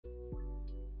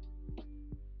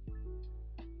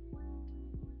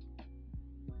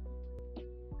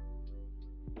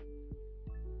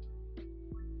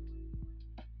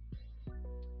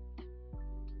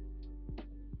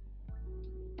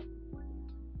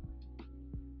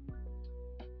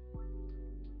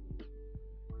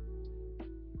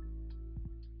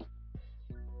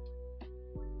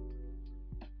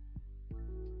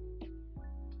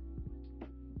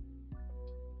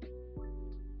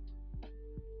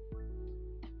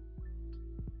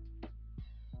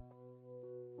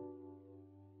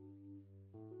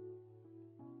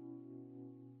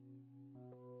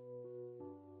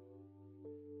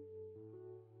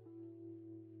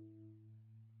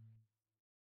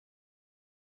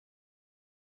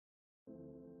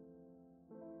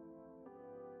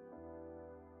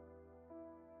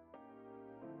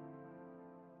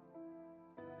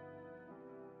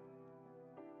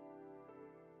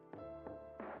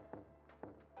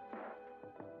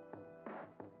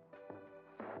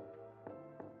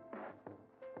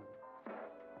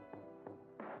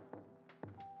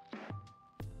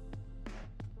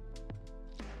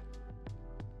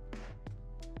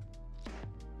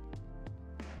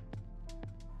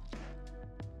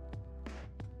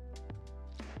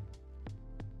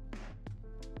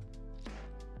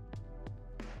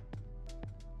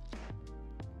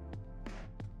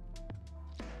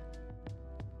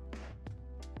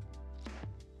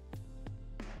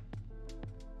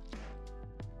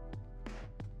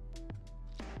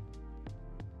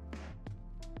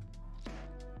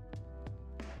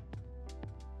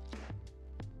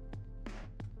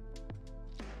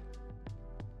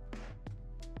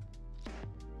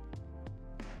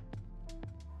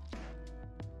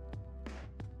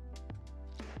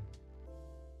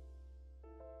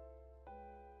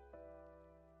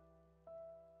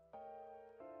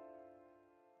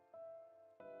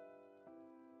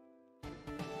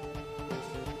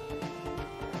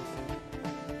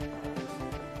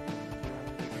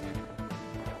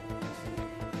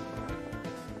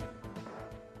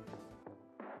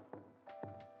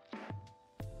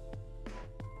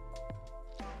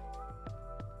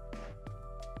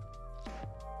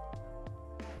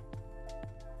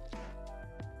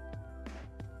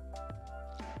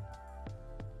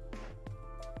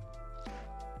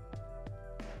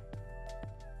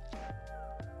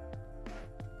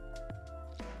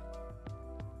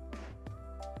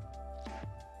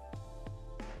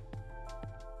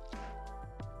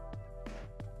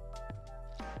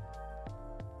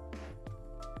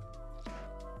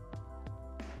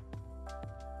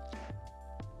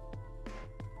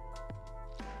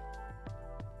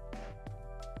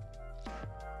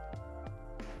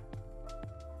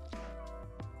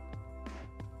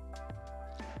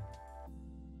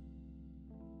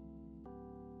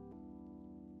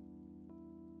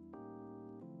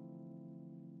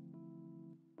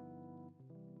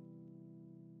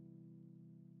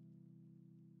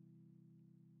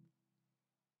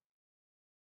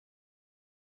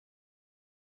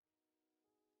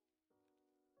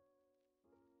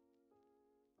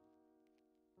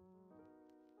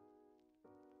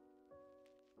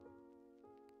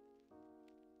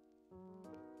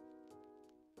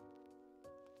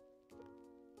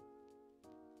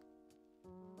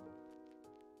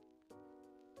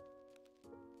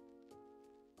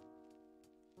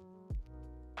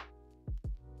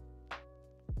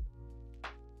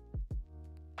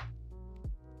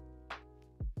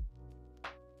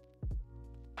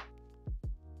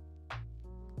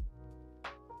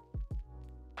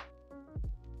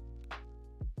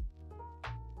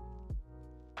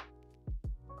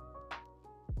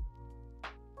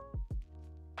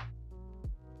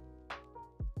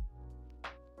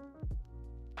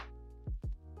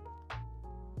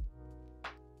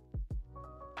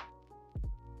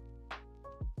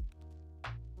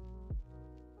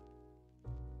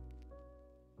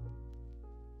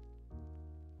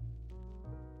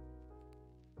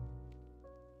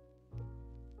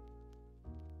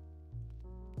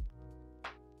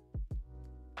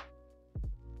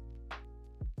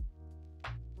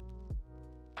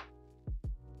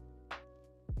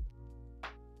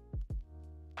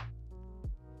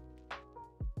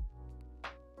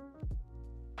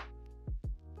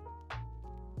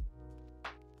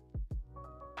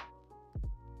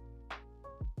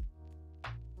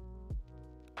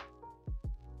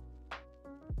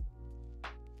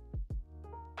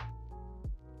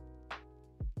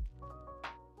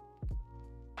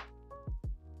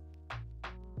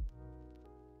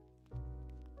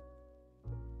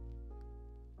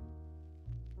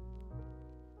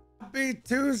Happy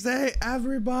Tuesday,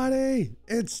 everybody.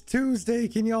 It's Tuesday.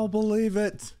 Can y'all believe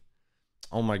it?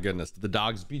 Oh my goodness. Did the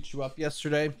dogs beat you up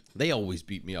yesterday? They always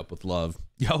beat me up with love.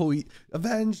 Yo,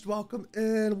 Avenged, welcome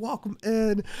in. Welcome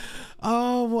in.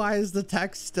 Oh, why is the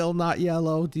text still not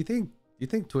yellow? Do you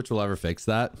think Twitch will ever fix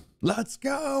that? Let's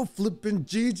go. Flipping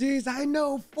GG's. I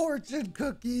know. Fortune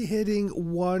Cookie hitting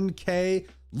 1K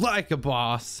like a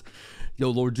boss. Yo,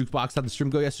 Lord Jukebox had the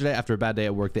stream go yesterday. After a bad day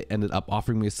at work, they ended up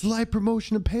offering me a slight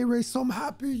promotion and pay raise, so I'm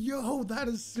happy. Yo, that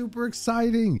is super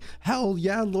exciting. Hell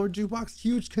yeah, Lord Jukebox,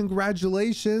 huge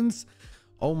congratulations.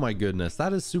 Oh my goodness,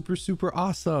 that is super, super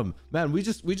awesome. Man, we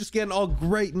just getting all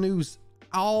great news,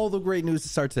 all the great news to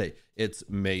start today. It's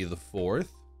May the 4th.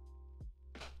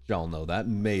 Y'all know that.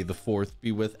 May the 4th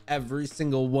be with every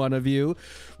single one of you.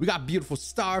 We got beautiful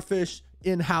Starfish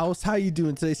in-house. How you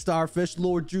doing today, Starfish?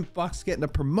 Lord Jukebox getting a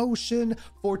promotion.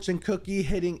 Fortune Cookie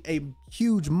hitting a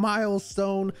huge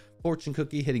milestone. Fortune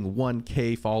Cookie hitting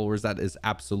 1K followers. That is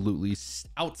absolutely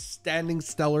outstanding.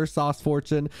 Stellar sauce,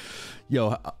 Fortune.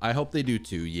 Yo, I hope they do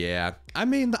too. Yeah, I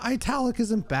mean, the italic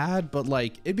isn't bad, but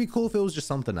like, it'd be cool if it was just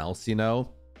something else, you know?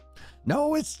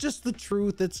 No, it's just the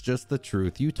truth. It's just the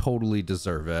truth. You totally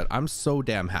deserve it. I'm so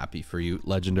damn happy for you,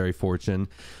 Legendary Fortune.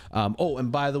 Oh,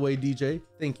 and by the way, DJ,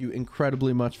 thank you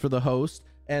incredibly much for the host.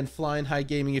 And Flying High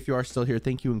Gaming, if you are still here,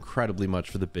 thank you incredibly much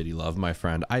for the biddy love, my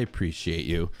friend. I appreciate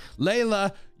you.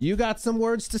 Layla, you got some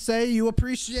words to say? You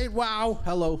appreciate? Wow.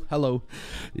 Hello, hello.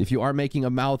 If you are making a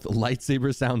mouth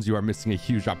lightsaber sounds, you are missing a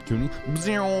huge opportunity.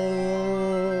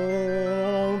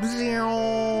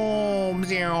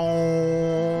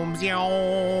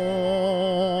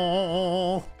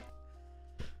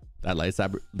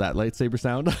 That lightsaber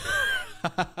sound.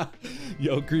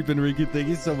 Yo, Creepin' Ricky, thank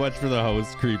you so much for the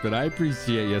host, Creepin'. I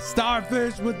appreciate you.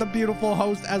 Starfish with the beautiful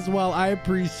host as well. I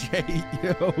appreciate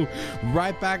you.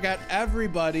 Right back at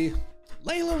everybody.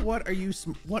 Layla, what are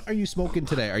you smoking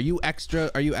today? Are you extra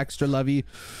lovey?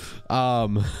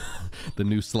 The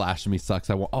new Slash Me sucks.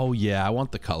 I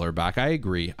want the color back. I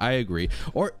agree.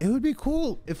 Or it would be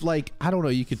cool if, like, I don't know,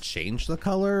 you could change the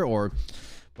color.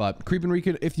 But Creepin'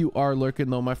 Rican, if you are lurking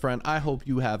though, my friend, I hope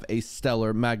you have a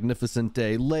stellar, magnificent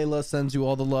day. Layla sends you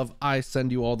all the love. I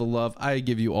send you all the love. I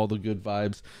give you all the good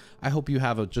vibes. I hope you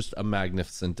have just a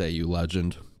magnificent day, you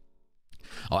legend.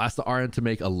 I'll ask the RN to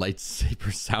make a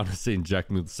lightsaber sound as they inject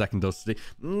me with the second dose today.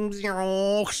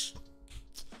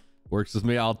 Works with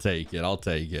me. I'll take it.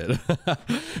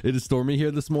 It is stormy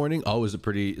here this morning. Oh, is it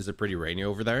pretty rainy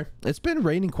over there? It's been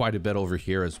raining quite a bit over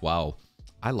here as well.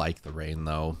 I like the rain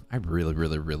though. I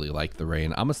really like the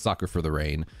rain. I'm a sucker for the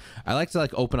rain. I like to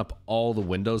like open up all the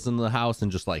windows in the house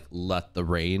and just like let the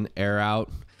rain air out,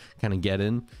 kind of get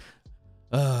in.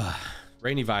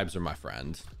 Rainy vibes are my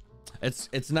friend.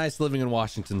 It's nice living in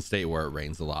Washington State where it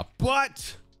rains a lot.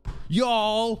 But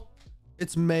y'all,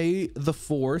 it's May the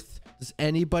 4th. Does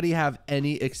anybody have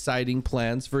any exciting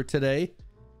plans for today?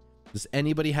 Does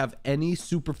anybody have any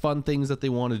super fun things that they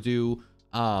want to do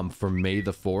for May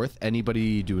the 4th?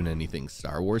 Anybody doing anything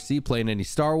Star Warsy, playing any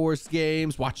Star Wars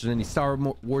games, watching any Star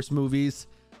Wars movies?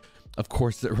 Of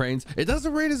course it rains. It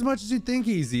doesn't rain as much as you'd think,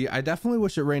 Easy. I definitely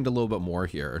wish it rained a little bit more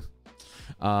here.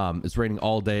 It's raining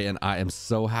all day and I am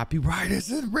so happy. Right,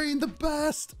 isn't rain the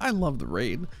best? I love the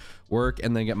rain. Work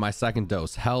and then get my second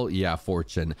dose. Hell yeah,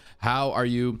 Fortune. How are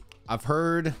you? I've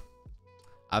had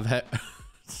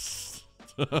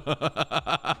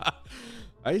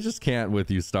I just can't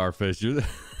with you, Starfish. I've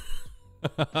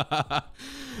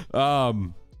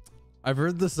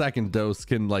heard the second dose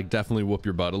can like definitely whoop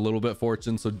your butt a little bit,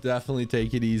 Fortune. So definitely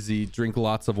take it easy. Drink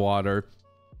lots of water,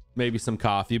 maybe some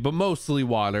coffee, but mostly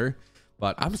water.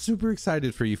 But I'm super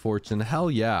excited for you, Fortune. Hell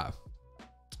yeah.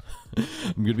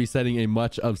 I'm gonna be sending a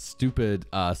much of stupid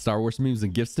Star Wars memes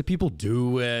and gifts to people.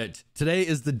 Do it. Today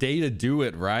is the day to do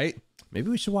it, right? Maybe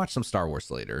we should watch some Star Wars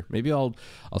later. Maybe I'll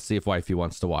see if wifey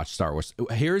wants to watch Star Wars.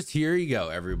 Here you go,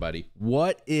 everybody.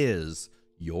 What is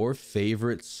your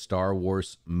favorite Star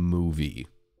Wars movie?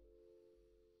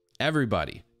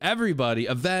 Everybody,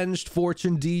 Avenged,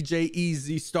 Fortune, DJ,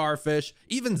 Easy, Starfish,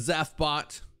 even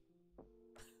Zephbot.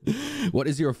 What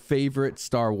is your favorite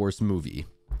Star Wars movie?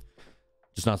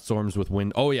 Just not storms with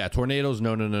wind. Oh yeah, tornadoes.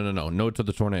 No to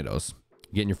the tornadoes.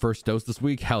 Getting your first dose this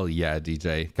week? Hell yeah,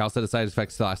 DJ. Cal said the side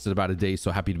effects lasted about a day,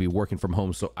 so happy to be working from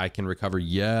home so I can recover.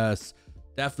 Yes,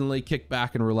 definitely kick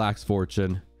back and relax,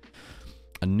 Fortune.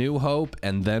 A New Hope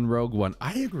and then Rogue One.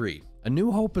 I agree. A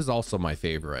New Hope is also my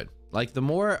favorite. Like, the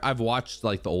more I've watched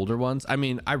like the older ones, I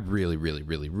mean, I really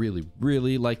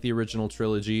like the original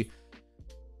trilogy.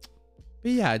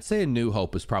 But yeah, I'd say A New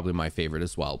Hope is probably my favorite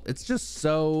as well. It's just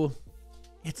so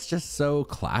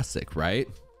classic, right?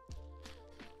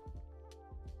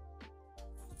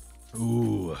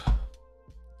 Ooh,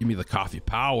 give me the coffee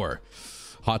power.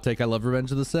 Hot take, I love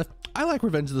Revenge of the Sith. I like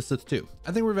Revenge of the Sith too.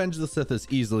 I think Revenge of the Sith is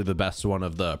easily the best one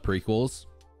of the prequels.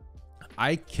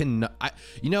 I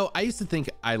used to think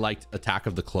I liked Attack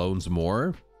of the Clones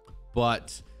more,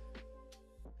 but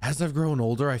as I've grown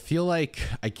older, I feel like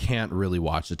I can't really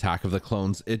watch Attack of the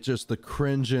Clones. The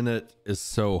cringe in it is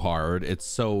so hard. It's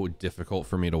so difficult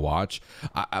for me to watch.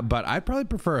 But I'd probably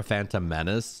prefer a Phantom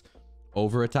Menace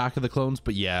over Attack of the Clones.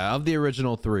 But yeah, of the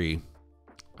original three,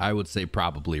 I would say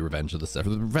probably Revenge of the Sith.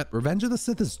 Revenge of the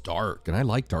Sith is dark, and I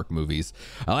like dark movies.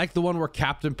 I like the one where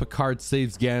Captain Picard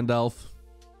saves Gandalf.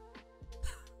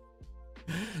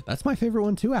 That's my favorite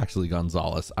one too, actually,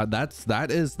 Gonzalez.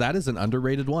 That is an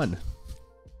underrated one.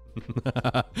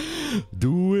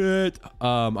 Do it.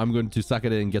 I'm going to suck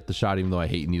it in and get the shot, even though I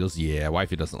hate needles. Yeah,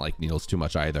 wifey doesn't like needles too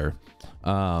much either.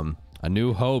 A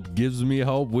new hope gives me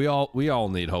hope. We all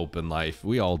need hope in life.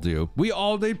 We all do. We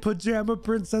all need Pajama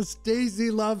Princess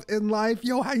Daisy love in life.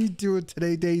 Yo, how you doing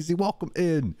today, Daisy? Welcome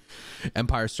in.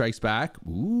 Empire Strikes Back.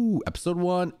 Ooh, episode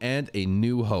 1 and A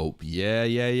New Hope.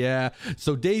 Yeah.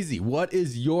 So Daisy, what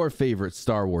is your favorite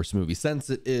Star Wars movie?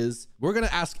 Since it is, we're gonna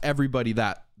ask everybody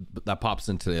that pops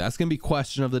in today. That's gonna be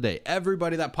question of the day.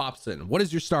 Everybody that pops in, what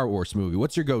is your Star Wars movie?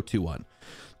 What's your go-to one?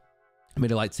 I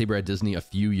made a lightsaber at Disney a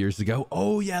few years ago.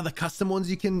 Oh yeah, the custom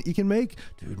ones you can make.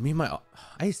 Dude,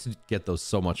 I used to get those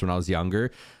so much when I was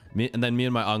younger. And then me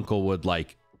and my uncle would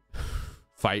like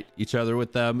fight each other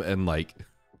with them and like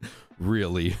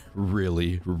really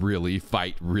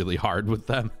fight really hard with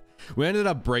them. We ended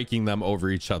up breaking them over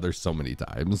each other so many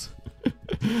times.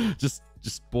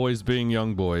 just boys being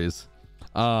young boys.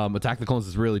 Attack the Clones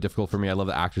is really difficult for me. I love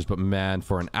the actors, but man,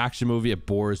 for an action movie, it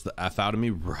bores the F out of me.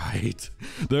 Right.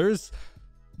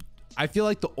 I feel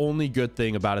like the only good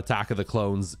thing about Attack of the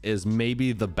Clones is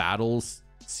maybe the battles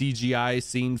CGI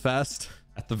scene fest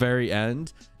at the very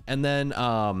end. And then,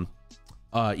 Ewan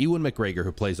McGregor,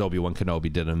 who plays Obi-Wan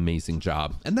Kenobi, did an amazing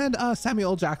job. And then,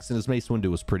 Samuel L. Jackson as Mace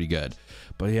Windu was pretty good.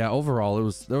 But yeah, overall,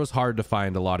 it was hard to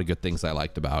find a lot of good things I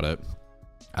liked about it.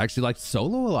 I actually liked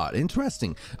Solo a lot.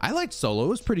 Interesting. I liked Solo. It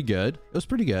was pretty good.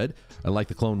 I like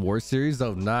the Clone Wars series.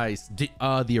 Oh, nice.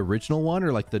 The original one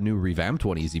or like the new revamped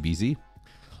one, easy peasy.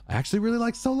 I actually really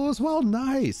like Solo as well.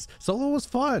 Nice. Solo was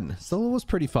fun. Solo was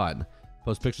pretty fun.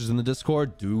 Post pictures in the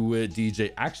Discord. Do it,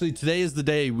 DJ. Actually, today is the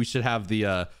day we should have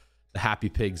the Happy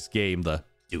Pigs game. The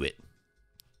do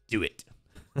it.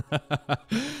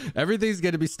 Everything's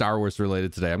going to be Star Wars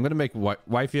related today. I'm going to make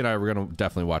wifey and we're going to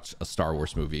definitely watch a Star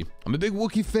Wars movie. I'm a big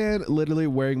Wookiee fan, literally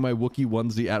wearing my Wookiee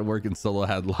onesie at work, and Solo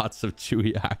had lots of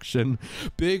Chewie action.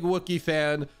 Big Wookiee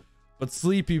fan, but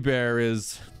Sleepy Bear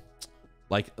is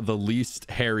like the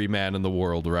least hairy man in the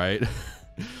world, right?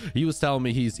 He was telling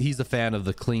me he's a fan of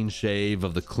the clean shave,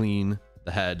 of the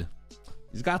head.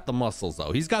 He's got the muscles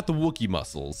though. He's got the Wookiee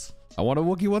muscles. I want a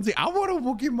Wookiee onesie. I want a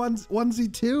Wookiee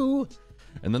onesie too.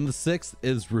 And then the 6th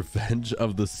is Revenge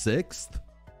of the 6th.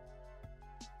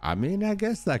 I mean, I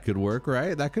guess that could work,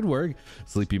 right? That could work.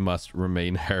 Sleepy must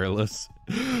remain hairless.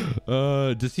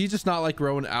 Does he just not like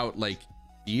growing out like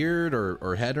beard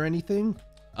or head or anything?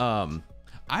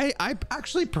 I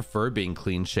actually prefer being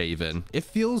clean shaven. It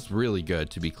feels really good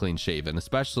to be clean shaven,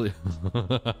 especially.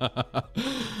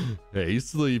 Hey,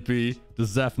 Sleepy. Does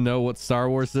Zeph know what Star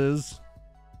Wars is?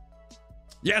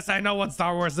 Yes, I know what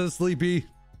Star Wars is, Sleepy.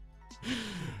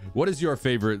 What is your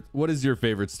favorite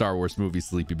Star Wars movie,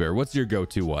 Sleepy Bear? What's your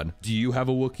go-to one? Do you have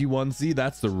a Wookiee onesie?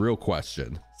 That's the real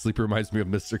question. Sleepy reminds me of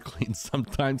Mr. Clean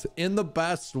sometimes, in the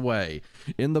best way,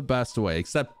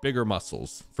 except bigger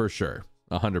muscles for sure,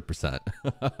 100%.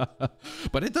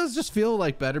 But it does just feel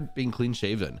like better being clean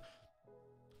shaven.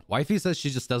 Wifey says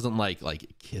she just doesn't like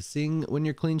kissing when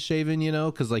you're clean shaven, you know,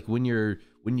 because like when you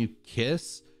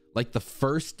kiss, like the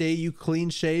first day you clean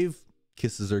shave,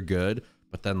 kisses are good.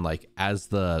 But then like as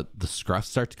the scruffs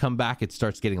start to come back, it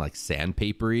starts getting like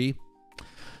sandpapery.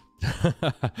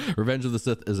 Revenge of the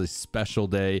Sith is a special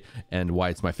day, and why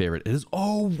it's my favorite is,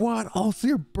 oh, what? Also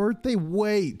your birthday?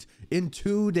 Wait, in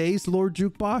 2 days, Lord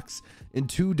Jukebox? In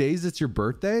 2 days, it's your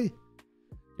birthday?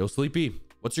 Yo, Sleepy,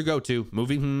 what's your go-to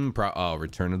movie?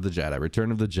 Return of the Jedi.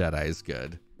 Return of the Jedi is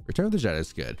good. Return of the Jedi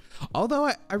is good.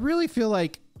 Although I really feel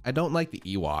like I don't like the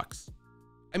Ewoks.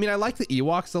 I mean, I like the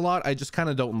Ewoks a lot. I just kind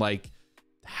of don't like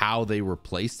how they were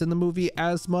placed in the movie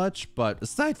as much. But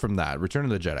aside from that, Return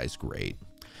of the Jedi is great.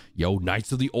 Yo,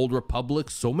 Knights of the Old Republic.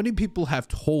 So many people have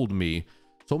told me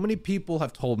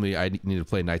I need to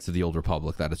play Knights of the Old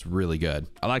Republic. That is really good.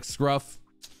 I like Scruff.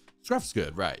 Scruff's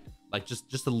good, right? Like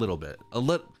just a little bit.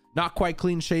 Not quite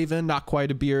clean shaven, not quite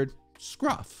a beard.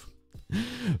 Scruff.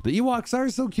 The Ewoks are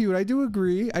so cute. I do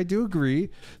agree. I do agree.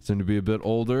 Seem to be a bit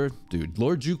older. Dude,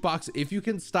 Lord Jukebox, if you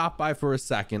can stop by for a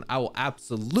second, I will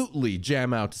absolutely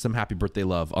jam out to some Happy Birthday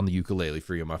Love on the ukulele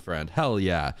for you, my friend. Hell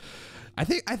yeah. I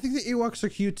think the Ewoks are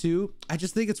cute too. I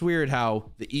just think it's weird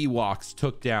how the Ewoks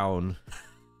took down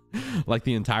like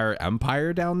the entire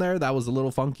empire down there. That was a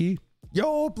little funky.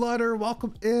 Yo, Blooder,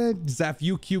 welcome in. Zeph,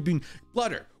 you cubing.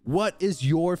 Blooder, what is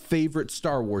your favorite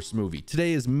Star Wars movie?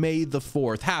 Today is May the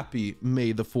 4th. Happy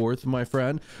May the 4th, my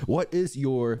friend. What is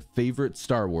your favorite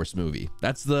Star Wars movie?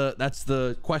 That's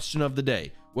the question of the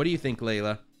day. What do you think,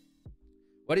 Layla?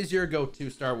 What is your go-to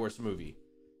Star Wars movie?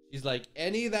 She's like,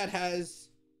 any that has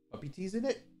puppy teas in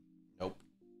it? Nope.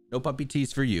 No puppy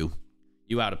teas for you.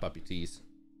 You out of puppy teas.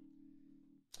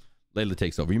 Layla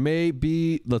takes over. You may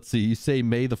be, let's see, you say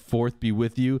May the 4th be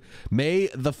with you. May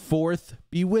the 4th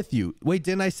be with you. Wait,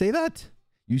 didn't I say that?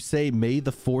 You say May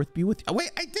the 4th be with you. Oh,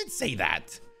 wait, I did say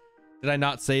that. Did I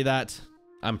not say that?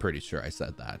 I'm pretty sure I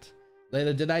said that.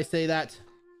 Layla, did I say that?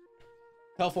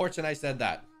 Tell Fortune I said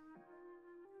that.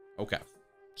 Okay.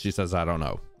 She says, I don't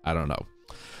know. I don't know.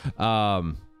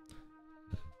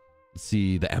 Let's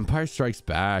see, The Empire Strikes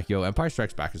Back. Yo, Empire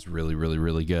Strikes Back is really, really,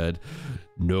 really good.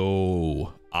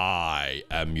 No, I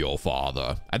am your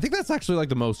father. I think that's actually like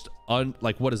the most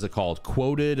what is it called?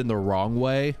 Quoted in the wrong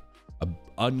way.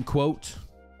 Unquote.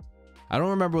 I don't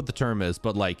remember what the term is,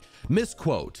 but like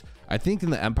misquote. I think in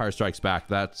The Empire Strikes Back,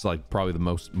 that's like probably the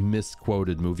most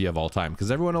misquoted movie of all time.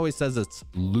 Because everyone always says it's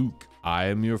Luke, I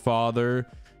am your father.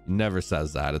 Never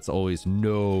says that. It's always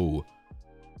no,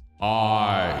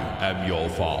 I am your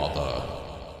father.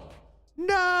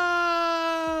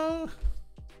 No.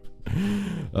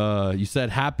 You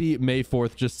said happy May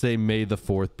 4th. Just say May the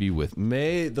 4th be with.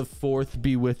 May the 4th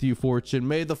be with you, Fortune.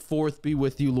 May the 4th be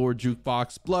with you, Lord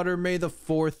Jukebox. Blooder, May the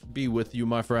 4th be with you,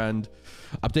 my friend.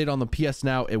 Update on the PS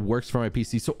Now. It works for my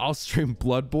PC, so I'll stream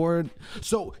Bloodborne.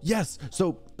 So yes,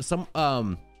 so some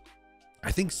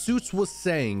I think Suits was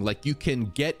saying like you can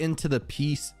get into the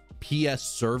PS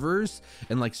servers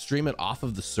and like stream it off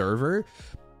of the server.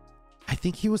 I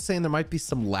think he was saying there might be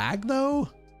some lag though,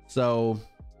 so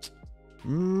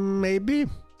maybe.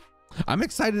 I'm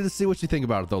excited to see what you think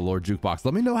about it though, Lord Jukebox.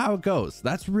 Let me know how it goes.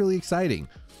 That's really exciting.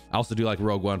 I also do like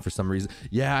Rogue One for some reason.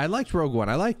 Yeah, I liked Rogue One.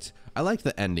 I liked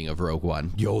the ending of Rogue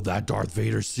One. Yo, that Darth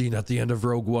Vader scene at the end of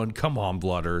Rogue One, come on,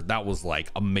 Blooder, that was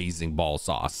like amazing ball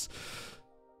sauce.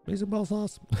 Amazing ball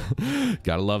sauce.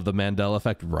 Gotta love the Mandela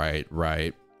effect. Right.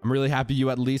 I'm really happy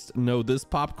you at least know this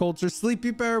pop culture.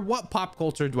 Sleepy Bear, what pop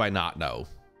culture do I not know?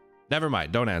 Never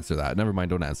mind, don't answer that. Never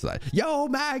mind, don't answer that. Yo,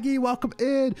 Maggie, welcome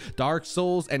in. Dark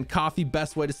Souls and coffee,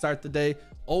 best way to start the day.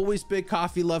 Always big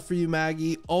coffee love for you,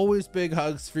 Maggie. Always big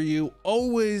hugs for you.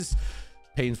 Always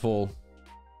painful.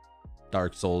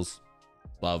 Dark Souls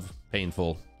love,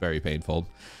 painful, very painful.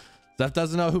 Steph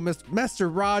doesn't know who Mr.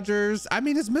 Rogers. I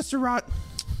mean, it's Mr. Rod.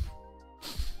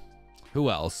 Who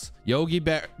else? Yogi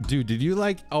Bear. Dude, did you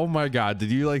like, oh my God,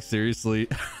 did you like seriously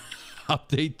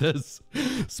update this?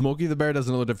 Smokey the Bear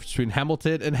doesn't know the difference between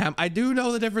Hamilton and I do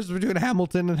know the difference between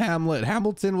Hamilton and Hamlet.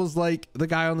 Hamilton was like the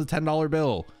guy on the $10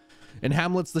 bill. And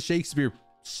Hamlet's the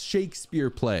Shakespeare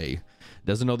play.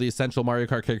 Doesn't know the essential Mario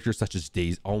Kart characters such as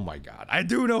Daisy. Oh my God. I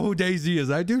do know who Daisy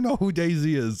is. I do know who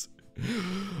Daisy is.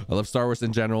 I love Star Wars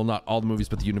in general, not all the movies,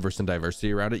 but the universe and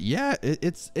diversity around it. Yeah,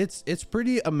 it's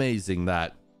pretty amazing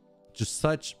that just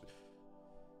such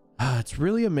it's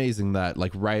really amazing that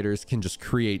like writers can just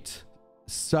create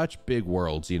such big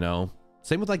worlds, you know.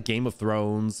 Same with like Game of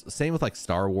Thrones, same with like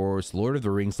Star Wars, Lord of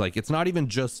the Rings. Like it's not even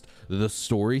just the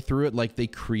story through it, like they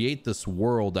create this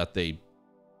world that they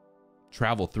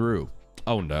travel through.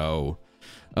 Oh no,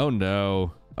 oh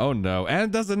no, oh no.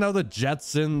 And doesn't know the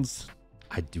Jetsons.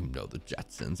 I do know the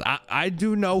Jetsons. I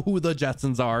do know who the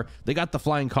Jetsons are. They got the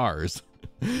flying cars.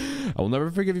 I will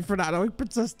never forgive you for not knowing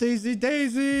Princess Daisy.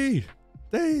 Daisy.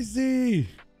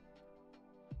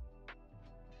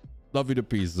 Love you to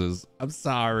pieces. I'm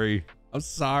sorry.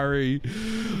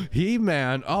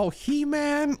 He-Man. Oh,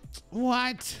 He-Man.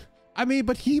 What? I mean,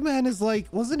 but He-Man is like,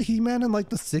 wasn't He-Man in like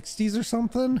the 60s or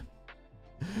something?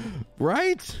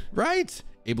 Right?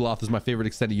 Abeloth is my favorite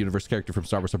extended universe character from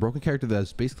Star Wars. A broken character that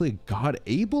is basically God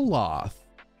Abeloth.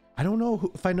 I don't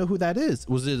know if I know who that is.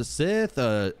 Was it a Sith,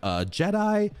 a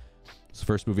Jedi? It's the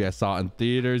first movie I saw in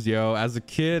theaters. Yo, as a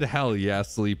kid, hell yeah,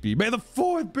 Sleepy. May the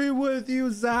 4th be with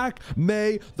you, Zach.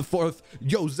 May the 4th.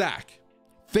 Yo, Zach,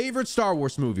 favorite Star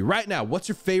Wars movie right now. What's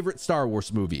your favorite Star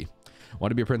Wars movie? I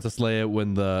want to be a Princess Leia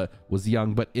when was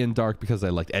young but in dark because I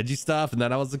liked edgy stuff and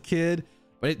then I was a kid.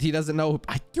 But he doesn't know.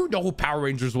 I do know who Power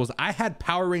Rangers was. I had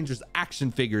Power Rangers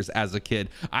action figures as a kid.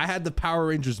 I had the Power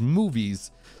Rangers movies.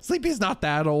 Sleepy's not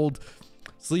that old.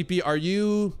 Sleepy, are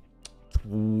you?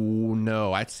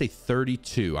 No, I'd say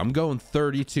 32. I'm going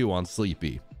 32 on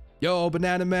Sleepy. Yo,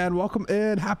 Banana Man, welcome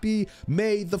in. Happy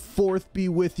May the 4th be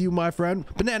with you, my friend.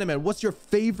 Banana Man, what's your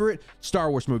favorite Star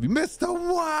Wars movie? Mr.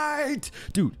 White.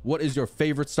 Dude, what is your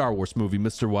favorite Star Wars movie,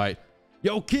 Mr. White?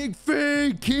 Yo, King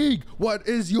Fing, King, what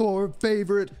is your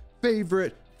favorite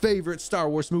Star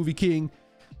Wars movie, King?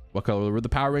 What color were the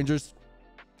Power Rangers?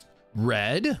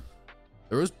 Red.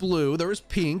 There was blue. There was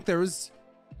pink. There was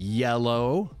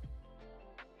yellow.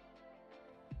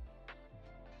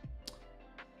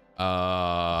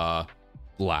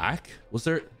 Black. Was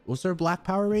there a black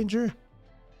Power Ranger?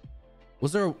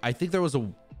 Was there? I think there was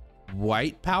a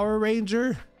white Power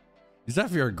Ranger. Is that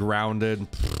if you're grounded?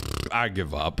 I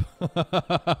give up.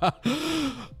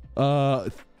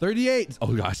 38.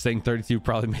 Oh gosh, saying 32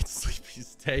 probably made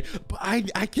Sleepy's day, but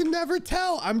I can never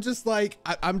tell. I'm just like,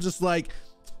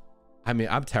 I mean,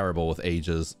 I'm terrible with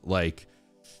ages. Like,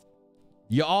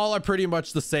 y'all are pretty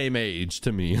much the same age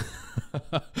to me.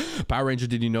 Power Ranger,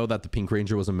 did you know that the Pink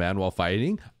Ranger was a man while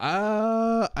fighting?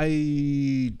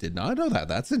 I did not know that.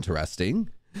 That's interesting.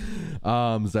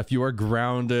 Zeph, you are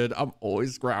grounded. I'm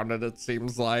always grounded, it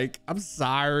seems like. I'm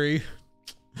sorry.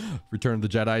 Return of the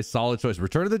Jedi, solid choice.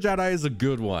 Return of the Jedi is a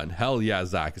good one. Hell yeah,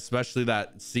 Zach. Especially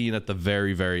that scene at the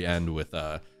very end with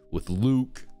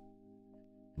Luke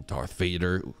and Darth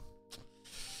Vader.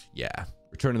 Yeah,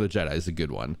 Return of the Jedi is a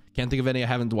good one. Can't think of any. I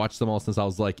haven't watched them all since I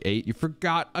was like 8. You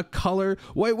forgot a color.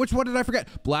 Wait, which one did I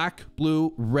forget? Black,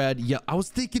 blue, red. Yeah, I was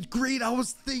thinking green. I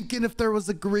was thinking if there was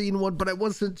a green one, but I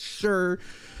wasn't sure.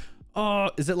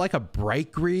 Is it like a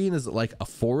bright green? Is it like a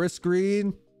forest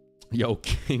green? Yo,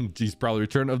 King. Geez, probably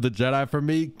Return of the Jedi for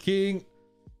me. King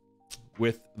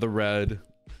with the red.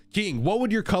 King, what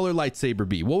would your color lightsaber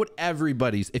be? What would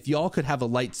everybody's, if y'all could have a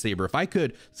lightsaber, if I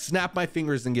could snap my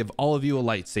fingers and give all of you a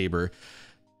lightsaber,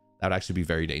 that would actually be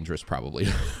very dangerous, probably.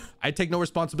 I take no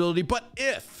responsibility, but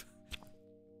if,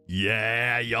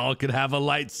 yeah, y'all could have a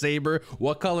lightsaber,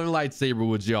 what color lightsaber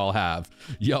would y'all have?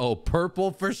 Yo,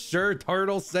 purple for sure.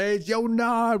 Turtle Sage. Yo,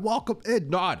 Nod, welcome in.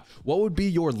 Nod, what would be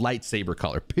your lightsaber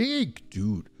color? Pink,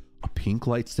 dude. A pink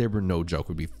lightsaber, no joke,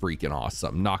 would be freaking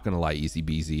awesome. Not gonna lie, easy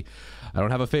peasy. I don't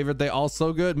have a favorite. They all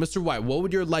so good. Mr. White, what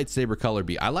would your lightsaber color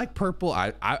be? I like purple.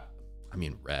 I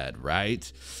mean red,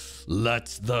 right?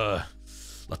 Let the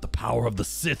power of the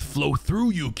Sith flow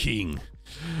through you, King.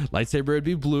 Lightsaber would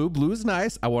be blue. Blue is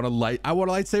nice. I want a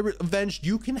lightsaber. Avenged,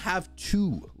 you can have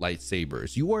 2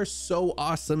 lightsabers. You are so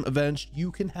awesome, Avenged.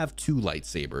 You can have 2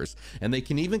 lightsabers, and they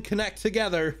can even connect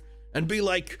together and be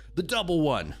like the double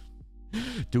one.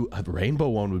 Dude, a rainbow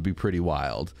one would be pretty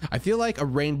wild. I feel like a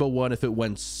rainbow one, if it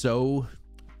went so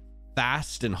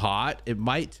fast and hot, it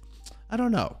might, I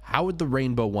don't know. How would the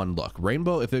rainbow one look?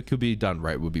 Rainbow, if it could be done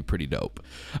right, would be pretty dope.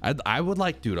 I would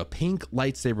like, dude, a pink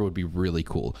lightsaber would be really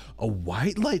cool. A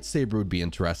white lightsaber would be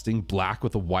interesting. Black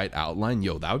with a white outline.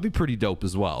 Yo, that would be pretty dope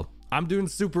as well. I'm doing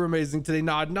super amazing today.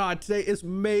 Nod, today is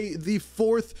May the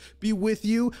 4th be with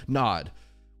you. Nod,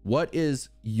 what is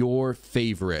your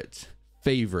favorite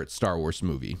Star Wars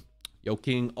movie? Yo,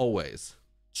 King, always.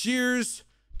 Cheers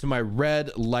to my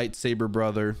red lightsaber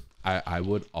brother. I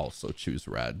would also choose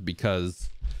red because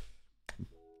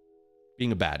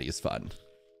being a baddie is fun.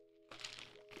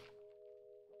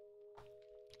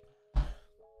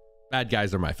 Bad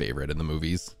guys are my favorite in the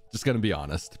movies. Just gonna be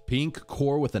honest. Pink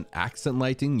core with an accent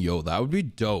lighting. Yo, that would be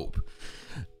dope.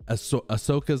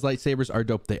 Ahsoka's lightsabers are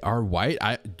dope. They are white.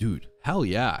 Dude, hell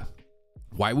yeah.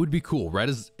 White would be cool. Red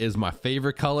is my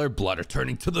favorite color. Blood are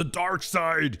turning to the dark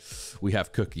side. We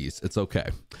have cookies. It's okay.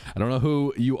 I don't know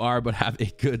who you are, but have a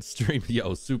good stream.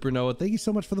 Yo, Supernova, thank you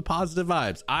so much for the positive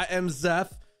vibes. I am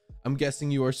Zeph. I'm guessing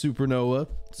you are Supernova.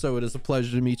 So it is a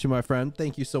pleasure to meet you, my friend.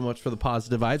 Thank you so much for the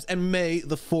positive vibes. And May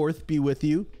the 4th be with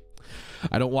you.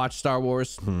 I don't watch Star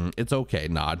Wars. It's okay,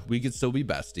 Nod. We could still be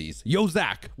besties. Yo,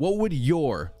 Zach, what would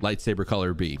your lightsaber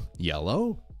color be?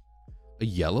 Yellow? A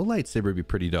yellow lightsaber would be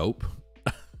pretty dope.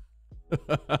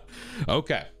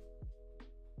 Okay.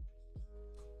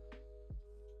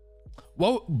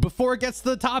 Well, before it gets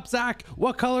to the top, Zach,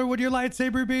 what color would your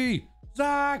lightsaber be?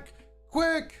 Zach,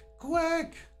 quick.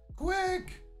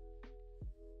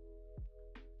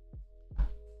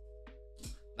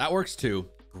 That works too.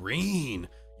 Green.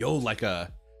 Yo,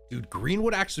 dude, green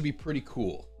would actually be pretty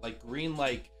cool. Like green,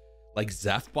 like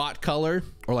Zephbot color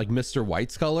or like Mr.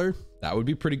 White's color. That would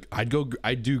be pretty. I'd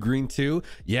do green too.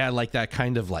 Yeah, like that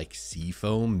kind of like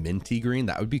seafoam minty green.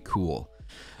 That would be cool.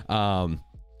 I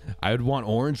would want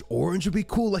orange. Orange would be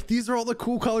cool. Like these are all the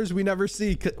cool colors we never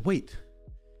see. Wait,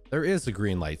 there is a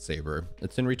green lightsaber.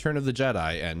 It's in Return of the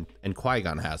Jedi, and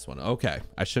Qui-Gon has one. Okay,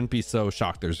 I shouldn't be so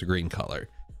shocked there's a green color.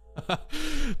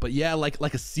 But yeah,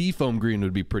 like a seafoam green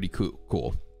would be pretty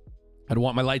cool. I'd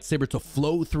want my lightsaber to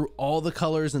flow through all the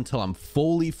colors until I'm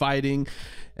fully fighting,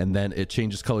 and then it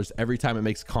changes colors every time it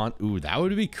makes ooh, that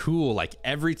would be cool. Like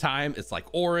every time it's like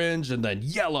orange and then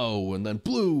yellow and then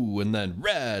blue and then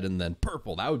red and then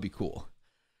purple. That would be cool.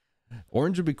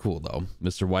 Orange would be cool though.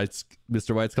 Mr. White's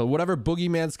color, whatever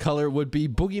Boogeyman's color would be.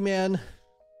 Boogeyman's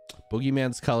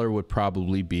color would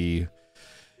probably be,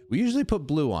 we usually put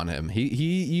blue on him. He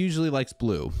usually likes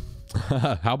blue.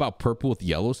 How about purple with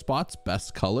yellow spots?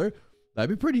 Best color. That'd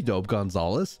be pretty dope,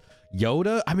 Gonzalez.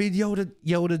 Yoda, I mean,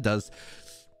 Yoda does.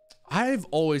 I've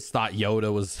always thought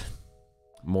Yoda was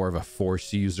more of a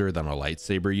force user than a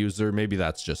lightsaber user. Maybe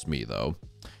that's just me though.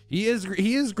 He is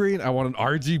green. I want an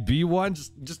RGB one.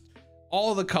 Just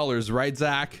all the colors, right,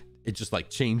 Zach? It just like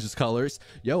changes colors.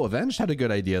 Yo, Avenged had a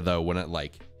good idea though when it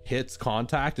like hits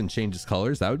contact and changes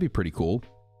colors. That would be pretty cool.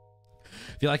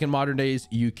 I feel like in modern days,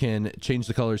 you can change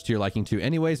the colors to your liking to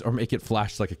anyways, or make it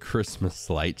flash like a Christmas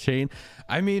light chain.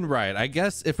 I mean, right. I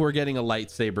guess if we're getting a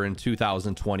lightsaber in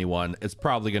 2021, it's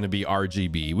probably going to be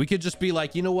RGB. We could just be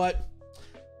like, you know what?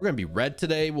 We're going to be red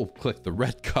today. We'll click the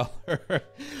red color.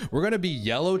 We're going to be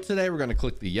yellow today. We're going to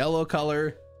click the yellow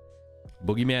color.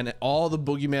 Boogeyman, all the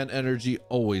Boogeyman energy,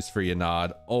 always for you,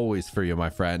 Nod. Always for you, my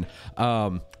friend.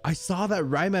 I saw that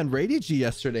Ryman raided you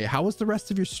yesterday. How was the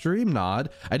rest of your stream, Nod?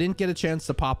 I didn't get a chance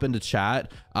to pop into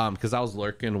chat because I was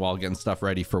lurking while getting stuff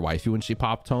ready for wifey when she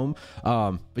popped home.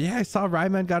 But yeah, I saw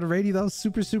Ryman got a raid. That was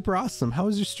super awesome. How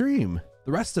was your stream?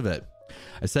 The rest of it?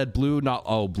 I said blue, not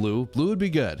blue. Blue would be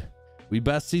good. We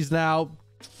besties now.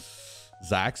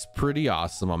 Zach's pretty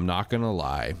awesome. I'm not gonna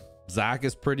lie. Zach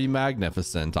is pretty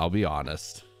magnificent, I'll be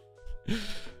honest.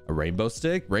 A rainbow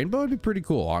stick? Rainbow would be pretty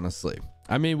cool, honestly.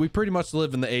 I mean, we pretty much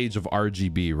live in the age of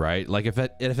RGB, right? Like if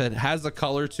it has a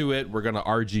color to it, we're gonna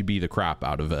RGB the crap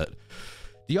out of it.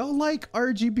 Do y'all like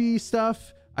RGB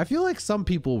stuff? I feel like some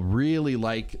people really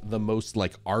like the most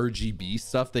like RGB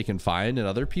stuff they can find, and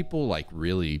other people like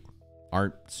really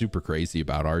aren't super crazy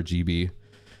about RGB.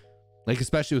 Like,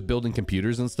 especially with building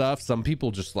computers and stuff, some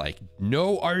people just like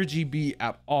no RGB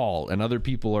at all. And other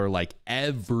people are like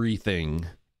everything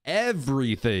has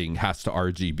to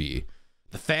RGB.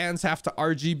 The fans have to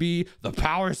RGB. The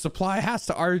power supply has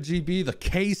to RGB. The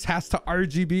case has to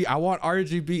RGB. I want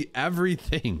RGB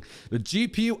everything. The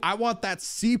GPU, I want that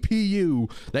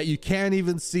CPU that you can't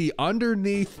even see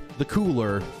underneath the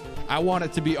cooler. I want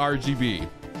it to be RGB.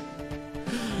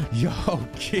 Yo,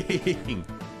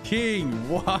 King,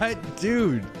 what?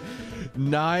 Dude,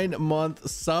 9-month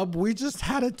sub. We just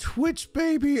had a Twitch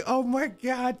baby. Oh my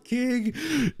God, King.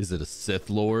 Is it a Sith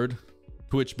Lord?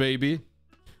 Twitch baby?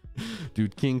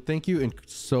 Dude, King, thank you and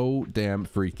so damn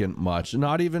freaking much.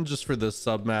 Not even just for this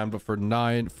sub, man, but for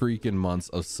 9 freaking months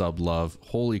of sub love.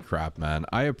 Holy crap, man.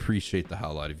 I appreciate the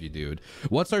hell out of you, dude.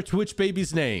 What's our Twitch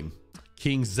baby's name?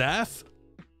 King Zeph?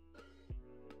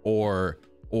 Or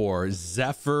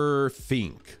Zephyr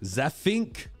Fink?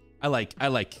 Zephink? I like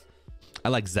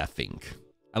Zephink.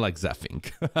 I like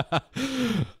Zephink.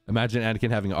 Imagine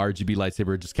Anakin having an RGB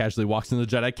lightsaber, just casually walks into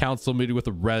the Jedi Council meeting with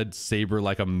a red saber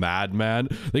like a madman.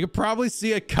 They could probably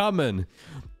see it coming.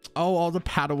 Oh, all the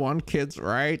Padawan kids,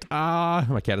 right?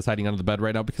 My cat is hiding under the bed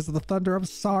right now because of the thunder. I'm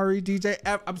sorry, DJ.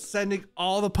 I'm sending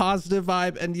all the positive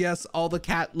vibe and yes, all the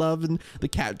cat love and the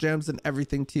cat gems and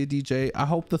everything to you, DJ. I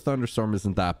hope the thunderstorm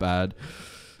isn't that bad.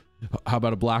 How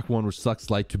about a black one which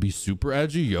sucks light to be super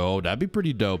edgy? Yo, that'd be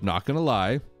pretty dope, not gonna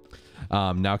lie.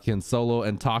 Now can solo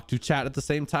and talk to chat at the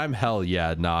same time? Hell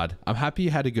yeah, Nod. I'm happy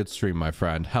you had a good stream, my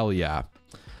friend. Hell yeah.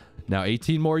 Now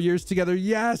 18 more years together.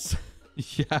 Yes.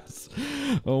 Yes.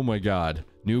 Oh my God.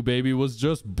 New baby was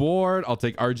just born. I'll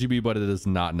take RGB, but it is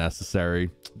not necessary.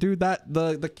 Dude,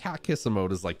 the cat kiss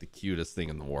emote is like the cutest thing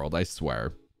in the world. I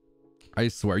swear.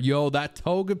 Yo, that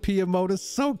Togepi emote is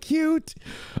so cute.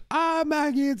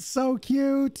 Maggie, it's so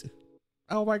cute.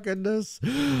 Oh my goodness.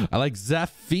 I like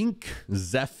Zephink.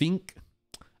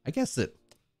 I guess it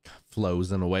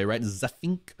flows in a way, right?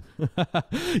 Zephink.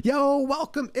 Yo,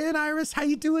 welcome in, Iris. How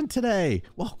you doing today?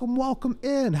 Welcome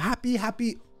in.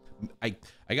 Happy. I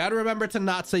gotta remember to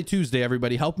not say Tuesday,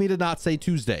 everybody. Help me to not say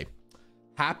Tuesday.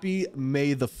 Happy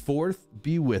May the 4th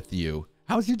be with you.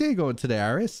 How's your day going today,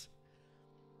 Iris?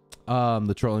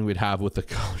 The trolling we'd have with the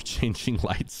color changing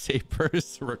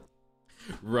lightsabers.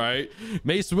 Right?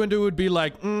 Mace Windu would be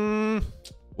like,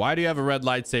 why do you have a red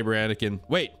lightsaber, Anakin?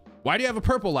 Wait, why do you have a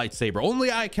purple lightsaber?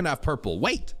 Only I can have purple.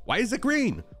 Wait, why is it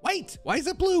green? Wait, why is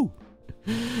it blue?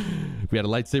 We had a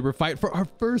lightsaber fight for our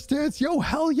first dance. Yo,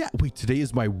 hell yeah. Wait, today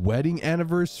is my wedding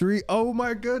anniversary. Oh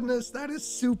my goodness, that is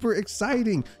super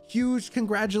exciting. Huge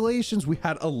congratulations. We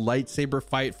had a lightsaber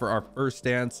fight for our first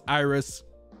dance. Iris,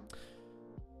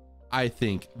 I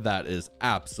think that is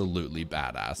absolutely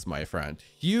badass, my friend.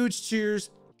 Huge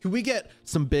cheers. Can we get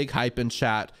some big hype in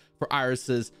chat for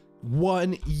Iris's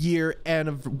 1 year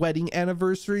wedding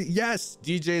anniversary? Yes,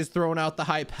 DJ is throwing out the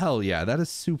hype. Hell yeah, that is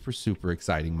super, super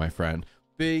exciting, my friend.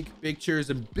 Big cheers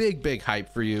and big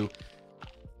hype for you.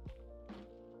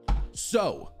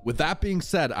 So with that being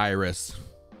said, Iris,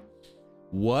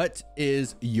 what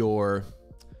is your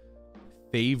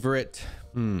favorite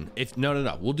if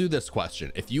no, we'll do this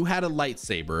question. If you had a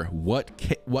lightsaber,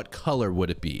 what color would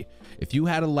it be? If you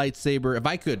had a lightsaber, if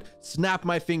I could snap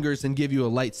my fingers and give you a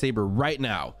lightsaber right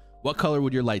now, what color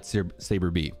would your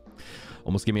lightsaber be?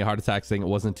 Almost gave me a heart attack saying it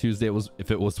wasn't Tuesday. If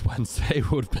it was Wednesday,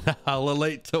 it would have been hella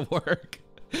late to work.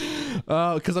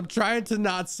 Because I'm trying to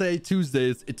not say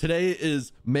Tuesdays. Today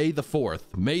is May the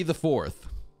 4th. May the 4th.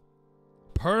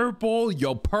 Purple,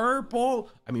 yo, purple.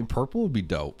 I mean, purple would be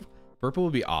dope. Purple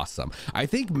would be awesome. I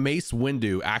think Mace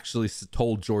Windu actually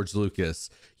told George Lucas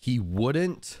he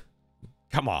wouldn't.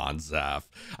 Come on, Zeph.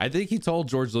 I think he told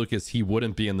George Lucas he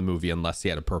wouldn't be in the movie unless he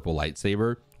had a purple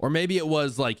lightsaber. Or maybe it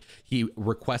was like he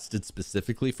requested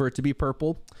specifically for it to be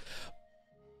purple.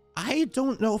 I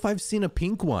don't know if I've seen a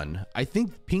pink one. I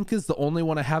think pink is the only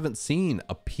one I haven't seen.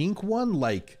 A pink one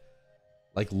like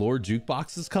Lord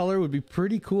Jukebox's color would be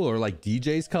pretty cool. Or like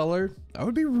DJ's color. That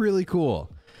would be really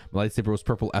cool. My lightsaber was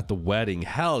purple at the wedding.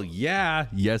 Hell yeah.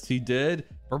 Yes, he did.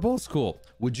 Purple is cool.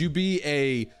 Would you be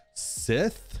a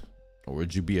Sith? Or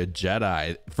would you be a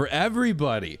Jedi? For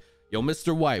everybody. Yo,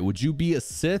 Mr. White, would you be a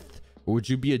Sith or would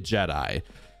you be a Jedi?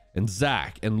 And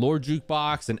Zach and Lord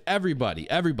Jukebox and everybody,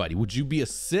 would you be a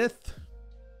Sith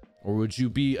or would you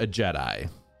be a Jedi?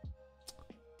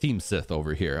 Team Sith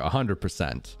over here,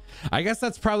 100%. I guess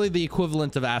that's probably the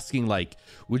equivalent of asking, like,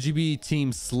 would you be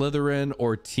Team Slytherin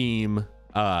or Team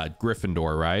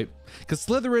Gryffindor, right? Because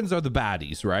Slytherins are the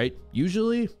baddies, right?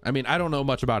 Usually. I mean, I don't know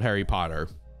much about Harry Potter,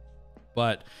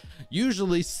 but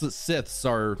usually Siths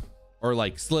are, or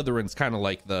like Slytherin's kind of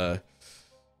like the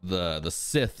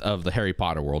Sith of the Harry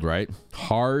Potter world, right?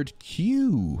 Hard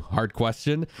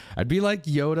question. I'd be like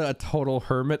Yoda, a total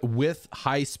hermit with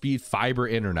high-speed fiber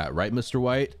internet, right, Mr.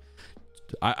 White?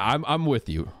 I'm with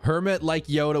you. Hermit like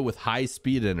Yoda with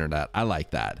high-speed internet. I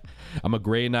like that. I'm a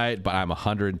Grey Knight, but I'm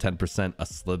 110% a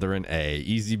Slytherin A.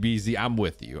 Easy beasy. I'm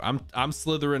with you. I'm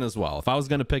Slytherin as well. If I was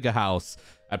gonna pick a house,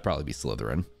 I'd probably be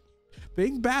Slytherin.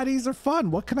 Big baddies are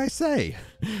fun. What can I say?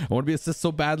 I want to be a Sith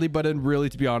so badly, but really,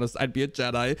 to be honest, I'd be a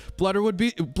Jedi. Blooder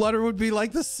would be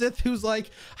like the Sith who's like,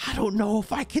 I don't know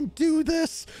if I can do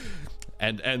this.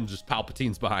 And just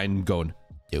Palpatine's behind going,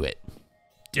 do it.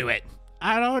 Do it.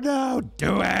 I don't know.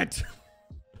 Do it.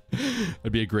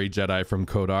 I'd be a great Jedi from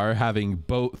Kodar, having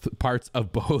both parts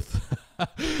of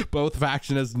both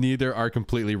faction, as neither are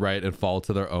completely right and fall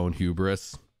to their own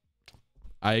hubris.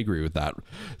 I agree with that.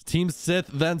 Team Sith,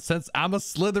 then, since I'm a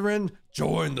Slytherin,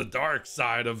 join the dark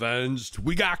side, Avenged.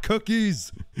 We got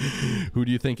cookies. Who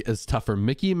do you think is tougher,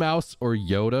 Mickey Mouse or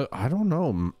Yoda? I don't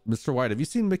know. Mr. White, have you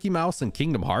seen Mickey Mouse in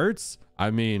Kingdom Hearts?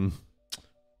 I mean,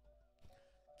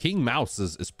 King Mouse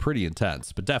is pretty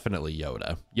intense, but definitely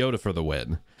Yoda. Yoda for the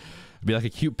win. I'd be like a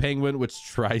cute penguin which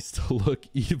tries to look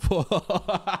evil.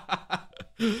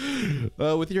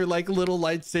 With your like little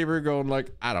lightsaber going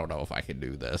like, I don't know if I can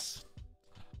do this.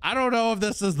 I don't know if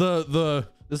this is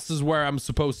this is where I'm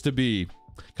supposed to be.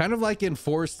 Kind of like in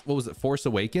Force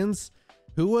Awakens?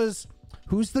 Who's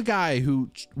the guy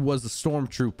who was a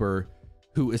stormtrooper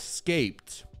who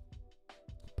escaped?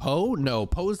 Poe? No,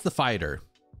 Poe's the fighter.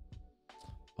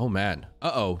 Oh man.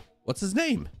 Uh-oh. What's his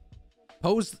name?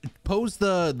 Poe's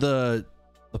the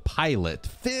pilot.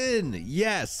 Finn.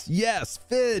 Yes.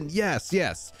 Finn.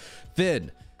 Yes.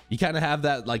 Finn. You kind of have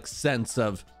that like sense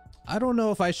of, I don't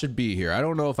know if I should be here. I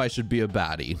don't know if I should be a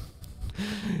baddie.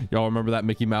 Y'all remember that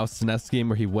Mickey Mouse SNES game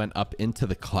where he went up into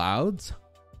the clouds?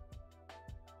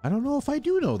 I don't know if I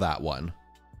do know that one.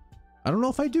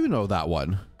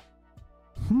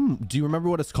 Do you remember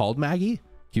what it's called, Maggie?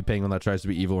 Cute penguin that tries to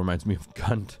be evil reminds me of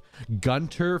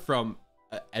Gunter from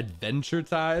Adventure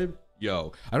Time.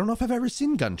 Yo, I don't know if I've ever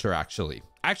seen Gunter, actually.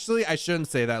 Actually, I shouldn't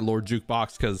say that, Lord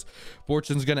Jukebox, because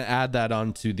Fortune's gonna add that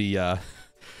onto the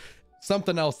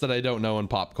something else that I don't know in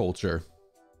pop culture.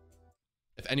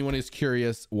 If anyone is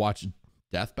curious, watch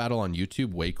Death Battle on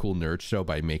YouTube. Way cool nerd show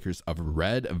by makers of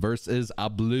Red versus a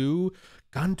Blue.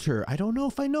 Gunter. I don't know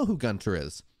if I know who Gunter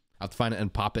is. I'll have to find it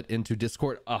and pop it into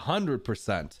Discord.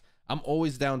 100%. I'm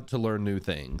always down to learn new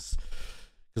things.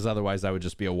 because otherwise I would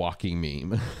just be a walking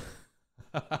meme.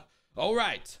 All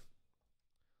right.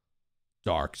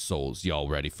 Dark Souls. Y'all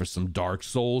ready for some Dark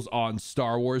Souls on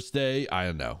Star Wars Day?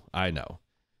 I know.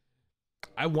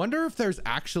 I wonder if there's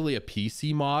actually a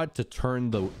PC mod to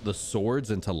turn the swords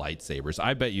into lightsabers.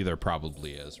 I bet you there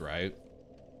probably is, right?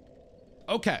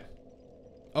 Okay.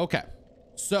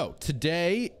 So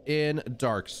today in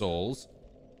Dark Souls,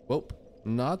 whoop,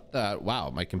 not that. Wow,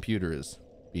 my computer is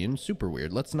being super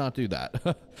weird. Let's not do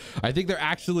that. I think there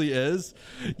actually is.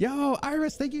 Yo,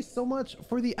 Iris, thank you so much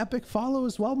for the epic follow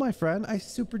as well, my friend. I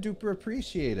super duper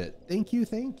appreciate it. Thank you.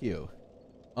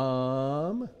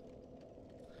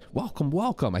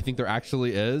 Welcome. I think there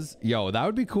actually is. Yo, that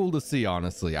would be cool to see,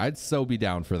 honestly. I'd so be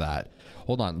down for that.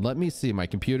 Hold on, let me see. My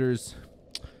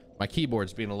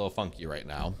keyboard's being a little funky right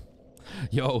now.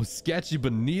 Yo, Sketchy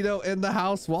Benito in the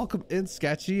house. Welcome in,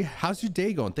 Sketchy. How's your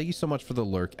day going? Thank you so much for the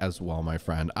lurk as well, my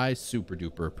friend. I super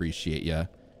duper appreciate you.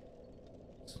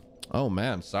 Oh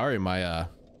man, sorry, my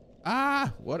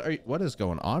what is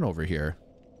going on over here?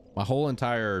 My whole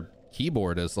entire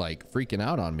keyboard is like freaking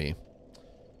out on me.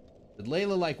 Did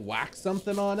Layla like whack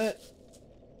something on it?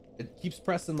 It keeps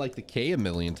pressing like the K a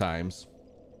million times.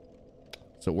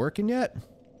 Is it working yet?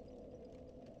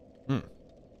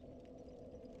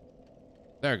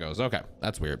 There it goes. Okay,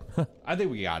 that's weird. I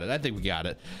think we got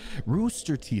it.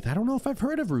 Rooster Teeth. I don't know if I've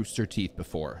heard of Rooster Teeth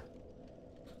before.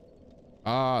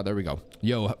 There we go.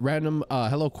 Yo, random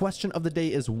hello, question of the day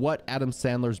is what Adam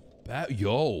Sandler's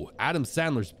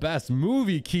best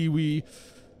movie, Kiwi?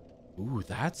 Ooh,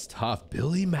 that's tough.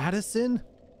 Billy Madison?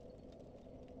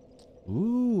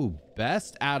 Ooh,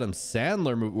 best Adam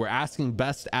Sandler movie. We're asking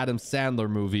best Adam Sandler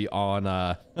movie on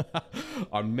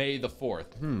on May the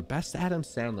 4th. Best Adam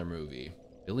Sandler movie.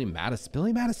 Billy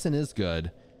Madison is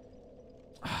good.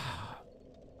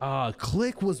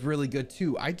 Click was really good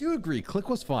too. I do agree. Click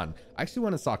was fun. I actually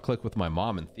went and saw Click with my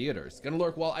mom in theaters. Gonna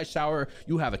lurk while I shower.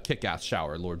 You have a kick-ass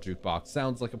shower, Lord Jukebox.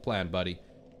 Sounds like a plan, buddy.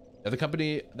 They're the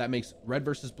company that makes Red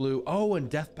vs. Blue. Oh, and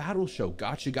Death Battle Show.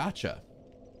 Gotcha.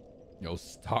 Yo,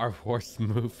 Star Wars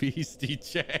movies,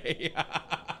 DJ.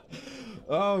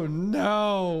 Oh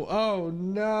no.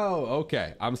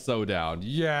 Okay, I'm so down.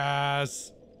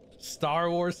 Yes. Star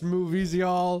Wars movies,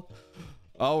 y'all.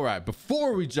 All right,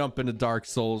 before we jump into Dark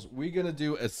Souls, we're gonna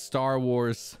do a Star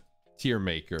Wars tier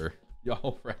maker.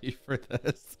 Y'all ready for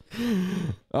this?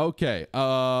 Okay,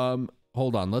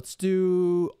 hold on. Let's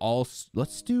do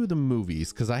the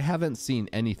movies, because I haven't seen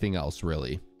anything else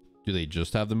really. Do they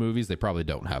just have the movies? They probably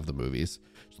don't have the movies.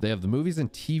 So they have the movies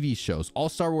and TV shows. All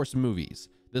Star Wars movies.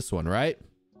 This one, right?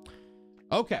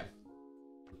 Okay.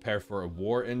 Prepare for a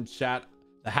war in chat.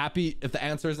 If the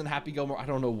answer isn't Happy Gilmore, I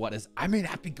don't know what is. I mean,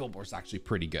 Happy Gilmore's actually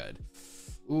pretty good.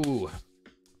 Ooh.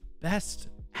 Best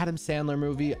Adam Sandler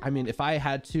movie. I mean, if I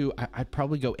had to, I'd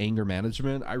probably go Anger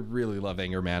Management. I really love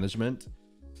Anger Management.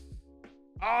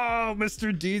 Oh,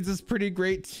 Mr. Deeds is pretty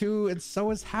great too, and so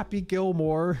is Happy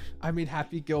Gilmore. I mean,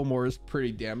 Happy Gilmore is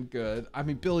pretty damn good. I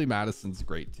mean, Billy Madison's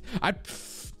great. I'd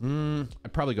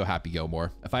probably go Happy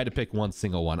Gilmore. If I had to pick one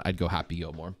single one, I'd go Happy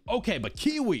Gilmore. Okay, but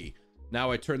Kiwi, now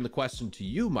I turn the question to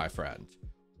you, my friend.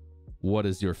 What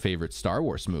is your favorite Star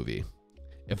Wars movie?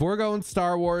 If we're going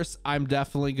Star Wars, I'm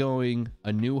definitely going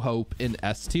A New Hope in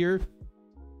S tier.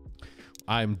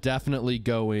 I'm definitely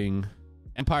going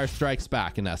Empire Strikes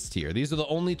Back in S tier. These are the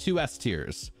only two S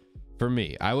tiers for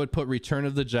me. I would put Return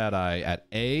of the Jedi at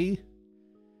A.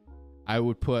 I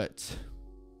would put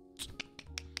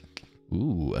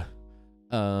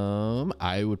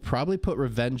I would probably put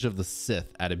Revenge of the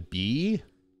Sith at a B.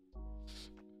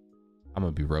 I'm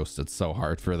gonna be roasted so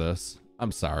hard for this.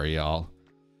 I'm sorry, y'all.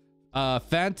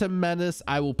 Phantom Menace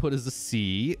I will put as a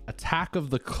C. Attack of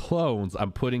the Clones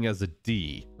I'm putting as a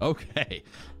D. Okay,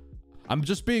 I'm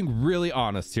just being really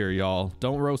honest here, y'all.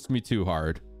 Don't roast me too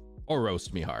hard, or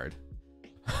roast me hard.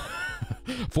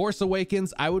 Force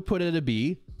Awakens I would put it a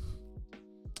B.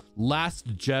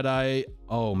 Last Jedi,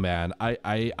 oh man,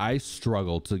 I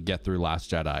struggled to get through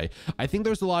Last Jedi. I think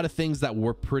there's a lot of things that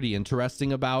were pretty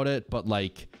interesting about it, but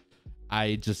like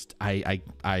I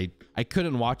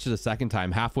couldn't watch it a second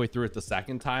time. Halfway through it the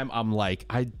second time, I'm like,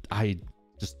 I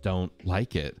just don't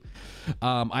like it.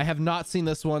 I have not seen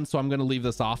this one, so I'm gonna leave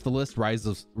this off the list. Rise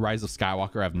of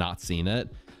Skywalker, I've not seen it.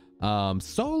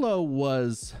 Solo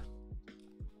was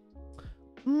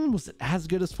it as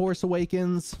good as Force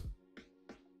Awakens?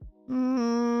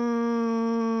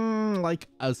 Like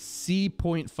a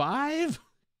C.5?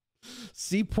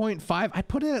 C.5? I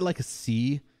put it at like a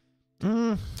C.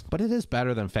 But it is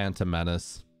better than Phantom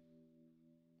Menace.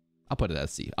 I'll put it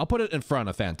as C. I'll put it in front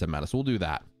of Phantom Menace. We'll do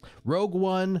that. Rogue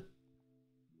One.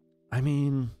 I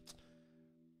mean,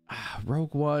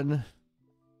 Rogue One.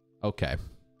 Okay.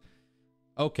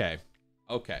 Okay.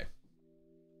 Okay.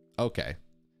 Okay.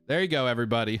 There you go,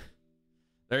 everybody.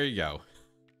 There you go.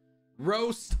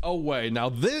 Roast away. Now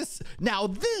this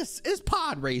is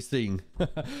pod racing. I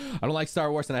don't like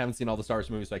Star Wars and I haven't seen all the Star Wars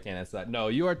movies, so I can't answer that. No,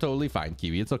 you are totally fine,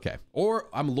 Kiwi. It's okay. Or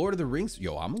I'm Lord of the Rings.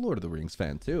 Yo, I'm a Lord of the Rings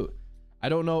fan too. I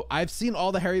don't know. I've seen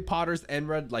all the Harry Potters and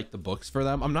read like the books for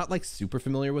them. I'm not like super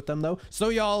familiar with them though. So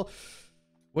y'all,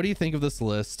 what do you think of this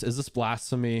list? Is this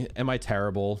blasphemy? Am I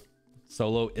terrible?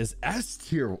 Solo is S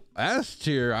tier. S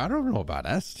tier. I don't know about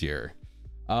S tier.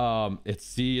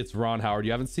 It's Ron Howard.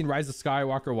 You haven't seen Rise of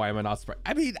Skywalker. Why am I not surprised?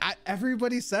 I mean,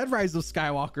 everybody said Rise of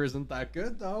Skywalker isn't that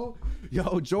good though.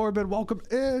 Yo, Jordan, welcome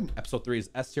in. Episode 3 is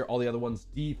S tier. All the other ones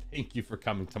D. Thank you for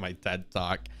coming to my TED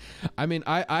Talk. I mean,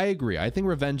 I agree. I think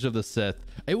Revenge of the Sith,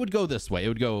 it would go this way. It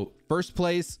would go first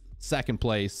place, second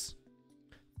place,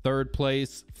 third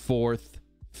place, fourth,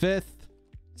 fifth,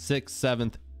 sixth,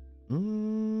 seventh,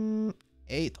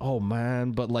 eighth. Oh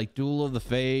man, but like Duel of the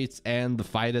Fates and the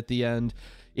fight at the end,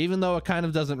 even though it kind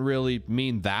of doesn't really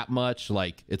mean that much,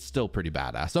 like it's still pretty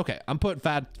badass. Okay, I'm putting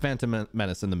Phantom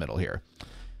Menace in the middle here.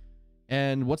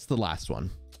 And what's the last one?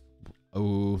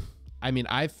 Oh, I mean,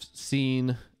 I've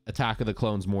seen Attack of the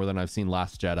Clones more than I've seen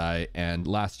Last Jedi, and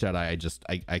Last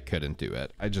Jedi, I couldn't do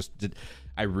it.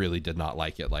 I really did not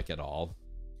like it, like at all.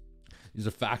 These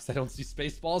are facts. I don't see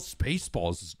Spaceballs.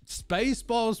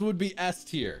 Spaceballs would be S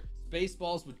tier.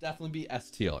 Spaceballs would definitely be S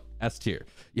tier.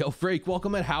 Yo, Freak,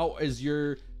 welcome in. How's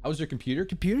your computer?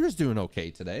 Computer's doing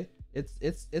okay today.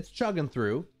 It's chugging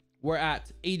through. We're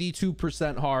at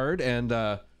 82% hard and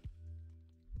a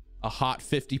hot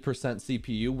 50%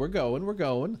 CPU. We're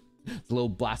going. It's a little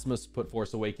blasphemous to put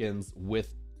Force Awakens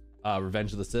with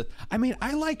Revenge of the Sith. I mean,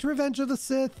 I liked Revenge of the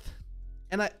Sith.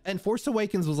 And Force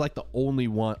Awakens was like the only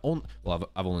one. Well,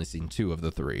 I've only seen 2 of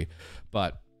the 3,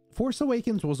 but Force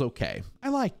Awakens was okay. I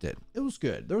liked it. It was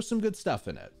good. There was some good stuff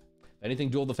in it. If anything,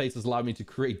 Duel of the Fates has allowed me to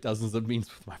create dozens of memes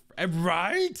with my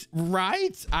friends.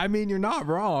 Right? I mean, you're not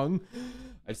wrong.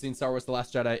 I've seen Star Wars The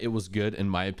Last Jedi. It was good, in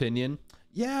my opinion.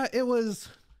 Yeah, it was.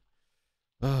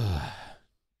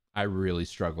 I really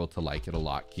struggled to like it a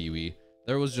lot, Kiwi.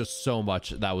 There was just so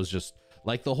much that was just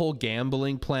like the whole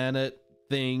gambling planet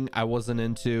thing I wasn't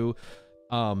into.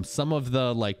 Some of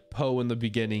the like Poe in the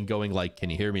beginning going like, can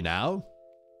you hear me now?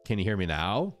 Can you hear me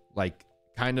now? Like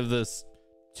kind of this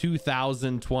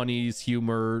 2020s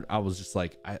humor. I was just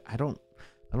like, I don't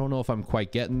know if I'm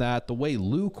quite getting that. The way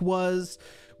Luke was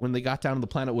when they got down to the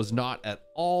planet was not at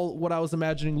all what I was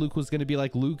imagining Luke was going to be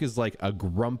like. Luke is like a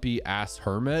grumpy ass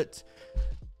hermit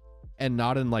and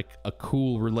not in like a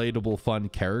cool, relatable, fun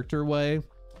character way.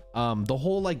 The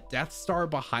whole like Death Star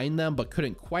behind them but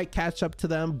couldn't quite catch up to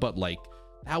them, but like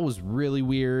that was really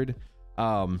weird.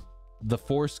 The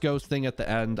Force Ghost thing at the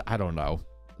end, I don't know.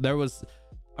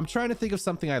 I'm trying to think of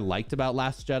something I liked about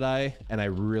Last Jedi and I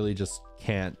really just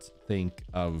can't think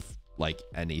of like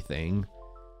anything.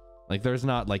 Like there's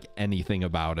not like anything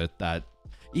about it that,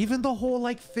 even the whole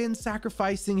like Finn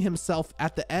sacrificing himself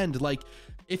at the end, like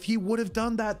if he would have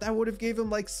done that, that would have gave him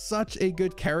like such a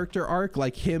good character arc,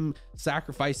 like him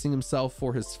sacrificing himself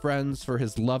for his friends, for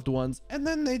his loved ones. And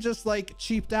then they just like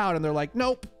cheaped out and they're like,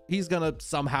 nope, he's gonna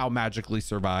somehow magically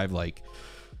survive. Like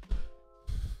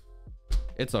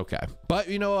it's okay. But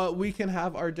you know what? We can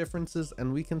have our differences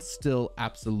and we can still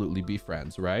absolutely be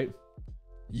friends, right?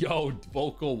 Yo,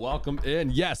 Vocal, welcome in.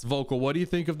 Yes, Vocal, what do you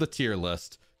think of the tier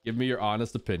list? Give me your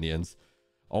honest opinions.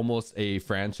 Almost a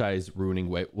franchise ruining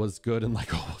way was good and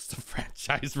like almost a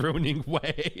franchise ruining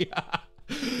way.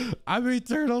 I mean,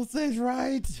 Turtle says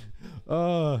right.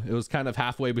 It was kind of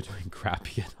halfway between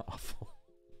crappy and awful.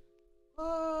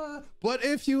 But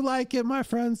if you like it, my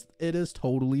friends, it is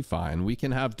totally fine. We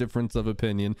can have difference of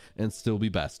opinion and still be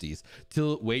besties.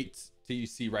 Wait till you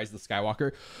see Rise of the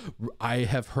Skywalker. I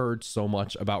have heard so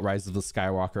much about Rise of the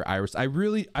Skywalker, Iris. I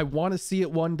want to see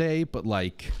it one day, but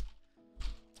like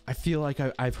I feel like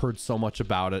I've heard so much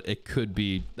about it. It could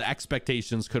be, the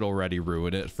expectations could already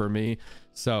ruin it for me.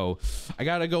 So I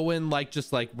gotta go in like,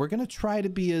 just like, we're gonna try to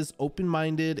be as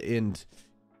open-minded and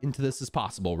into this as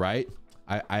possible, right?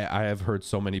 I have heard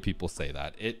so many people say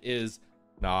that. It is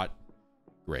not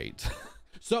great.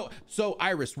 So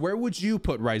Iris, where would you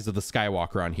put Rise of the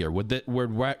Skywalker on here? Would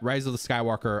Rise of the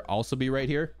Skywalker also be right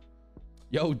here?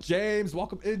 Yo, James,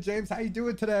 welcome in, James. How you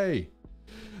doing today?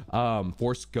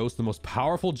 Force Ghost, the most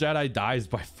powerful Jedi, dies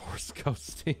by Force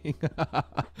ghosting.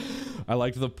 I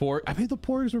liked the Porg. I mean, the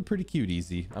Porgs were pretty cute,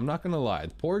 Easy. I'm not gonna lie.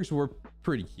 The Porgs were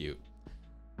pretty cute.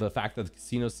 The fact that the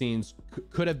casino scenes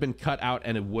could have been cut out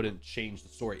and it wouldn't change the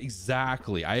story.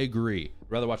 Exactly. I agree. I'd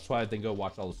rather watch Twilight than go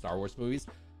watch all the Star Wars movies.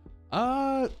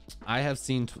 I have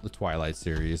seen the Twilight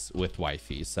series with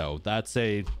wifey, so that's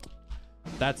a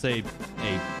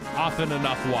often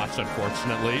enough watch,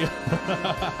 unfortunately.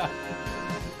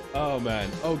 Oh man.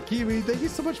 Oh, Kiwi, thank you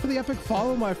so much for the epic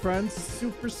follow, my friends.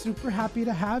 Super happy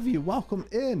to have you. Welcome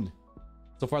in.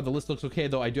 So far the list looks okay,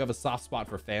 though. I do have a soft spot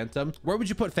for Phantom. Where would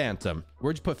you put Phantom?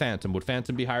 Would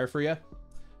Phantom be higher for you?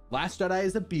 Last Jedi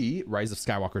is a B. Rise of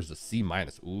Skywalker is a C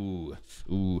minus. Ooh.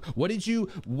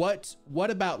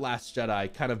 What about Last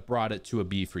Jedi kind of brought it to a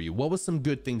B for you? What was some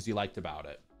good things you liked about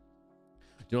it?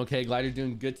 Doing okay, Glider?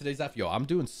 Doing good today, Zeph? Yo, I'm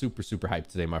doing super hyped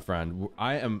today, my friend.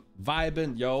 I am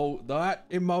vibing. Yo, that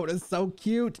emote is so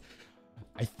cute.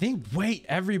 I think, wait,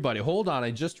 everybody, hold on.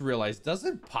 I just realized,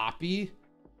 doesn't Poppy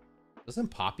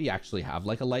actually have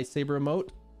like a lightsaber emote?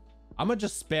 I'm gonna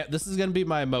just spam. This is gonna be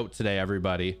my emote today,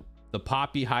 everybody. The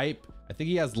Poppy hype. I think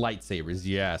he has lightsabers.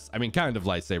 Yes, I mean, kind of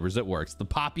lightsabers. It works. The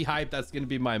Poppy hype. That's gonna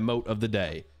be my emote of the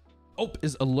day. Oh,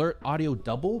 is alert audio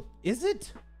double? Is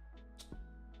it?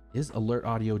 Is alert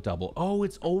audio double? Oh,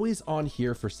 it's always on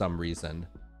here for some reason.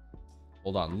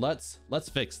 Hold on, let's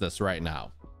fix this right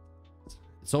now.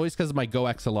 It's always because of my Go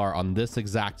XLR on this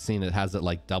exact scene. It has it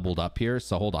like doubled up here.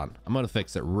 So hold on, I'm gonna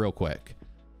fix it real quick.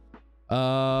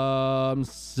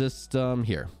 System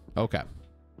here. Okay.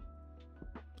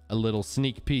 A little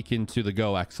sneak peek into the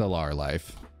Go XLR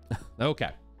life.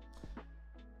 Okay.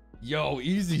 Yo,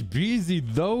 easy peasy,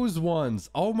 those ones.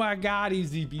 Oh my God,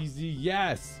 easy peasy,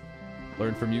 yes.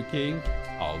 Learn from you, King.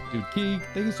 Oh, dude, King,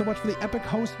 thank you so much for the epic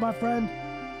host, my friend.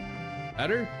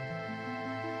 Better?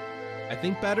 I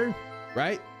think better,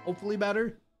 right? Hopefully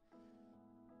better.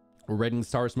 We're rating the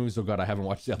Star Wars movies. Oh God, I haven't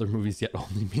watched the other movies yet.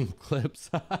 Only meme clips.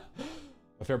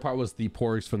 My favorite part was the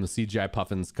porgs from the CGI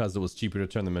puffins because it was cheaper to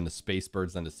turn them into space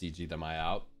birds than to CG them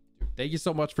out. Dude, thank you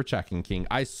so much for checking, King.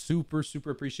 I super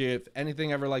appreciate it. If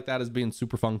anything ever like that is being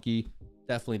super funky,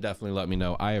 definitely let me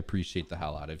know. I appreciate the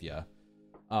hell out of you.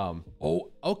 Oh,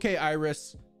 okay,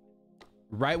 Iris.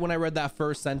 Right when I read that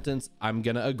first sentence, I'm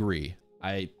gonna agree.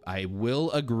 I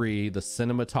will agree. The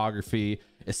cinematography,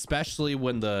 especially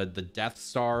when the Death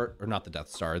Star, or not the Death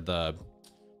Star, the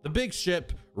big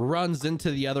ship runs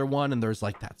into the other one, and there's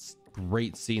like that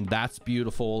great scene. That's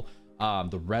beautiful.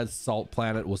 The red salt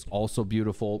planet was also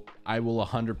beautiful. I will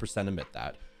 100% admit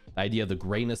that. The idea of the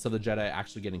grayness of the Jedi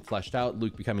actually getting fleshed out,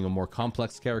 Luke becoming a more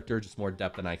complex character, just more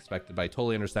depth than I expected, but I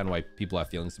totally understand why people have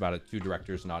feelings about it. Two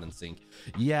directors not in sync.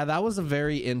 Yeah, that was a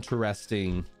very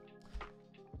interesting,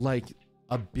 like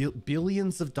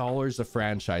billions of dollars of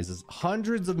franchises,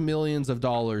 hundreds of millions of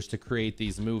dollars to create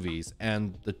these movies,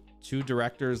 and the two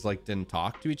directors like didn't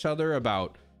talk to each other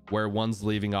about where one's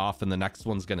leaving off and the next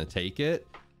one's gonna take it.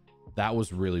 That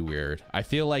was really weird. I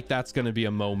feel like that's going to be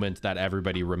a moment that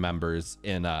everybody remembers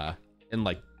in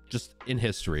like just in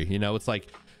history. You know, it's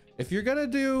like if you're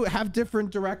going to have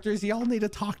different directors, y'all need to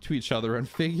talk to each other and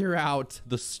figure out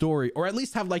the story, or at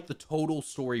least have like the total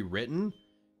story written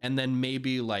and then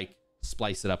maybe like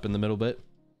splice it up in the middle bit.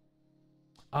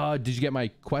 Did you get my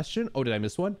question? Oh, did I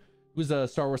miss one? Who's a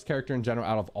Star Wars character in general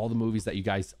out of all the movies that you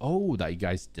guys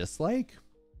dislike?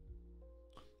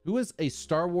 Who is a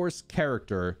Star Wars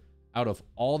character out of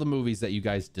all the movies that you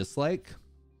guys dislike?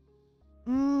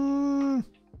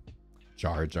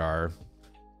 Jar Jar.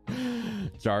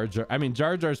 Jar Jar. I mean,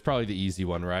 Jar Jar is probably the easy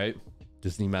one, right?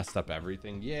 Disney messed up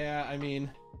everything. Yeah, I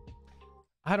mean,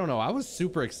 I don't know. I was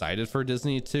super excited for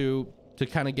Disney to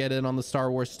kind of get in on the Star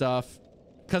Wars stuff,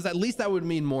 because at least that would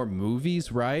mean more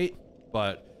movies, right?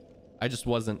 But I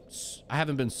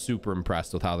haven't been super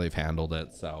impressed with how they've handled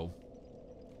it, so.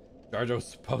 Jar Jar was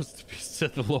supposed to be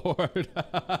Sith Lord.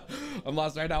 I'm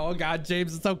lost right now. Oh God,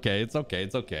 James, it's okay. That's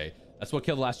what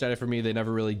killed The Last Jedi for me. They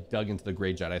never really dug into the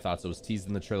great Jedi thoughts. It was teased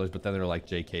in the trailers, but then they're like,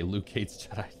 JK, Luke hates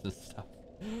Jedi and stuff.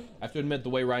 I have to admit, the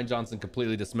way Rian Johnson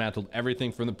completely dismantled everything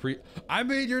from the I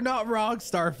mean, you're not wrong,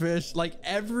 Starfish. Like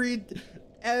every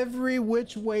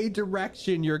which way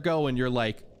direction you're going, you're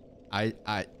like,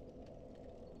 I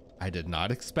did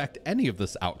not expect any of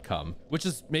this outcome, which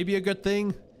is maybe a good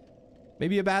thing.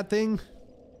 Maybe a bad thing.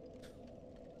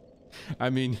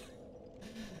 I mean,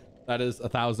 that is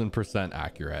 1000%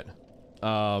 accurate.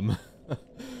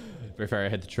 Very fair. I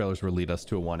had the trailers will lead us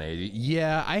to a 180.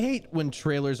 Yeah, I hate when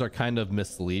trailers are kind of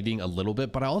misleading a little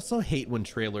bit, but I also hate when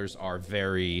trailers are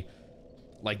very,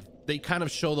 like, they kind of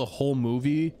show the whole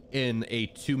movie in a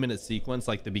 2-minute sequence,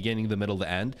 like the beginning, the middle, the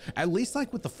end. At least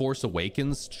like with the Force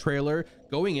Awakens trailer,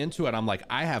 going into it, I'm like,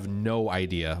 I have no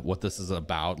idea what this is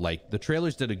about. Like, the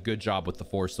trailers did a good job with the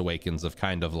Force Awakens of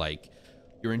kind of like,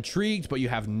 you're intrigued, but you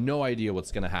have no idea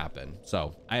what's going to happen.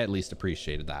 So I at least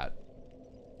appreciated that.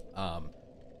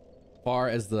 Far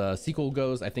as the sequel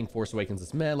goes, I think Force Awakens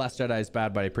is meh. Last Jedi is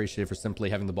bad, but I appreciate it for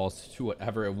simply having the balls to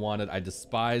whatever it wanted. I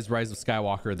despise Rise of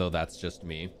Skywalker, though that's just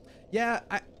me. Yeah,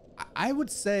 I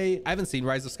would say I haven't seen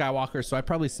Rise of Skywalker, so I'd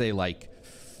probably say like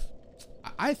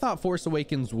I thought Force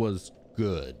Awakens was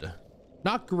good.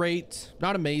 Not great,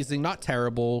 not amazing, not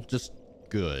terrible, just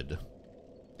good.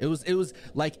 It was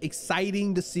like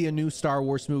exciting to see a new Star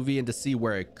Wars movie and to see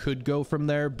where it could go from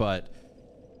there, but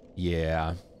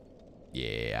yeah.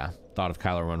 Thought of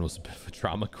Kylo Ren was a bit of a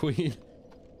drama queen.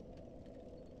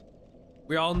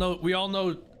 We all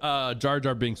know Jar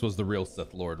Jar Binks was the real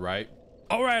Sith Lord, right?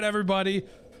 All right, everybody.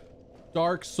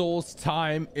 Dark Souls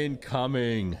time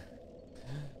incoming.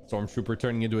 Stormtrooper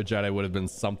turning into a Jedi would have been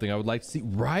something I would like to see,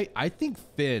 right? I think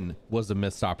Finn was a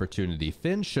missed opportunity.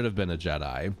 Finn should have been a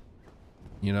Jedi.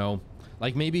 You know,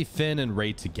 like maybe Finn and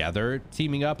Rey together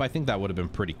teaming up. I think that would have been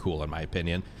pretty cool in my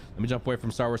opinion. Let me jump away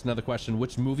from Star Wars. Another question: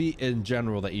 which movie in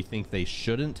general that you think they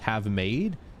shouldn't have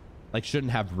made, like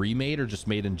shouldn't have remade or just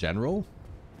made in general?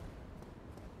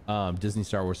 Disney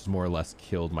Star Wars has more or less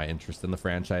killed my interest in the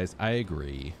franchise. I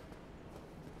agree.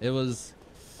 It was,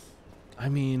 I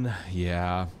mean,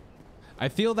 yeah, I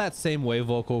feel that same way,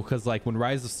 Vocal, because like when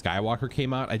Rise of Skywalker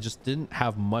came out, I just didn't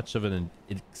have much of an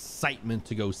excitement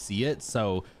to go see it.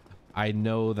 So I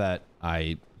know that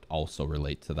I also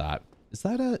relate to that. Is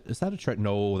that a trend?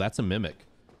 No, that's a mimic.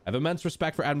 I have immense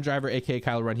respect for Adam Driver, aka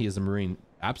Kylo Ren. He is a Marine.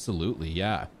 Absolutely,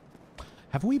 yeah.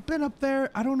 Have we been up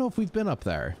there? I don't know if we've been up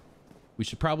there. We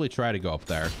should probably try to go up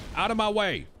there. Out of my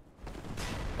way.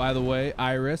 By the way,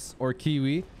 Iris or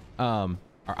Kiwi, are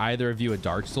either of you a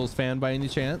Dark Souls fan by any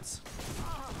chance?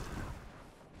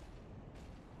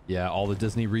 Yeah, all the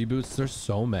Disney reboots, there's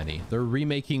so many. They're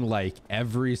remaking like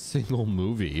every single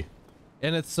movie.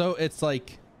 And it's so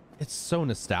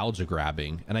nostalgia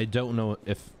grabbing, and I don't know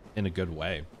if in a good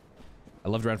way. I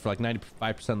loved Ren for like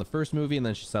 95% of the first movie, and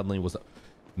then she suddenly was a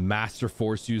master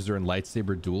force user and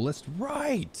lightsaber duelist.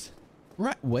 Right.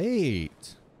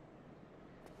 Wait.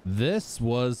 This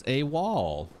was a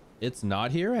wall. It's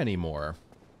not here anymore.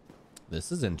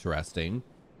 This is interesting.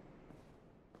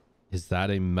 Is that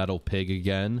a metal pig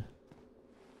again?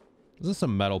 Is this a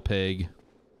metal pig?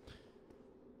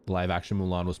 Live action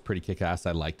Mulan was pretty kick-ass.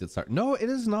 I liked it. No, it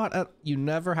is not. You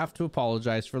never have to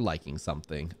apologize for liking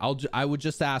something. I would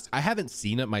just ask. I haven't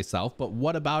seen it myself, but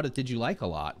what about it did you like a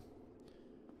lot?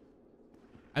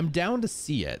 I'm down to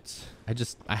see it.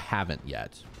 I haven't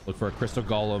yet. Look for a crystal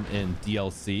golem in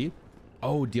DLC.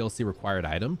 Oh, DLC required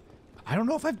item. I don't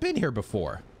know if I've been here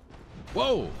before.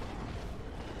 Whoa.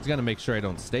 Just gotta make sure I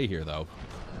don't stay here though.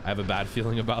 I have a bad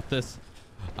feeling about this.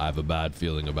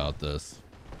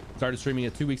 Started streaming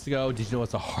it 2 weeks ago. Did you know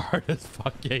it's a hard as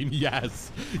fuck game?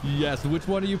 Yes. Which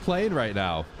one are you playing right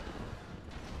now?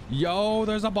 Yo,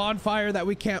 there's a bonfire that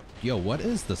we can't. Yo, what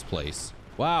is this place?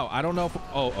 Wow, I don't know if...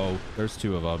 Oh, there's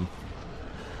two of them.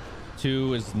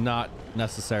 Two is not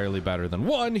necessarily better than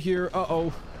one here.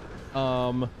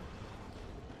 Can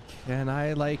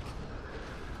I like...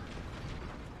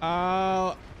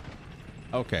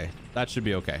 Okay, that should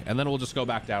be okay. And then we'll just go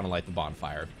back down and light the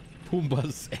bonfire.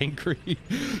 Pumbaa's angry.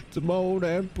 Timon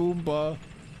and Pumbaa.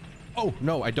 Oh,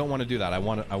 no, I don't want to do that. I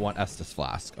want Estus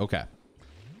Flask. Okay.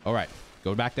 All right,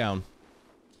 go back down.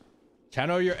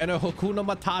 Channel your inner Hakuna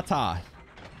Matata.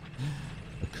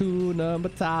 Hakuna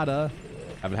Matata.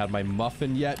 Haven't had my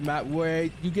muffin yet, Matt.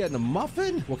 Wait, you getting a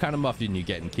muffin? What kind of muffin you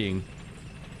getting, King?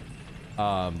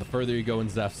 The further you go in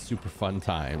Zeph, super fun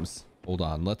times. Hold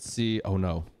on, let's see. Oh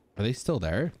no, are they still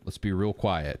there? Let's be real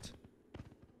quiet.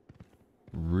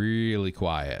 Really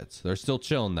quiet. They're still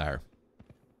chilling there.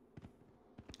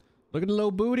 Look at the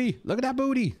little booty. Look at that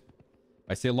booty.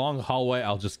 If I see a long hallway,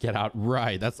 I'll just get out.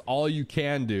 Right, that's all you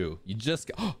can do. You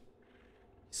just... Oh,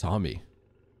 he saw me.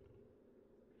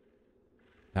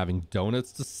 Having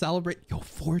donuts to celebrate. Yo,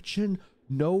 Fortune.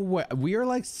 No way. We are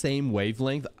like same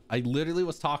wavelength. I literally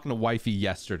was talking to wifey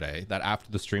yesterday that after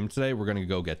the stream today, we're going to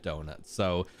go get donuts.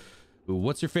 So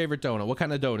what's your favorite donut? What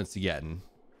kind of donuts you getting?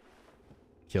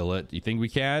 Kill it. Do you think we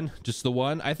can? Just the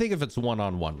one? I think if it's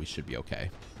one-on-one, we should be okay.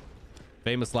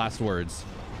 Famous last words.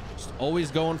 Just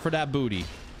always going for that booty.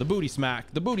 The booty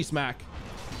smack. The booty smack.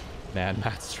 Man,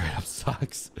 Matt straight up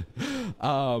sucks.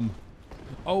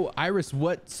 Oh, Iris,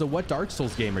 what Dark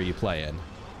Souls game are you playing?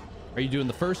 Are you doing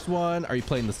the first one? Are you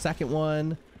playing the second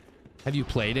one? Have you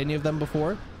played any of them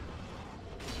before?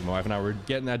 My wife and I were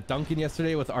getting that Dunkin'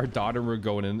 yesterday with our daughter. We're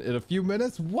going in a few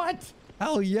minutes. What?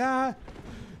 Hell yeah.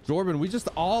 Jordan, we just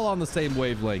all on the same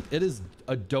wavelength. It is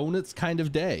a donuts kind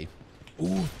of day.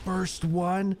 Ooh, first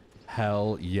one.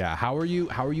 Hell yeah. How are you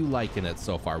liking it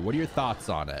so far? What are your thoughts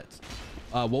on it?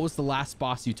 What was the last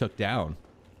boss you took down?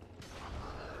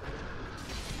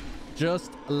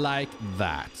 Just like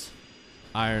that.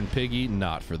 Iron Piggy,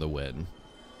 not for the win.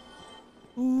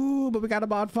 Ooh, but we got a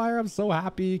bonfire. I'm so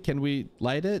happy. Can we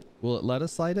light it? Will it let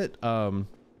us light it? Hello?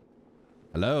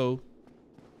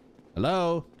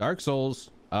 Hello? Dark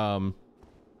Souls.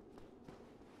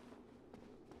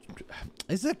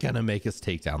 Is it gonna make us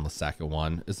take down the second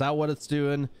one? Is that what it's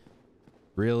doing?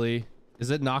 Really? Is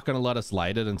it not gonna let us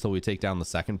light it until we take down the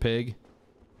second pig?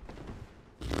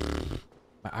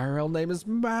 My IRL name is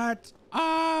Matt.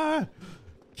 Ah!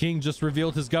 King just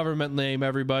revealed his government name,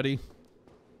 everybody.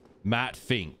 Matt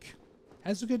Fink.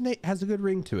 Has a good name, has a good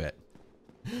ring to it.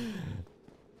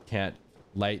 Can't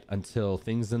light until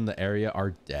things in the area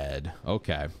are dead.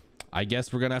 Okay. I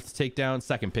guess we're gonna have to take down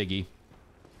second piggy.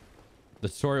 The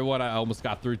story one, I almost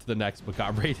got through to the next, but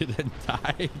got raided and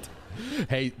died.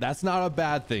 Hey, that's not a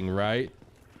bad thing, right?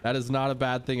 That is not a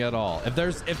bad thing at all.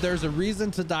 If there's a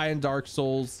reason to die in Dark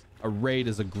Souls, a raid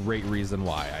is a great reason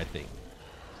why, I think.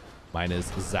 Mine is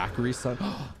Zachary's son.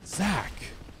 Zach.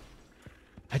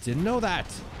 I didn't know that.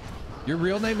 Your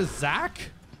real name is Zach?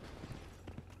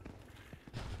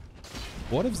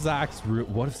 What if Zach's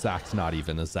not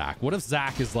even a Zach? What if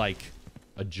Zach is like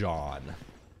a John?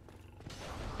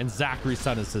 And Zachary's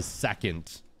son is his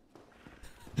second.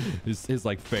 his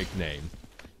like fake name.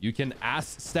 You can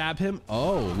stab him.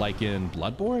 Oh, like in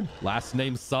Bloodborne? Last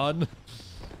name son.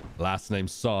 Last name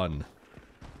son.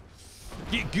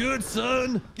 Get good,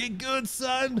 son. Get good,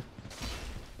 son.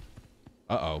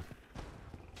 Uh-oh.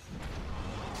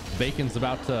 Bacon's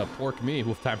about to pork me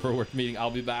with time for a work meeting.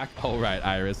 I'll be back. All right,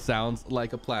 Iris. Sounds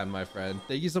like a plan, my friend.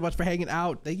 Thank you so much for hanging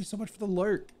out. Thank you so much for the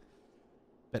lurk.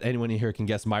 Bet anyone in here can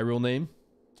guess my real name.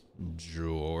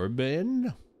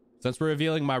 Jordan. Since we're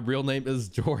revealing my real name is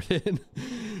Jordan.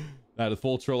 That is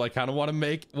full troll. I kind of want to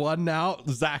make one now.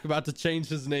 Zach about to change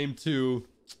his name to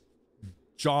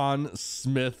John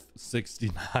Smith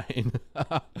 69.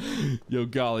 Yo,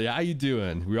 golly, how you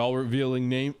doing? We all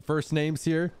revealing first names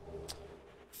here.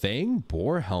 Fang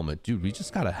boar helmet. Dude, we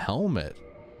just got a helmet.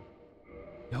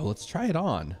 Yo, let's try it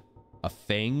on. A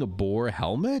fang boar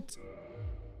helmet?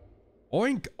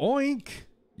 Oink, oink.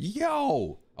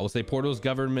 Yo. I will say Porto's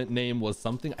government name was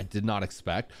something I did not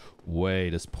expect.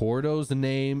 Wait, is Porto's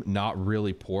name not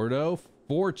really Porto?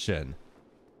 Fortune.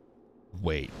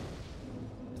 Wait.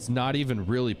 It's not even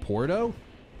really Porto?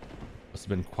 Must have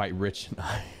been quite rich in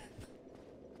iron.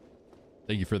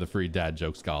 Thank you for the free dad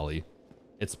jokes, golly.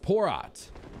 It's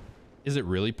Porat. Is it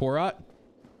really Porat?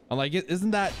 I'm like,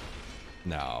 isn't that...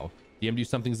 No. DM do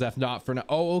something Zeph not for now.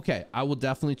 Oh, okay. I will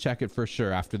definitely check it for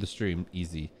sure after the stream.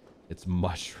 Easy. It's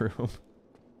mushroom.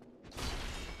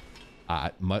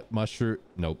 Mushroom.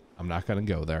 Nope. I'm not going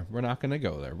to go there. We're not going to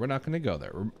go there. We're not going to go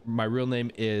there. My real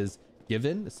name is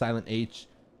Given. Silent H.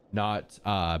 Not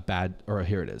bad. Or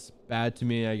here it is. Bad to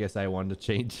me. I guess I wanted to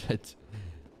change it.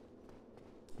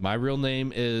 My real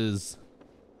name is...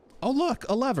 Oh, look.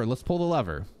 A lever. Let's pull the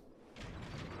lever.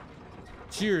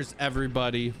 Cheers,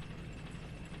 everybody.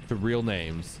 To real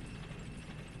names.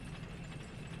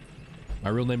 My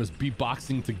real name is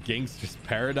Beatboxing to Gangster's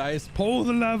Paradise. Pull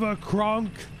the lever,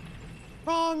 Kronk.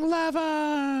 Wrong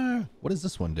lever. What does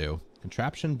this one do?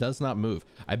 Contraption does not move.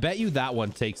 I bet you that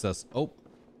one takes us. Oh,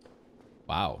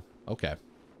 wow. Okay.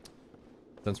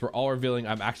 Since we're all revealing,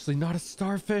 I'm actually not a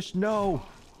starfish. No,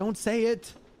 don't say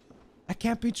it. That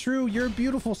can't be true. You're a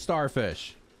beautiful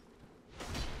starfish.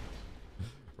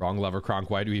 Wrong lever,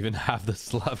 Kronk. Why do we even have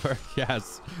this lever?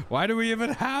 Yes. Why do we even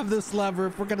have this lever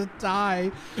if we're gonna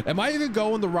die? Am I even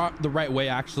going the right way,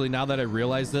 actually, now that I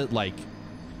realized it? Like,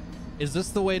 is this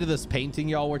the way to this painting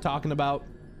y'all were talking about?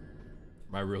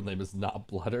 My real name is not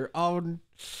Blooder. Oh,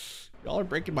 y'all are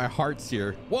breaking my hearts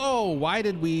here. Whoa, why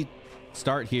did we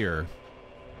start here?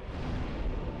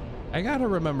 I gotta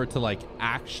remember to, like,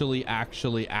 actually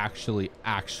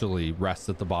rest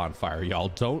at the bonfire, y'all.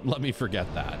 Don't let me forget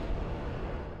that.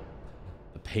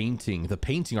 The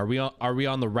painting. Are we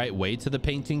on the right way to the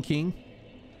painting, King?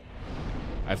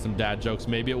 I have some dad jokes.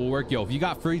 Maybe it will work. Yo, if you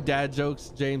got free dad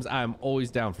jokes, James, I'm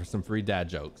always down for some free dad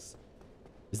jokes.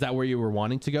 Is that where you were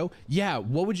wanting to go? Yeah.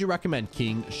 What would you recommend,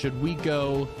 King? Should we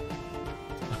go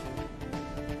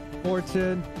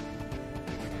Fortune?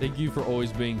 Thank you for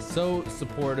always being so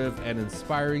supportive and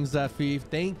inspiring, Zephy.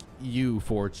 Thank you,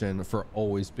 Fortune, for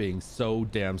always being so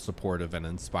damn supportive and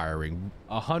inspiring.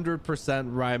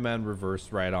 100% Ryman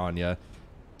reverse right on ya.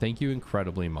 Thank you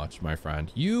incredibly much, my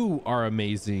friend. You are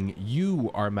amazing. You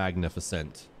are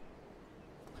magnificent.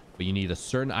 But you need a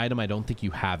certain item. I don't think you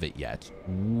have it yet.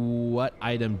 What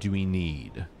item do we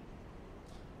need?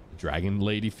 Dragon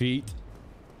Lady Feet.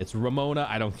 It's Ramona.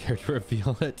 I don't care to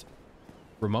reveal it.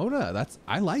 Ramona,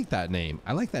 I like that name.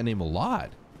 I like that name a lot.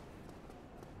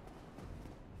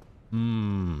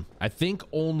 I think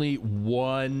only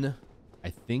one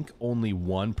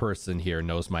person here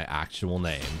knows my actual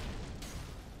name.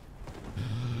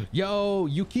 Yo,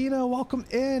 Yukina, welcome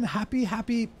in.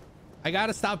 Happy. I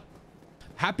gotta stop.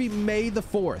 Happy May the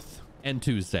 4th and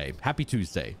Tuesday. Happy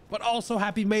Tuesday, but also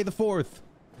happy May the 4th.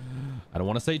 I don't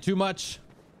want to say too much.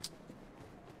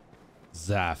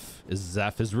 Zeph.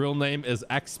 His real name is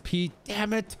XP.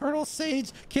 Damn it, Turtle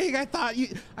Sage. King, I thought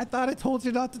I told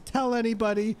you not to tell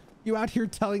anybody. You out here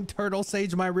telling Turtle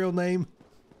Sage my real name.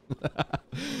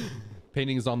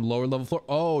 Painting is on the lower level floor.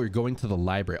 Oh, you're going to the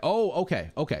library. Oh,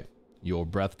 okay. You're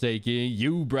breathtaking.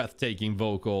 You breathtaking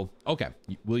vocal. Okay.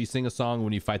 Will you sing a song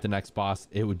when you fight the next boss?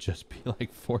 It would just be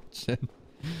like Fortune.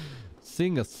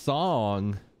 Sing a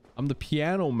song. I'm the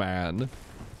piano man.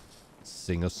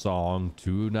 Sing a song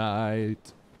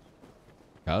tonight,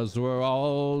 'cause we're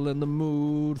all in the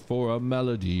mood for a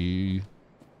melody.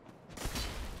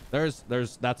 That's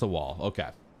a wall. Okay.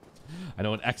 I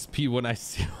know an XP when I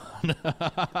see one.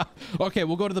 Okay,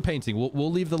 we'll go to the painting.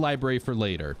 We'll leave the library for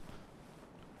later.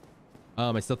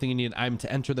 I still think you need an item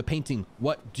to enter the painting.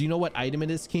 What do you know what item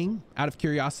it is, King? Out of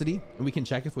curiosity, and we can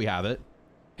check if we have it.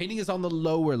 Painting is on the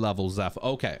lower level, Zeph.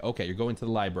 Okay, you're going to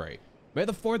the library. May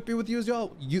the 4th be with you as well.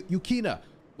 Yukina,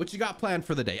 what you got planned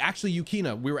for the day? Actually,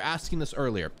 Yukina, we were asking this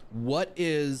earlier. What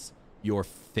is your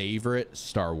favorite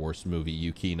Star Wars movie,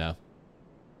 Yukina?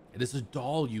 It is a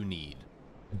doll you need.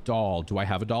 A doll. Do I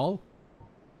have a doll?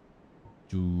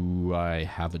 Do I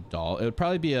have a doll? It would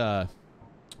probably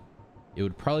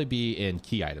be in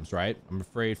key items, right? I'm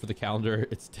afraid for the calendar,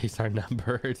 its days are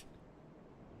numbered.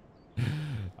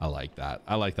 I like that.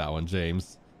 I like that one,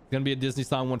 James. It's gonna be a Disney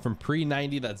song, one from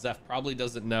pre-90 that Zeph probably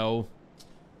doesn't know.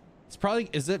 It's probably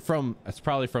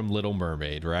from Little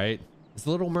Mermaid, right? Is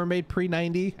Little Mermaid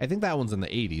pre-90? I think that one's in the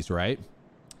 80s, right?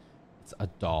 It's a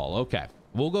doll. Okay,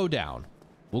 we'll go down.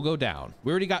 We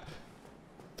already got...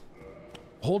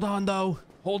 Hold on, though.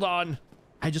 Hold on.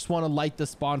 I just want to light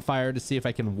this bonfire to see if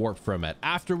I can warp from it.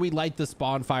 After we light this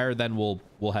bonfire, then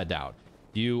we'll head down.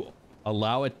 Do you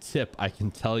allow a tip? I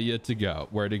can tell you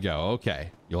where to go.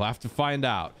 Okay, you'll have to find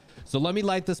out. So let me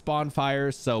light this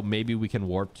bonfire so maybe we can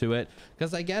warp to it,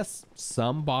 because I guess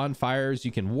some bonfires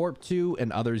you can warp to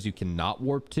and others you cannot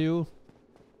warp to.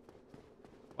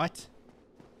 What?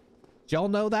 Did y'all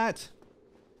know that?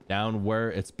 Down where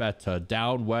it's better,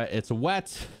 down where it's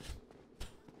wet.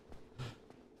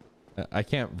 I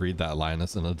can't read that line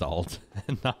as an adult.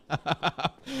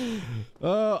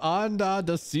 Oh, under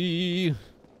the sea.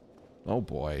 Oh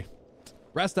boy.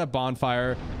 Rest at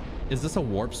bonfire. Is this a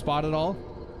warp spot at all?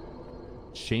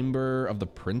 Chamber of the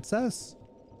princess?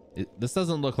 This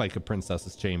doesn't look like a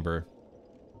princess's chamber.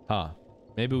 Huh.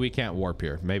 Maybe we can't warp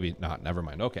here. Maybe not. Never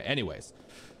mind. Okay. Anyways.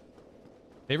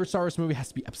 Favorite Star Wars movie has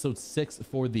to be episode 6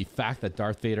 for the fact that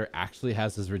Darth Vader actually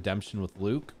has his redemption with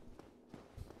Luke.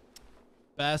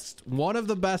 One of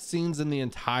the best scenes in the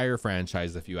entire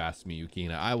franchise, if you ask me,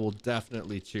 Yukina. I will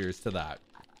definitely cheers to that.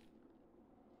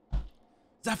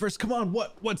 Zephyrs, come on.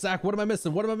 What, Zach? What am I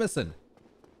missing?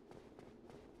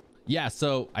 Yeah,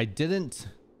 so I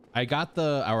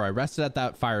rested at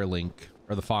that fire link,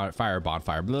 or the fire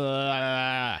bonfire.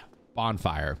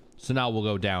 Bonfire. So now we'll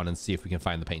go down and see if we can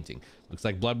find the painting. Looks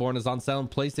like Bloodborne is on sale in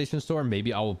PlayStation Store.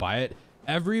 Maybe I will buy it.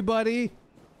 Everybody,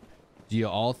 do you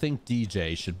all think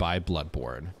DJ should buy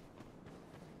Bloodborne?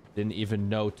 Didn't even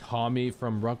know Tommy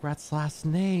from Rugrats' last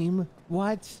name.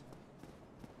 What?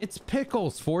 It's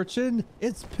Pickles, Fortune.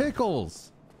 It's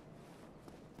Pickles.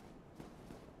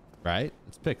 Right?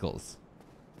 It's Pickles.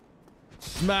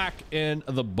 Smack in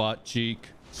the butt cheek.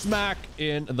 Smack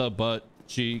in the butt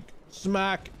cheek.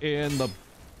 Smack in the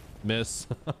miss.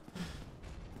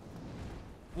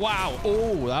 Wow.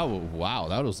 Oh, wow.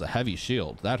 That was a heavy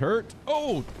shield. That hurt.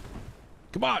 Oh,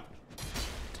 come on.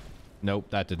 Nope,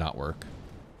 that did not work.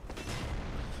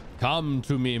 Come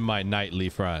to me, my knightly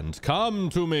friend. Come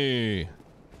to me.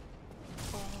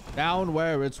 Down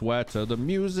where it's wetter, the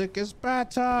music is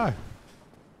better.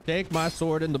 Take my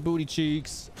sword in the booty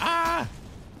cheeks. Ah,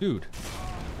 dude.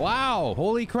 Wow.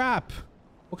 Holy crap.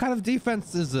 What kind of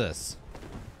defense is this?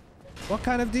 What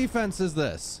kind of defense is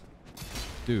this?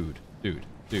 Dude.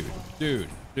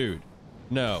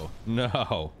 No,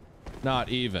 not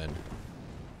even.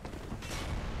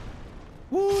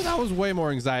 Woo, that was way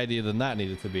more anxiety than that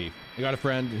needed to be. I got a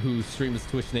friend whose stream's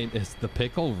Twitch name is The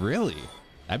Pickle. Really?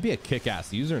 That'd be a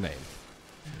kick-ass username.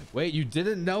 Wait, you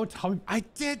didn't know Tommy? I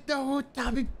did know who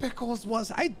Tommy Pickles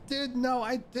was. I did know.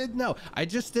 I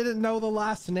just didn't know the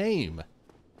last name.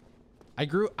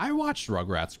 I watched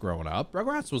Rugrats growing up.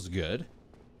 Rugrats was good.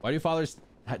 Why do fathers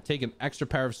take an extra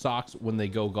pair of socks when they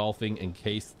go golfing in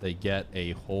case they get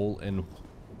a hole in?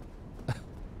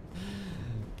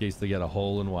 case to get a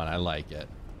hole in one. I like it.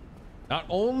 Not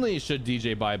only should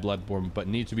DJ buy Bloodborne, but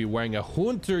need to be wearing a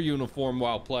hunter uniform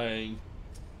while playing.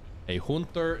 A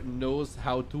hunter knows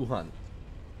how to hunt.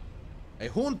 A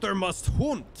hunter must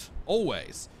hunt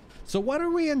always. So what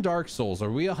are we in Dark Souls? Are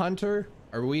we a hunter?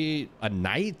 Are we a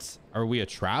knight? Are we a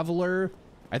traveler?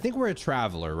 I think we're a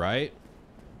traveler, right?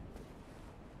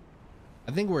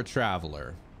 I think we're a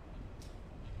traveler.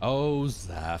 Oh,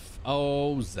 Zeph.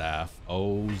 Oh, Zeph.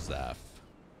 Oh, Zeph.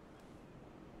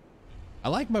 I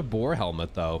like my boar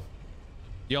helmet, though.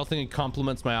 Do y'all think it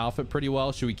complements my outfit pretty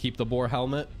well? Should we keep the boar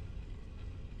helmet?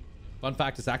 Fun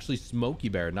fact, it's actually Smokey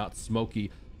Bear, not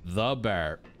Smokey the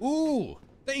Bear. Ooh,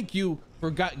 thank you for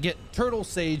get Turtle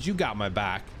Sage. You got my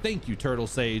back. Thank you, Turtle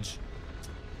Sage.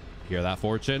 Hear that,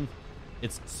 Fortune?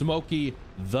 It's Smokey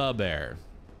the Bear.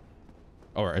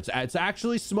 Or it's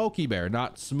actually Smokey Bear,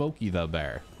 not Smokey the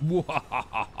Bear.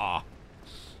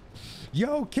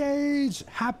 Yo, Cage,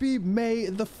 happy May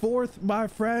the 4th, my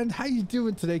friend. How you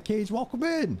doing today, Cage? Welcome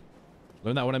in.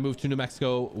 Learned that when I moved to New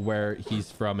Mexico, where he's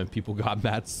from, and people got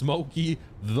mad. Smokey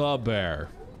the Bear.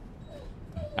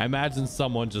 I imagine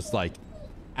someone just like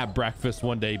at breakfast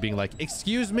one day being like,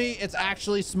 excuse me, it's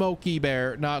actually Smokey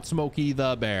Bear, not Smokey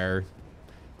the Bear.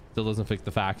 Still doesn't fix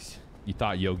the fact you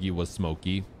thought Yogi was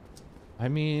Smokey. I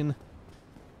mean,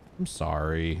 I'm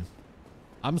sorry.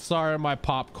 I'm sorry my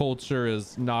pop culture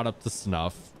is not up to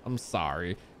snuff. I'm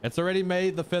sorry. It's already May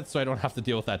the 5th, so I don't have to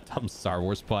deal with that dumb Star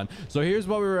Wars pun. So here's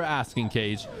what we were asking,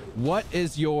 Cage. What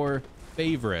is your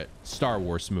favorite Star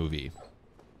Wars movie?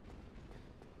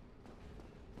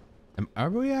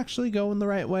 Are we actually going the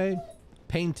right way?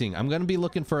 Painting. I'm going to be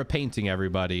looking for a painting,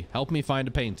 everybody. Help me find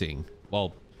a painting.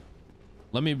 Well,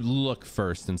 let me look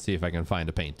first and see if I can find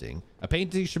a painting. A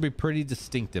painting should be pretty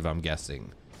distinctive, I'm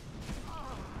guessing.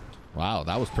 Wow,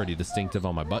 that was pretty distinctive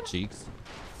on my butt cheeks.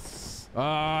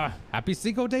 Happy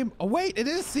Cinco de... Oh, wait, it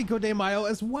is Cinco de Mayo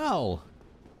as well.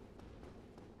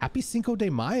 Happy Cinco de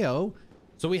Mayo.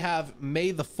 So we have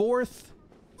May the 4th.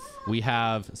 We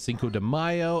have Cinco de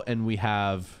Mayo, and we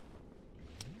have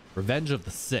Revenge of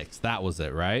the 6th. That was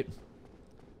it, right?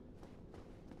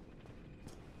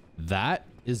 That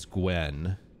is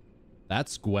Gwen.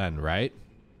 That's Gwen, right?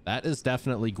 That is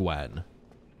definitely Gwen.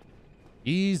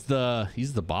 He's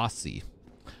the bossy.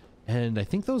 And I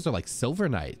think those are like Silver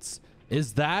Knights.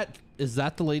 Is that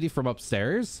the lady from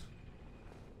upstairs?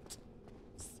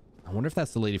 I wonder if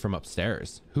that's the lady from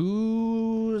upstairs.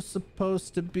 Who's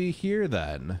supposed to be here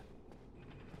then?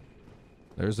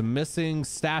 There's a missing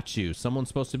statue. Someone's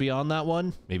supposed to be on that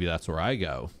one. Maybe that's where I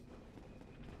go.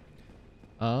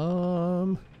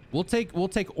 We'll take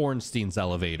Ornstein's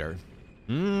elevator.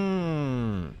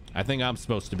 I think I'm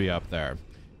supposed to be up there.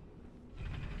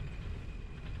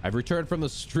 I've returned from the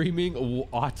streaming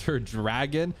water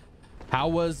dragon. How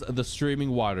was the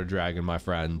streaming water dragon, my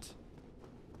friend?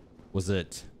 Was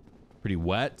it pretty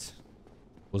wet?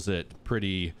 Was it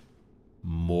pretty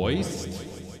moist?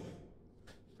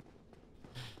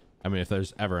 I mean, if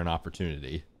there's ever an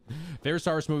opportunity. Favorite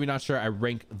Star Wars movie, not sure. I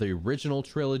rank the original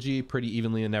trilogy pretty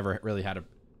evenly and never really had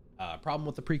a problem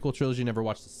with the prequel trilogy. Never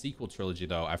watched the sequel trilogy,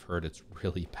 though. I've heard it's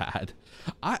really bad.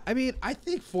 I mean, I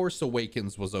think Force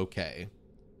Awakens was okay.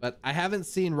 But I haven't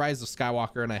seen Rise of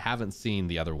Skywalker, and I haven't seen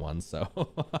the other one, so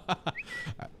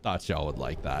I thought y'all would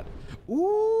like that.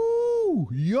 Ooh,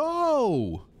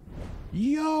 yo,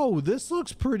 this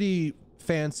looks pretty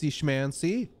fancy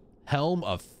schmancy. Helm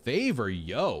of Favor,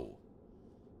 yo,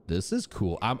 this is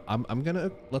cool. I'm gonna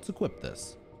let's equip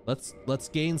this. Let's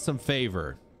gain some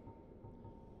favor.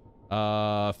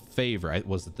 Favor.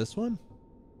 Was it this one?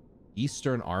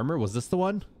 Eastern armor. Was this the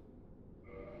one?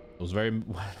 It was very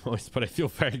moist, but I feel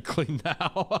very clean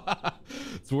now.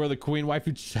 It's where the queen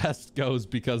waifu chest goes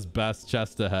because best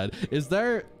chest ahead. Is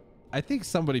there... I think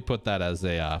somebody put that as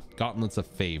a gauntlets of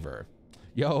favor.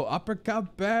 Yo,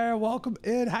 Uppercut Bear, welcome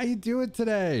in. How you doing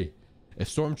today? If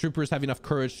stormtroopers have enough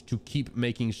courage to keep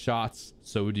making shots,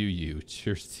 so do you.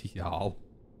 Cheers to y'all.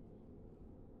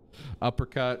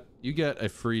 Uppercut, you get a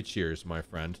free cheers, my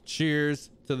friend.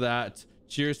 Cheers to that.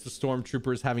 Cheers to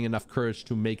stormtroopers having enough courage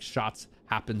to make shots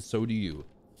happen, so do you.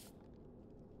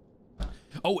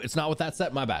 Oh, it's not with that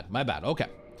set. My bad. Okay.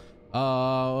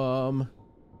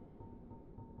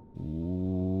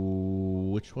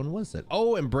 Which one was it?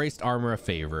 Oh, Embraced Armor of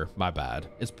Favor. My bad.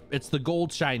 It's the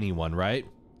gold shiny one, right?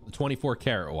 The 24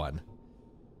 karat one.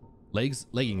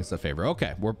 Leggings of Favor.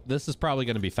 Okay, this is probably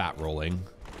going to be fat rolling.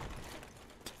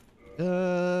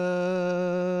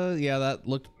 Yeah,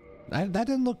 that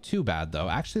didn't look too bad, though.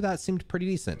 Actually, that seemed pretty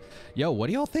decent. Yo, what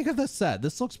do y'all think of this set?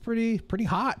 This looks pretty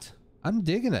hot. I'm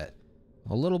digging it.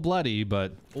 A little bloody,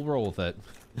 but we'll roll with it.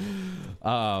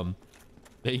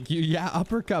 Thank you. Yeah,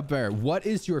 Uppercut Bear. What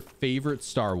is your favorite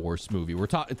Star Wars movie? We're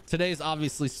talking today's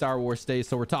obviously Star Wars Day,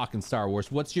 so we're talking Star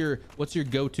Wars. What's your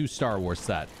go-to Star Wars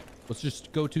set? What's your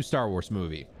go-to Star Wars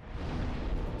movie?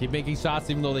 Keep making shots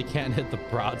even though they can't hit the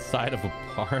broadside of a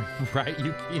barn, right,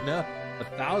 Yukina?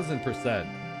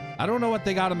 1000%. I don't know what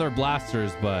they got in their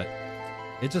blasters, but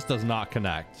it just does not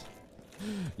connect.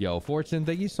 Yo, Fortune,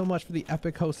 thank you so much for the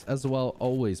epic host as well.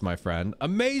 Always, my friend.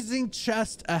 Amazing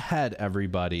chest ahead,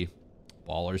 everybody.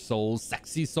 Baller souls,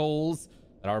 sexy souls.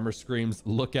 That armor screams,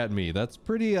 look at me. That's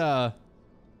pretty, I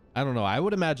don't know. I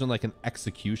would imagine like an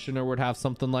executioner would have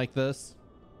something like this.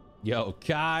 Yo,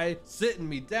 Kai, sitting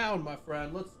me down, my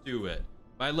friend. Let's do it.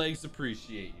 My legs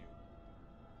appreciate you.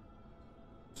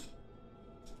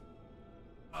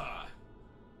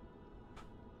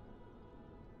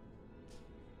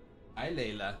 Hi,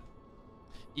 Layla.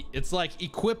 It's like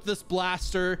equip this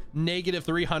blaster, negative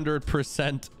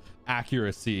 300%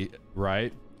 accuracy,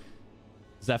 right?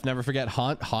 Zeph, never forget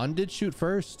Han did shoot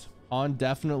first. Han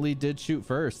definitely did shoot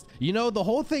first. You know, the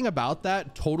whole thing about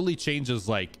that totally changes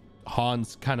like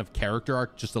Han's kind of character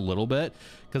arc just a little bit,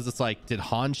 because it's like, did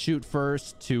Han shoot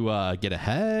first to get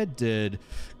ahead? Did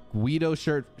Guido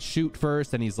shoot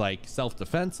first and he's like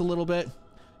self-defense a little bit?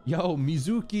 Yo,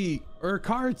 Mizuki or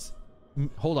Carts,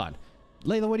 hold on,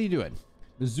 Layla, what are you doing?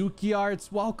 Mizuki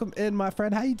Arts, welcome in, my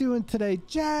friend. How you doing today?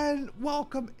 Jen,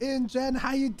 welcome in. Jen,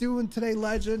 how you doing today,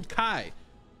 legend? Kai,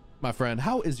 my friend,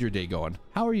 how is your day going?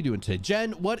 How are you doing today?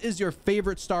 Jen, what is your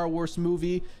favorite Star Wars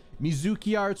movie?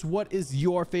 Mizuki Arts, what is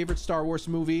your favorite Star Wars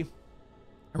movie?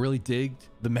 I really digged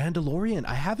The Mandalorian.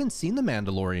 I haven't seen The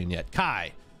Mandalorian yet.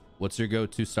 Kai, what's your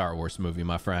go-to Star Wars movie,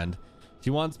 my friend? She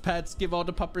wants pets. Give all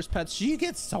the puppers pets. She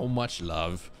gets so much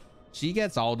love. She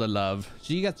gets all the love.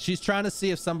 She's trying to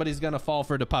see if somebody's gonna fall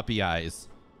for the puppy eyes.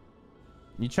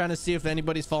 You trying to see if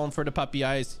anybody's falling for the puppy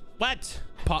eyes? What?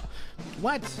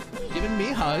 What? Giving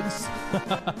me hugs?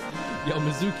 Yo,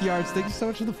 Mizuki Arts, thank you so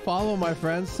much for the follow, my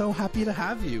friend. So happy to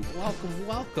have you. Welcome,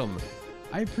 welcome.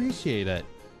 I appreciate it.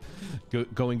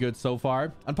 Going good so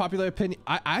far. Unpopular opinion.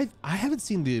 I haven't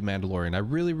seen The Mandalorian. I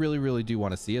really do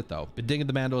want to see it though. Been digging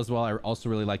The Mando as well. I also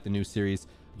really like the new series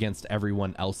against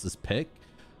everyone else's pick.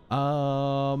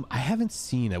 I haven't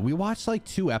seen it. We watched like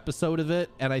 2 episodes of it,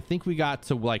 and I think we got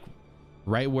to like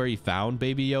right where he found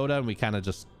Baby Yoda, and we kind of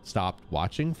just stopped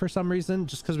watching for some reason,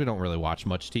 just because we don't really watch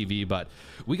much TV. But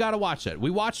we got to watch it.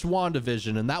 We watched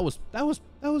WandaVision, and that was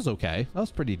okay. That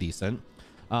was pretty decent.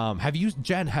 Have you,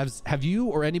 Jen, have you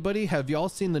or anybody, have y'all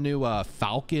seen the new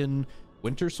Falcon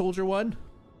Winter Soldier one?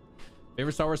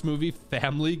 Favorite Star Wars movie?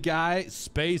 Family Guy.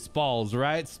 Spaceballs,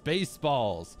 right?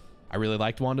 Spaceballs. I really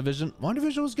liked WandaVision.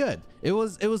 WandaVision was good. It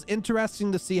was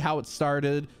interesting to see how it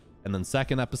started, and then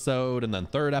 2nd episode, and then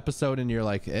 3rd episode, and you're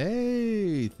like,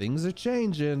 hey, things are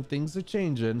changing. Things are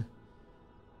changing.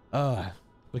 But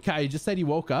Kai, you just said you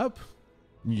woke up?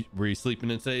 Were you sleeping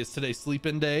in today? Is today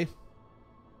sleep-in day?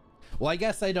 Well, I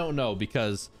guess I don't know,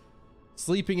 because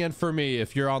sleeping in for me,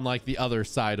 if you're on like the other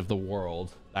side of the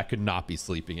world, that could not be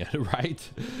sleeping in, right?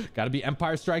 Gotta be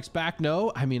Empire Strikes Back.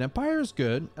 No, I mean, Empire's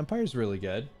good. Empire's really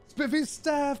good. Spiffy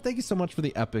Steph, thank you so much for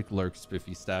the epic lurk,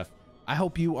 Spiffy Steph. I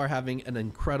hope you are having an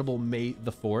incredible May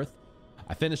the 4th.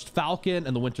 I finished Falcon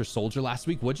and the Winter Soldier last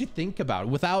week. What'd you think about it?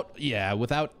 Without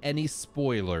any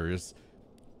spoilers.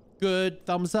 Good.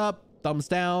 Thumbs up, thumbs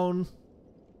down,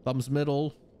 thumbs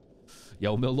middle.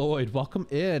 Yo, Milloyd, welcome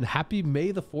in. Happy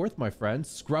May the 4th, my friend.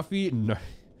 Scruffy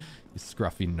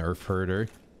nerf herder.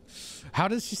 How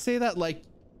does she say that? Like,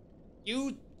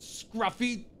 you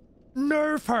scruffy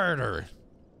nerf herder.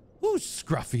 Who's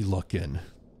scruffy looking?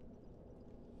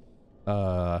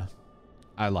 I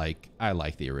like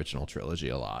the original trilogy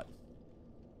a lot.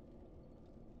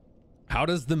 How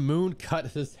does the moon cut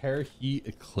his hair? He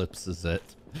eclipses it.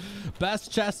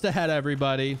 Best chest ahead,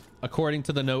 everybody, according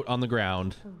to the note on the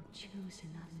ground. Oh,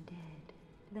 chosen undead,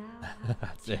 thou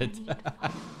That's it.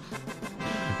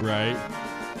 Right?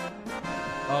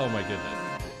 Oh my goodness.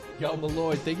 Yo,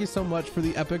 Malloy, thank you so much for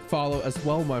the epic follow as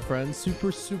well, my friend.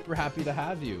 Super happy to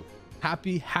have you.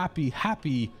 Happy May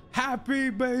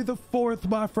the 4th,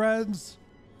 my friends.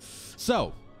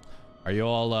 So, are you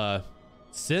all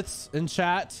Siths in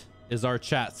chat? Is our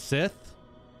chat Sith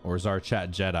or is our chat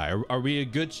Jedi? Are we a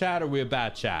good chat or are we a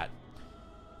bad chat?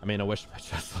 I mean, I wish my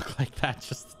chest looked like that,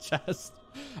 just the chest.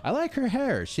 I like her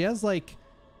hair. She has like,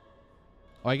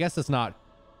 oh, I guess it's not.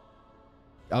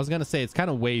 I was gonna say it's kind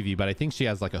of wavy, but I think she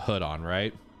has like a hood on,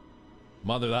 right?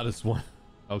 Mother, that is one.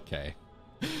 Okay.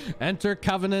 Enter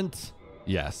Covenant.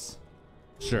 Yes.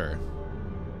 Sure.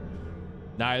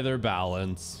 Neither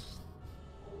balance.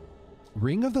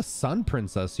 Ring of the Sun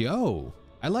Princess. Yo,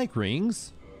 I like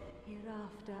rings.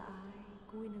 hereafter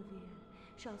I,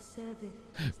 shall serveth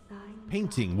as thine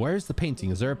Painting. Where's the painting?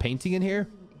 Is there a painting in here?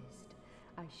 leadest.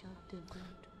 I shall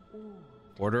devote all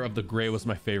to Order of the Grey was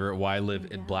my favorite. Why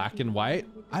live in black and white?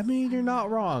 I mean, you're not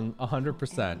wrong.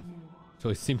 100%. So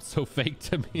it seems so fake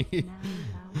to me. now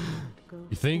thou art go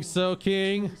You think so,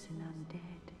 King? chosen undead.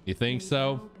 You think May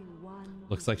so? thou be one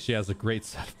Looks like she has a great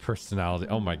set of personality.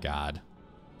 Oh my god.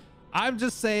 I'm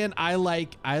just saying I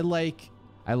like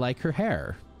her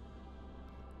hair.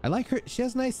 I like her. She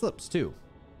has nice lips too.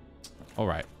 All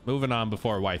right, moving on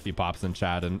before wifey pops in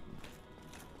chat and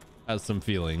has some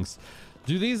feelings.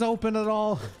 Do these open at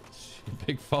all?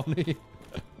 Big phony.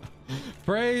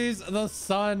 Praise the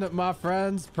sun, my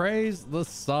friends. Praise the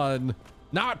sun.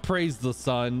 Not praise the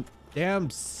sun. Damn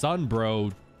sun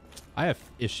bro. I have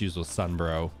issues with sun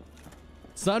bro.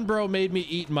 Sun bro made me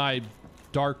eat my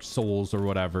Dark Souls or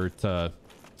whatever to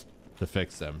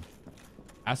fix him.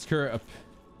 Ask her a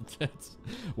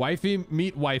wifey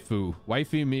meet waifu.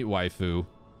 Wifey meet waifu.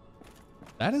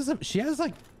 That is she has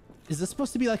like, is this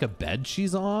supposed to be like a bed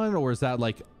she's on, or is that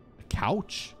like a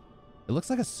couch? It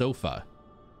looks like a sofa.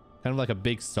 Kind of like a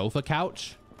big sofa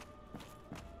couch.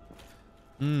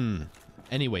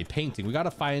 Anyway, painting. We gotta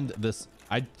find this.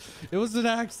 It was an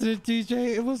accident,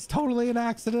 DJ. It was totally an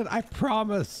accident. I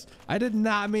promise. I did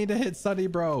not mean to hit Sunny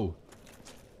bro.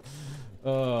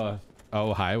 Oh,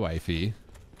 hi, wifey.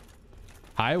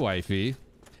 Hi, wifey.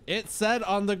 It said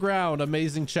on the ground,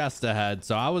 amazing chest ahead.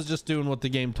 So I was just doing what the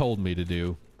game told me to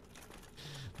do.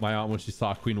 My aunt, when she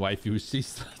saw Queen Wifey, she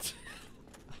said,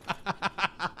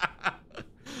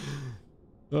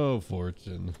 oh,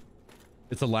 fortune.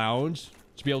 It's a lounge.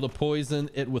 Should be able to poison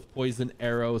it with poison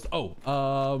arrows.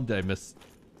 Oh, did I miss?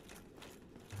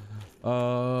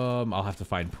 I'll have to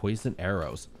find poison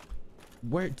arrows.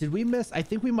 Where did we miss? I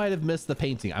think we might have missed the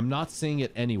painting. I'm not seeing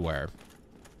it anywhere.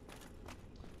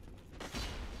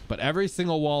 But every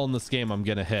single wall in this game I'm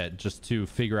gonna hit just to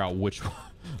figure out which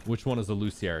one is a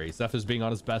Luciary. Zeph is being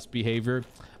on his best behavior.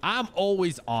 I'm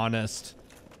always honest.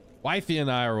 Wifey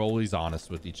and I are always honest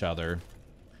with each other.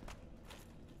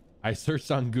 I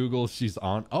searched on Google. She's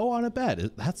on a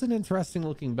bed. That's an interesting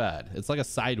looking bed. It's like a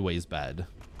sideways bed.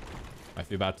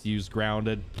 Wifey about to use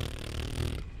grounded.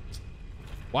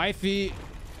 Wifey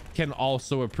can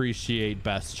also appreciate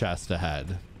best chest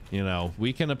ahead. You know,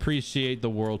 we can appreciate the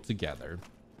world together.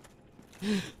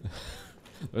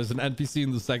 There's an NPC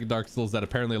in the second Dark Souls that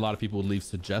apparently a lot of people would leave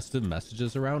suggestive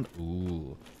messages around.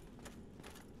 Ooh.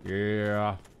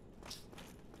 Yeah.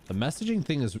 The messaging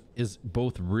thing is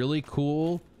both really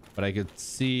cool, but I could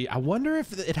see, I wonder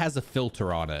if it has a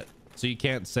filter on it. So you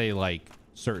can't say like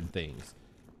certain things.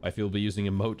 I feel be using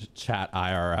emote chat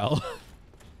IRL.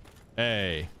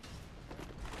 Hey.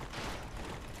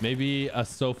 Maybe a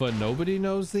sofa nobody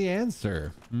knows the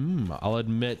answer. I'll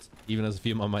admit, even as a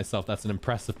female myself, that's an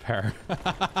impressive pair.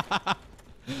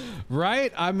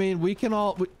 Right? I mean, we can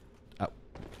all...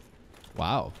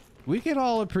 wow. We can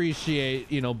all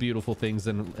appreciate, you know, beautiful things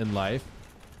in life.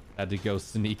 Had to go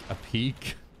sneak a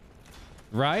peek.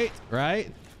 Right?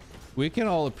 Right? We can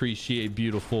all appreciate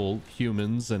beautiful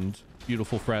humans and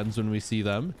beautiful friends when we see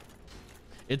them.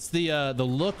 It's the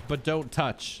look but don't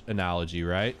touch analogy,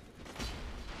 right?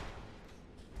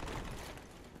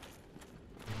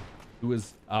 Who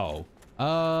is... oh.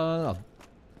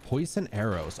 Poison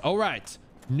arrows. All right.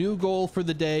 New goal for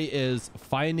the day is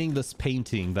finding this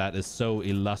painting that is so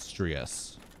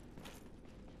illustrious.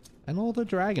 And all the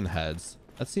dragon heads.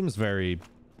 That seems very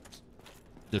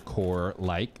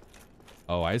decor-like.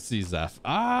 Oh, I see Zeph.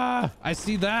 Ah! I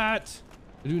see that!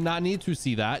 I do not need to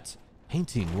see that.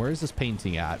 Painting. Where is this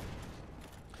painting at?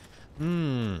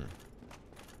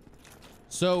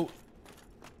 So...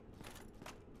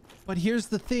 but here's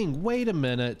the thing. Wait a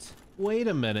minute. Wait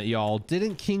a minute, y'all.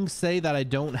 Didn't King say that I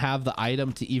don't have the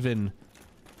item to even...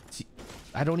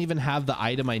 I don't even have the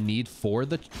item I need for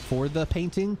the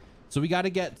painting? So we got to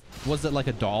get... was it like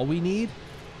a doll we need?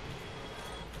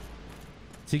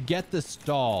 To get this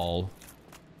doll...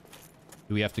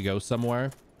 do we have to go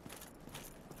somewhere?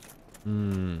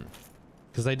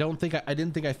 Because I didn't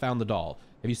think I found the doll.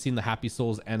 Have you seen the Happy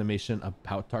Souls animation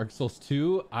about Dark Souls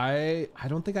 2? I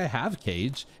don't think I have,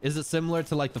 Cage. Is it similar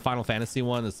to like the Final Fantasy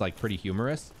one? It's like pretty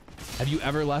humorous. Have you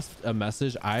ever left a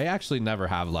message? I actually never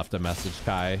have left a message,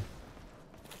 Kai.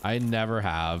 I never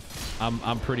have.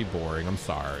 I'm pretty boring. I'm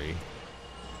sorry.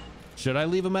 Should I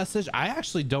leave a message? I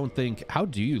actually don't think... how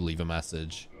do you leave a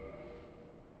message?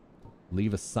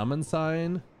 Leave a summon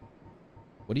sign?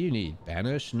 What do you need?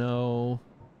 Banish? No.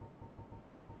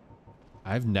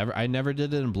 I never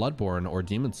did it in Bloodborne or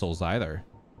Demon Souls either.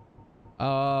 Do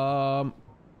I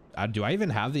even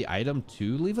have the item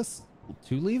to leave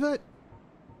it?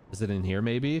 Is it in here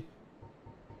maybe?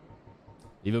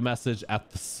 Leave a message at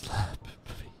the slap.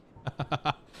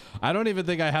 I don't even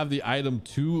think I have the item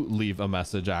to leave a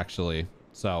message, actually.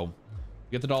 So,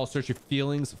 get the doll, search your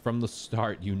feelings from the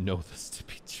start. You know this to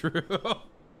be true.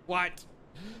 What?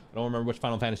 I don't remember which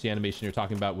Final Fantasy animation you're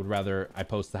talking about. Would rather I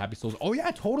post the Happy Souls. Oh,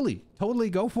 yeah, totally. Totally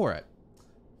go for it.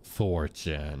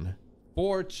 Fortune.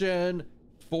 Fortune.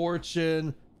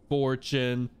 Fortune.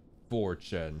 Fortune.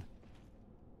 Fortune.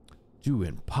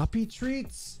 Doing puppy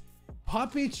treats.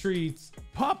 Puppy treats.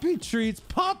 Puppy treats.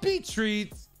 Puppy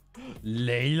treats.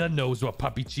 Layla knows what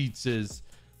puppy cheats is.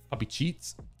 Puppy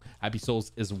cheats. Happy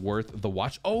Souls is worth the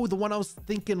watch. Oh, the one I was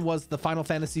thinking was the Final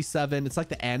Fantasy 7. It's like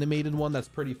the animated one that's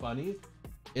pretty funny.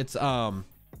 It's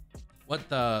what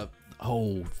the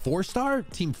 4-star?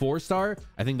 Team 4-star?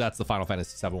 I think that's the Final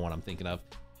Fantasy 7 one I'm thinking of.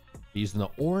 Using the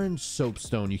orange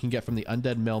soapstone you can get from the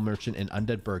Undead Mail Merchant in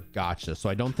Undead Burg Gotcha. So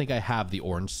I don't think I have the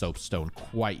orange soapstone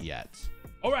quite yet.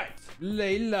 All right,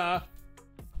 Layla.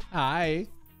 Hi.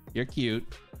 You're cute.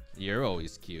 You're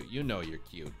always cute. You know you're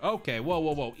cute. Okay, whoa,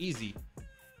 whoa, whoa. Easy.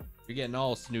 You're getting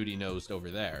all snooty-nosed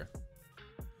over there.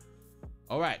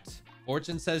 All right.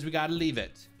 Fortune says we gotta leave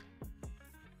it.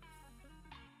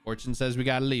 Fortune says we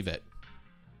gotta leave it.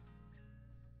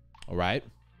 All right.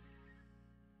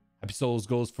 Happy Souls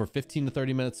goes for 15 to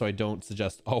 30 minutes, so I don't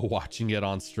suggest, watching it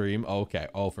on stream. Okay.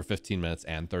 Oh, for 15 minutes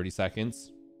and 30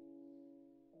 seconds.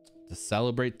 To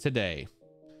celebrate today.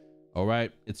 All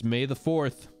right. It's May the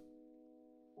 4th.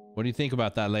 What do you think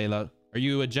about that, Layla? Are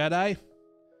you a Jedi?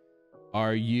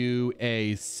 Are you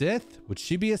a Sith? Would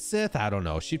she be a Sith? I don't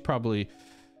know. She'd probably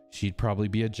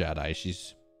be a Jedi.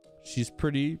 She's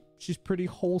pretty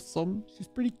wholesome. She's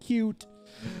pretty cute.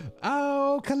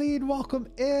 Oh, Khalid, welcome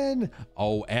in.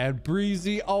 Oh, and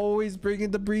Breezy, always bringing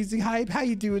the Breezy hype. How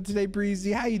you doing today,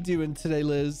 Breezy? How you doing today,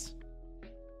 Liz?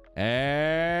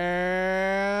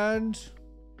 And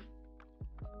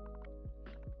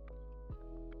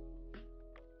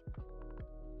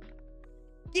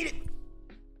get it.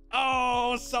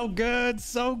 Oh, so good.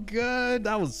 So good.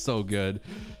 That was so good.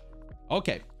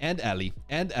 Okay. And Ellie.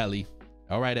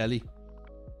 All right, Ellie.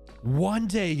 One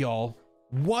day, y'all.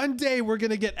 One day we're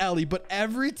going to get Ellie, but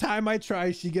every time I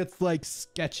try, she gets like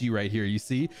sketchy right here. You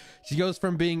see, she goes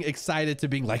from being excited to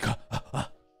being like,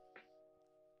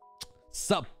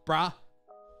 sup, brah.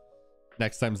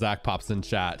 Next time Zach pops in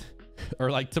chat,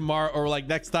 or like tomorrow, or like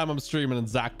next time I'm streaming and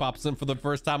Zach pops in for the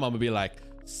first time, I'm gonna be like,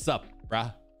 sup,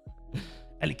 brah.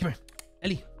 Ellie, come here.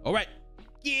 Ellie. All right.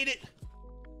 Get it.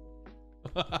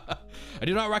 I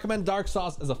do not recommend Dark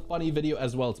Sauce as a funny video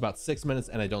as well. It's about 6 minutes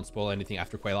and I don't spoil anything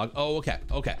after Quaylog. Oh, okay.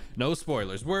 Okay. No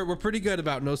spoilers. We're pretty good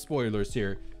about no spoilers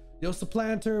here. Yo,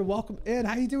 Supplanter, welcome in.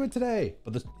 How you doing today?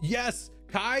 But yes,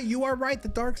 Kai, you are right. The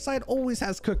dark side always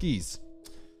has cookies.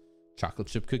 Chocolate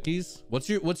chip cookies. What's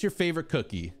your favorite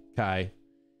cookie, Kai?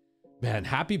 Man,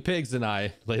 Happy Pigs and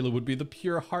I, Layla would be the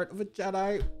pure heart of a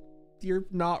Jedi. You're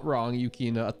not wrong,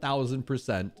 Yukina,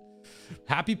 1000%.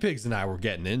 Happy Pigs and I were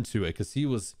getting into it because he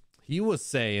was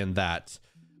saying that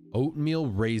oatmeal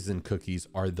raisin cookies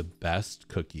are the best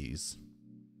cookies.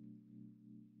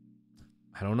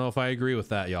 I don't know if I agree with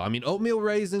that, y'all. I mean, oatmeal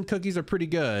raisin cookies are pretty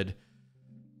good,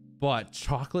 but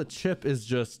chocolate chip is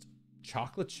just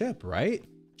chocolate chip, right?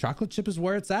 Chocolate chip is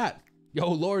where it's at. Yo,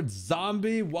 Lord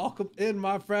Zombie, welcome in,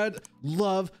 my friend.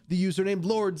 Love the username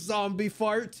Lord Zombie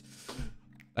Fart.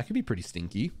 That could be pretty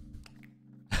stinky.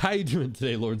 How you doing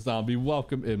today, Lord Zombie?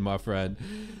 Welcome in, my friend.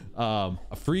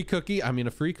 A free cookie. I mean,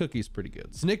 a free cookie is pretty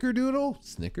good. Snickerdoodle.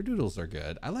 Snickerdoodles are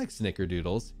good. I like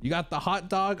snickerdoodles. You got the hot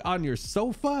dog on your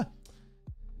sofa.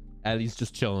 Ellie's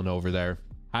just chilling over there.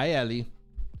 Hi, Ellie.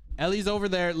 Ellie's over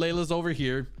there. Layla's over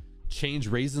here. Change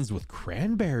raisins with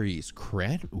cranberries.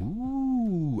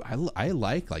 Ooh, I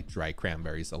like dry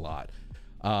cranberries a lot.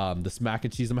 This mac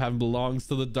and cheese I'm having belongs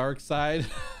to the dark side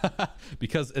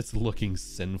because it's looking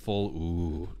sinful.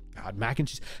 Ooh, God, mac and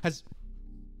cheese has.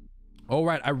 All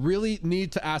right, I really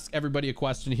need to ask everybody a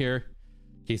question here.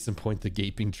 Case in point, the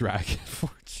gaping dragon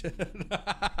fortune.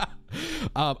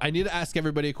 I need to ask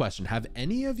everybody a question. Have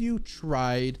any of you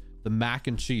tried the mac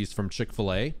and cheese from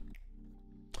Chick-fil-A?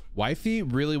 Wifey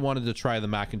really wanted to try the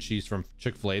mac and cheese from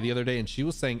Chick-fil-A the other day, and she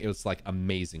was saying it was like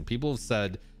amazing. People have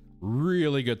said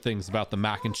really good things about the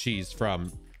mac and cheese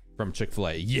from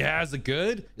Chick-fil-A. Yeah, is it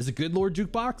good? Is it good, Lord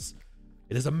Jukebox?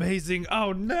 It is amazing.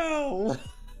 Oh no.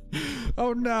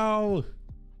 Oh no.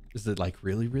 Is it like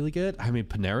really, really good? I mean,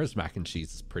 Panera's mac and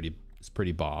cheese is pretty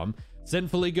bomb.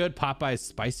 Sinfully good. Popeye's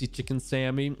spicy chicken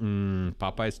Sammy.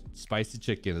 Popeye's spicy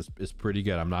chicken is pretty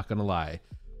good. I'm not gonna lie.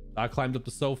 I climbed up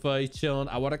the sofa, he's chilling.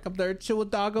 I want to come there and chill with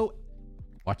doggo.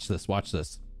 Watch this, watch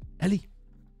this. Ellie.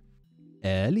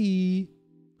 Ellie.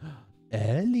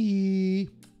 Ellie.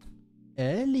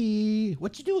 Ellie,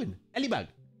 what you doing? Ellie bug.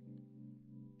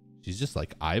 She's just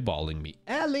like eyeballing me.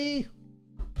 Ellie.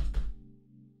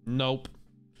 Nope.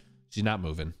 She's not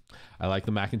moving. I like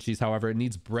the mac and cheese. However, it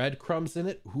needs breadcrumbs in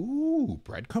it. Ooh,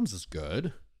 breadcrumbs is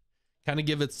good. Kind of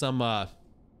give it some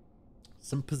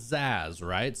pizzazz,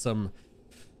 right? Some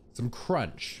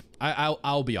crunch.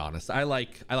 I'll be honest. I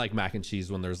like mac and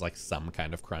cheese when there's like some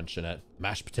kind of crunch in it.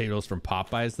 Mashed potatoes from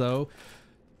Popeyes though.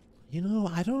 You know,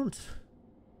 I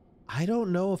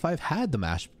don't know if I've had the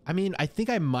mashed. I mean, I think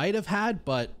I might have had,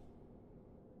 but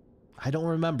I don't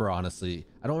remember, honestly.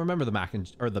 I don't remember the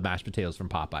the mashed potatoes from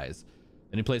Popeyes.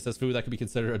 Any place that's food that could be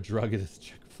considered a drug is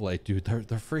Chick-fil-A. Dude, their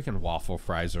freaking waffle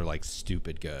fries are like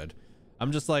stupid good.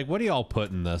 I'm just like, what do y'all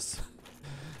put in this?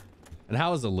 And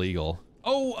how is it legal?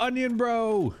 Oh, Onion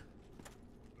Bro.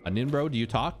 Onion Bro, do you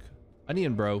talk?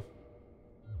 Onion Bro.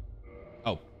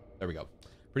 Oh, there we go.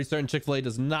 Pretty certain Chick-fil-A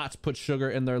does not put sugar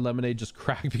in their lemonade, just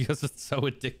crack because it's so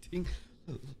addicting.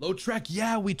 Low Trek,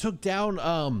 yeah, we took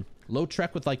down Low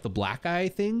Trek with like the black eye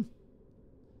thing.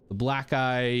 The black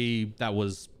eye that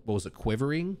was, what was it,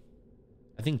 quivering?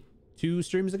 I think 2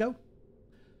 streams ago.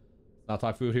 Not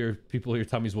talk food here. People, your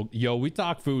tummies will. Yo, we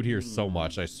talk food here so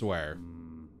much, I swear.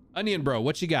 Onion Bro,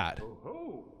 what you got? Oh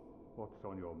ho! What's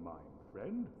on your mind,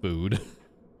 friend? Food.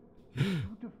 You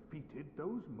defeated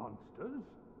those monsters?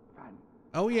 Fantastic.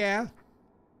 Oh yeah.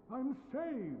 I'm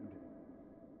saved.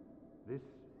 This,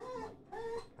 my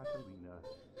Katerina,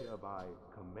 hereby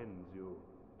commends you.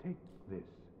 Take this.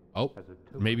 Oh, as a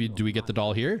token maybe of do we get the my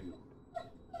doll here? gratitude.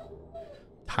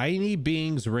 Tiny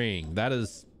Being's ring. That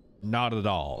is not at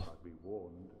all. But be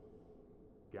warned.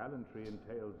 Gallantry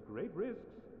entails great risks.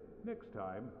 Next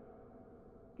time,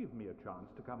 give me a chance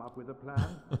to come up with a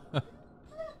plan.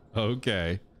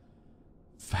 Okay.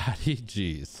 Fatty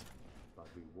G's.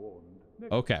 But be warned.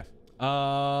 Next Okay.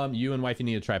 You and wifey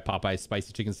need to try Popeye's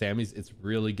spicy chicken Sammy's. It's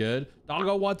really good.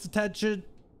 Doggo wants attention.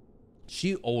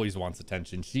 She always wants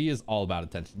attention. She is all about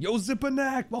attention. Yo,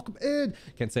 Zippernack, welcome in.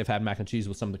 Can't say I've had mac and cheese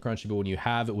with some of the crunchy, but when you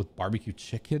have it with barbecue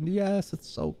chicken, yes, it's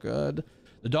so good.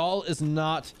 The doll is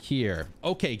not here.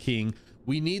 Okay, King,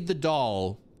 we need the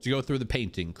doll to go through the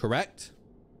painting, correct?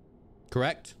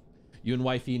 Correct? You and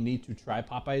wifey need to try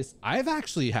Popeye's. I've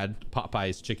actually had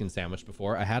Popeye's chicken sandwich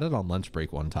before. I had it on lunch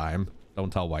break one time.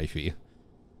 Don't tell wifey.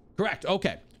 Correct.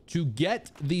 Okay. To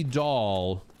get the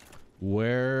doll,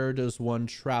 where does one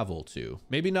travel to?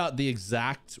 Maybe not the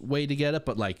exact way to get it,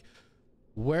 but like,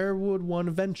 where would one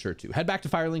venture to? Head back to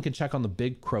Firelink and check on the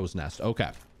Big Crow's Nest.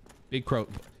 Okay. Big Crow.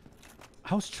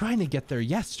 I was trying to get there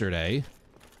yesterday,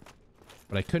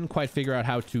 but I couldn't quite figure out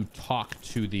how to talk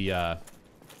to the,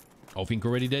 oh, Fink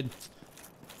already did.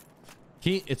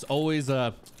 It's always,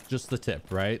 just the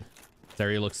tip, right? This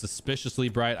area looks suspiciously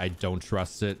bright. I don't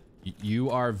trust it.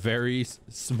 You are very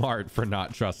smart for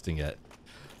not trusting it.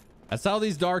 That's how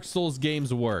these Dark Souls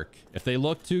games work. If they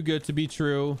look too good to be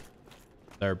true,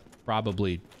 they're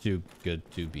probably too good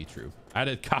to be true. I had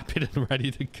it copied and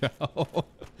ready to go.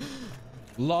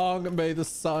 Long may the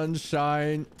sun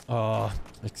shine. Oh,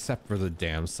 except for the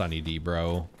damn Sunny D,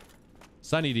 bro.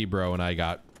 Sunny D, bro,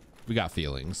 and we got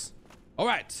feelings. All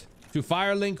right, to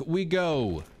Firelink we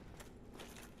go.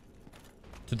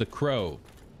 To the Crow.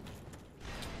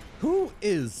 Who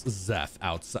is Zeph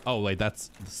outside? Oh, wait, that's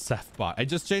the Zeph bot. I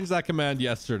just changed that command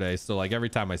yesterday, so like every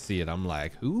time I see it, I'm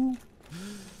like, who?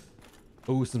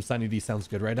 Oh, some Sunny D sounds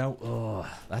good right now.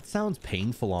 Oh, that sounds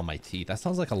painful on my teeth. That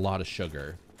sounds like a lot of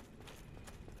sugar.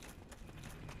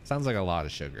 Sounds like a lot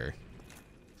of sugar.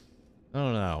 I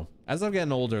don't know. As I'm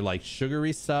getting older, like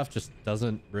sugary stuff just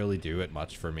doesn't really do it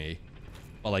much for me.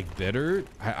 But like bitter,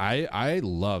 I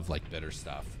love like bitter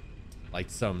stuff. Like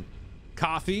some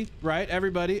coffee, right?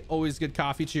 Everybody, always good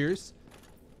coffee. Cheers.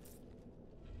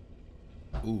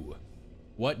 Ooh,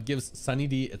 what gives Sunny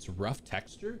D its rough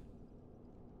texture?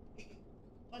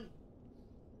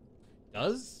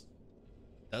 Does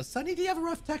Sunny D have a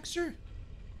rough texture?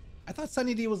 I thought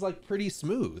Sunny D was like pretty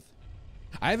smooth.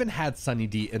 I haven't had Sunny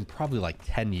D in probably like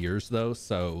 10 years though,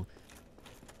 so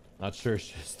not sure. It's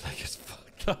just like it's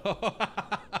fucked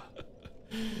up.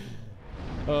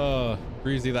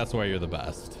 Breezy, that's why you're the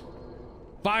best.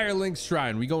 Firelink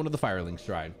Shrine. We go into the Firelink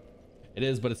Shrine. It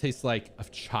is, but it tastes like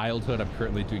of childhood. I'm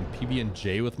currently doing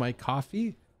PB&J with my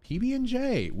coffee.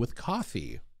 PB&J with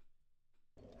coffee.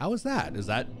 How is that? Is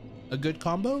that a good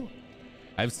combo?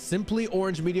 I have Simply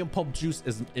Orange Medium Pulp Juice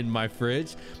is in my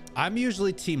fridge. I'm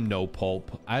usually team no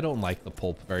pulp. I don't like the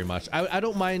pulp very much. I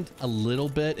don't mind a little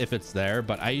bit if it's there,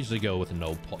 but I usually go with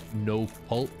no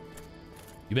pulp.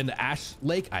 You been to Ash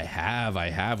Lake? I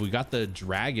have. We got the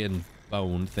dragon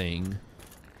bone thing.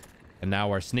 And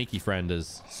now our snaky friend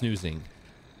is snoozing.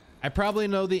 I probably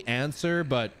know the answer,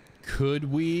 but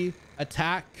could we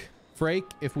attack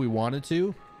Frake if we wanted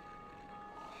to?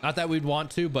 Not that we'd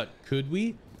want to, but could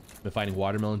we? I've been finding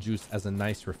watermelon juice as a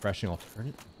nice, refreshing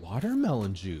alternative.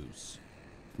 Watermelon juice.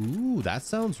 Ooh, that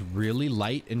sounds really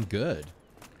light and good.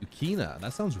 Ukina,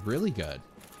 that sounds really good.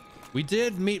 We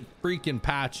did meet freaking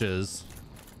Patches,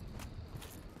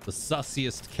 the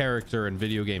sussiest character in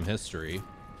video game history.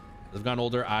 As I've gotten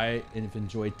older, I have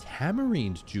enjoyed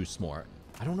tamarind juice more.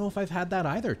 I don't know if I've had that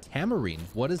either. Tamarind,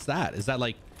 what is that? Is that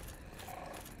like,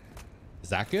 is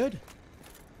that good?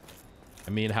 I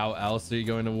mean, how else are you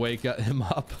going to wake him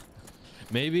up?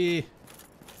 Maybe.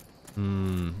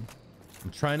 I'm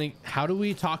trying to, how do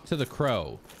we talk to the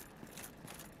crow?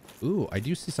 Ooh, I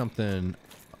do see something.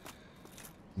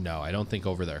 No, I don't think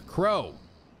over there. Crow,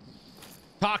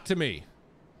 talk to me.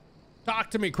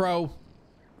 Talk to me, crow.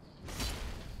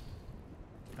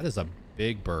 That is a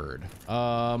big bird.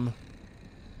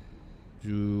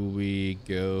 Do we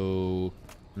go?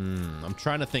 I'm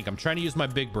trying to think. I'm trying to use my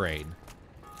big brain.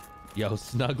 Yo,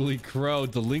 Snuggly Crow,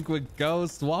 Delinquent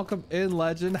Ghost, welcome in,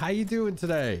 legend. How you doing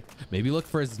today? Maybe look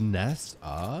for his nest.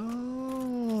 Oh,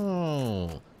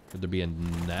 could there be a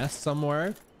nest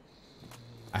somewhere?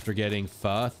 After getting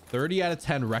pho, 30 out of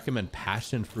 10 recommend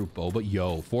passion fruit boba.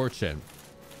 Yo, Fortune,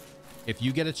 if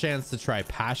you get a chance to try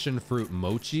passion fruit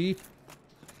mochi,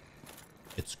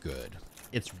 it's good.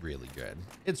 It's really good.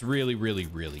 It's really, really,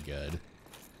 really good.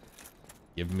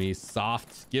 Give me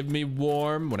soft, give me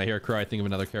warm. When I hear crow, I think of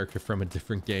another character from a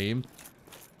different game.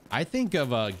 I think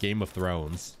of Game of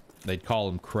Thrones. They'd call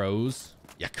them crows.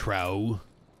 Yeah, crow.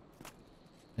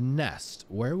 A nest.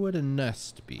 Where would a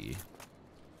nest be?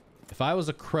 If I was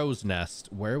a crow's nest,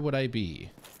 where would I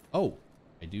be? Oh,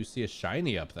 I do see a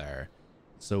shiny up there.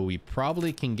 So we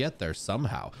probably can get there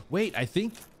somehow. Wait, I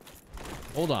think,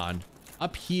 hold on.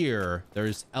 Up here,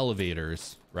 there's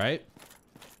elevators, right?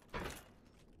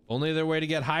 Only other way to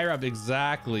get higher up.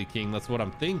 Exactly, King. That's what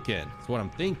I'm thinking. That's what I'm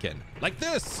thinking. Like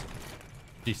this.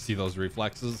 Do you see those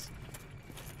reflexes?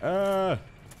 Oh,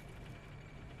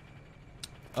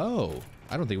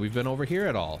 I don't think we've been over here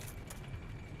at all.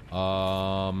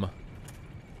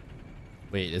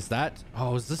 Wait, is that?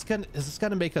 Oh, is this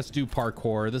gonna make us do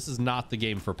parkour? This is not the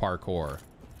game for parkour.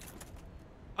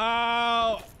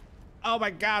 Oh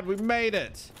my God, we made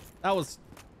it. That was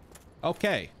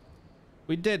okay.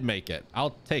 We did make it.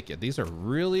 I'll take it. These are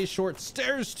really short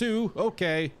stairs too.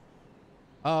 Okay.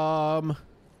 Fuzz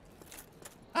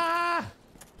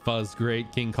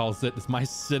great. King calls it my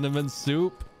cinnamon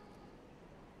soup.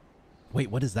 Wait,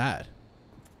 what is that?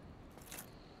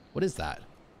 What is that?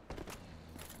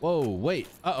 Whoa, wait.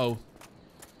 Uh-oh.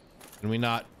 Can we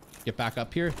not get back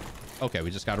up here? Okay,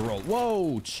 we just gotta roll.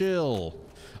 Whoa, chill.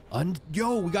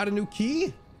 Yo, we got a new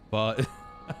key. But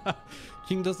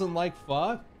King doesn't like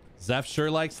pho. Zeph sure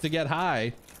likes to get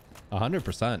high.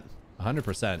 100%.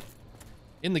 100%.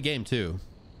 In the game too.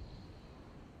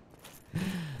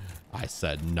 I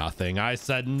said nothing. I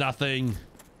said nothing.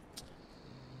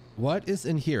 What is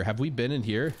in here? Have we been in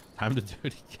here? Time to do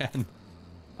it again.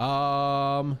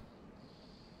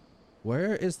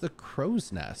 Where is the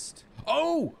crow's nest?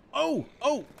 Oh, I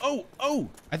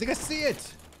think I see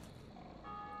it.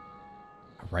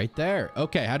 Right there.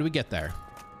 Okay, how do we get there?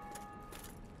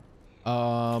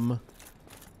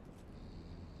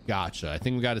 Gotcha. I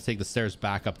think we got to take the stairs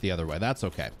back up the other way. That's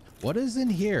okay. What is in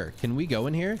here? Can we go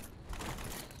in here?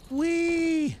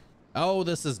 Whee! Oh,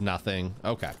 this is nothing.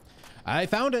 Okay. I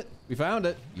found it. We found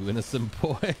it. You innocent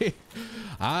boy.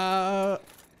 I'd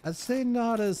say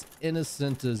not as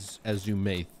innocent as you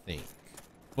may think,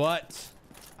 but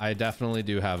I definitely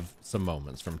do have some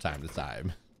moments from time to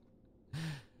time.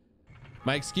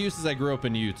 My excuse is I grew up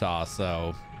in Utah,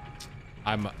 so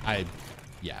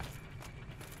yeah,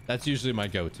 that's usually my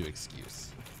go-to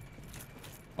excuse.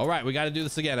 All right, we got to do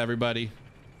this again, everybody.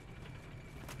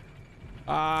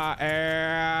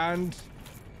 And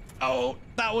oh,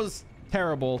 that was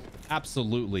terrible.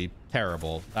 Absolutely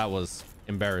terrible. That was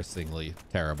embarrassingly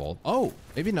terrible. Oh,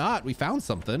 maybe not. We found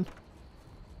something.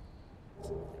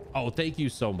 Oh, thank you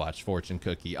so much, Fortune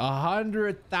Cookie.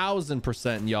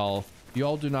 100,000%, y'all. You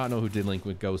all do not know who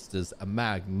Delinquent Ghost is. A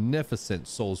magnificent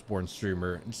Soulsborne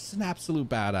streamer. Just an absolute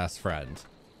badass friend.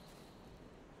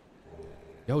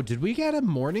 Yo, did we get a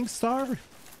Morning Star?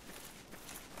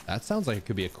 That sounds like it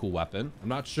could be a cool weapon. I'm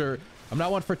not sure. I'm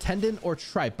not one for tendon or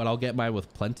tripe, but I'll get mine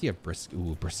with plenty of brisket.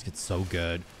 Ooh, brisket's so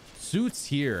good. Suits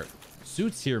here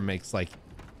makes like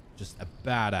just a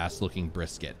badass looking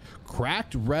brisket.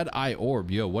 Cracked red eye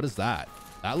orb. Yo, what is that?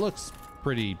 That looks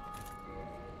pretty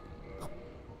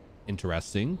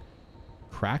interesting.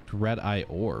 Cracked red eye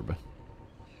orb.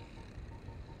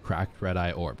 Cracked red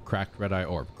eye orb. Cracked red eye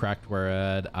orb. Cracked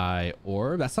red eye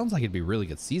orb. That sounds like it'd be really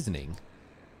good seasoning.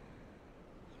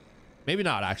 Maybe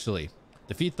not, actually.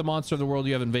 Defeat the monster of the world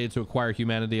you have invaded to acquire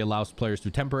humanity. Allows players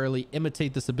to temporarily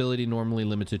imitate this ability, normally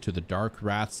limited to the dark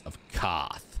wraths of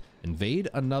Koth. Invade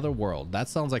another world. That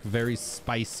sounds like very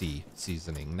spicy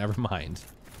seasoning. Never mind.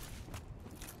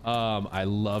 I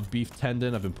love beef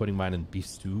tendon. I've been putting mine in beef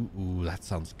stew. Ooh, that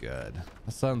sounds good.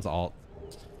 That sounds all...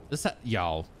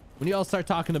 Y'all, when y'all start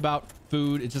talking about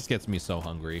food, it just gets me so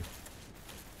hungry.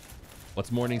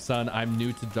 What's Morning Sun? I'm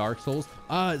new to Dark Souls.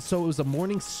 So it was a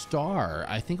Morning Star.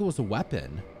 I think it was a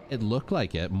weapon. It looked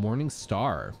like it. Morning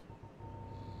Star.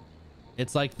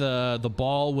 It's like the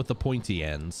ball with the pointy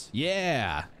ends.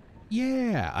 Yeah.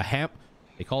 Yeah.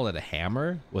 They call it a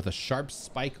hammer with a sharp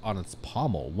spike on its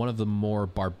pommel. One of the more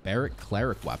barbaric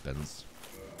cleric weapons.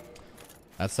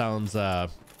 That sounds, I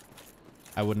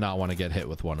would not want to get hit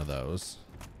with one of those.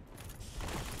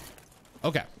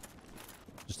 Okay.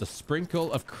 Just a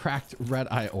sprinkle of cracked red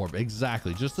eye orb.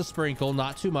 Exactly. Just a sprinkle.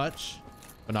 Not too much,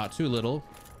 but not too little.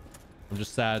 I'm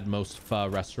just sad most pho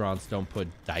restaurants don't put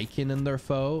daikon in their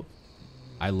pho.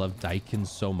 I love daikon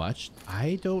so much.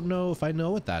 I don't know if I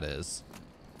know what that is.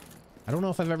 I don't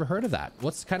know if I've ever heard of that.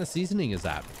 What kind of seasoning is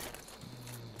that?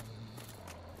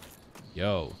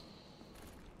 Yo.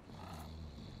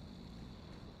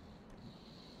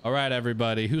 All right,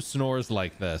 everybody. Who snores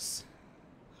like this?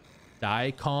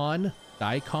 Daikon?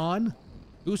 Daikon?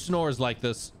 Who snores like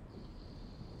this?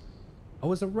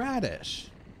 Oh, it's a radish.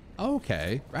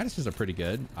 Okay. Radishes are pretty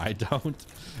good. I don't.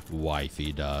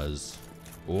 Wifey does.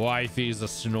 Wifey's a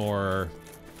snorer.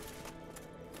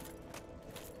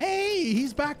 Hey,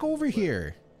 he's back over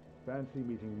here. Fancy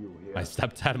meeting you here. My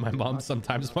stepdad and my mom,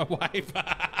 sometimes my wife.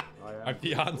 My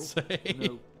fiance.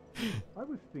 No, I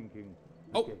was thinking.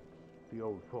 Oh. The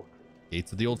old fortress.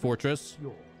 Gates of the old fortress.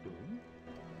 Your doing?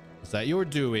 Is that your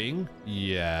doing?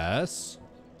 Yes.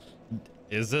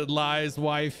 Is it lies,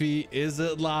 wifey? Is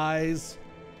it lies?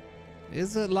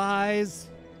 Is it lies?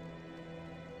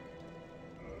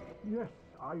 Yes,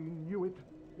 I knew it.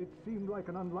 It seemed like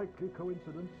an unlikely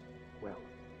coincidence. Well,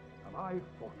 am I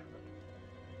fortunate?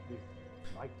 This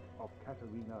Knight of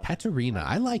Katarina. Katarina.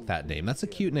 I like that name. That's a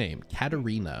cute name.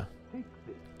 Katarina.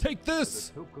 Take this. As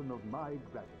a token of my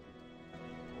gratitude.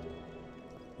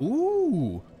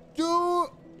 Ooh.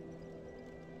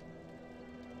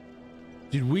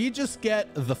 Did we just get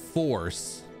the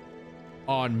Force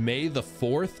on May the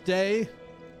 4th day?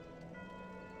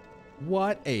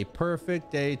 What a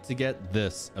perfect day to get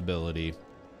this ability.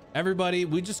 Everybody,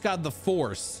 we just got the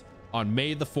Force on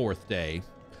May the 4th day.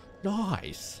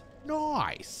 Nice.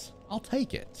 Nice. I'll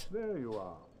take it. There you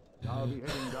are. I'll be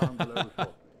heading down below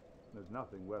shortly. There's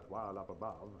nothing worthwhile up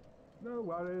above. No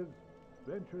worries.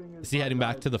 Venturing Is he heading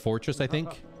back to the fortress, I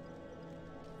think?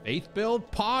 Faith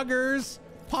build? Poggers.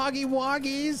 Poggy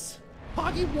woggies.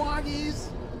 Poggy woggies.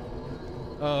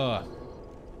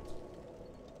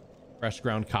 Fresh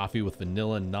ground coffee with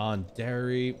vanilla,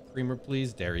 non-dairy. Creamer,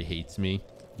 please. Dairy hates me.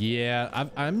 Yeah,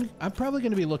 I'm probably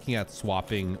going to be looking at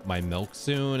swapping my milk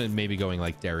soon and maybe going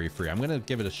like dairy free. I'm going to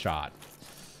give it a shot.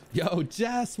 Yo,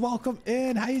 Jess, welcome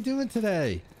in. How you doing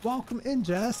today? Welcome in,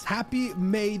 Jess. Happy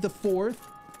May the 4th.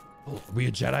 Oh, are we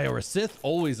a Jedi or a Sith?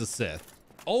 Always a Sith.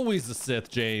 Always a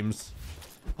Sith, James.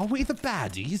 Are we the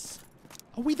baddies?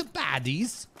 Are we the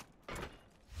baddies?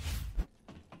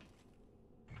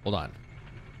 Hold on.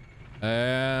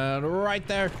 And right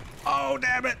there. Oh,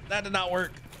 damn it. That did not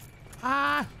work.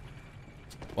 Ah.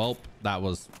 Well, that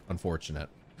was unfortunate.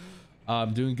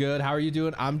 I'm doing good. How are you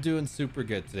doing? I'm doing super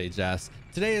good today, Jess.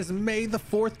 Today is May the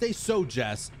 4th day. So,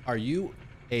 Jess, are you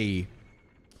a...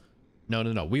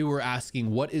 No. We were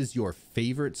asking, what is your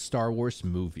favorite Star Wars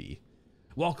movie?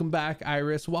 Welcome back,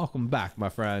 Iris. Welcome back, my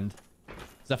friend.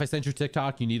 Zeph, I sent you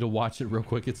TikTok. You need to watch it real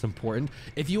quick. It's important.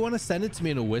 If you want to send it to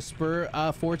me in a whisper,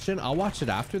 Fortune, I'll watch it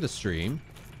after the stream.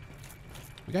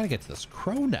 We got to get to this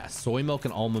crow nest. Soy milk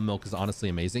and almond milk is honestly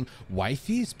amazing.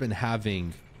 Wifey's been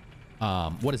having,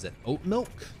 what is it? Oat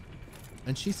milk?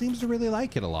 And she seems to really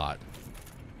like it a lot.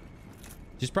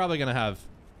 She's probably going to have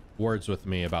words with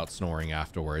me about snoring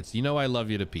afterwards. You know I love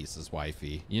you to pieces,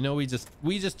 wifey. You know we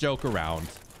just joke around.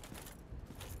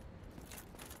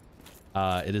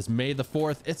 It is May the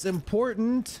 4th. It's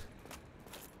important.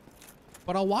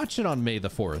 But I'll watch it on May the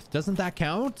 4th. Doesn't that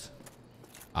count?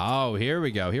 Oh, here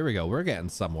we go. Here we go. We're getting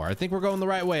somewhere. I think we're going the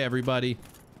right way, everybody.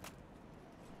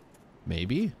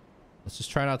 Maybe. Let's just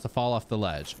try not to fall off the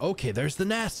ledge. Okay, there's the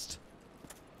nest.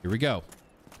 Here we go.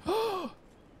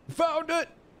 Found it.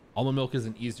 Almond milk is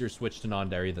an easier switch to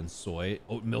non-dairy than soy.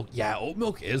 Oat milk. Yeah, oat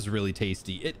milk is really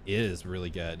tasty. It is really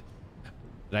good.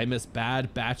 Did I miss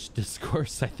Bad Batch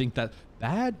Discourse? I think that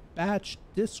Bad Batch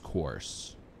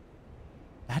Discourse.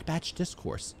 Bad Batch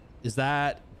Discourse. Is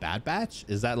that Bad Batch?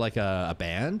 Is that like a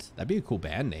band? That'd be a cool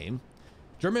band name.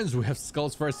 Germans, we have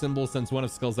skulls for our symbol since one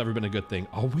of skulls never been a good thing.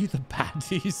 Are we the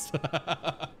baddies?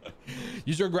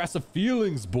 Use your aggressive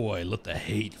feelings, boy. Let the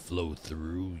hate flow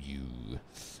through you.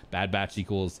 Bad Batch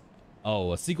equals,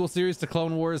 oh, a sequel series to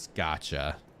Clone Wars.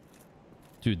 Gotcha.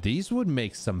 Dude, these would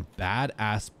make some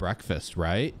badass breakfast,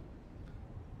 right?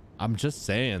 I'm just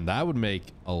saying that would make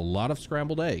a lot of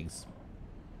scrambled eggs.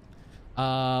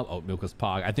 Oh, Milka's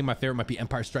Pog. I think my favorite might be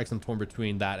Empire Strikes. I'm torn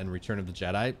between that and Return of the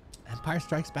Jedi. Empire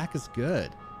Strikes Back is good.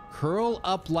 Curl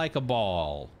up like a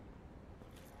ball.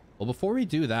 Well, before we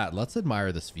do that, let's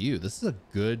admire this view. This is a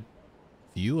good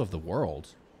view of the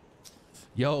world.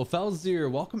 Yo, Felzir,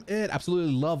 welcome in.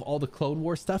 Absolutely love all the Clone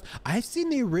Wars stuff. I've seen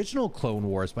the original Clone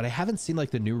Wars, but I haven't seen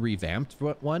like the new revamped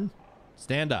one.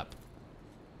 Stand up.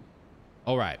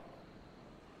 All right.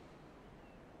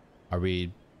 Are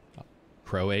we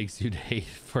crow eggs you'd hate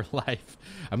for life?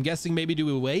 I'm guessing maybe do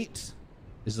we wait?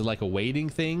 Is it like a waiting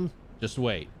thing? Just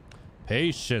wait.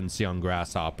 Patience, young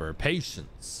grasshopper.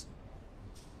 Patience.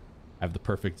 I have the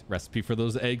perfect recipe for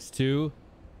those eggs too.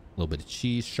 A little bit of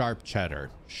cheese, sharp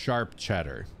cheddar. Sharp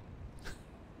cheddar.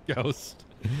 Ghost.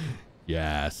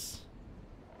 Yes.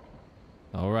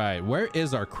 All right. Where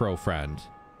is our crow friend?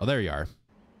 Oh, there you are.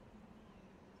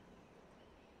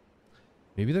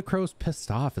 Maybe the crow's pissed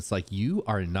off. It's like, you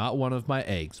are not one of my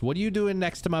eggs. What are you doing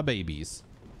next to my babies?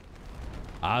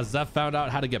 Zeph found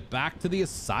out how to get back to the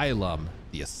asylum.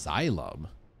 The asylum?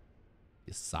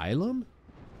 The asylum?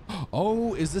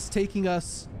 Oh, is this taking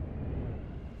us...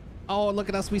 Oh, look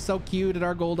at us. We so cute in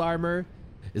our gold armor.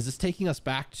 Is this taking us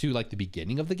back to like the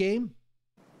beginning of the game?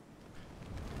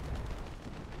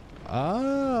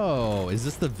 Oh, is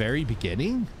this the very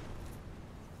beginning?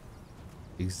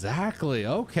 Exactly.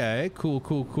 Okay. Cool,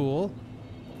 cool, cool.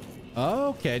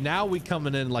 Okay. Now we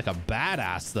coming in like a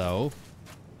badass though.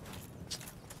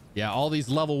 Yeah. All these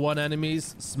level 1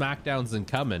 enemies, smackdowns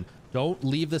incoming. Don't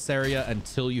leave this area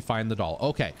until you find the doll.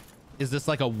 Okay. Is this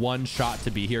like a one shot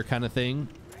to be here kind of thing?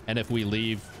 And if we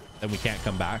leave, then we can't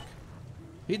come back.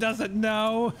 He doesn't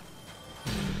know.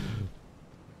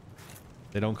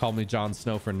 They don't call me Jon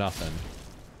Snow for nothing.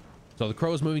 So the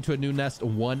crow is moving to a new nest,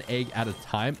 1 egg at a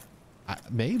time.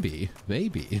 Maybe.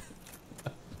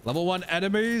 Level 1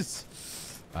 enemies.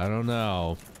 I don't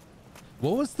know.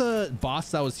 What was the boss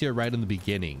that was here right in the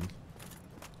beginning?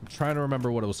 I'm trying to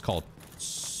remember what it was called.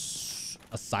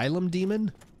 Asylum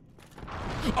demon?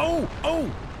 Oh!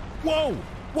 Whoa!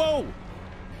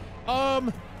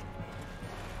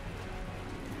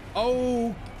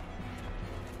 Oh,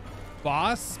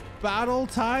 boss battle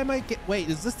time. Wait,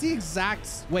 is this the exact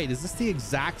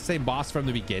same boss from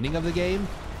the beginning of the game?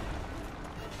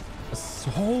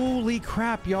 Holy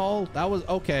crap, y'all. That was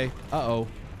okay. Dude!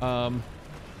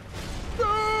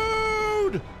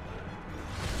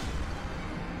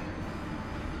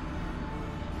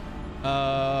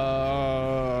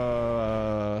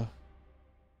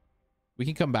 We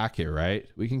can come back here, right?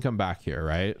 Like,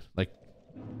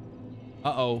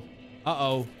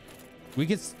 we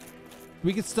could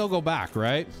still go back,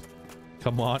 right?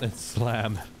 Come on and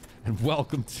slam, and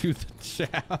welcome to the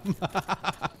jam.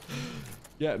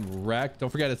 Getting wrecked.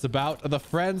 Don't forget, it's about the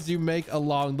friends you make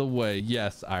along the way.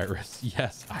 Yes, Iris.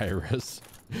 Yes, Iris.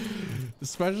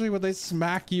 Especially when they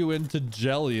smack you into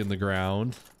jelly in the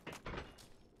ground.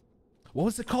 What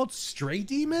was it called? Stray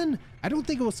Demon? I don't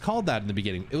think it was called that in the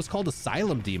beginning. It was called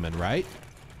Asylum Demon, right?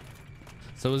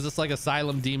 So is this like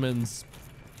Asylum Demon's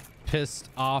pissed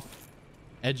off,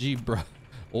 edgy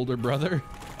older brother?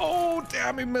 Oh,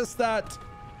 damn, he missed that.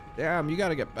 Damn, you got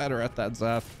to get better at that,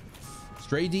 Zeph.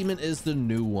 Stray Demon is the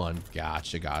new one.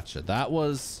 Gotcha. That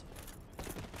was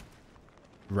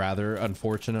rather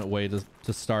unfortunate way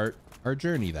to start our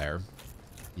journey there.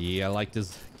 Yeah, I like to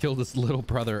kill this little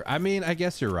brother. I mean, I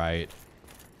guess you're right.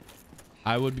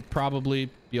 I would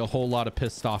probably be a whole lot of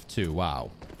pissed off too.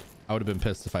 Wow. I would have been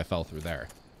pissed if I fell through there.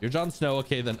 You're Jon Snow.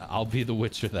 Okay, then I'll be the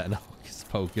Witcher then. Hocus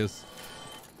pocus.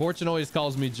 Fortune always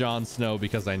calls me Jon Snow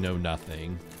because I know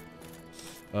nothing.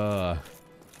 Come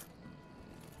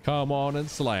on and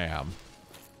slam.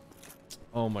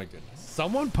 Oh my goodness.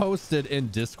 Someone posted in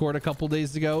Discord a couple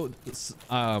days ago,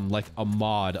 like a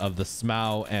mod of the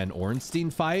Smaug and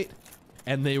Ornstein fight,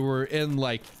 and they were in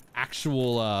like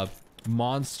actual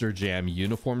Monster Jam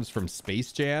uniforms from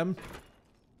Space Jam.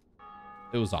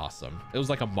 It was awesome. It was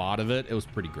like a mod of it. It was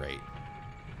pretty great.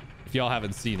 If y'all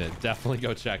haven't seen it, definitely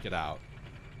go check it out.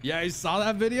 Yeah, you saw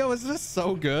that video? Isn't it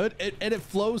so good? And it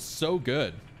flows so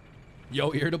good.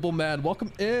 Yo, irritable man,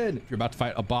 welcome in. If you're about to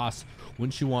fight a boss,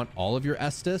 wouldn't you want all of your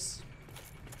Estus?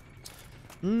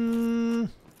 You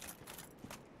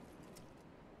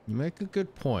make a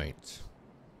good point.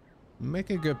 You make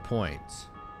a good point.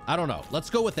 I don't know. Let's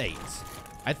go with 8.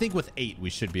 I think with 8 we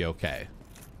should be okay.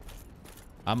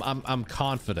 I'm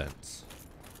confident.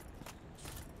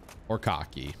 Or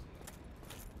cocky.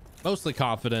 Mostly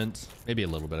confident. Maybe a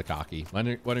little bit of cocky.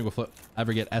 Wondering if we'll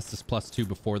ever get Estus +2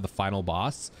 before the final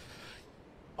boss.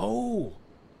 Oh,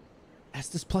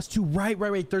 Estus +2.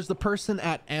 Right. There's the person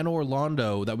at Anor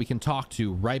Londo that we can talk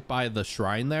to right by the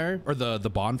shrine there, or the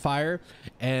bonfire,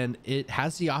 and it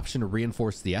has the option to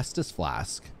reinforce the Estus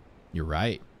flask. You're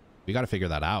right. We got to figure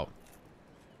that out.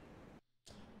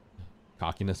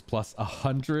 Cockiness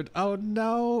 +100. Oh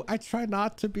no, I try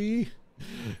not to be.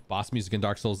 Boss music in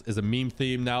Dark Souls is a meme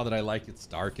theme now that I like. It's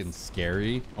dark and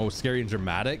scary. Oh, scary and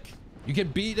dramatic. You can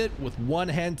beat it with one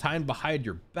hand tied behind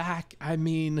your back. I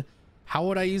mean, how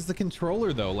would I use the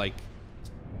controller though? Like,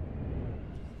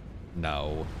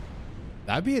 no.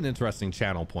 That'd be an interesting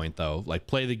channel point though. Like,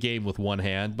 play the game with one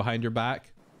hand behind your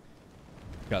back.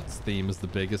 Guts theme is the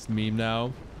biggest meme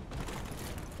now.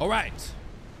 All right.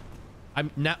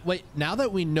 Now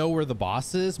that we know where the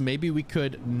boss is, maybe we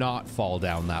could not fall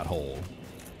down that hole.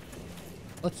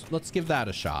 Let's give that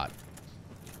a shot.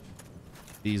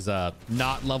 These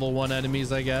not level 1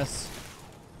 enemies, I guess.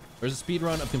 There's a speed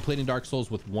run of completing Dark Souls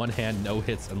with one hand, no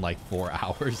hits in like 4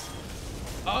 hours.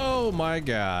 Oh my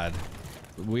god.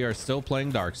 We are still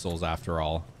playing Dark Souls after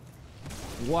all.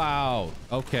 Wow.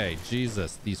 Okay,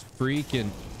 Jesus. These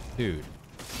freaking... Dude.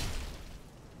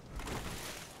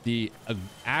 The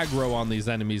aggro on these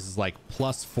enemies is like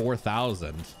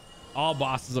 +4,000. All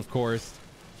bosses, of course.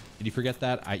 Did you forget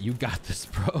that? You got this,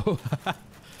 bro.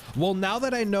 Well, now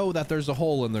that I know that there's a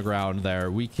hole in the ground there,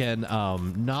 we can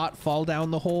not fall down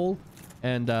the hole.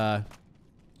 And does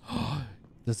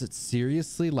it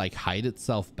seriously like hide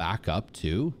itself back up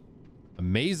too?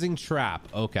 Amazing trap.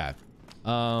 Okay.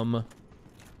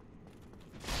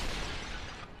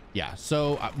 Yeah,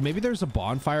 so maybe there's a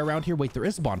bonfire around here. Wait, there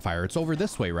is a bonfire. It's over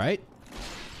this way, right?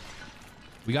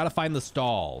 We got to find the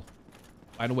stall.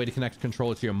 Find a way to connect the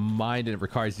controller to your mind, and it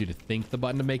requires you to think the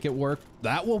button to make it work.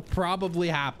 That will probably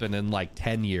happen in like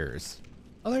 10 years.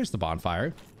 Oh, there's the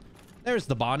bonfire. There's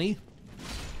the Bonnie.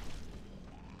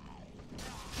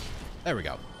 There we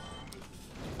go.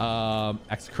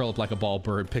 X curl up like a ball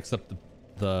bird, picks up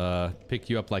pick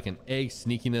you up like an egg.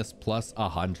 Sneakiness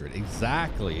 +100.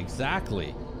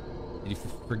 Exactly. Did you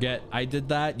forget I did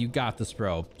that? You got this,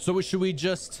 bro. So should we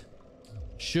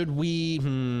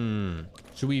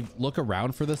look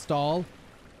around for this doll?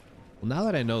 Well, now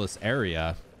that I know this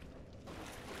area.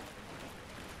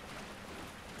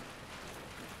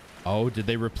 Oh, did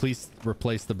they replace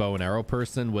the bow and arrow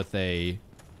person with a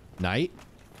knight?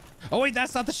 Oh wait,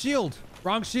 that's not the shield.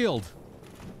 Wrong shield.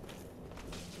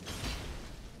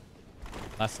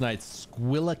 Last night,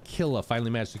 Squillakilla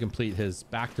finally managed to complete his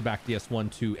back-to-back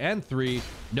DS1, 2, and 3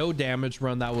 no damage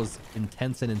run. That was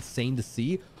intense and insane to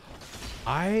see.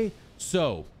 I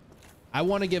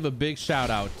want to give a big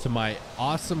shout out to my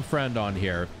awesome friend on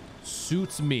here,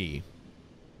 Suits Me.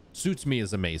 Suits Me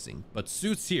is amazing, but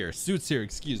Suits here is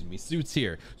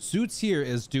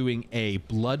doing a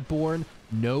Bloodborne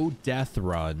no death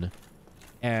run,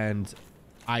 and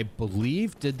I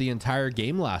believe did the entire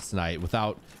game last night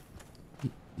without...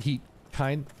 He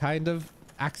kind of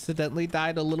accidentally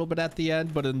died a little bit at the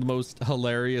end, but in the most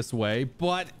hilarious way.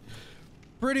 But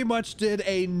pretty much did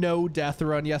a no death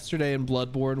run yesterday in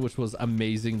Bloodborne, which was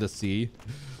amazing to see.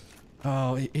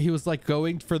 Oh, he was like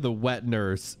going for the wet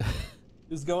nurse. He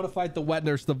was going to fight the wet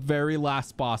nurse, the very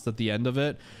last boss at the end of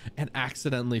it, and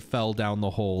accidentally fell down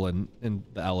the hole in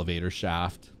the elevator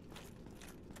shaft.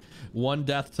 One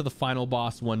death to the final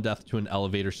boss, one death to an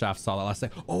elevator shaft. Saw that last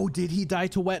night. Oh, did he die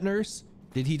to wet nurse?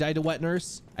 Did he die to wet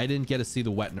nurse? I didn't get to see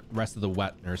the rest of the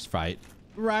wet nurse fight.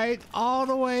 Right all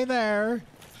the way there.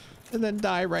 And then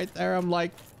die right there. I'm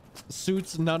like,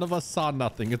 Suits, none of us saw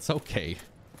nothing. It's okay.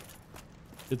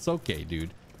 It's okay,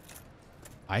 dude.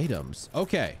 Items.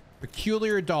 Okay.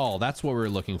 Peculiar doll. That's what we're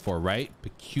looking for, right?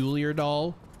 Peculiar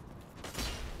doll.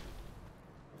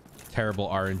 Terrible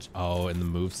orange. Oh, and the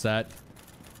moveset.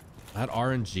 That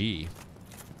RNG.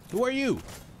 Who are you?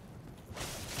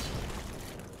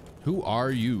 Who are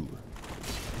you?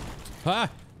 Huh?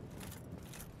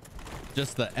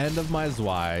 Just the end of my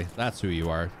Zwei. That's who you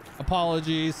are.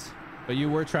 Apologies, but you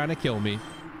were trying to kill me.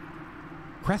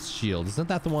 Crest shield. Isn't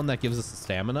that the one that gives us the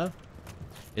stamina?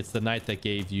 It's the knight that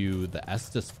gave you the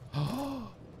Estus. Oh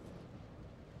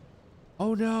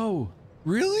no.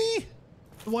 Really?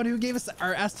 The one who gave us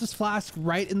our Estus flask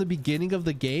right in the beginning of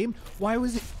the game? Why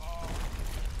was it?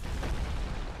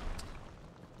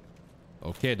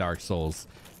 Okay, Dark Souls.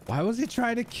 Why was he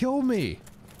trying to kill me?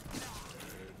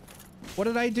 What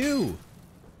did I do?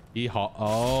 He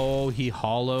hollowed.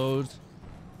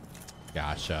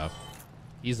 Gotcha.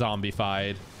 He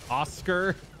zombified.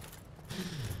 Oscar.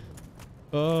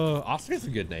 Oscar's a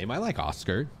good name. I like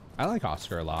Oscar. I like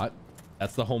Oscar a lot.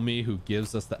 That's the homie who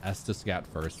gives us the Estus Gat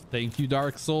first. Thank you,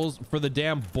 Dark Souls, for the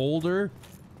damn boulder.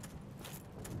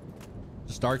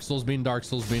 Just Dark Souls being Dark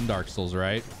Souls being Dark Souls,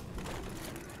 right?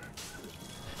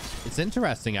 It's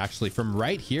interesting, actually. From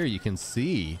right here, you can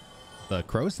see the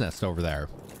crow's nest over there.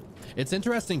 It's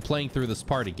interesting playing through this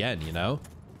part again, you know?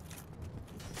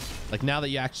 Like, now that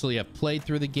you actually have played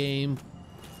through the game,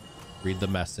 read the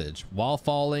message. While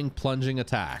falling, plunging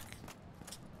attack.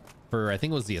 For, I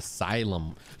think it was the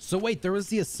Asylum. So wait, there was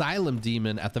the Asylum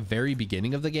demon at the very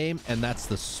beginning of the game, and that's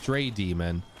the Stray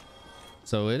demon.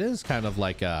 So it is kind of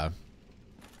like a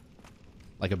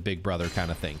big brother kind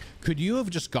of thing. Could you have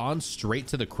just gone straight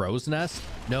to the crow's nest?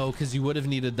 No, because you would have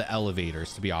needed the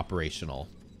elevators to be operational.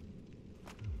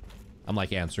 I'm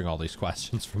like answering all these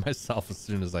questions for myself as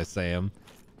soon as I say them.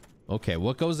 Okay,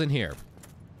 what goes in here?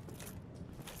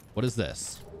 What is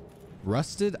this?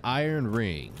 Rusted iron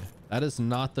ring. That is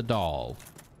not the doll.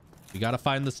 We gotta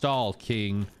find this doll,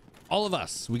 King. All of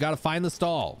us, we gotta find this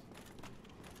doll.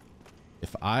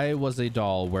 If I was a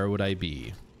doll, where would I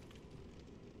be?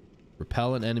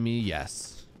 Repel an enemy,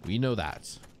 yes. We know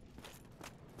that.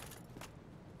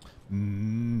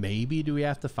 Maybe do we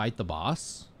have to fight the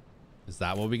boss? Is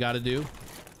that what we gotta do?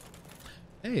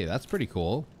 Hey, that's pretty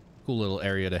cool. Cool little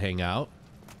area to hang out.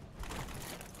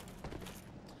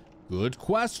 Good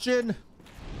question.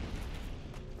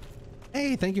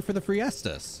 Hey, thank you for the free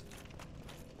Estus.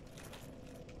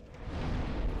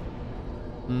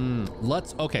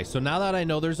 Okay, so now that I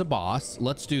know there's a boss,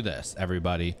 let's do this,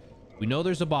 everybody. We know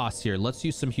there's a boss here. Let's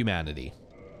use some humanity.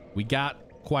 We got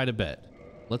quite a bit.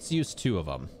 Let's use 2 of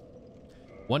them.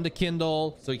 One to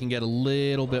kindle, so we can get a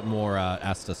little bit more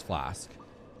Estus flask.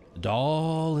 The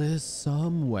doll is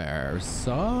somewhere.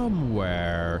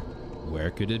 Somewhere.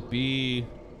 Where could it be?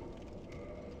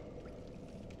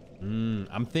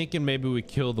 I'm thinking maybe we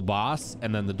kill the boss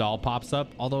and then the doll pops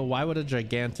up. Although, why would a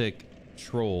gigantic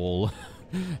troll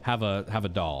have a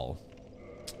doll?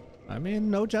 I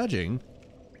mean, no judging.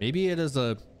 Maybe it's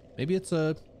a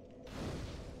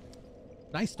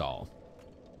nice doll.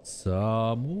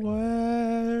 Somewhere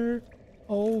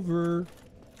over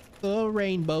the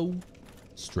rainbow.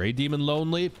 Stray demon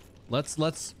lonely.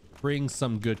 Let's bring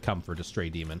some good comfort to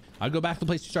Stray demon. I'll go back to the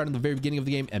place you started in the very beginning of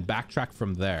the game and backtrack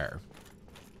from there.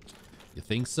 You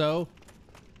think so?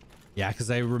 Yeah, because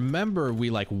I remember we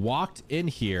like walked in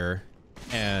here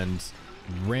and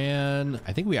ran.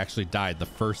 I think we actually died the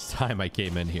first time I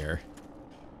came in here.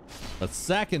 But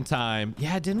second time,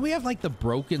 yeah, didn't we have like the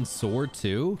broken sword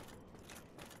too?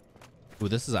 Oh,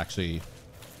 this is actually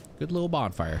a good little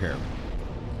bonfire here.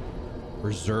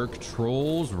 Berserk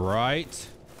trolls, right?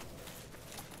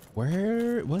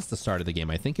 Where was the start of the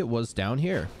game? I think it was down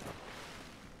here.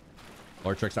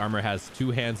 Lortrix armor has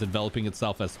 2 hands enveloping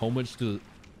itself as homage to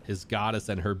his goddess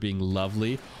and her being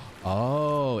lovely.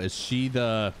 Oh, is she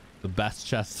the best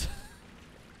chest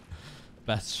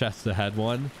best chest ahead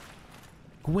one?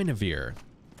 Guinevere.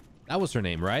 That was her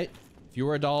name, right? If you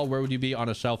were a doll, where would you be? On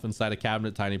a shelf, inside a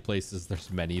cabinet, tiny places.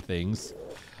 There's many things.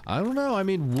 I don't know. I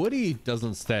mean, Woody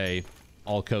doesn't stay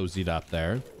all cozied up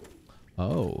there.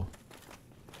 Oh.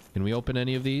 Can we open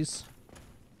any of these?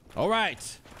 All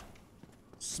right.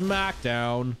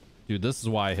 Smackdown. Dude, this is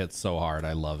why I hit so hard.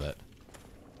 I love it.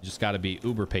 You just got to be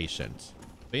uber patient.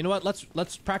 But you know what?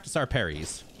 Let's practice our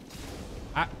parries.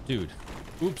 Ah, dude.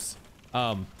 Oops.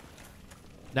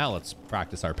 Now let's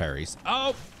practice our parries.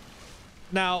 Oh!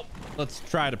 Now let's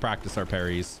try to practice our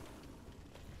parries.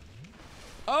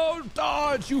 Oh,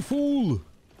 dodge, you fool!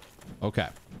 Okay.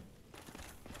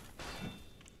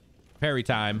 Parry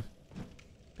time.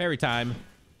 Parry time.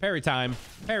 Parry time.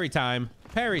 Parry time.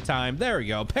 Parry time. There we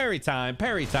go. Parry time.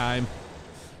 Parry time.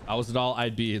 I was a doll,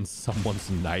 I'd be in someone's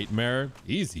nightmare.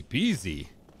 Easy peasy.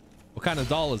 What kind of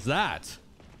doll is that?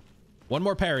 One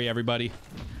more parry, everybody.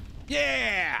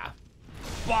 Yeah!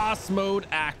 Boss mode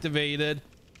activated.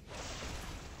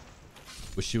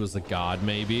 Wish she was a god,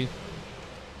 maybe.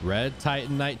 Red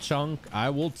Titanite chunk. I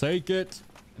will take it.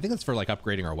 I think that's for like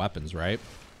upgrading our weapons, right?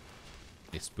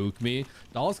 They spook me.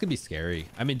 Dolls can be scary.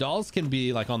 I mean, dolls can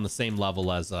be like on the same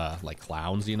level as like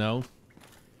clowns, you know?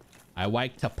 I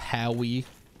like to powie.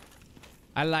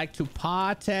 I like to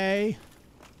party.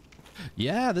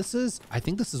 Yeah, I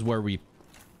think this is where we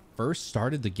first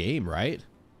started the game, right?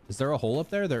 Is there a hole up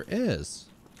there? There is.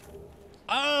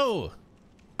 Oh!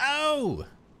 Oh!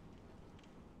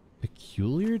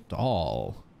 Peculiar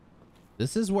doll.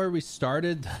 This is where we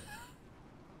started.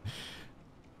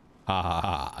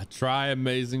 Ah, try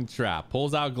amazing trap.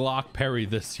 Pulls out Glock, parry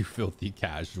this, you filthy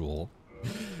casual.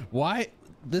 Why?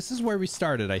 This is where we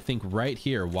started, I think, right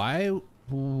here. Why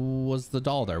was the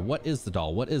doll there? What is the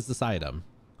doll? What is this item?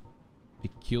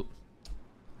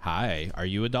 Hi, are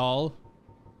you a doll?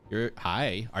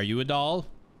 Hi, are you a doll?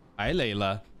 Hi,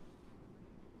 Layla.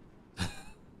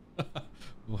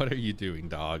 What are you doing,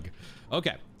 dog?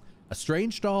 Okay. A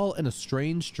strange doll in a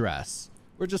strange dress.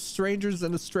 We're just strangers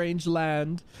in a strange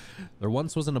land. There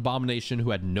once was an abomination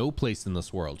who had no place in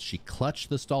this world. She clutched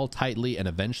this doll tightly and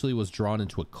eventually was drawn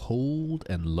into a cold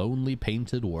and lonely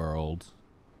painted world.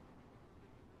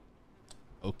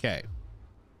 Okay.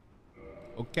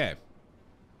 Okay.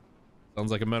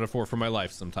 Sounds like a metaphor for my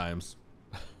life sometimes.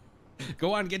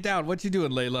 Go on, get down. What you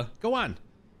doing, Layla? Go on.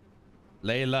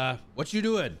 Layla, what you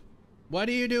doing? What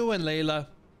are you doing, Layla?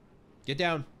 Get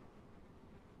down.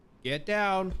 Get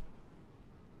down.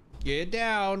 Get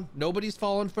down. Nobody's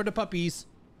falling for the puppies.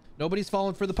 Nobody's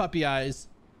falling for the puppy eyes.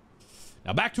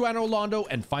 Now back to Anno Londo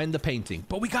and find the painting.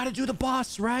 But we gotta do the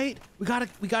boss, right? We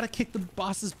gotta kick the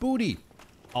boss's booty.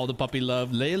 All the puppy love.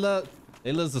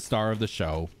 Layla's the star of the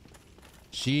show.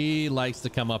 She likes to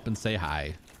come up and say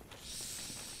hi.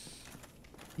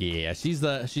 Yeah, she's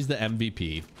the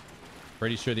MVP.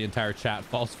 Pretty sure the entire chat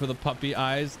falls for the puppy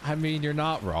eyes. I mean, you're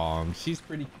not wrong. She's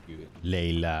pretty cute.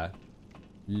 Layla.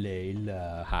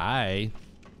 Layla. Hi.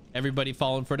 Everybody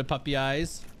falling for the puppy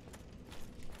eyes?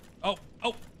 Oh.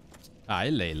 Hi,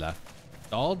 Layla.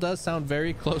 Doll does sound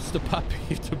very close to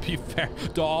puppy, to be fair.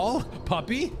 Doll?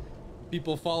 Puppy?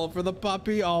 People falling for the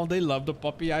puppy. Oh, they love the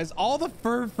puppy eyes. All the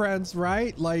fur friends,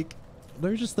 right? Like,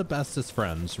 they're just the bestest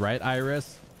friends, right,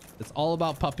 Iris? It's all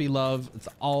about puppy love. It's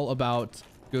all about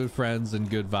good friends and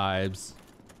good vibes.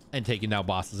 And taking down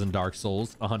bosses in Dark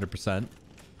Souls, 100%.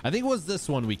 I think it was this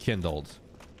one we kindled.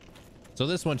 So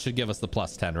this one should give us the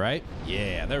 +10, right?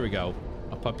 Yeah, there we go.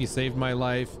 A puppy saved my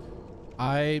life.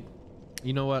 You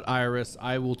know what, Iris?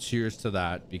 I will cheers to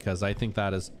that because I think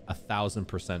that is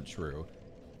 1000% true.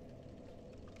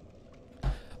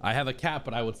 I have a cat,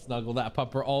 but I would snuggle that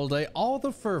pupper all day. All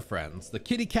the fur friends, the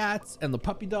kitty cats and the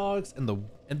puppy dogs and the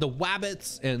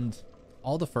wabbits and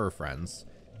all the fur friends.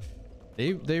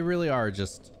 They really are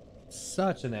just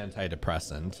such an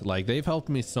antidepressant. Like, they've helped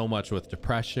me so much with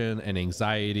depression and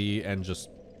anxiety and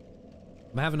just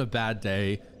I'm having a bad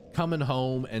day, coming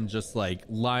home and just like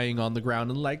lying on the ground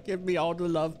and like, give me all the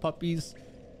love, puppies.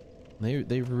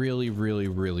 They really, really,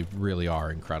 really, really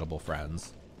are incredible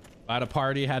friends. If I had a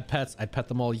party, had pets, I'd pet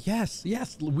them all. Yes,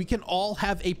 we can all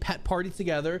have a pet party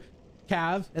together.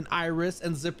 Cav and Iris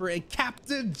and Zipper and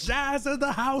Captain Jazz in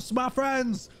the house, my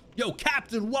friends. Yo,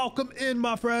 Captain, welcome in,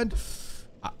 my friend.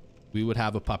 We would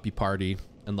have a puppy party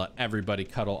and let everybody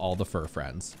cuddle all the fur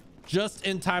friends. Just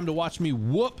in time to watch me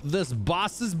whoop this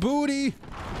boss's booty.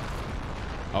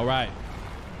 All right.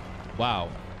 Wow.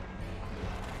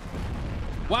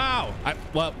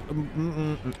 Well,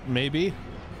 maybe.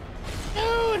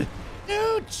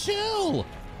 Dude, chill.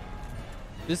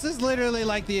 This is literally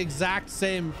like the exact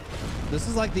same. This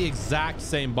is like the exact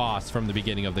same boss from the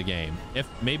beginning of the game. If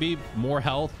maybe more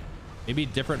health, maybe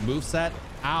different moveset.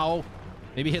 Ow.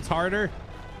 Maybe hits harder,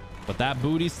 but that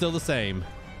booty's still the same.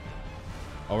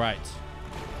 All right.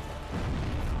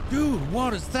 Dude,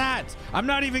 what is that? I'm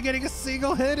not even getting a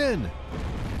single hit in.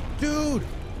 Dude,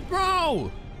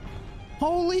 bro.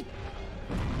 Holy.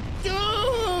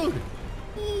 Dude.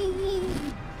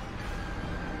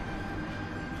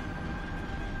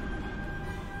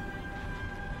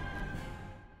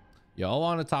 Y'all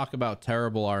want to talk about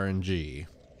terrible RNG?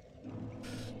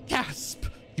 Gasp!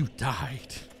 You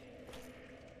died.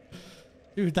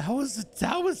 Dude, that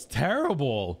was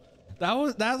terrible. That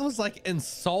was like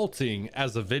insulting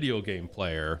as a video game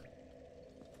player.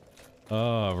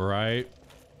 Oh, right.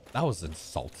 That was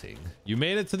insulting. You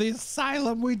made it to the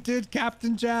asylum. We did,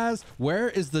 Captain Jazz. Where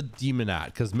is the demon at?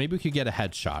 Because maybe we could get a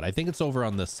headshot. I think it's over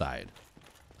on this side.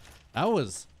 That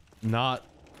was not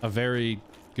a very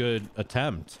good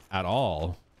attempt at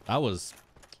all. That was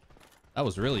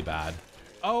really bad.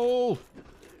 Oh,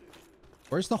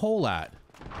 where's the hole at?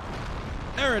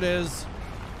 There it is.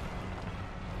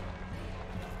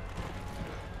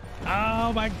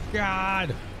 Oh my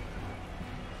God.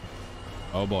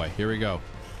 Oh boy, here we go.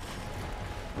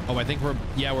 Oh, I think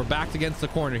we're backed against the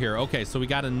corner here. Okay, so we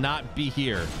got to not be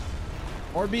here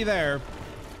or be there.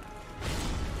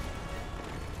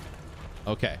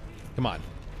 Okay, come on.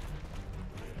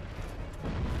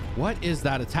 What is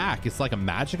that attack? It's like a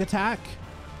magic attack.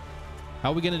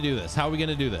 How are we gonna do this? How are we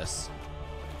gonna do this?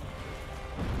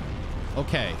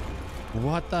 Okay.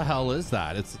 What the hell is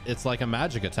that? It's like a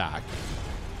magic attack.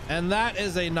 And that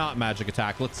is a not magic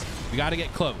attack. We gotta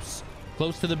get close.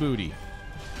 Close to the booty.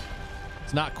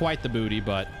 It's not quite the booty,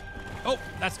 but... Oh,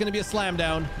 that's gonna be a slam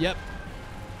down. Yep.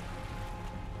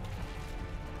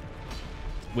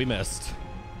 We missed.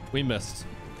 We missed.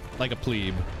 Like a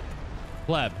plebe.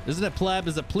 Pleb. Isn't it pleb?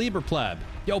 Is it plebe or pleb?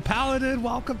 Yo, Paladin,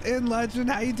 welcome in, legend.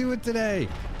 How you doing today?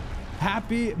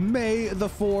 Happy May the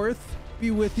 4th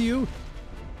be with you.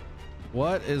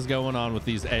 What is going on with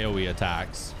these AoE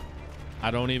attacks?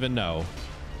 I don't even know.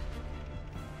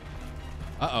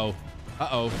 Uh-oh.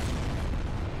 Uh-oh.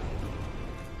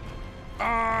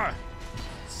 Ah!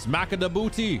 Smacking the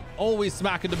booty. Always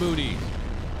smacking the booty.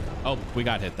 Oh, we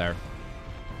got hit there.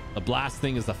 The blast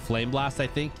thing is the flame blast, I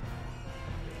think.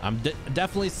 I'm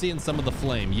definitely seeing some of the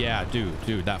flame. Yeah,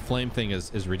 dude, that flame thing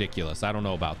is ridiculous. I don't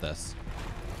know about this.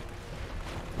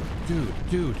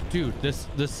 Dude,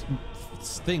 this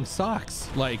thing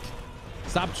sucks. Like,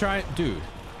 stop trying. Dude,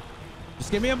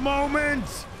 just give me a moment.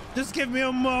 Just give me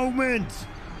a moment.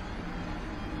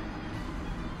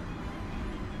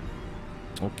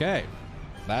 Okay,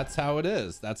 that's how it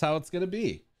is. That's how it's gonna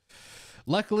be.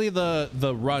 Luckily,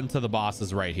 the run to the boss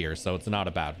is right here, so it's not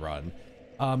a bad run.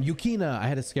 Yukina, I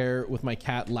had a scare with my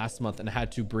cat last month and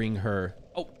had to bring her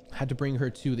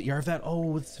to the ER vet. Oh,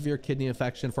 with severe kidney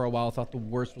infection for a while. I thought the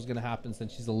worst was gonna happen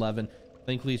since she's 11.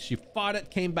 Thankfully, she fought it,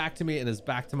 came back to me, and is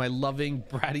back to my loving,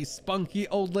 bratty, spunky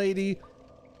old lady.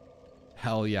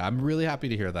 Hell yeah, I'm really happy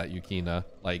to hear that, Yukina.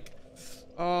 Like,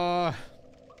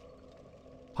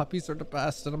 puppies are the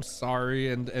best, and I'm sorry,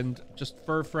 and just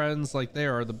fur friends, like, they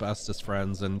are the bestest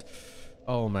friends. And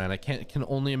oh man, I can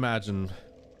only imagine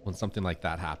when something like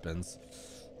that happens.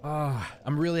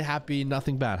 I'm really happy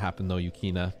nothing bad happened though,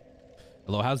 Yukina.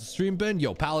 Hello, how's the stream been?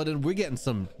 Yo, Paladin, we're getting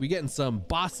some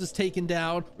bosses taken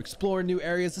down. We're exploring new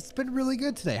areas. It's been really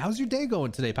good today. How's your day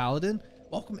going today, Paladin?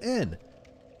 Welcome in.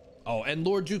 Oh, and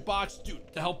Lord Jukebox,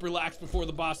 dude, to help relax before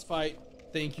the boss fight.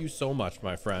 Thank you so much,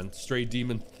 my friend. Stray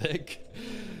Demon Thick.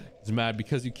 He's mad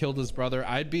because you killed his brother.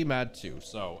 I'd be mad too,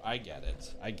 so I get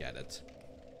it. I get it.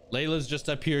 Layla's just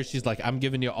up here. She's like, I'm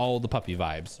giving you all the puppy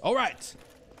vibes. All right.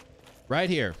 Right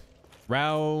here.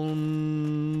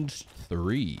 Round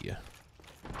 3.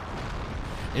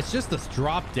 It's just this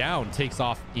drop down takes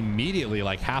off immediately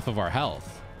like half of our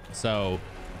health. So.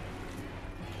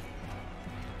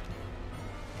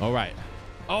 All right.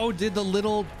 Oh, did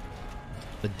the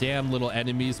damn little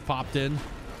enemies popped in?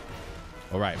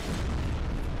 All right.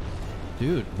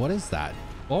 Dude, what is that?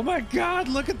 Oh my God,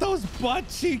 look at those butt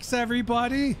cheeks,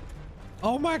 everybody.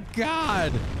 Oh my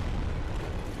God.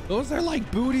 Those are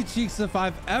like booty cheeks if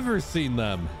I've ever seen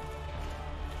them.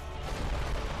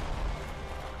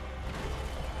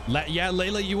 Yeah,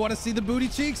 Layla, you want to see the booty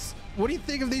cheeks? What do you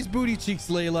think of these booty cheeks,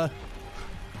 Layla?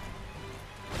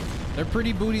 They're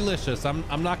pretty bootylicious.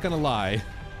 I'm not gonna lie.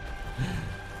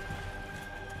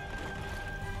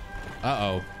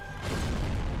 Uh-oh.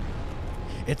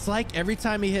 It's like every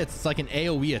time he hits, it's like an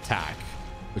AoE attack,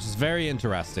 which is very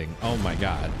interesting. Oh my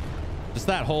God. Just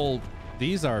that whole,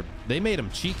 they made him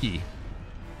cheeky.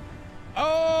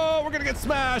 Oh, we're gonna get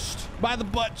smashed by the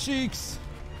butt cheeks.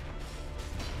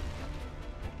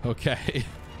 Okay.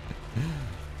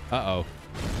 Uh-oh.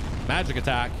 Magic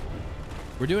attack.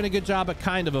 We're doing a good job at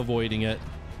kind of avoiding it.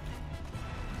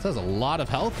 This has a lot of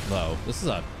health though. This is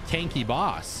a tanky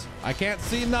boss. I can't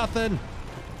see nothing.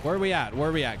 Where are we at? Where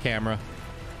are we at, camera?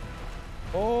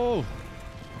 Oh.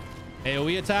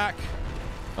 AoE attack.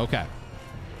 Okay.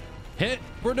 Hit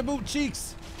for the boot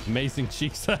cheeks. Amazing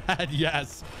cheeks ahead.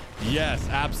 Yes. Yes,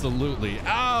 absolutely.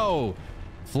 Ow.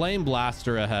 Flame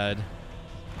blaster ahead.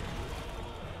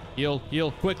 Heal,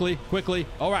 heal, quickly, quickly.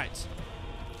 All right.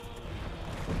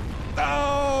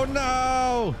 Oh,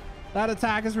 no. That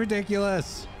attack is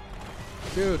ridiculous.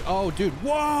 Dude, oh, dude.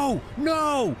 Whoa,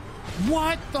 no.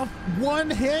 What the? One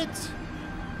hit?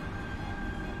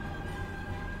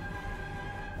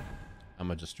 I'm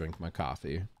gonna just drink my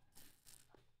coffee.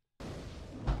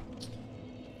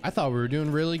 I thought we were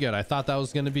doing really good. I thought that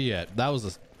was gonna be it. That was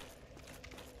a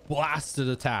blasted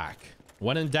attack.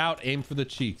 When in doubt, aim for the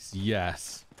cheeks.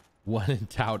 Yes. When in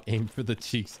doubt, aim for the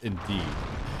cheeks indeed.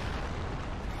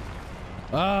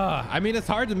 I mean, it's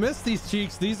hard to miss these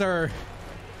cheeks. These are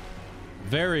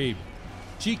very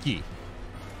cheeky.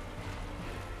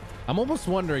 I'm almost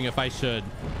wondering if I should,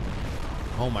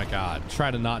 oh my God,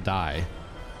 try to not die.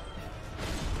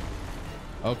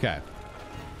 Okay.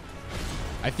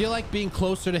 I feel like being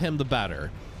closer to him, the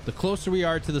better. The closer we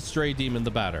are to the stray demon,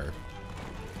 the better.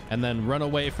 And then run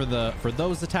away for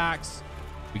those attacks.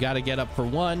 We got to get up for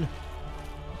one.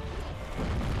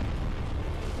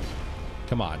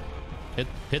 Come on.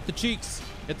 Hit the cheeks.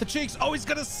 Hit the cheeks. Oh, he's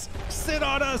gonna sit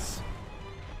on us.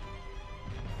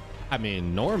 I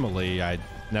mean, normally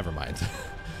never mind.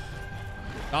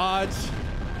 Dodge.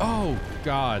 Oh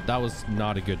God, that was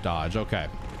not a good dodge. Okay.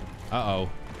 Uh-oh.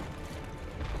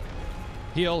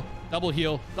 Heal, double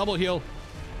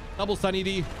Sunny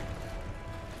D.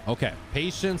 Okay,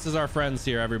 patience is our friends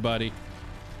here, everybody.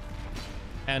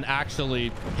 And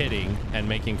actually hitting and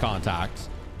making contact.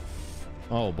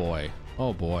 Oh boy.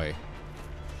 Oh boy.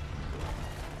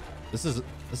 This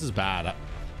is bad.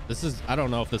 I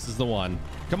don't know if this is the one.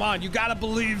 Come on, you gotta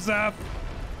believe, Zeph.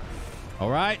 All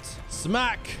right,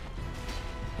 smack.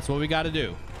 That's what we gotta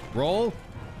do. Roll.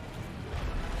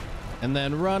 And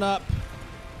then run up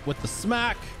with the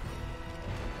smack.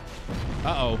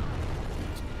 Uh-oh.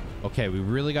 Okay, we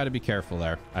really got to be careful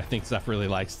there. I think Zeph really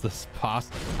likes this boss.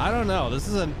 I don't know. This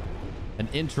is an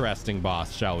interesting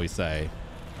boss, shall we say.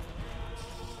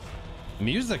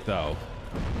 Music, though.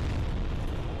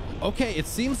 Okay, it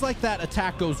seems like that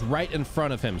attack goes right in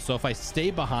front of him. So if I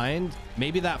stay behind,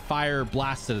 maybe that fire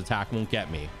blasted attack won't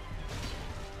get me.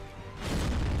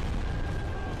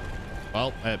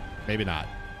 Well, maybe not.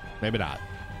 Maybe not.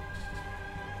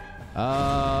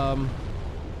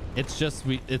 It's just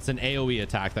it's an AoE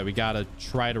attack that we gotta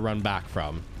try to run back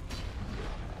from.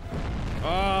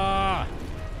 Ah,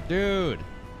 dude,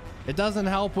 it doesn't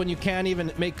help when you can't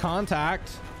even make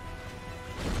contact.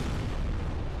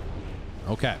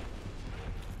 Okay.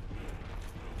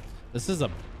 This is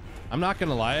I'm not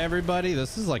gonna lie, everybody,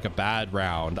 this is like a bad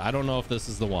round. I don't know if this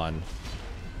is the one.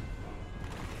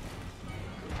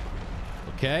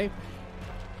 Okay.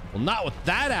 Well, not with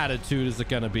that attitude is it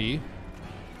gonna be.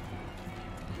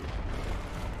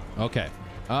 Okay.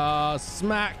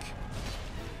 Smack.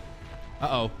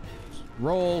 Uh-oh.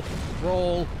 Roll.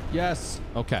 Yes.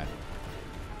 Okay.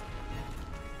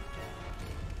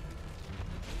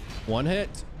 One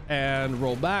hit and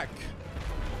roll back.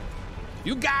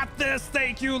 You got this.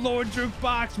 Thank you, Lord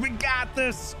Jukebox. We got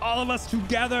this. All of us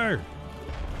together.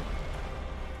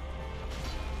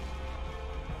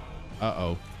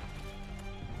 Uh-oh.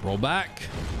 Roll back.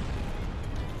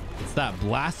 It's that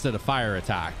blasted a fire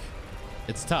attack.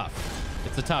 It's tough.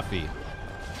 It's a toughie.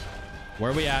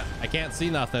 Where are we at? I can't see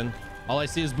nothing. All I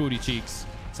see is booty cheeks.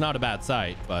 It's not a bad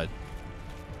sight, but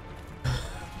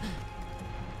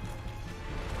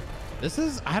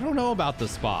I don't know about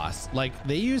this boss. Like,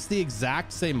 they use the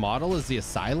exact same model as the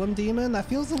Asylum Demon. That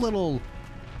feels a little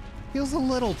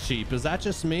cheap. Is that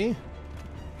just me?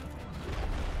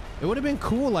 It would have been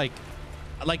cool. Like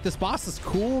this boss is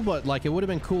cool, but like it would have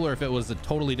been cooler if it was a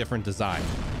totally different design.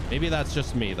 Maybe that's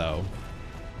just me though.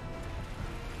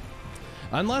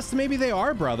 Unless maybe they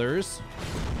are brothers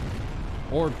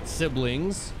or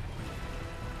siblings.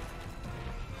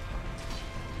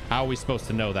 How are we supposed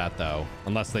to know that though?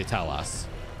 Unless they tell us.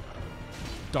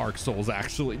 Dark Souls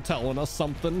actually telling us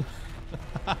something.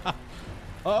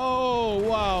 Oh,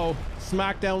 wow.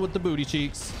 Smackdown with the booty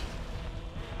cheeks.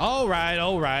 All right.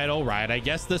 I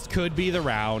guess this could be the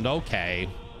round. Okay.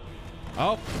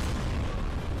 Oh.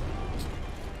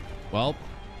 Well,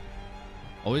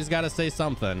 always got to say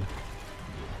something.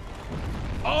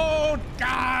 Oh,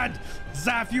 God.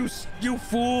 Zeph, you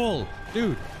fool.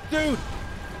 Dude.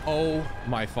 Oh,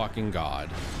 my fucking God.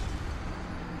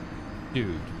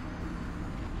 Dude.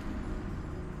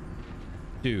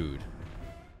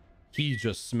 He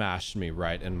just smashed me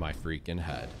right in my freaking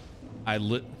head. I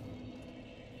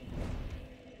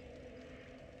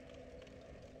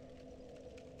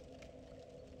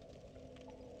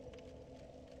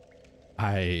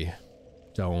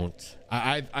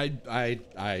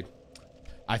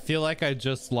feel like I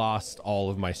just lost all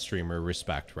of my streamer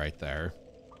respect right there.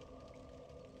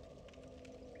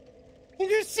 Did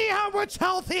you see how much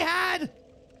health he had?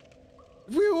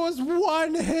 He was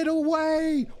one hit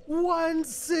away. One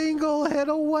single hit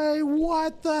away.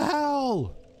 What the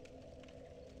hell?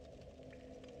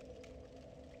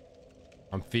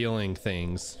 I'm feeling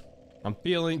things. I'm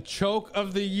feeling choke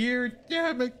of the year.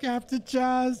 Damn it, Captain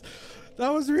Jazz.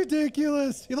 That was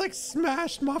ridiculous. He like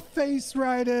smashed my face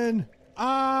right in.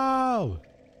 Oh.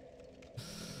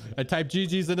 I typed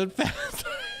GG's in advance.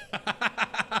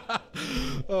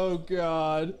 Oh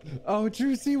God. Oh,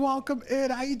 Juicy, welcome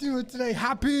in. How you doing today?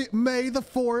 Happy May the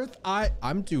 4th.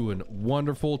 I'm doing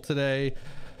wonderful today.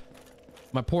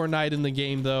 My poor night in the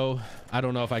game though, I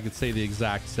don't know if I could say the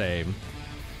exact same.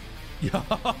 Yo,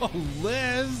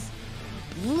 Liz.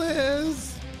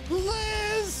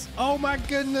 Oh my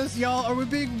goodness, y'all. Are we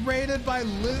being raided by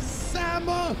Liz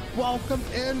Sama? Welcome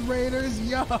in, Raiders.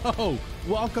 Yo,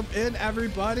 welcome in,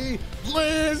 everybody.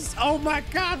 Liz, oh my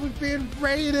God, we've been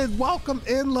raided. Welcome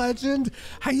in, legend.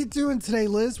 How you doing today,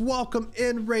 Liz? Welcome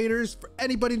in, raiders. For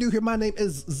anybody new here, my name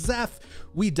is Zeph.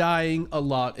 We dying a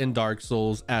lot in Dark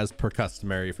Souls as per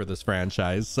customary for this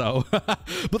franchise. So,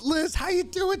 but Liz, how you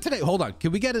doing today? Hold on,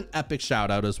 can we get an epic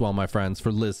shout out as well, my friends, for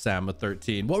Liz Sama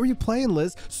 13? What were you playing,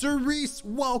 Liz? Sir Reese,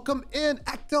 welcome in.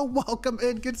 Ecto, welcome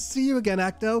in. Good to see you again,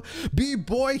 Ecto.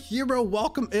 B-Boy Hero,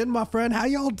 welcome in, my friend. How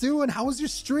y'all doing? How was your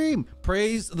stream?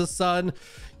 Praise the sun.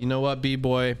 You know what,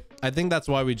 B-Boy? I think that's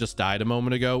why we just died a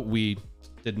moment ago. We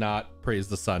did not praise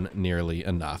the sun nearly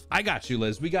enough. I got you,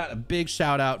 Liz. We got a big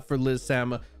shout out for Liz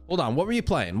Sama. Hold on, what were you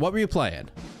playing? What were you playing?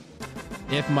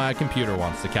 If my computer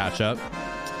wants to catch up.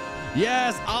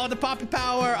 Yes, all the poppy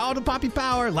power, all the poppy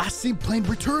power. Last seen playing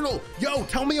Returnal. Yo,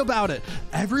 tell me about it.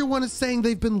 Everyone is saying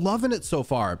they've been loving it so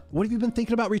far. What have you been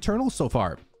thinking about Returnal so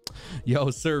far? Yo,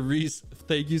 Sir Reese,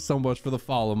 thank you so much for the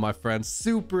follow, my friend.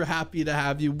 Super happy to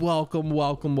have you. Welcome,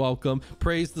 welcome, welcome.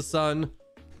 Praise the sun.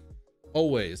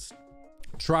 Always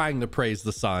trying to praise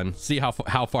the sun, see how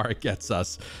far it gets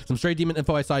us. Some stray demon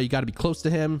info I saw. You got to be close to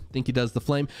him. Think he does the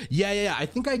flame. Yeah, I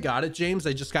think I got it, James.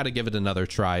 I just got to give it another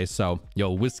try. So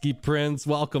yo, Whiskey Prince,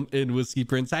 welcome in, Whiskey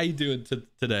Prince. How you doing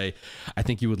today? I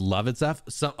think you would love it, Zeph.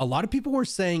 So a lot of people were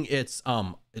saying it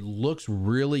looks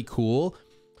really cool.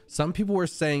 Some people were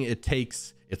saying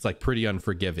it's like pretty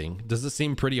unforgiving. Does it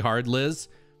seem pretty hard, Liz?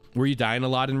 Were you dying a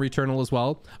lot in Returnal as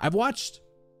well? I've watched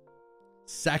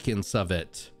seconds of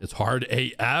it. It's hard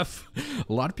AF.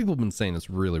 A lot of people have been saying it's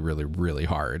really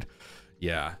hard.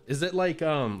 Yeah. Is it like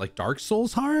Dark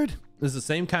Souls hard? Is the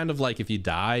same kind of like if you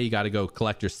die, you got to go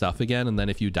collect your stuff again, and then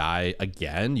if you die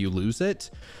again, you lose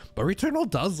it. But Returnal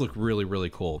does look really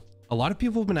cool. A lot of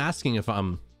people have been asking if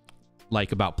I'm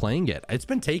like about playing it. It's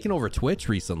been taken over Twitch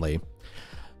recently.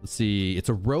 Let's see. It's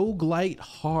a roguelite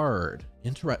hard.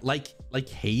 Like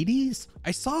Hades?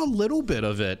 I saw a little bit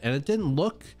of it and it didn't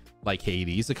look like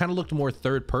Hades. It kind of looked more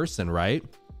third person, right?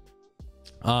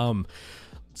 Let's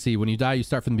see, when you die you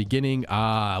start from the beginning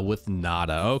with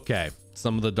nada. Okay,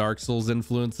 some of the Dark Souls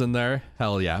influence in there.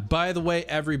 Hell yeah. By the way,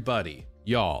 everybody,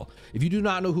 y'all, if you do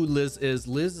not know who Liz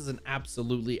is an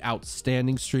absolutely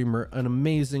outstanding streamer, an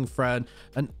amazing friend,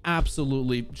 an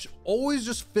absolutely always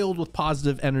just filled with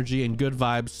positive energy and good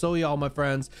vibes. So y'all, my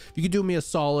friends, if you could do me a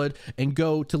solid and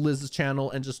go to Liz's channel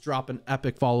and just drop an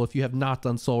epic follow if you have not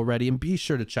done so already, and be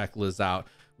sure to check Liz out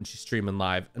when she's streaming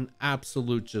live. An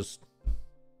absolute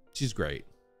she's great.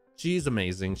 She's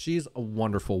amazing. She's a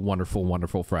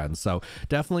wonderful friend. So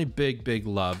definitely big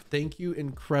love. Thank you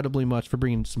incredibly much for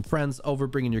bringing some friends over,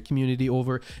 bringing your community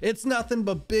over. It's nothing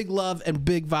but big love and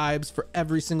big vibes for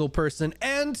every single person.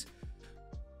 And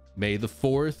may the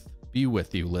 4th be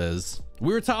with you, Liz.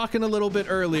 We were talking a little bit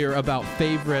earlier about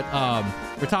favorite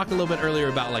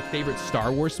like favorite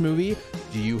Star Wars movie.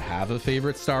 Do you have a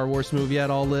favorite Star Wars movie at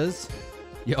all, Liz?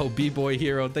 Yo, B-Boy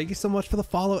Hero, thank you so much for the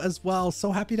follow as well.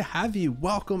 So happy to have you.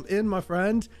 Welcome in, my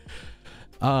friend.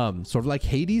 Sort of like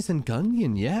Hades and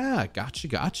Gungan. Yeah,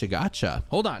 gotcha.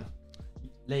 Hold on.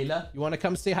 Layla, you want to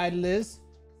come say hi to Liz?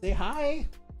 Say hi.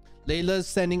 Layla's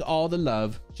sending all the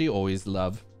love. She always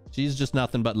love. She's just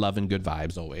nothing but love and good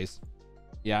vibes always.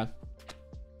 Yeah.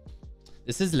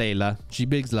 This is Layla. She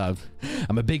bigs love.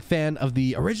 I'm a big fan of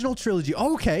the original trilogy.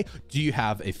 Oh, okay. Do you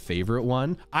have a favorite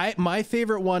one? My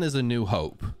favorite one is A New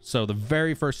Hope. So the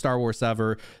very first Star Wars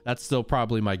ever. That's still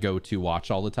probably my go-to watch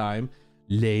all the time.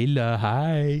 Layla,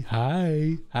 hi.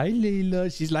 Hi,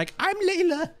 Layla. She's like, I'm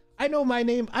Layla. I know my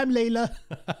name. I'm Layla.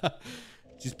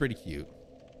 She's pretty cute.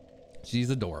 She's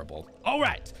adorable. All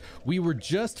right. We were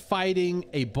just fighting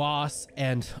a boss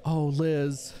and oh,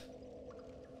 Liz,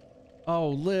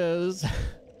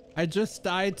 I just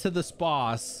died to this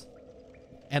boss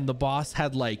and the boss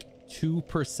had like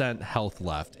 2% health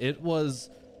left. It was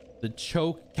the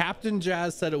choke. Captain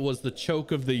Jazz said it was the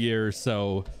choke of the year.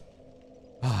 So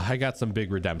I got some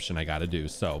big redemption I got to do.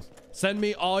 So send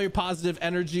me all your positive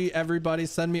energy, everybody.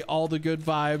 Send me all the good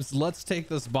vibes. Let's take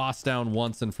this boss down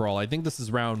once and for all. I think this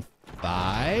is round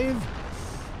 5.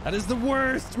 That is the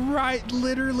worst, right?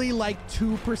 Literally like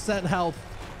 2% health.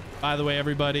 By the way,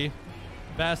 everybody,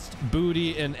 best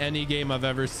booty in any game I've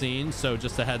ever seen. So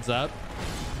just a heads up,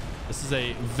 this is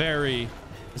a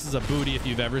booty if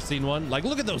you've ever seen one. Like,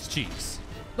 look at those cheeks.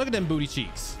 Look at them booty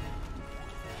cheeks.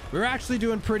 We're actually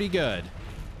doing pretty good.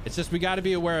 It's just we got to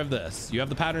be aware of this. You have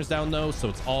the patterns down though, so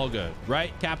it's all good,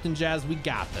 right? Captain Jazz, we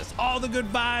got this. All the good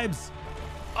vibes.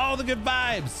 All the good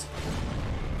vibes.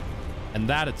 And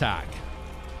that attack.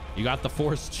 You got the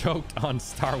force choked on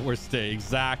Star Wars Day.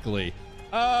 Exactly.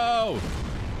 Oh.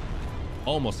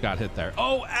 Almost got hit there.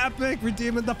 Oh, epic.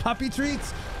 Redeeming the puppy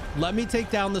treats. let me take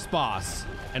down this boss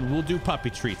and we'll do puppy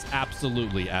treats.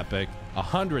 Absolutely epic.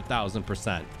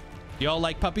 100,000%. Y'all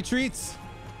like puppy treats?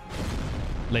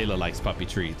 Layla likes puppy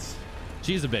treats.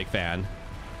 She's a big fan.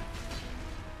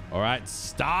 All right,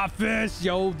 starfish.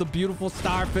 Yo, the beautiful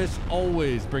starfish,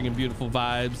 always bringing beautiful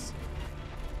vibes.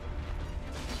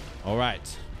 All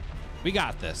right, we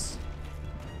got this.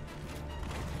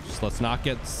 Just let's not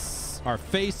get our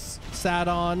face sat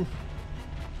on.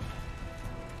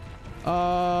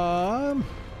 Oh,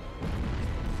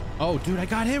 dude, I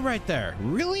got hit right there.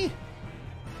 Really?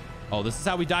 Oh, this is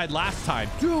how we died last time.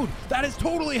 Dude, that is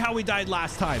totally how we died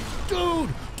last time. Dude,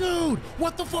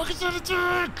 what the fuck is that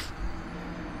attack?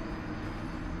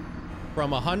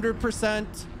 From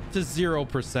 100% to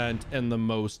 0% in the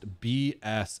most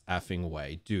BS effing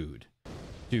way. Dude.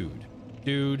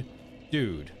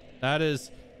 That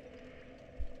is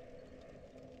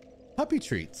puppy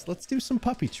treats. Let's do some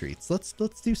puppy treats. Let's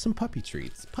do some puppy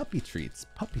treats. Puppy treats.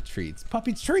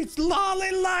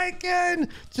 Lolly Lycan!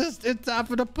 Just on top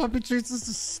of the puppy treats. This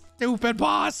is stupid,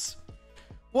 boss.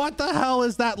 What the hell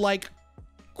is that, like,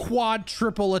 quad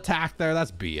triple attack there?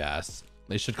 That's BS.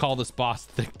 They should call this boss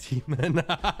Thick Demon.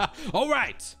 All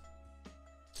right.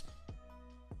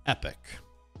 Epic.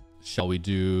 Shall we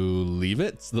do leave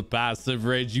it? It's the passive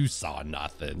rage. You saw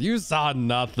nothing.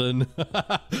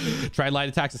 Try light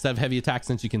attacks instead of heavy attacks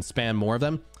since you can spam more of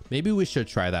them. Maybe we should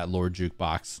try that, Lord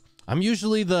Jukebox. I'm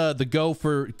usually the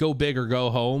go big or go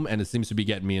home, and it seems to be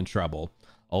getting me in trouble.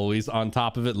 Always on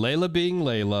top of it. Layla being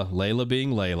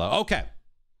Layla. Okay.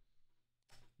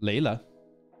 Layla.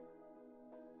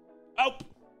 Oh,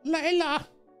 Layla.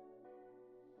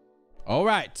 All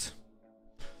right.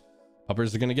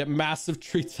 Puppers are going to get massive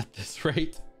treats at this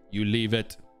rate. You leave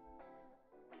it.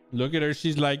 Look at her.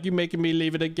 She's like, you making me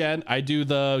leave it again. I do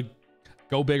the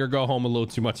go big or go home a little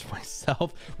too much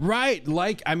myself. Right.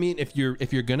 Like, I mean, if you're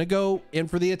going to go in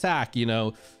for the attack, you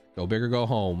know, go big or go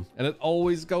home. And it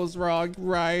always goes wrong.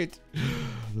 Right.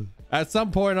 At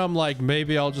some point, I'm like,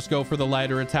 maybe I'll just go for the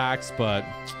lighter attacks, but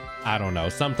I don't know.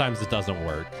 Sometimes it doesn't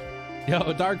work.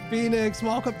 Yo, Dark Phoenix,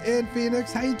 welcome in,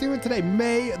 Phoenix. How you doing today?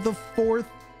 May the 4th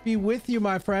be with you,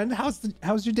 my friend. How's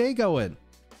your day going?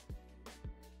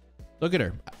 Look at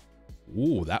her.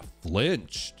 Ooh, that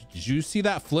flinch. Did you see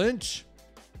that flinch?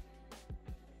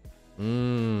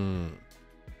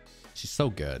 She's so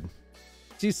good.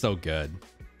 She's so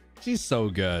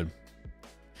good.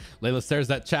 Layla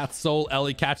stares at Chat's soul.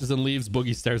 Ellie catches and leaves.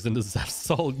 Boogie stares into Zeph's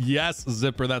soul. Yes,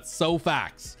 Zipper. That's so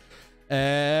facts.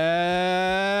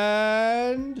 And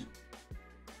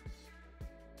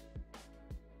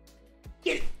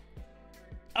get it.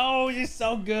 Oh, you're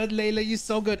so good, Layla. You're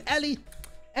so good. Ellie.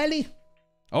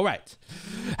 All right.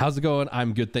 How's it going?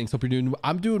 I'm good. Thanks. Hope you're doing.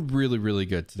 I'm doing really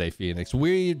good today, Phoenix.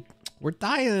 We're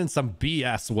dying in some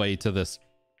BS way to this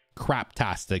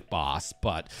craptastic boss.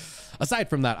 But aside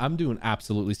from that, I'm doing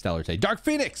absolutely stellar today. Dark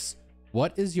Phoenix,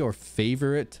 what is your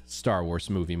favorite Star Wars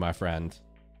movie, my friend?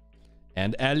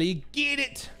 And Ellie, get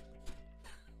it.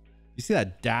 You see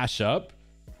that dash up?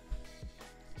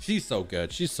 She's so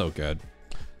good.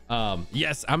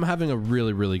 Yes, I'm having a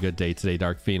really good day today,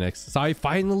 Dark Phoenix. So I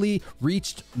finally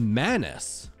reached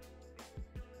Manus.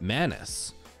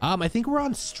 I think we're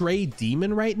on Stray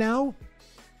Demon right now.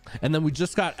 And then we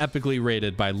just got epically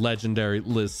rated by legendary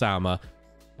Liz Sama.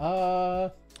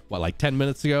 Like 10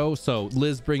 minutes ago. So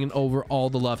Liz bringing over all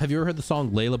the love. Have you ever heard the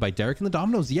song Layla by Derek and the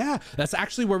Dominoes? Yeah, that's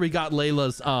actually where we got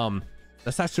Layla's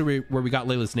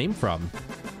name from.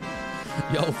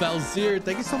 Yo, Felzir,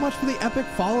 thank you so much for the epic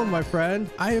follow, my friend.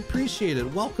 I appreciate it.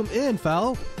 Welcome in,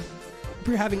 Fel. Hope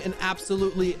you're having an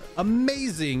absolutely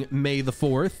amazing May the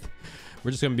 4th.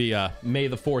 We're just gonna be May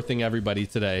the 4thing everybody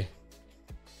today.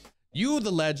 You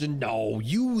the legend. No,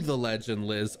 you the legend,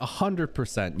 Liz.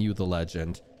 100% you the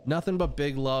legend. Nothing but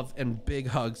big love and big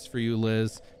hugs for you,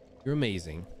 Liz. You're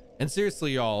amazing. And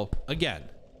seriously, y'all, again,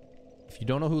 if you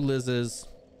don't know who Liz is,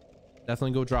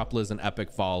 definitely go drop Liz an epic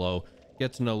follow.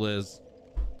 Get to know Liz.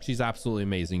 She's absolutely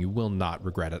amazing. You will not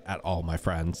regret it at all, my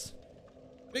friends.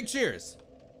 Big cheers.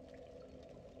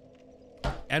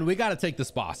 And we got to take this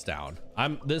boss down.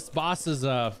 This boss is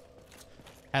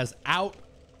has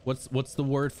what's the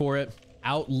word for it?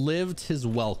 Outlived his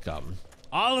welcome.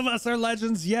 All of us are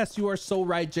legends. Yes, you are so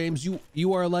right, James.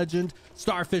 You are a legend.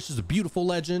 Starfish is a beautiful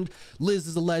legend. Liz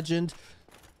is a legend.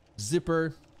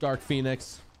 Zipper, Dark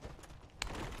Phoenix.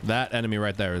 That enemy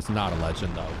right there is not a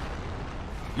legend, though.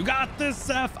 You got this,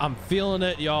 Zeph. I'm feeling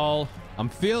it, y'all. I'm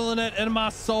feeling it in my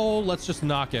soul. Let's just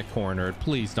not get cornered.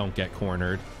 Please don't get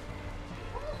cornered.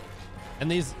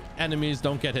 And these enemies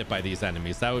don't get hit by these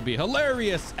enemies. That would be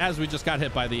hilarious, as we just got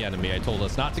hit by the enemy. I told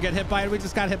us not to get hit by it. We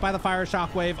just got hit by the fire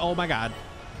shockwave. Oh my god.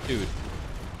 Dude,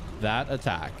 that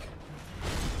attack.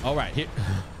 All right, here.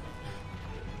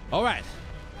 All right.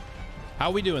 How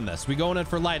are we doing this? We going in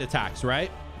for light attacks,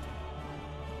 right?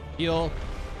 Heal.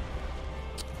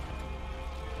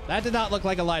 That did not look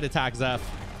like a light attack, Zeph.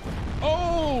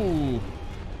 Oh!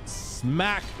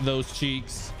 Smack those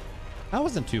cheeks. That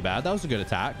wasn't too bad. That was a good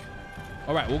attack.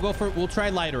 All right, we'll try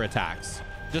lighter attacks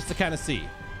just to kind of see.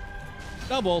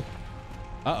 Double.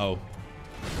 Uh-oh.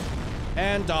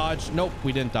 And dodge. Nope,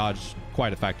 we didn't dodge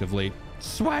quite effectively.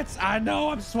 Sweats. I know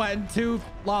I'm sweating too,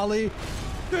 Lolly.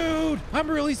 Dude,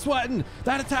 I'm really sweating.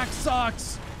 That attack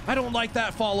sucks. I don't like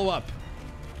that follow-up.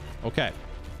 Okay.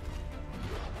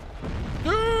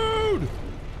 Dude!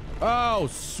 Oh,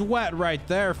 sweat right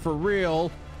there for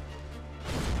real.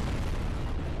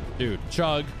 Dude,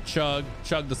 chug, chug,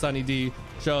 chug the Sunny D.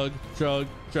 Chug, chug,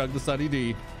 chug the Sunny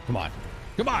D. Come on.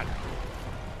 Come on.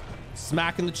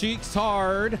 Smacking the cheeks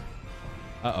hard.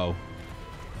 Uh-oh.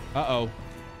 Uh-oh.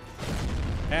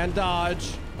 And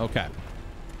dodge. Okay.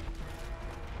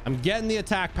 I'm getting the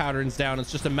attack patterns down.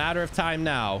 It's just a matter of time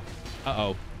now.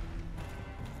 Uh-oh.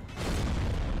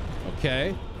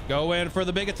 Okay. Go in for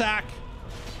the big attack.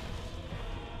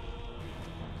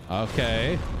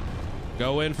 Okay.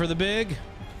 Go in for the big.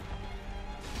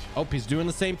 Oh, he's doing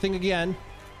the same thing again.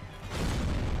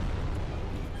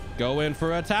 Go in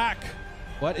for attack.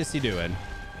 What is he doing?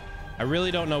 I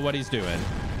really don't know what he's doing.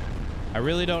 I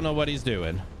really don't know what he's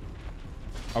doing.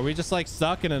 Are we just like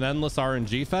stuck in an endless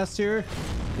RNG fest here?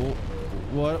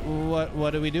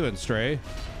 What are we doing, Stray?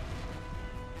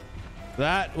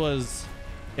 That was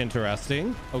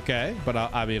interesting. Okay, but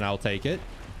I mean, I'll take it.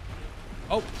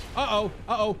 Oh, uh-oh,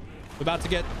 uh-oh. About to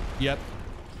get, yep.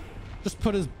 Just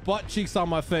put his butt cheeks on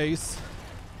my face.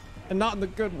 And not in the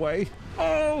good way.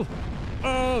 Oh,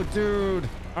 oh, dude.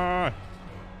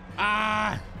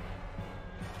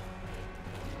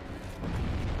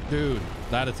 Dude,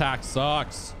 that attack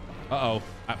sucks. Uh-oh,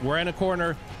 we're in a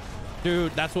corner.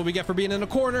 Dude, that's what we get for being in a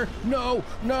corner. No,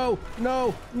 no,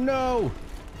 no, no.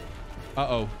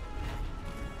 Uh-oh.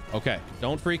 Okay,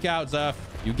 don't freak out, Zeph.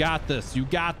 You got this. You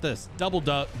got this. Double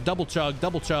chug,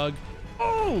 double chug.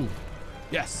 Oh,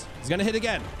 yes. He's gonna hit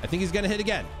again. I think he's gonna hit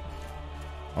again.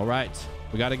 All right,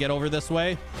 we got to get over this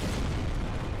way.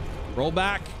 Roll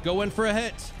back, go in for a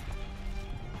hit.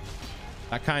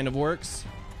 That kind of works.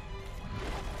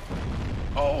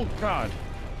 Oh, God.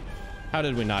 How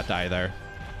did we not die there?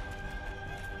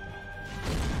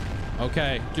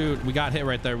 Okay, dude, we got hit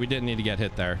right there. We didn't need to get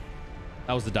hit there.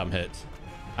 That was a dumb hit.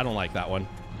 I don't like that one.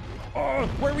 Oh,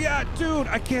 where we at? Dude,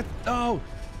 I can't. Oh,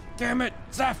 damn it.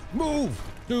 Zeph, move.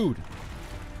 Dude.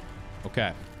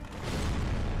 Okay.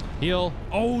 Heal.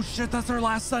 Oh, shit, that's our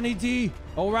last Sunny D.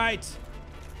 All right.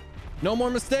 No more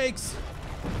mistakes.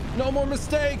 No more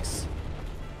mistakes.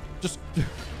 Just...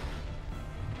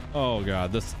 Oh,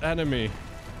 God, this enemy.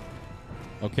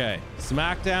 Okay.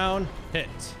 Smackdown, hit.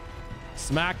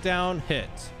 Smackdown, hit.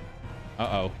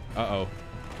 Uh-oh. Uh-oh.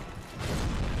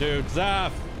 Dude,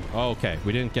 Zeph. Okay,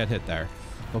 we didn't get hit there.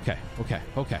 Okay, okay,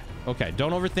 okay, okay.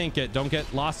 Don't overthink it. Don't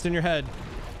get lost in your head.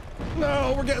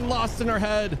 No, we're getting lost in our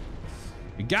head.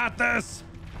 We got this.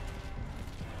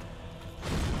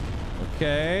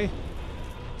 Okay.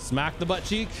 Smack the butt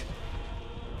cheek.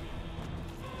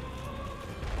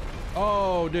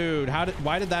 Oh, dude,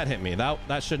 why did that hit me?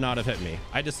 That should not have hit me.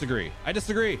 I disagree. I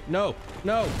disagree. No,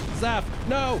 no, Zeph,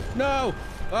 no, no.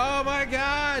 Oh my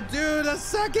God, dude, a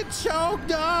second choke.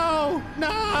 No,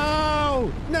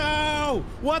 no, no.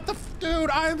 What the, dude,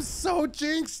 I am so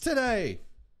jinxed today.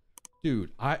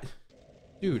 Dude, I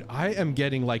am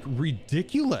getting like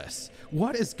ridiculous.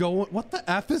 What the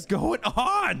F is going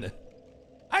on?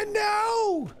 I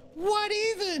know. What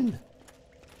even?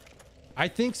 I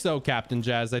think so, Captain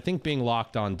Jazz. I think being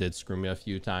locked on did screw me a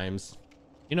few times.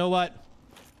 You know what?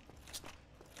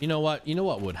 You know what? You know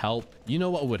what would help? You know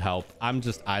what would help?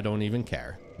 I don't even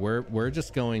care. We're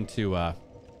just going to,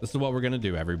 this is what we're going to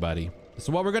do, everybody. This is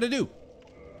what we're going to do.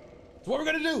 This is what we're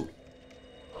going to do.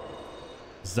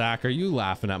 Zach, are you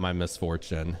laughing at my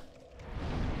misfortune?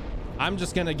 I'm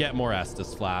just going to get more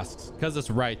Estus flasks because it's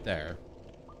right there.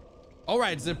 All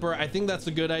right, Zipper. I think that's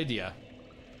a good idea.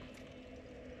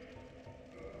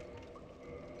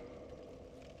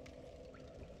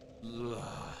 Ugh.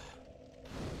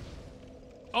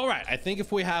 All right, I think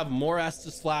if we have more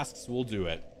Estus flasks, we'll do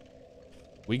it.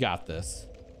 We got this.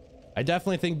 I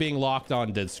definitely think being locked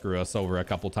on did screw us over a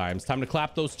couple times. Time to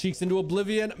clap those cheeks into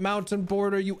oblivion. Mountain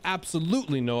Border, you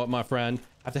absolutely know it, my friend.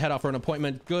 I have to head off for an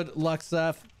appointment. Good luck,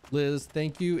 Seth. Liz,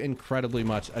 thank you incredibly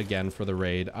much again for the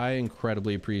raid. I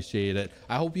incredibly appreciate it.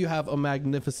 I hope you have a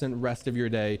magnificent rest of your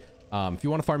day. If you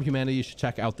want to farm humanity, you should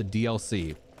check out the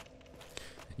DLC.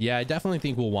 Yeah, I definitely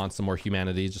think we'll want some more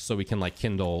humanity just so we can like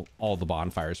kindle all the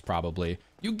bonfires probably.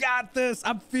 You got this.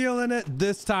 I'm feeling it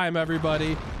this time,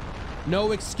 everybody.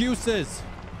 No excuses.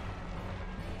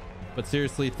 But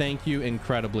seriously, thank you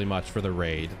incredibly much for the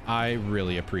raid. I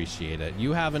really appreciate it.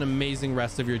 You have an amazing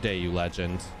rest of your day, you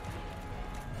legend.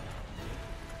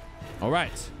 All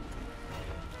right.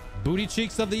 Booty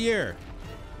cheeks of the year.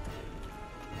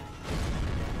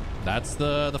 That's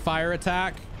the fire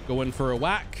attack. Going for a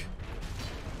whack.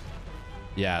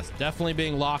 Yes, definitely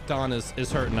being locked on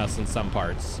is hurting us in some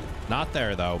parts. Not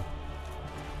there, though.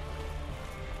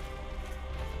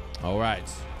 All right.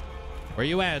 Where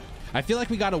you at? I feel like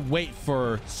we got to wait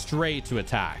for Stray to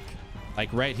attack. Like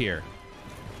right here.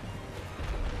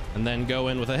 And then go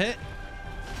in with a hit.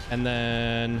 And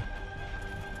then...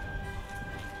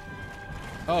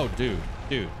 Oh, dude.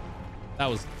 That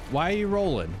was... Why are you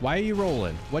rolling? Why are you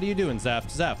rolling? What are you doing,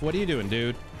 Zeph? Zeph, what are you doing,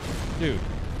 dude? Dude.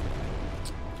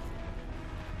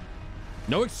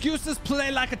 No excuses.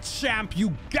 Play like a champ.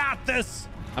 You got this.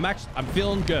 I'm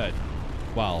feeling good.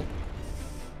 Well,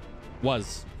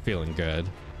 was feeling good.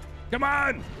 Come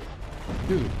on.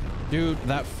 Dude,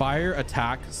 that fire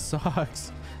attack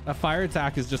sucks. That fire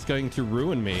attack is just going to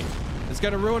ruin me. It's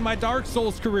going to ruin my Dark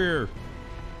Souls career.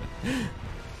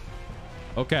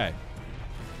 Okay.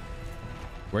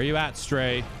 Where you at,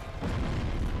 Stray?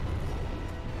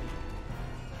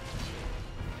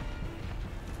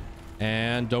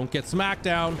 And don't get smacked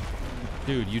down.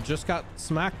 Dude, you just got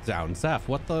smacked down. Zeph,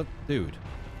 what the... Dude.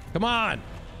 Come on.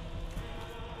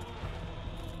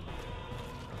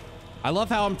 I love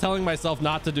how I'm telling myself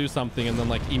not to do something and then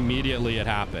like immediately it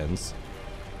happens.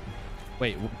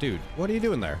 Wait, dude, what are you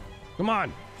doing there? Come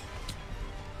on.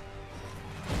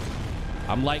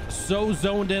 I'm like so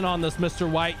zoned in on this, Mr.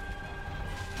 White.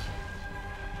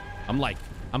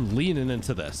 I'm leaning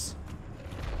into this.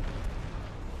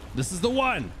 This is the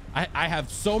one. I have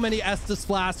so many Estus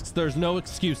flasks. There's no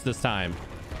excuse this time.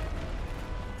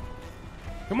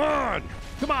 Come on.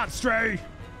 Come on, Stray.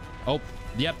 Oh,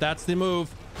 yep, that's the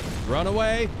move. Run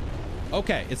away.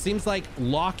 Okay, it seems like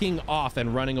locking off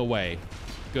and running away.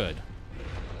 Good.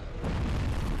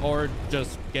 Or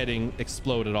just getting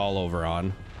exploded all over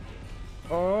on.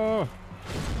 Oh.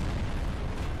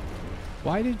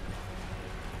 Why did...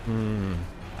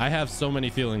 I have so many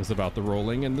feelings about the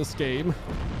rolling in this game.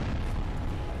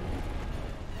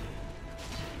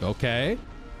 Okay.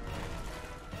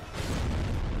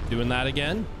 Doing that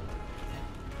again.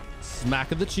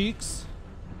 Smack of the cheeks.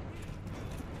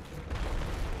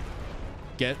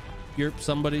 Get your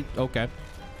somebody. Okay.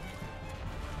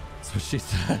 That's what she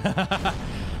said.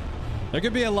 There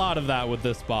could be a lot of that with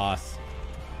this boss.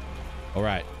 All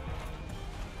right.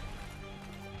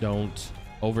 Don't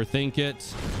overthink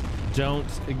it. Don't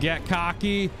get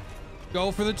cocky.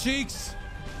 Go for the cheeks.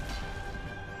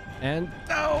 And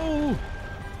no.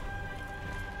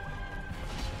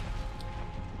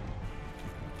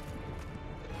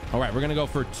 All right, we're going to go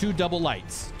for two double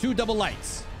lights. Two double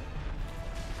lights.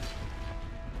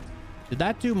 Did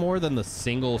that do more than the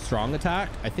single strong attack?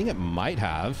 I think it might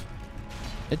have.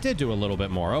 It did do a little bit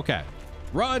more. Okay.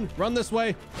 Run this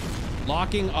way.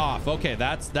 Locking off. Okay,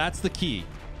 that's the key.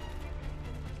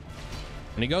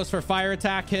 When he goes for fire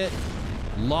attack hit,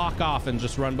 lock off and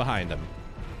just run behind him.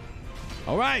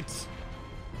 All right.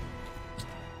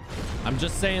 I'm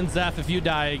just saying, Zeph, if you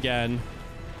die again,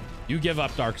 you give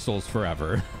up Dark Souls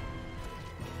forever.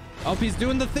 Oh, he's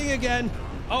doing the thing again.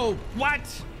 Oh, what?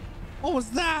 What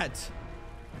was that?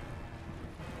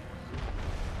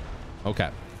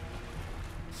 Okay.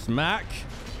 Smack.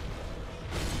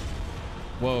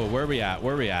 Whoa, where are we at?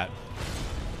 Where are we at?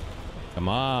 Come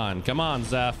on. Come on,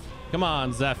 Zeph. Come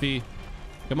on, Zephy.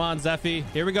 Come on, Zephy.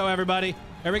 Here we go, everybody.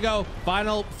 Here we go.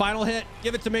 Final hit.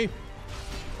 Give it to me.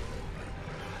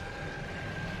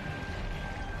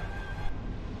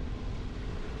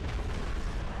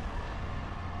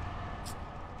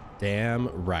 Damn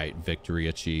right. Victory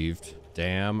achieved.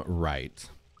 Damn right.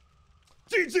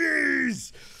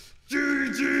 GG's!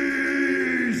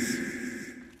 GG's!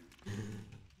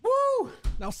 Woo!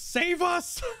 Now save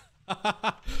us!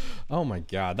 Oh my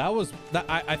god, that was that.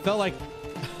 I felt like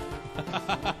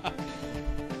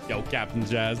yo, Captain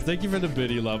Jazz, thank you for the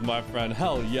biddy love, my friend.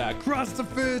 Hell yeah.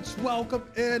 Crustafitch, welcome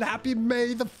in. Happy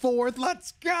May the 4th.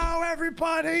 Let's go,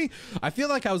 everybody. I feel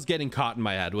like I was getting caught in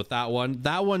my head with that one.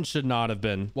 That one should not have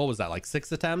been, what was that, like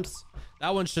 6 attempts?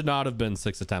 That one should not have been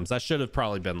 6 attempts. That should have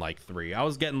probably been like 3. I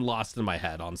was getting lost in my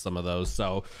head on some of those,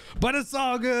 so, but it's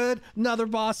all good. Another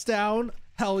boss down.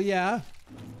 Hell yeah.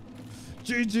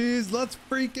 GG's, let's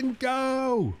freaking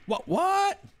go.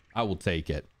 What? I will take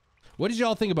it. What did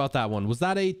y'all think about that one? Was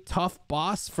that a tough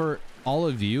boss for all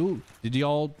of you? Did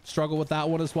y'all struggle with that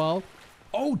one as well?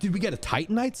 Oh, did we get a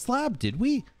Titanite slab? Did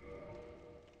we?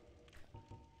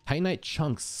 Titanite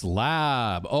chunk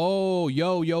slab. Oh,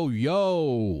 yo.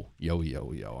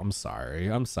 I'm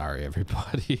sorry,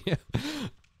 everybody.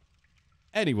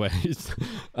 Anyways,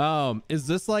 is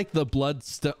this like the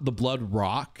blood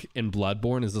rock in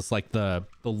Bloodborne? Is this like the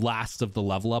last of the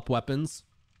level up weapons?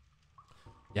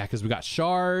 Yeah, because we got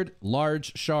shard,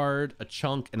 large shard, a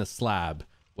chunk, and a slab.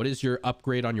 What is your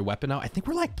upgrade on your weapon now? I think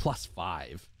we're like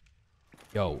 +5.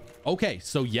 Yo, okay,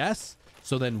 so yes.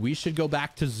 So then we should go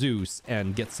back to Zeus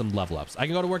and get some level ups. I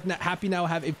can go to work now. Happy now.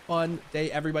 Have a fun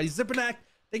day, everybody. Zippernack,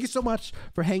 thank you so much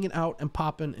for hanging out and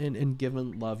popping in and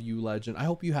giving love, you legend. I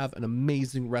hope you have an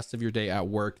amazing rest of your day at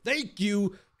work. Thank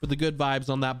you for the good vibes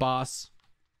on that, boss.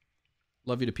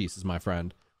 Love you to pieces, my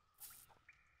friend.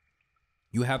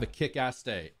 You have a kick-ass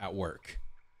day at work.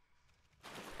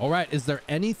 All right, is there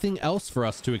anything else for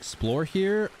us to explore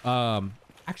here?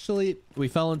 Actually, we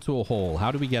fell into a hole.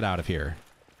 How do we get out of here?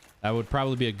 That would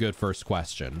probably be a good first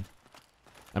question.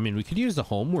 I mean, we could use a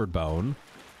homeward bone.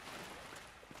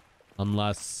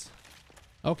 Unless...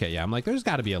 Okay, yeah, I'm like, there's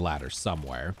got to be a ladder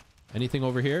somewhere. Anything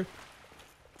over here?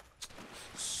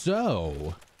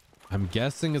 So, I'm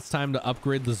guessing it's time to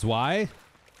upgrade the Zwei.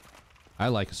 I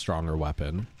like a stronger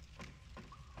weapon.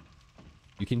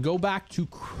 You can go back to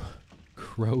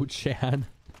Crochan.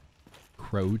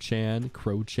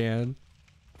 Crochan.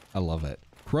 I love it.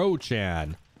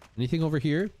 Crochan. Anything over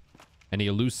here? Any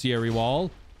illusory wall?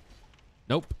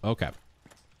 Nope. Okay.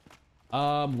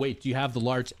 Wait, do you have the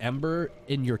large ember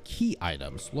in your key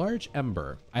items? Large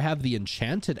ember. I have the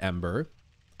enchanted ember.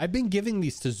 I've been giving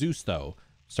these to Zeus, though.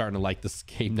 Starting to like this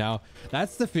game now.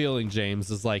 That's the feeling, James,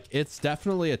 is like, it's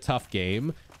definitely a tough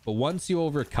game, but once you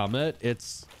overcome it,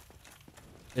 it's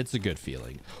a good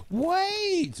feeling.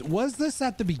 Wait, was this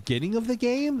at the beginning of the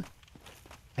game?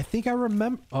 I think I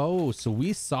remember. Oh, so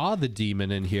we saw the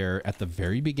demon in here at the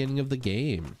very beginning of the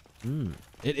game.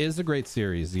 It is a great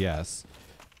series, yes.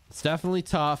 It's definitely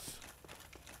tough,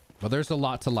 but there's a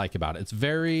lot to like about it. It's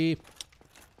very,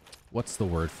 what's the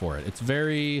word for it? It's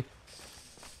very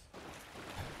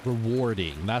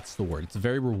rewarding. That's the word. It's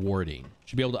very rewarding.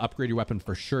 Should be able to upgrade your weapon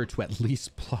for sure to at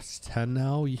least +10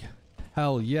 now.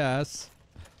 Hell yes.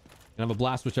 And have a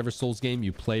blast whichever Souls game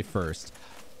you play first.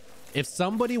 If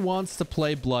somebody wants to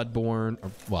play Bloodborne,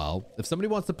 or, well, if somebody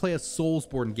wants to play a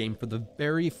Soulsborne game for the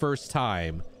very first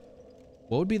time,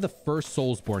 what would be the first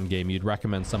Soulsborne game you'd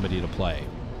recommend somebody to play?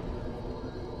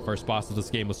 First boss of this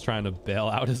game was trying to bail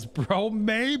out his bro.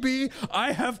 Maybe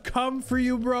I have come for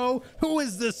you, bro. Who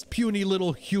is this puny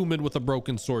little human with a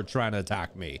broken sword trying to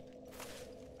attack me?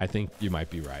 I think you might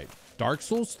be right. Dark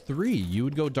Souls 3. You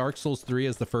would go Dark Souls 3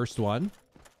 as the first one.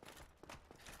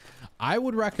 I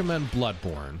would recommend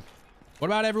Bloodborne. What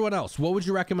about everyone else? What would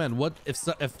you recommend? What if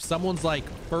someone's like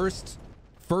first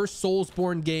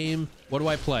Soulsborne game, what do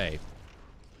I play?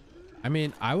 I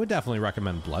mean, I would definitely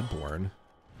recommend Bloodborne.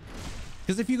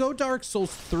 Because if you go Dark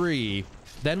Souls 3,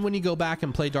 then when you go back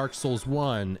and play Dark Souls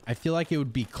 1, I feel like it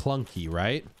would be clunky,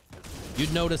 right?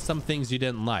 You'd notice some things you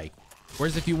didn't like.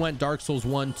 Whereas if you went Dark Souls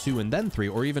 1, 2, and then 3,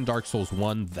 or even Dark Souls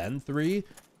 1, then 3,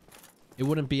 it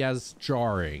wouldn't be as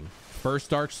jarring. First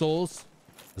Dark Souls,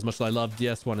 as much as I love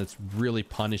DS1, it's really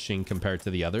punishing compared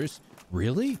to the others.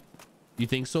 Really? You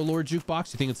think so, Lord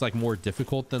Jukebox? You think it's like more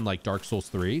difficult than like Dark Souls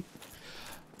 3?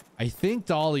 I think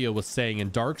Dahlia was saying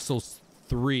in Dark Souls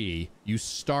 3, you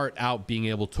start out being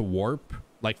able to warp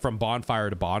like from bonfire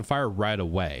to bonfire right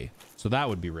away. So that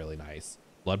would be really nice.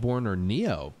 Bloodborne or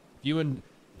Neo?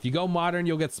 If you go modern,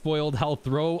 you'll get spoiled. Hell,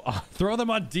 throw them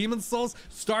on Demon Souls.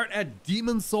 Start at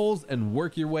Demon Souls and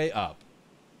work your way up.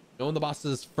 Knowing the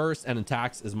bosses first and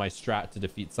attacks is my strat to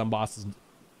defeat some bosses.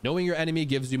 Knowing your enemy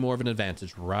gives you more of an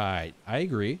advantage. Right. I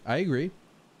agree.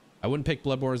 I wouldn't pick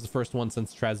Bloodborne as the first one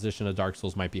since transition to Dark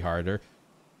Souls might be harder.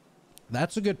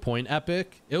 That's a good point,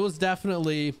 Epic. It was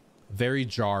definitely very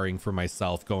jarring for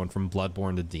myself going from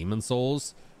Bloodborne to Demon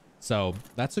Souls. So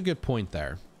that's a good point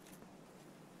there.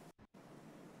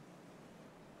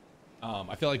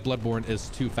 I feel like Bloodborne is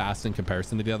too fast in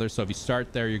comparison to the others. So if you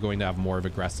start there, you're going to have more of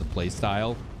aggressive play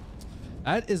style.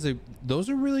 Those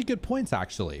are really good points,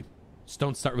 actually. Just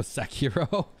don't start with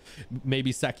Sekiro.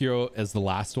 Maybe Sekiro as the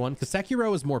last one, because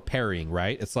Sekiro is more parrying,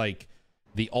 right? It's like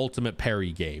the ultimate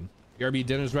parry game. BRB,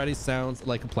 dinner's ready. Sounds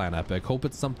like a plan, Epic. Hope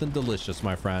it's something delicious,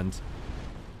 my friend.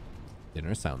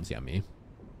 Dinner sounds yummy.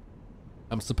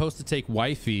 I'm supposed to take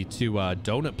wifey to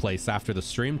donut place after the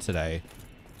stream today.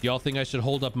 Y'all think I should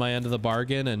hold up my end of the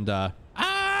bargain and no!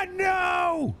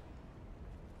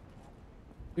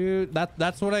 Dude,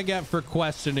 that's what I get for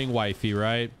questioning wifey,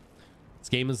 right? This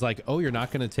game is like, oh, you're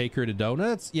not going to take her to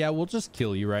donuts? Yeah, we'll just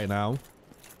kill you right now.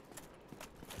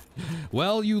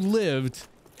 Well, you lived.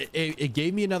 It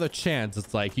gave me another chance.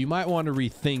 It's like, you might want to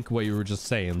rethink what you were just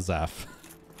saying, Zeph.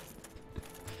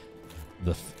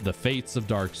 The fates of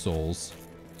Dark Souls.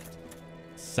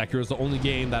 Sekiro is the only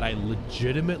game that I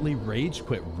legitimately rage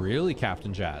quit. Really,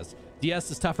 Captain Jazz?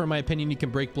 DS is tougher in my opinion. You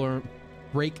can break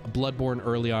Bloodborne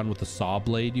early on with the saw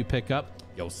blade you pick up.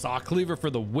 Yo, saw cleaver for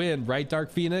the win, right,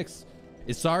 Dark Phoenix?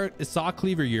 Is saw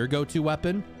cleaver your go-to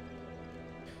weapon?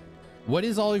 What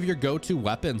is all of your go-to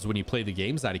weapons when you play the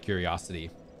games, out of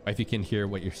curiosity? Wifey can hear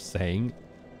what you're saying.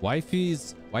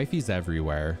 Wifey's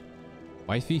everywhere.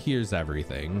 Wifey hears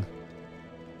everything.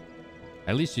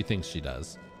 At least she thinks she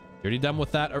does. You already done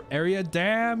with that area?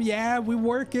 Damn, yeah, we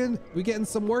working. We getting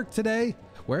some work today.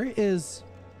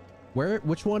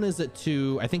 Which one is it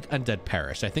to? I think Undead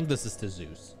Parish. I think this is to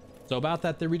Zeus. So about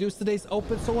that, they reduced the days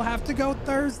open, so we'll have to go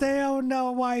Thursday. Oh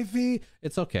no, wifey.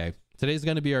 It's okay. Today's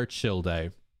gonna be our chill day.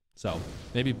 So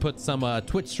maybe put some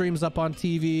Twitch streams up on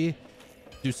TV,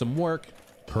 do some work.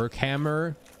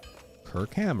 Kirkhammer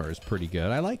is pretty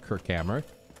good. I like Kirkhammer,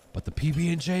 but the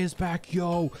PB&J is back.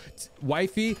 Yo,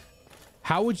 wifey,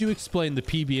 how would you explain the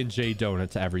PB&J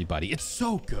donut to everybody? It's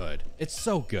so good. It's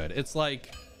so good. It's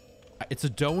like, it's a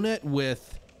donut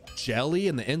with jelly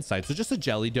in the inside. So just a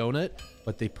jelly donut,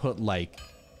 but they put like,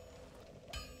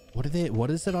 what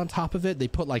is it on top of it? They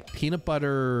put like peanut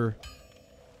butter,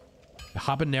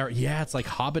 habanero. Yeah, it's like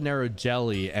habanero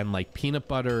jelly and like peanut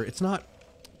butter. It's not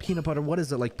peanut butter. What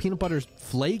is it? Like peanut butter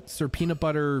flakes or peanut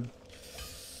butter?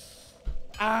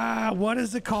 What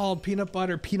is it called? Peanut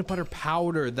butter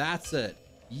powder. That's it.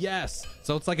 Yes.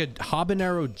 So it's like a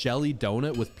habanero jelly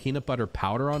donut with peanut butter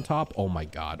powder on top. Oh my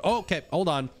God. Oh, okay. Hold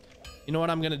on. You know what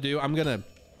I'm going to do? I'm going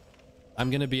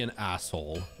to be an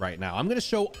asshole right now. I'm going to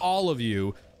show all of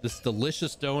you this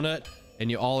delicious donut, and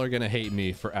you all are going to hate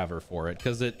me forever for it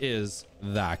because it is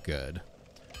that good.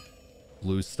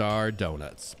 Blue Star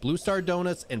Donuts. Blue Star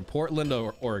Donuts in Portland,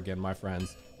 Oregon, my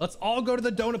friends. Let's all go to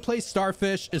the donut place.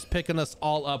 Starfish is picking us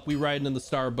all up. We riding in the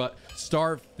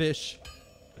Starfish.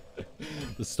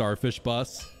 The Starfish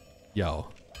bus. Yo,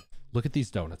 look at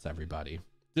these donuts, everybody.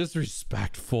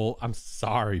 Disrespectful. I'm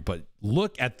sorry, but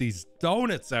look at these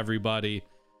donuts, everybody.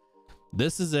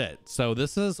 This is it. So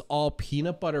this is all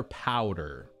peanut butter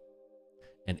powder.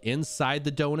 And inside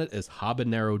the donut is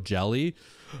habanero jelly.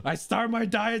 I start my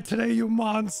diet today, you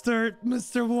monster,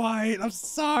 Mr. White. I'm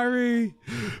sorry,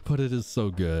 but it is so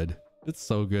good. It's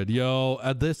so good. Yo,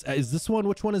 is this one?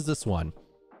 Which one is this one?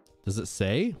 Does it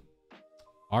say?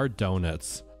 Our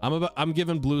donuts. I'm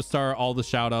giving Blue Star all the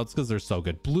shout outs because they're so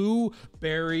good.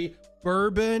 Blueberry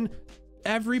bourbon.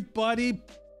 Everybody.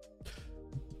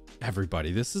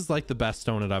 This is like the best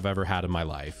donut I've ever had in my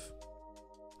life.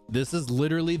 This is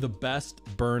literally the best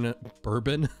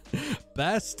bourbon,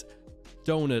 best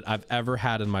donut I've ever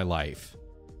had in my life.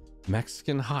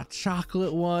 Mexican hot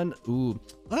chocolate one. Ooh,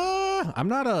 I'm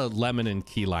not a lemon and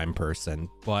key lime person,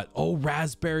 but oh,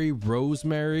 raspberry,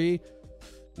 rosemary.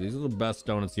 These are the best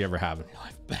donuts you ever have in your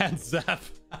life.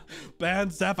 Ban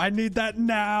Zeph, I need that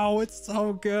now. It's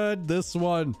so good. This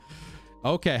one.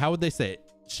 Okay, how would they say it?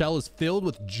 Shell is filled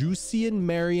with juicy and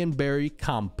Marionberry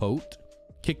compote,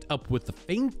 kicked up with the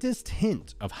faintest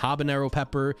hint of habanero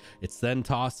pepper. It's then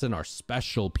tossed in our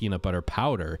special peanut butter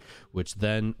powder, which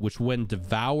when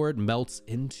devoured melts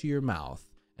into your mouth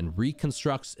and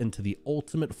reconstructs into the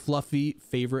ultimate fluffy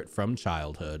favorite from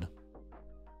childhood.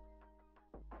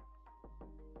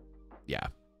 Yeah,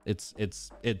 it's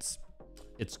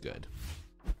good.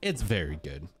 It's very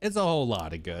good. It's a whole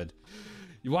lot of good.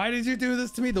 Why did you do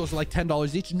this to me? Those are like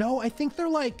 $10 each. No, I think they're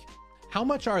like, how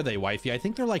much are they, wifey? I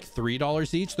think they're like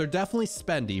 $3 each. They're definitely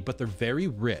spendy, but they're very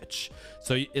rich.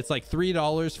 So it's like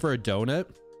 $3 for a donut.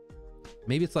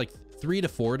 Maybe it's like $3 to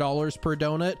 $4 per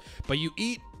donut, but you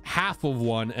eat half of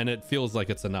one and it feels like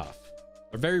it's enough.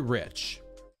 They're very rich.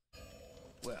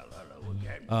 Well, hello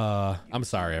again. I'm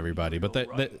sorry, everybody, but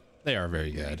they are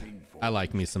very good. I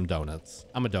like me some donuts.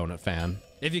 I'm a donut fan.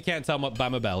 If you can't tell by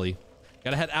my belly.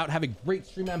 Gotta head out. Have a great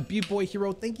stream, man. B-Boy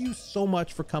Hero, thank you so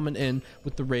much for coming in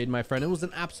with the raid, my friend. It was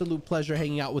an absolute pleasure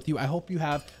hanging out with you. I hope you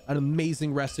have an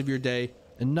amazing rest of your day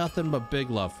and nothing but big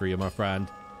love for you, my friend.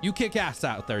 You kick ass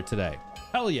out there today.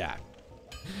 Hell yeah.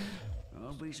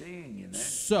 I'll be seeing you then.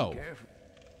 So,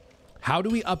 how do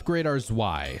we upgrade our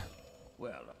Zwei?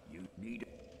 Well, you need it.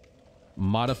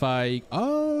 Modify.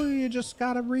 Oh, you just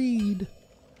gotta read.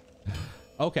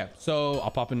 Okay, so I'll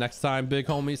pop in next time. Big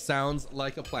homie, sounds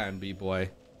like a plan, B-boy.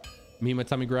 Me and my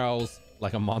tummy growls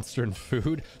like a monster in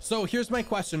food. So here's my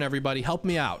question, everybody. Help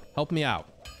me out. Help me out.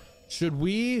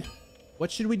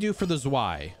 What should we do for the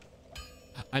Zwei?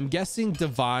 I'm guessing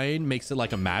Divine makes it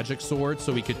like a magic sword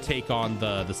so we could take on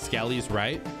the Skellies,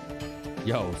 right?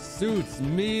 Yo, Suits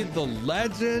Me, the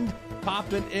legend,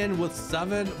 popping in with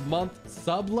 7-month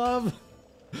sub love.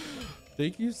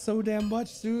 Thank you so damn much,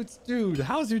 Suits. Dude,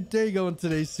 how's your day going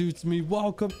today, Suits Me?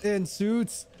 Welcome in,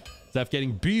 Suits. Zeph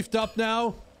getting beefed up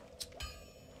now.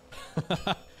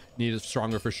 Need it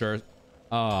stronger for sure.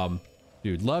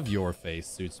 Dude, love your face,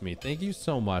 Suits Me. Thank you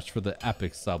so much for the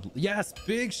epic sub. Yes,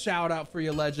 big shout out for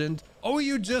your legend. Oh,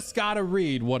 you just gotta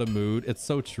read. What a mood. It's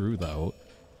so true though.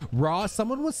 Raw,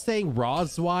 someone was saying Raw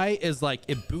Zwei is like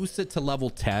it boosts it to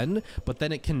level 10, but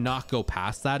then it cannot go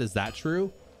past that. Is that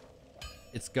true?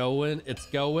 It's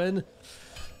going.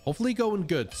 Hopefully going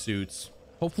good, Suits.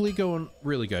 Hopefully going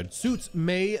really good. Suits,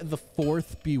 May the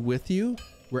 4th be with you.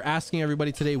 We're asking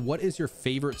everybody today, what is your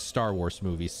favorite Star Wars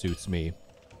movie, Suits Me?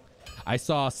 I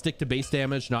saw stick to base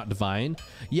damage, not divine.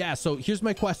 Yeah, so here's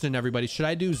my question, everybody. Should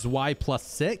I do Zwei plus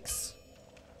 6?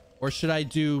 Or should I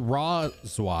do Raw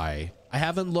Zwei? I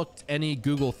haven't looked any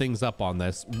Google things up on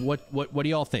this. What do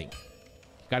y'all think?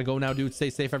 Gotta go now, dude.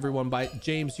 Stay safe, everyone. Bye.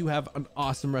 James, you have an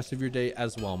awesome rest of your day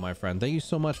as well, my friend. Thank you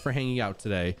so much for hanging out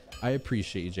today. I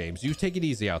appreciate you, James. You take it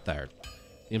easy out there.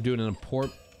 I'm doing an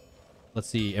important... Let's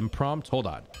see, impromptu. Hold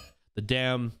on.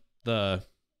 The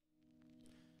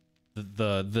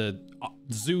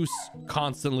Zeus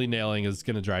constantly nailing is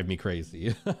gonna drive me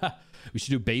crazy. We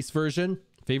should do base version.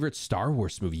 Favorite Star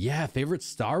Wars movie. Yeah, favorite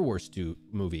Star Wars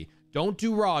movie. Don't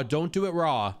do Raw. Don't do it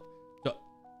Raw.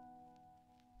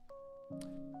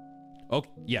 Oh,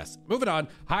 yes. Moving on.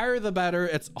 Higher the better.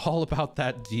 It's all about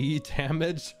that D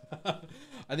damage.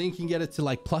 I think you can get it to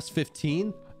like plus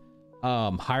 15.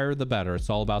 Higher the better. It's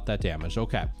all about that damage.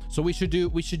 Okay, so we should do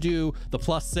the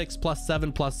plus 6, plus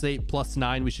 7, plus 8, plus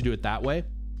 9. We should do it that way.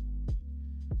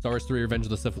 Star Wars 3 Revenge of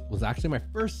the Sith was actually my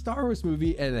first Star Wars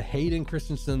movie, and Hayden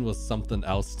Christensen was something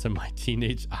else to my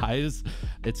teenage eyes.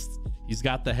 He's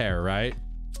got the hair, right?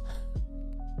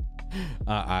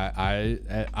 I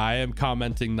am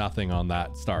commenting nothing on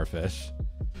that, Starfish.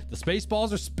 The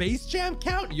Spaceballs or Space Jam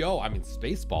count? Yo, I mean,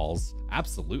 Spaceballs,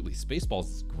 absolutely. Spaceballs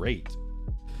is great.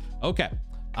 Okay,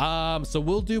 so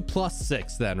we'll do plus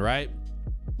 6 then, right?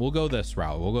 We'll go this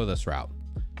route.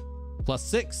 Plus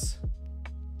 6.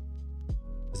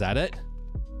 Is that it?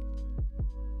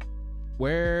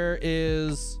 Where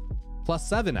is plus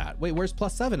 7 at? Wait, where's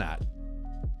plus 7 at?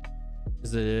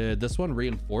 Is it this one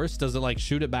reinforced? Does it like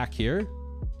shoot it back here?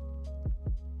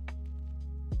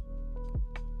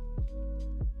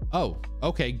 Oh,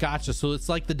 okay, gotcha. So it's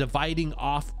like the dividing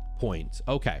off point.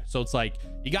 Okay, so it's like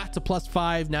you got to plus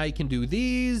 5. Now you can do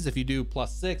these. If you do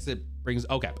plus 6, it brings...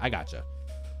 Okay, I gotcha.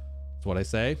 That's what I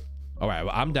say. All right,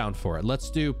 well, I'm down for it. Let's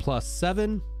do plus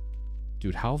 7.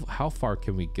 Dude, how far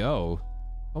can we go?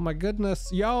 Oh my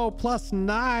goodness. Yo, plus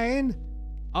 9.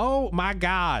 Oh my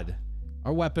God.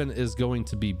 Our weapon is going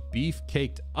to be beef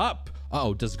caked up.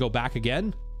 Uh-oh, does it go back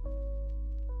again?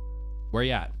 Where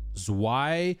you at?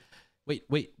 Zwei.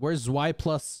 Wait, where's Zwei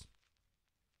plus...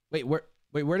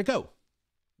 where'd it go?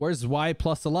 Where's Zwei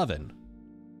plus 11?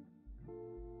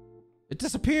 It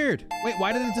disappeared. Wait,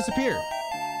 why did it disappear?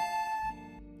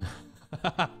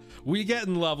 We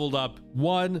getting leveled up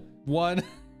one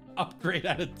upgrade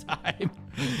at a time.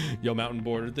 Yo, Mountain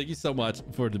Border, thank you so much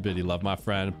for the biddy love, my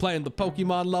friend. Playing the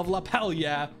Pokemon level up, hell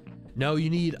yeah. No, you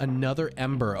need another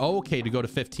Ember. Oh, okay, to go to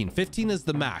 15. 15 is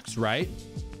the max, right?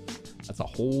 That's a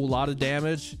whole lot of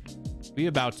damage. We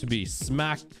about to be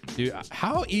smacked. Dude,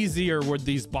 how easier would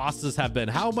these bosses have been?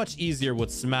 How much easier would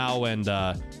Smough and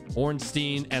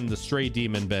Ornstein and the Stray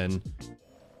Demon been?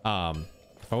 If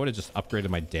I would have just upgraded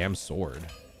my damn sword.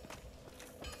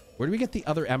 Where do we get the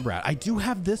other Ember at? I do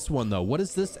have this one though. What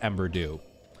does this Ember do?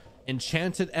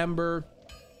 Enchanted Ember.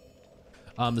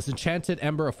 This Enchanted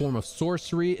Ember, a form of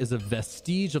sorcery, is a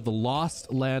vestige of the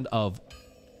lost land of...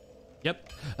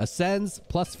 Yep. Ascends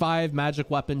plus 5 magic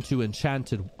weapon to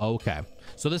enchanted. Okay.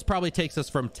 So this probably takes us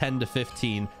from 10 to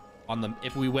 15 on the...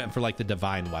 if we went for like the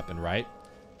divine weapon, right?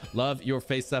 Love your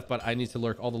face, Seth, but I need to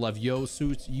lurk. All the love. Yo,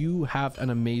 Suits, you have an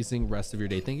amazing rest of your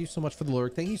day. Thank you so much for the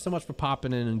lurk. Thank you so much for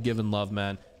popping in and giving love,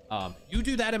 man. You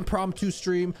do that impromptu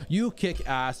stream. You kick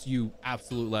ass, you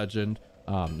absolute legend.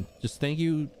 Just thank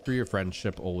you for your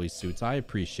friendship always, Suits. I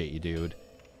appreciate you, dude.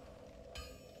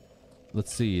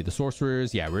 Let's see. The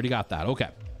sorcerers. Yeah, we already got that. Okay.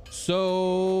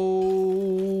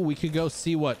 So we could go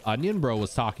see what Onion Bro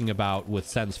was talking about with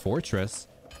Sen's Fortress.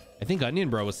 I think Onion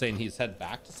Bro was saying he's head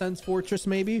back to Sen's Fortress,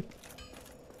 maybe.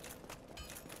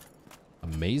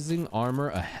 Amazing armor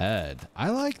ahead.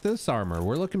 I like this armor.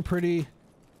 We're looking pretty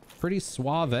pretty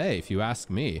suave, if you ask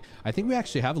me. I think we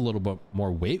actually have a little bit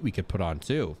more weight we could put on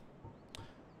too.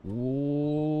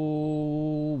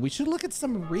 Ooh, we should look at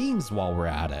some rings while we're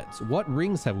at it. What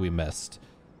rings have we missed?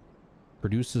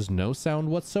 Produces no sound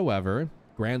whatsoever.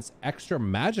 Grants extra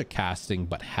magic casting,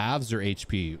 but halves your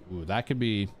HP. Ooh, that could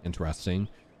be interesting.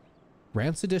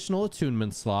 Grants additional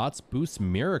attunement slots. Boosts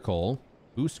miracle.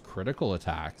 Boosts critical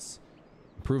attacks.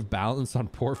 Improve balance on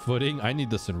poor footing. I need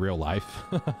this in real life.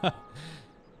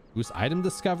 Boost item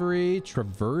discovery.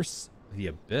 Traverse the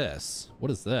abyss.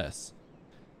 What is this?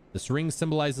 This ring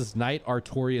symbolizes Knight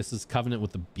Artorias' covenant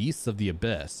with the beasts of the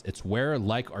abyss. Its wearer,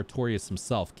 like Artorias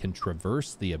himself, can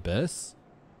traverse the abyss.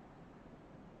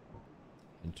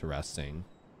 Interesting.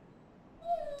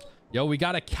 Yo, we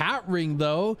got a cat ring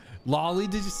though. Lolly,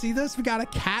 did you see this? We got a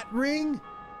cat ring.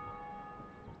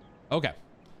 Okay.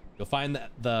 You'll find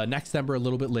the next ember a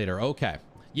little bit later. Okay.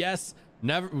 Yes.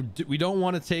 Never. We don't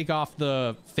want to take off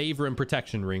the favor and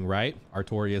protection ring, right?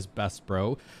 Artorias best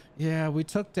bro. Yeah, we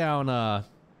took down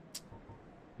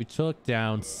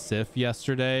Sif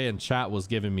yesterday, and chat was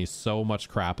giving me so much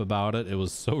crap about it. It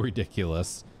was so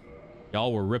ridiculous.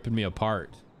 Y'all were ripping me apart.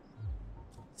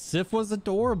 Sif was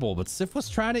adorable, but Sif was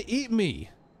trying to eat me.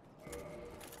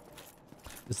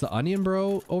 Is the onion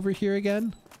bro over here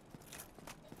again?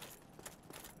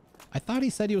 I thought he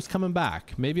said he was coming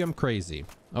back. Maybe I'm crazy.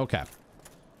 Okay.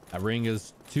 That ring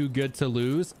is too good to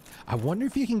lose. I wonder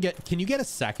if you can you get a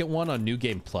second one on New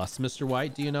Game Plus, Mr.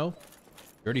 White? Do you know?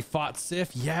 We already fought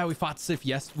Sif. Yeah, we fought Sif.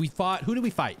 Yes, we fought. Who did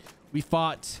we fight? We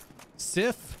fought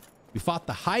Sif. We fought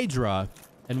the Hydra.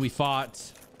 And we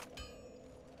fought...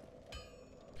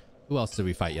 Who else did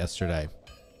we fight yesterday?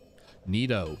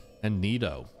 Nito and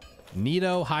Nito.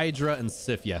 Nito, Hydra, and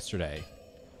Sif yesterday.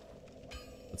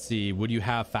 Let's see. Would you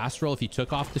have fast roll if you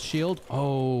took off the shield?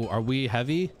 Oh, are we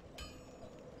heavy?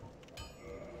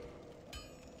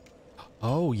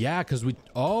 Oh, yeah, because we...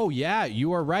 Oh, yeah,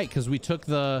 you are right, because we took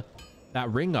that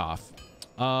ring off.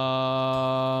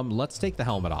 Let's take the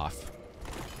helmet off.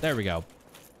 There we go.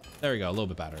 There we go. A little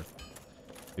bit better.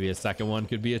 Maybe a second one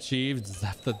could be achieved.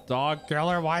 Zeph the dog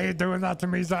killer. Why are you doing that to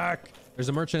me, Zach? There's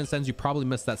a merchant in Sens you probably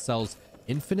missed that sells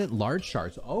infinite large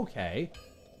shards. Okay.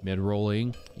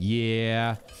 Mid-rolling.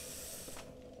 Yeah.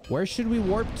 Where should we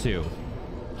warp to?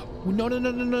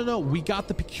 No. We got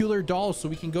the peculiar doll so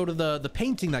we can go to the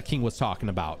painting that King was talking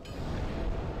about.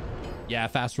 Yeah,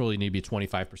 fast roll, you need to be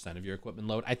 25% of your equipment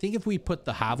load. I think if we put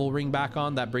the Havel ring back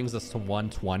on, that brings us to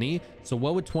 120. So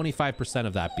what would 25%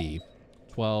 of that be?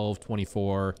 12,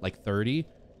 24, like 30?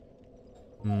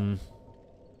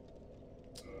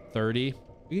 30.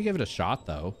 We could give it a shot,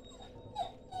 though.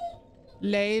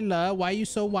 Layla, why are you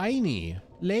so whiny?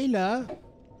 Layla.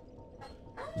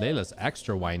 Layla's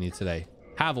extra whiny today.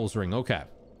 Havel's ring, okay.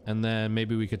 And then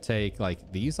maybe we could take,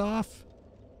 like, these off.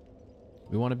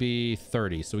 We want to be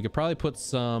 30, so we could probably put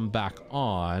some back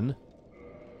on.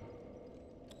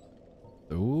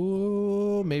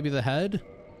 Ooh, maybe the head.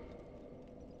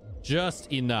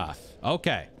 Just enough.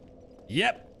 Okay.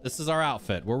 Yep, this is our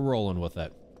outfit. We're rolling with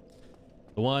it.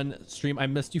 The one stream I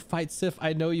missed you fight Sif.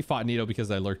 I know you fought Nito because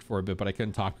I lurked for a bit, but I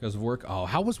couldn't talk because of work. Oh,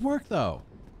 how was work though?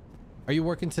 Are you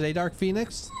working today, Dark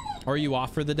Phoenix? Or are you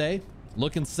off for the day?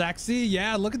 Looking sexy?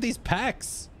 Yeah, look at these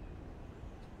pecs.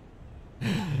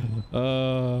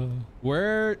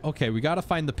 Okay, we got to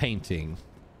find the painting.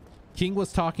 King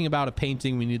was talking about a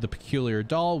painting. We need the peculiar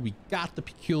doll. We got the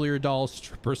peculiar doll.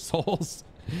 Stripper souls.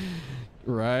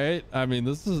 Right? I mean,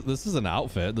 this is an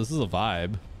outfit. This is a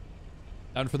vibe.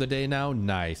 Done for the day now?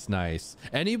 Nice.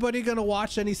 Anybody gonna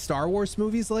watch any Star Wars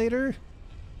movies later?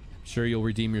 I'm sure you'll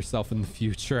redeem yourself in the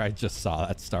future. I just saw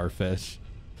that starfish.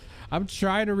 I'm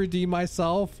trying to redeem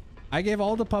myself. I gave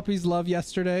all the puppies love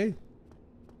yesterday.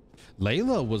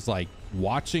 Layla was like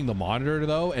watching the monitor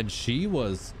though, and she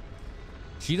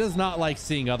does not like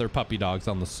seeing other puppy dogs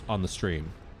on the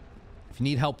stream. If you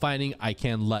need help finding, I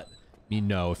can let me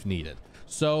know if needed.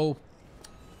 So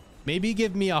maybe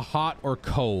give me a hot or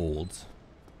cold.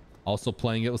 Also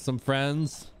playing it with some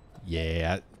friends.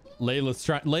 Yeah,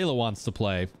 Layla wants to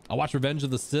play. I'll watch Revenge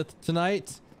of the Sith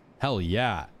tonight. Hell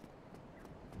yeah.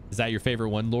 Is that your favorite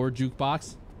one, Lord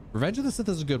Jukebox? Revenge of the Sith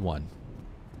is a good one.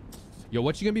 Yo,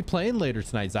 what you gonna be playing later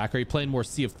tonight, Zach? Are you playing more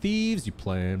Sea of Thieves? You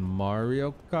playing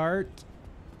Mario Kart?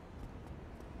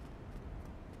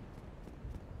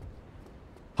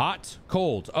 Hot,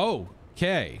 cold. Oh,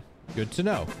 okay. Good to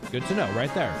know. Good to know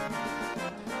right there.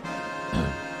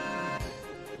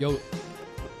 Yo,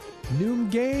 Noom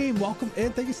Game, welcome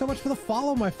in. Thank you so much for the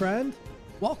follow, my friend.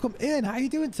 Welcome in. How you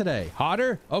doing today?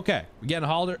 Hotter? Okay. We getting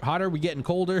hotter. We getting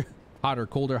colder. Hotter,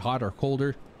 colder. Hold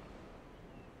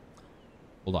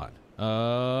on.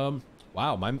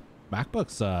 Wow,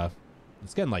 MacBook's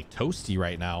it's getting like toasty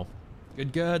right now.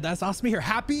 Good. That's awesome here.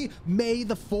 Happy May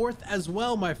the 4th as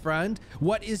well, my friend.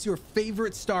 What is your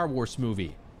favorite Star Wars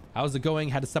movie? How's it going?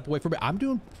 Had to step away from it. I'm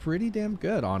doing pretty damn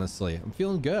good, honestly. I'm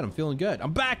feeling good.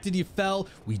 I'm back. Did you fell?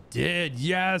 We did.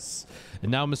 Yes.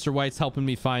 And now Mr. White's helping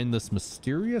me find this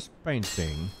mysterious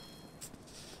painting.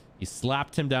 He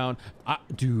slapped him down.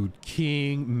 Dude,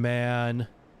 King, man.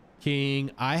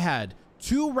 King, I had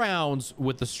 2 rounds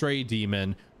with the Stray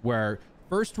Demon where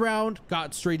first round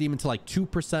got Stray Demon to like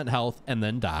 2% health and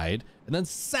then died. And then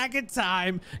second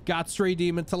time got Stray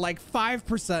Demon to like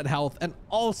 5% health and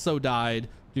also died.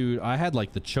 Dude, I had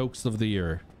like the chokes of the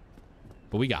year.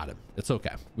 But we got him. It's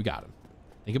okay. We got him.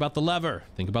 Think about the lever.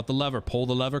 Pull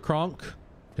the lever, Kronk.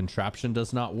 Contraption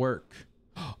does not work.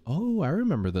 Oh, I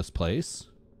remember this place.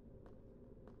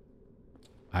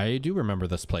 I do remember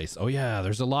this place. Oh yeah,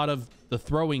 there's a lot of the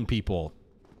throwing people.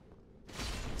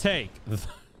 Take. Just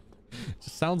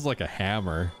sounds like a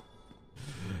hammer.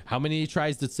 How many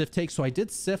tries did Sif take? So I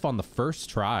did Sif on the first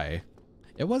try.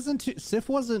 Sif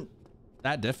wasn't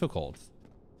that difficult.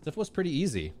 Sif was pretty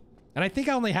easy. And I think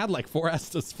I only had like 4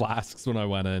 Estus flasks when I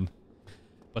went in.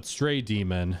 But Stray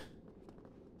Demon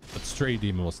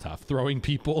was tough. Throwing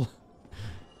people.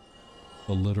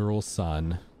 The literal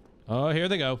sun. Oh, here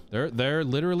they go. They're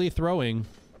literally throwing.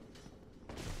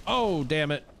 Oh,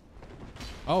 damn it.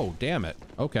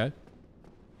 Okay.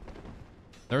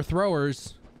 They're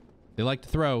throwers. They like to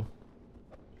throw.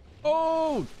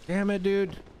 Oh, damn it,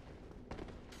 dude.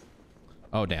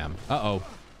 Oh, damn. Uh-oh.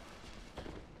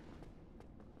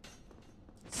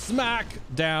 Smack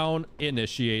down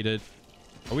initiated.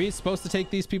 Are we supposed to take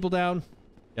these people down?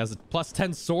 He has a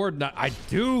 +10 sword. No, I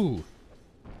do.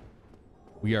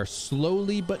 We are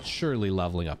slowly but surely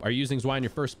leveling up. Are you using Zwei in your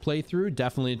first playthrough?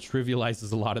 Definitely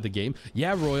trivializes a lot of the game.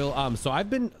 Yeah, Royal. So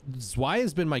Zwei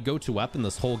has been my go-to weapon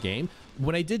this whole game.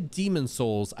 When I did Demon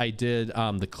Souls, I did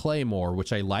the Claymore,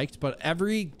 which I liked, but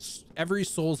every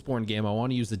Soulsborne game, I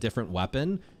want to use a different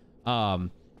weapon.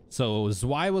 So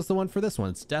Zwei was the one for this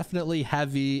one. It's definitely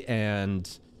heavy and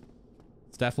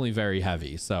it's definitely very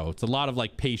heavy. So it's a lot of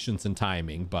like patience and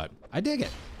timing, but I dig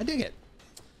it.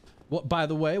 Well, by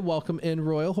the way, welcome in,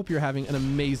 Royal. Hope you're having an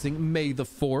amazing May the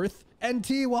 4th.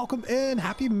 NT, welcome in.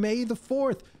 Happy May the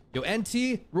 4th. Yo,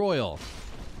 NT, Royal,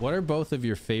 what are both of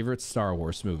your favorite Star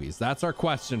Wars movies? That's our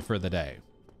question for the day.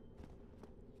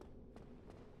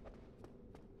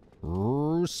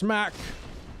 Smack.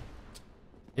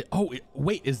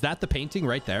 Wait, is that the painting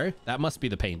right there? That must be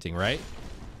the painting, right?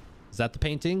 Is that the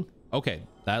painting? Okay,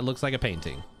 that looks like a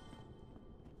painting.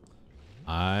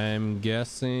 I'm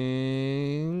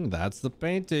guessing that's the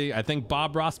painting. I think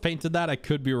Bob Ross painted that. I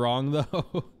could be wrong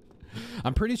though.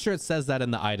 I'm pretty sure it says that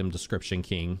in the item description,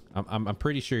 King. I'm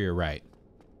pretty sure you're right.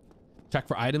 Check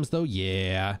for items though.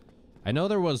 Yeah. I know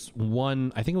there was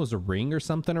one, I think it was a ring or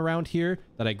something around here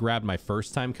that I grabbed my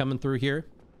first time coming through here.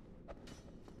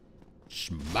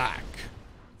 Schmack.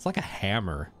 It's like a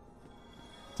hammer.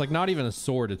 It's like not even a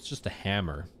sword. It's just a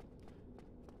hammer.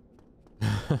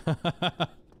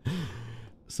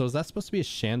 So is that supposed to be a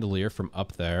chandelier from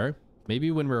up there?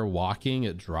 Maybe when we were walking,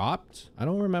 it dropped. I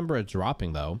don't remember it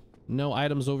dropping though. No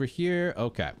items over here.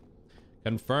 Okay.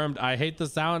 Confirmed. I hate the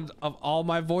sound of all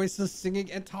my voices singing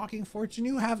and talking. Fortune,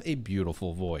 you have a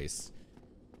beautiful voice.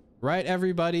 Right,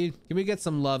 everybody? Can we get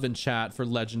some love in chat for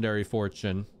legendary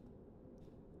Fortune?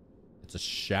 It's a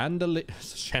chandelier.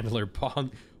 It's a chandelier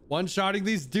pong. One-shotting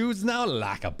these dudes now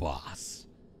like a boss.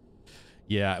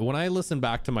 Yeah, when I listen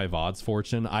back to my VODs,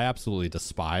 Fortune, I absolutely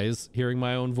despise hearing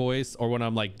my own voice. Or when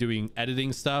I'm like doing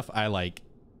editing stuff, I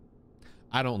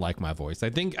don't like my voice. I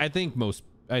think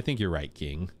you're right,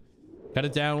 King. Cut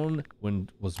it down when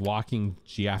was walking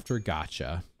G after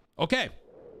gotcha. Okay.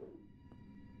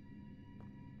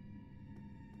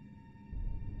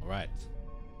 All right.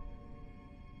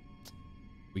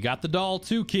 We got the doll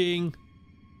too, King.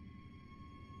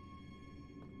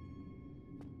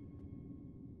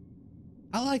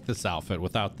 I like this outfit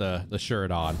without the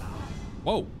shirt on.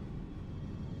 Whoa.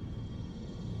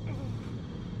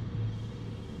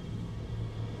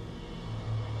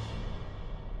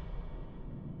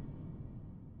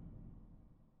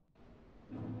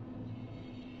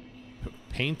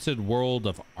 Painted World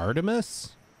of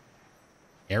Artemis?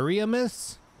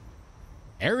 Ariamis?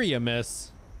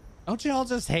 Ariamis? Don't you all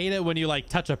just hate it when you like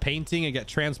touch a painting and get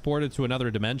transported to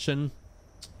another dimension?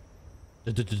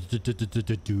 Dude.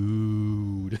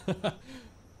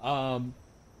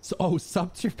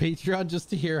 Sub to your Patreon just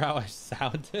to hear how I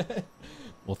sounded.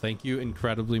 Well, thank you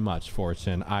incredibly much,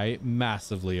 Fortune. I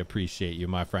massively appreciate you,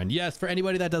 my friend. Yes, for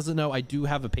anybody that doesn't know, I do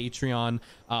have a Patreon.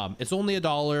 It's only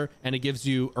 $1, and it gives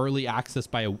you early access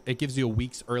it gives you a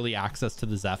week's early access to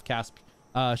the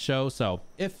ZephyrsXP show. So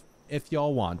if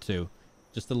y'all want to,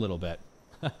 just a little bit.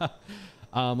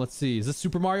 Let's see. Is this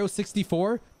Super Mario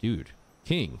 64? Dude,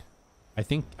 King. I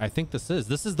think this is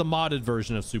the modded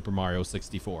version of Super Mario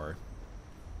 64.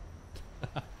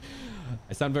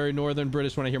 I sound very Northern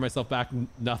British when I hear myself back.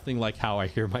 Nothing like how I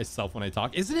hear myself when I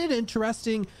talk. Isn't it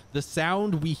interesting the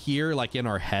sound we hear like in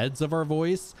our heads of our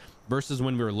voice versus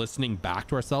when we were listening back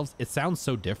to ourselves? It sounds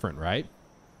so different, right?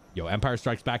 Yo, Empire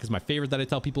Strikes Back is my favorite that I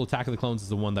tell people. Attack of the Clones is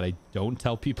the one that I don't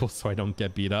tell people so I don't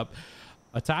get beat up.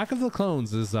 Attack of the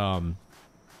Clones is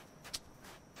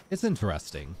it's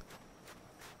interesting.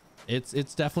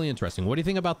 It's definitely interesting. What do you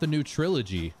think about the new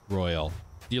trilogy, Royal?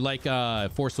 Do you like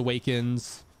Force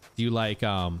Awakens? Do you like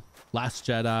Last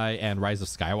Jedi and Rise of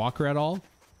Skywalker at all?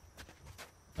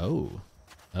 Oh,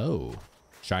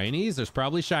 shinies. There's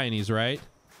probably shinies, right?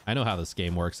 I know how this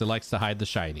game works. It likes to hide the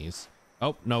shinies.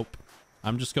 Oh, nope.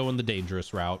 I'm just going the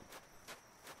dangerous route.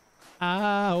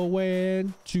 I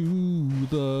went to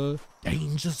the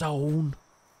danger zone.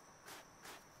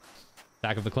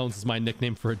 Attack of the Clones is my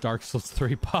nickname for a Dark Souls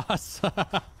 3 boss.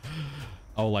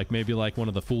 Oh, like maybe like one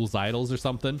of the Fool's Idols or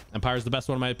something. Empire's the best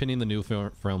one in my opinion. The new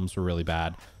films were really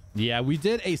bad. Yeah, we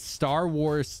did a Star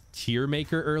Wars tier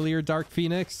maker earlier, Dark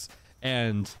Phoenix,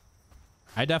 and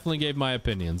I definitely gave my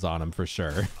opinions on them for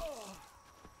sure.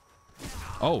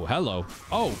 Oh, hello.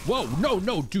 Oh, whoa,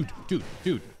 no, dude.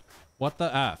 What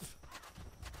the F?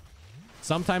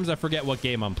 Sometimes I forget what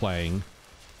game I'm playing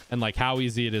and like how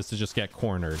easy it is to just get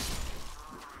cornered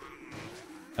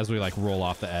as we like roll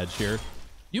off the edge here.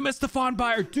 You missed the fawn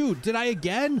buyer. Dude, did I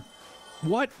again?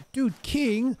 What? Dude,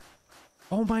 King.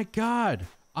 Oh my God.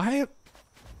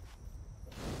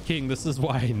 King, this is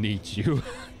why I need you.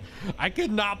 I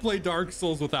could not play Dark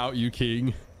Souls without you,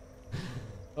 King.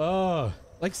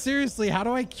 Like seriously, how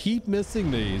do I keep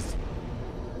missing these?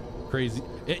 Crazy.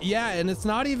 Yeah, and it's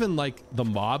not even like the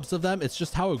mobs of them. It's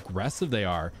just how aggressive they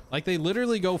are. Like they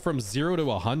literally go from 0 to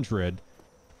 100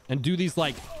 and do these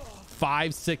like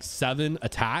 5, 6, 7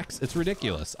 attacks. It's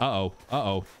ridiculous.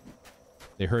 Uh-oh.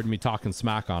 They heard me talking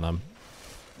smack on them.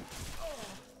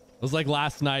 It was like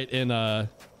last night in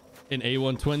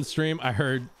A1 Twin stream. I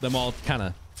heard them all kind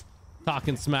of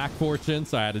talking smack, Fortune,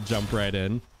 so I had to jump right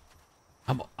in.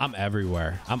 I'm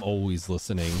everywhere. I'm always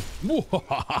listening.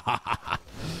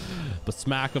 But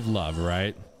smack of love,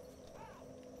 right?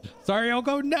 Sorry, I'll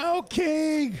go. No,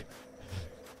 King.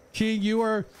 King,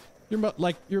 you're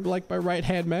like my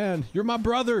right-hand man. You're my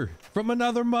brother from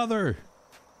another mother.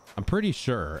 I'm pretty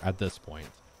sure at this point.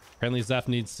 Apparently Zeph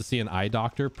needs to see an eye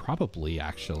doctor. Probably,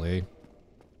 actually.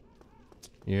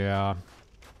 Yeah.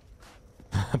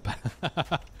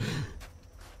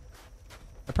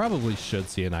 I probably should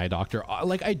see an eye doctor.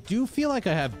 Like, I do feel like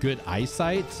I have good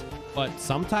eyesight, but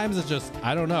sometimes it's just,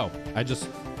 I don't know. I just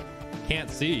can't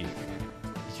see.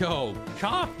 Yo,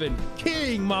 Coffin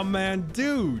King, my man,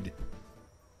 dude.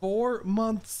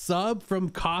 4-month sub from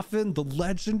Coffin, the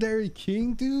legendary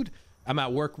King, dude. I'm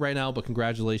at work right now, but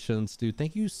congratulations, dude.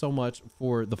 Thank you so much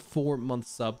for the 4-month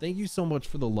sub. Thank you so much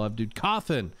for the love, dude.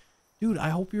 Coffin, dude, I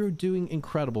hope you're doing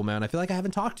incredible, man. I feel like I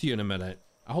haven't talked to you in a minute.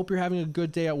 I hope you're having a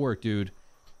good day at work, dude.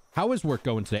 How is work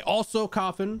going today? Also,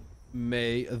 Coffin,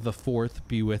 may the 4th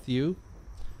be with you.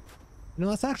 You know,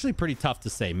 that's actually pretty tough to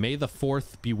say. May the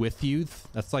 4th be with you.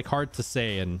 That's like hard to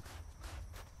say and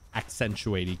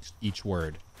accentuate each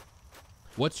word.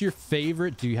 What's your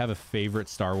favorite? Do you have a favorite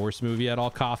Star Wars movie at all,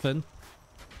 Coffin?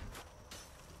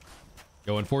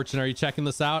 Yo, Unfortunate, are you checking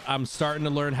this out? I'm starting to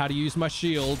learn how to use my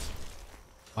shield.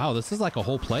 Wow, this is like a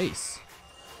whole place.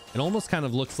 It almost kind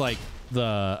of looks like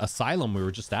the asylum we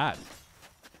were just at.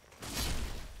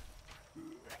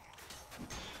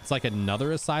 It's like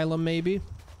another asylum, maybe.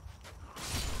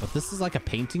 But this is like a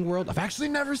painting world. I've actually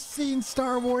never seen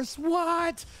Star Wars.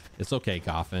 What? It's okay,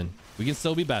 Coffin. We can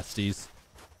still be besties.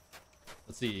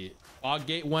 Let's see. Fog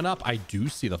gate went up. I do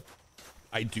see that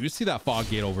fog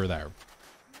gate over there.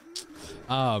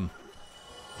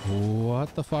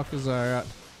 What the fuck is that?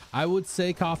 I would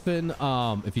say, Coffin,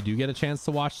 if you do get a chance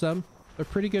to watch them, they're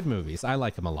pretty good movies. I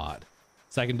like them a lot.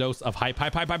 Second dose of hype.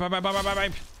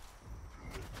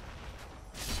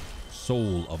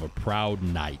 Soul of a proud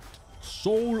knight.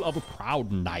 Soul of a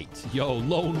proud knight. Yo,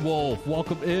 Lone Wolf,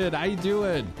 welcome in. How you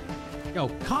doing? Yo,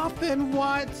 Coffin,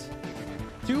 what?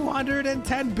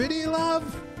 210 biddy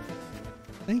love?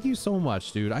 Thank you so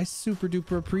much, dude. I super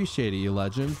duper appreciate it, you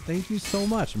legend. Thank you so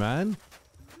much, man.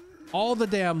 All the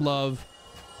damn love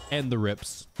and the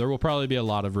rips. There will probably be a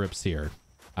lot of rips here.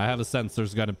 I have a sense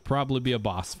there's gonna probably be a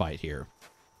boss fight here.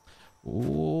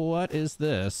 What is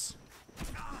this?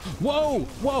 Whoa,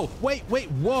 whoa, wait,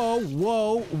 whoa,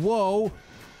 whoa, whoa.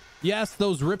 Yes,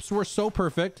 those rips were so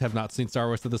perfect. Have not seen Star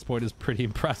Wars at this point is pretty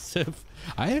impressive.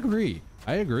 I agree.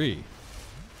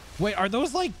 Wait, are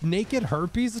those like naked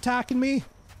herpes attacking me?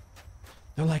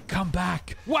 They're like, come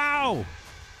back. Wow.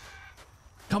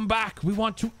 Come back. We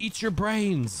want to eat your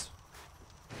brains.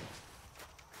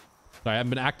 Sorry, I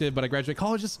haven't been active, but I graduate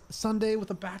college this Sunday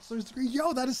with a bachelor's degree.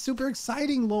 Yo, that is super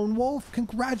exciting, Lone Wolf.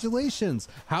 Congratulations.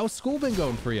 How's school been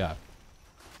going for you?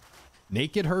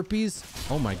 Naked herpes?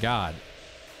 Oh my God.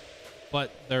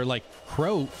 But they're like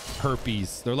crow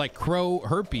herpes. They're like crow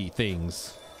herpy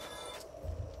things.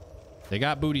 They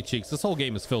got booty cheeks. This whole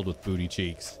game is filled with booty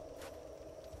cheeks.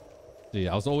 See,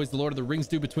 I was always the Lord of the Rings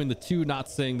dude between the two. Not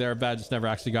saying they're bad, just never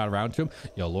actually got around to them.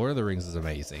 Yo, Lord of the Rings is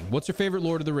amazing. What's your favorite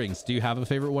Lord of the Rings? Do you have a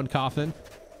favorite one, Coffin?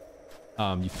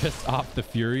 You pissed off the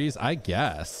Furies? I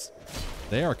guess.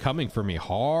 They are coming for me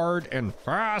hard and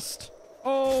fast.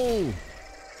 Oh!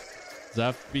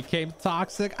 Zeph became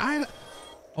toxic.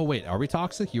 Oh, wait. Are we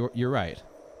toxic? You're right.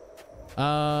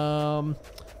 Oh,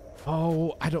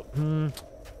 I don't...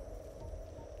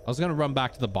 I was gonna run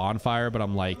back to the bonfire, but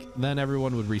I'm like, then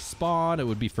everyone would respawn. It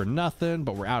would be for nothing,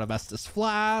 but we're out of Estus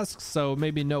flasks, so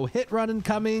maybe no hit running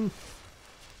coming.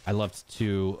 I loved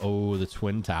to... Oh, the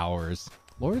Twin Towers.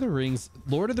 Lord of the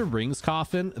Rings,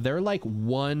 Coffin. They're like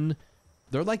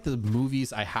the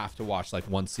movies I have to watch like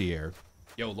once a year.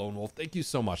 Yo, Lone Wolf, thank you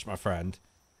so much, my friend.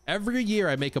 Every year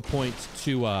I make a point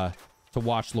to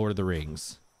watch Lord of the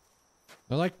Rings.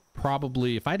 They're like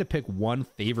probably, if I had to pick one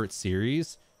favorite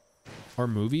series or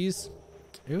movies,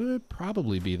 it would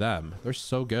probably be them. They're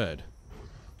so good.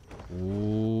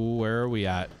 Ooh, where are we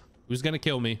at? Who's gonna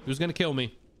kill me? Who's gonna kill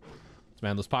me?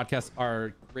 Man, those podcasts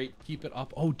are great. Keep it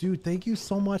up. Oh, dude, thank you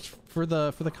so much for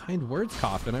the kind words,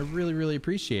 Coffin. I really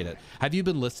appreciate it. Have you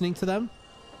been listening to them?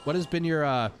 What has been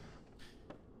your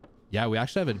Yeah, we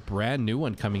actually have a brand new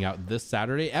one coming out this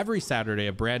Saturday. Every Saturday,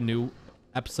 a brand new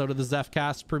episode of the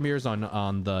Zephcast premieres on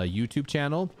the YouTube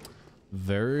channel.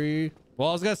 Very... Well,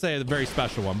 I was going to say a very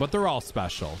special one, but they're all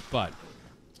special. But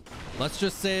let's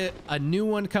just say a new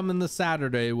one coming this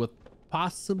Saturday with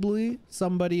possibly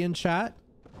somebody in chat.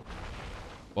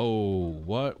 Whoa,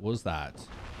 what was that?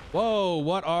 Whoa,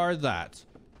 what are that?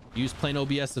 Use plain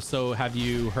OBS? If so, have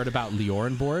you heard about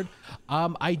Leorin board?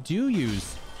 I do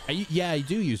use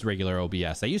regular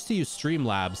OBS. I used to use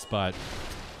Streamlabs, but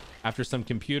after some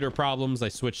computer problems, I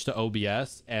switched to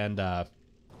OBS, and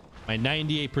my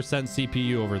 98%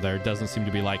 CPU over there doesn't seem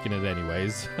to be liking it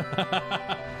anyways.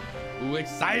 Ooh,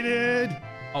 excited!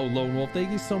 Oh, Lone Wolf,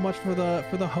 thank you so much for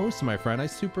the host, my friend. I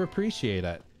super appreciate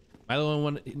it. Am I the only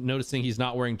one noticing he's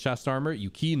not wearing chest armor?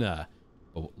 Yukina.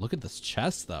 Oh, look at this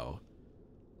chest, though.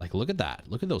 Like, look at that.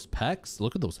 Look at those pecs.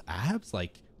 Look at those abs.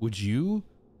 Like, would you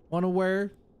want to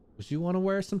wear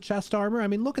some chest armor? I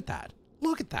mean, look at that.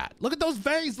 Look at that. Look at those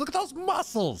veins. Look at those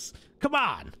muscles. Come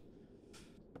on.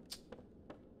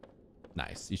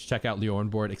 Nice. You should check out Leorin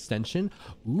board extension.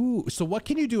 Ooh, so what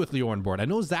can you do with Leorin board? I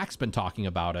know Zach's been talking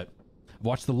about it. I've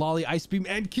watched the Lolly, Ice Beam,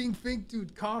 and King Fink,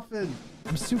 dude. Coffin.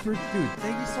 I'm super, dude.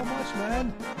 Thank you so much,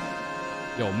 man.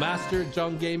 Yo, Master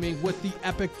Jung Gaming with the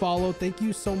epic follow. Thank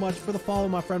you so much for the follow,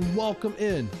 my friend. Welcome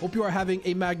in. Hope you are having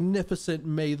a magnificent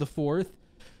May the 4th.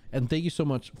 And thank you so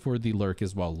much for the lurk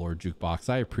as well, Lord Jukebox.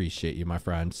 I appreciate you, my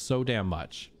friend, so damn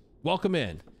much. Welcome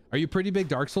in. Are you a pretty big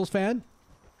Dark Souls fan?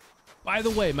 By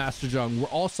the way, Master Jung, we're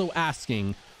also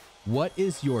asking, what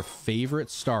is your favorite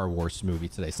Star Wars movie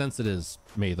today, since it is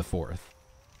May the 4th?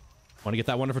 Want to get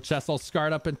that wonderful chest all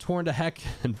scarred up and torn to heck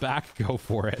and back? Go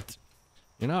for it.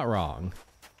 You're not wrong.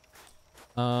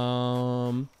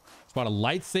 Spot a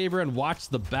lightsaber and watch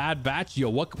The Bad Batch. Yo,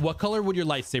 what color would your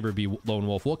lightsaber be, Lone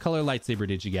Wolf? What color lightsaber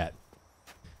did you get?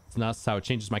 It's nuts how it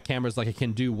changes my cameras. Like, I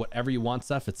can do whatever you want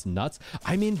stuff. It's nuts.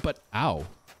 I mean, but ow.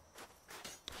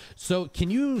 So can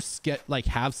you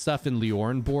have stuff in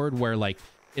Leorin board where, like,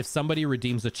 if somebody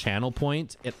redeems a channel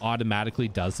point, it automatically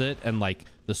does it, and like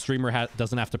the streamer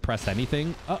doesn't have to press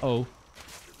anything? Uh-oh,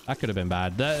 that could have been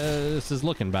bad. This is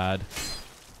looking bad.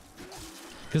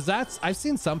 Because I've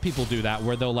seen some people do that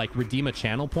where they'll like redeem a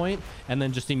channel point and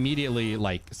then just immediately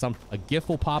like a GIF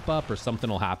will pop up or something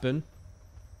will happen.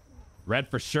 Red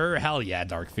for sure. Hell yeah,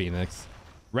 Dark Phoenix.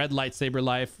 Red lightsaber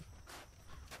life.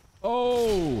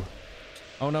 Oh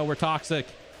no, we're toxic.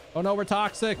 Oh no, we're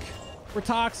toxic. We're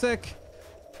toxic.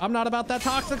 I'm not about that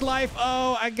toxic life.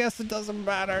 Oh, I guess it doesn't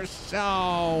matter.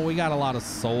 So we got a lot of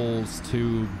souls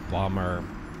too. Bummer.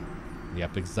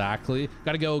 Yep, exactly.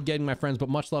 Gotta go getting my friends, but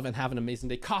much love and have an amazing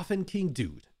day. Coffin King,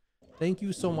 dude. Thank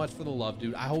you so much for the love,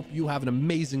 dude. I hope you have an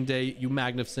amazing day, you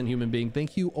magnificent human being.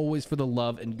 Thank you always for the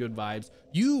love and good vibes.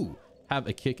 You have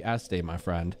a kick-ass day, my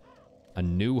friend. A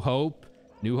New Hope.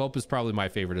 New Hope is probably my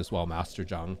favorite as well, Master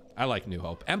Jung. I like New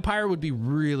Hope. Empire would be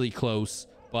really close,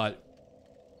 but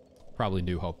probably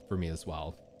New Hope for me as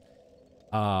well.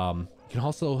 You can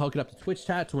also hook it up to Twitch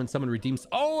chat to when someone redeems.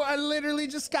 Oh, I literally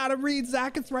just gotta read,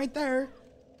 Zach. It's right there.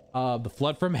 The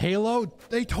Flood from Halo.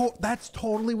 That's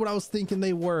totally what I was thinking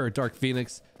they were, Dark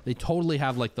Phoenix. They totally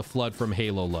have like the Flood from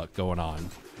Halo look going on.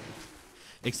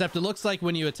 Except it looks like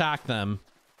when you attack them,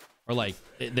 or like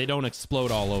they don't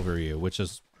explode all over you, which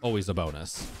is always a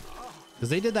bonus. Because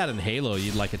they did that in Halo.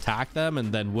 You'd like attack them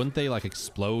and then wouldn't they like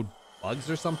explode bugs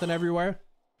or something everywhere?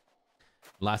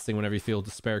 Last thing, whenever you feel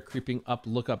despair creeping up,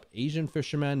 look up Asian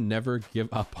Fisherman Never Give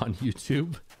Up on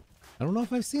YouTube. I don't know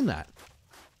if I've seen that.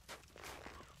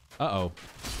 Uh-oh.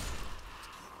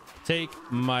 Take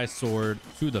my sword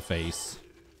to the face.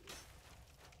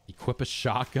 Equip a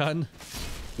shotgun.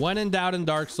 When in doubt in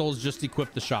Dark Souls, just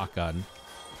equip the shotgun.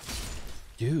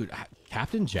 Dude,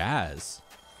 Captain Jazz.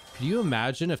 Could you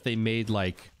imagine if they made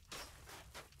like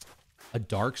a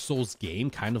Dark Souls game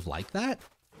kind of like that?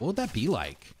 What would that be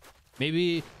like?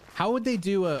 Maybe, how would they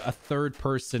do a third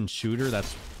person shooter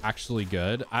that's actually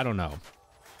good? I don't know.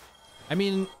 I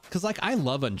mean, because like I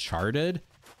love Uncharted,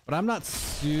 but I'm not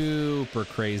super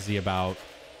crazy about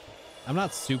the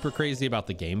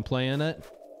gameplay in it.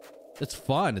 It's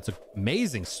fun. It's an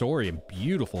amazing story and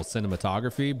beautiful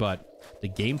cinematography, but the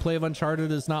gameplay of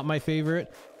Uncharted is not my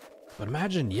favorite. But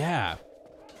imagine, yeah.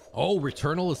 Oh,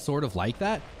 Returnal is sort of like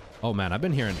that. Oh man, I've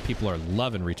been hearing people are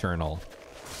loving Returnal.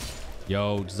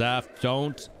 Yo, Zeph,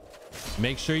 don't.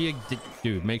 Make sure you,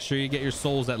 dude, make sure you get your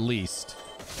souls at least.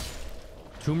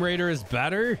 Tomb Raider is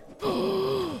better?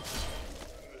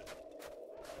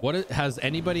 Has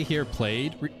anybody here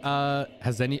played?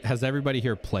 Has everybody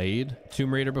here played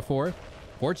Tomb Raider before?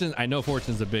 I know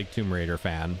Fortune's a big Tomb Raider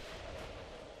fan.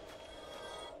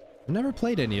 I've never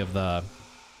played any of the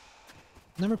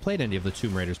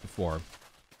Tomb Raiders before.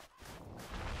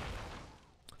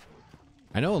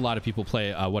 I know a lot of people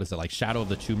play, what is it, like Shadow of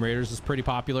the Tomb Raiders is pretty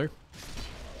popular.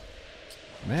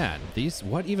 Man,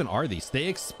 what even are these? They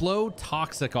explode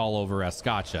toxic all over us.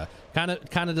 Gotcha. Kind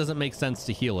of doesn't make sense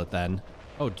to heal it then.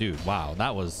 Oh, dude, wow,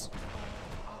 that was...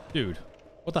 Dude,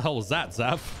 what the hell was that,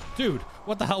 Zeph? Dude,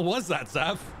 what the hell was that,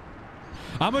 Zeph?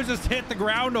 I'm gonna just hit the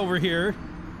ground over here.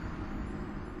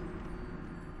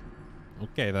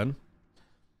 Okay, then.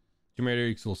 Tomb Raider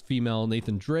equals female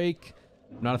Nathan Drake.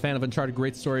 I'm not a fan of Uncharted.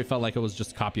 Great story. Felt like it was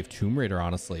just a copy of Tomb Raider,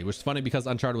 honestly. Which is funny because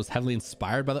Uncharted was heavily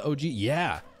inspired by the OG.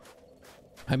 Yeah.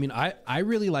 I mean, I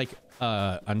really like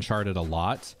Uncharted a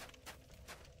lot.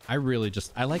 I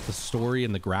like the story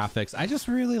and the graphics. I just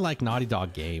really like Naughty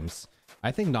Dog games.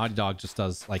 I think Naughty Dog just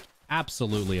does like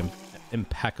absolutely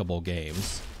impeccable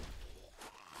games.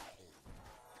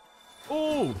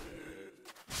 Oh.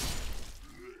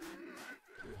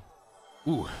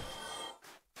 Ooh.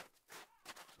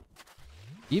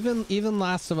 Even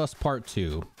Last of Us Part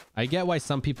 2. I get why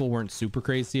some people weren't super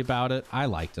crazy about it. I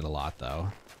liked it a lot though.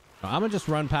 I'm gonna just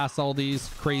run past all these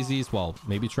crazies. Well,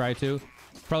 maybe try to.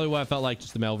 Probably what I felt like,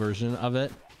 just the male version of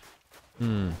it.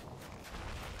 I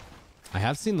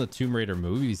have seen the Tomb Raider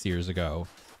movies years ago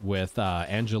with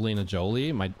Angelina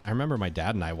Jolie. I remember my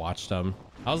dad and I watched them.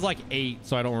 I was like 8,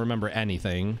 so I don't remember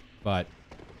anything, but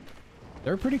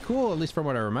they're pretty cool, at least from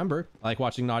what I remember. I like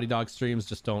watching Naughty Dog streams,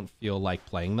 just don't feel like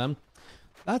playing them.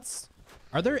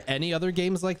 Are there any other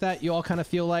games like that you all kind of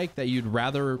feel like that you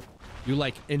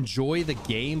like enjoy the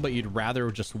game, but you'd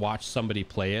rather just watch somebody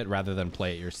play it rather than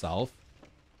play it yourself?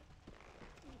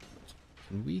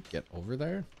 Can we get over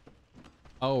there?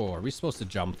 Oh, are we supposed to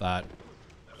jump that?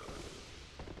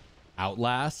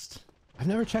 Outlast? I've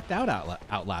never checked out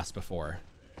Outlast before.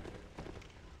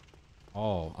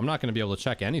 Oh, I'm not going to be able to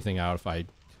check anything out if I...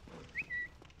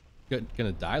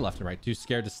 Gonna die left and right. Too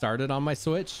scared to start it on my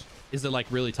Switch? Is it like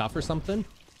really tough or something?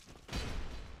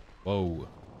 Whoa.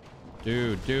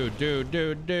 Dude.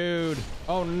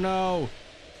 Oh no.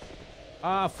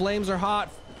 Ah, flames are hot.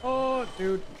 Oh,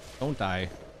 dude. Don't die.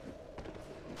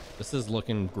 This is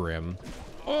looking grim.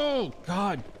 Oh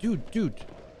god, dude.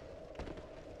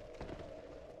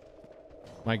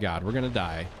 My god, we're gonna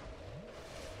die.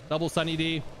 Double Sunny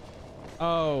D.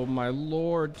 Oh my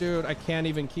lord, dude. I can't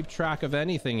even keep track of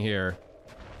anything here.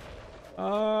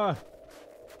 Tomb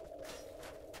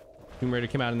Raider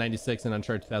came out in 96 and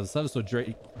Uncharted 2007, so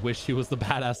Drake wished he was the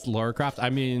badass Lara Croft. I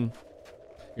mean,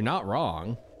 you're not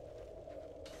wrong.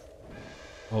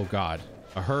 Oh god.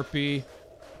 A herpes.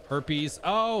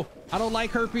 Oh, I don't like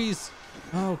herpes.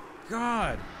 Oh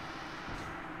god.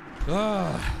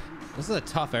 Ugh. This is a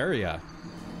tough area.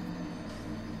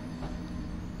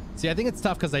 See, I think it's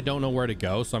tough because I don't know where to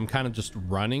go, so I'm kind of just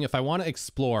running. If I want to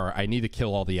explore, I need to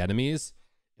kill all the enemies.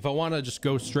 If I want to just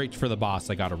go straight for the boss,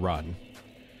 I gotta run.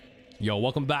 Yo,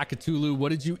 welcome back, Cthulhu. What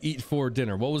did you eat for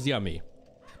dinner? What was yummy?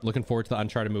 Looking forward to the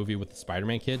Uncharted movie with the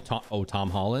Spider-Man kid. Tom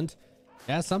Holland.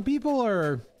 Yeah, some people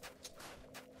are...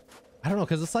 I don't know,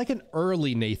 because it's like an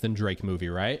early Nathan Drake movie,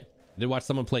 right? I did watch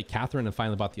someone play Catherine and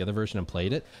finally bought the other version and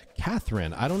played it.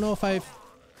 Catherine, I don't know if I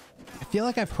feel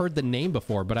like I've heard the name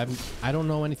before, but I don't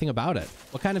know anything about it.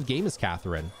 What kind of game is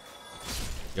Catherine?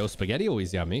 Yo, spaghetti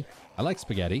always yummy. I like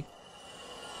spaghetti.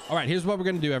 All right, here's what we're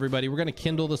going to do, everybody. We're going to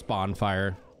kindle this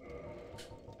bonfire.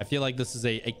 I feel like this is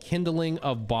a kindling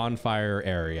of bonfire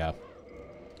area.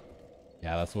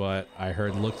 Yeah, that's what I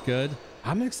heard looked good.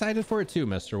 I'm excited for it too,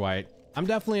 Mr. White. I'm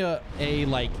definitely a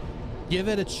like, give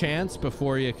it a chance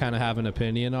before you kind of have an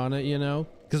opinion on it, you know,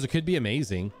 because it could be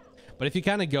amazing. But if you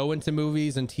kind of go into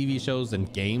movies and TV shows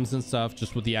and games and stuff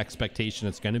just with the expectation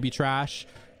it's going to be trash,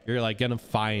 you're like going to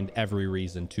find every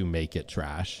reason to make it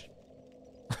trash.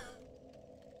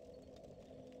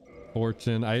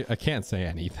 Fortune, I can't say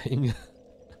anything.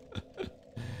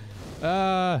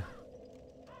 I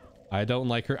don't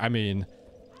like her. I mean,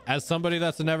 as somebody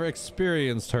that's never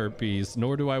experienced herpes,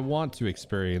 nor do I want to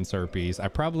experience herpes, I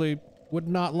probably would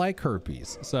not like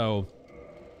herpes. So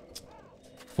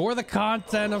for the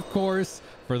content, of course,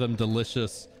 for them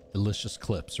delicious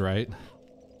clips, right?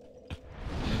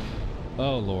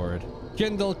 Oh Lord.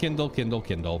 Kindle.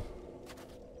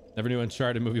 Never knew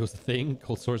Uncharted movie was a thing.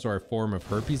 Cold sores are a form of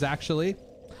herpes, actually.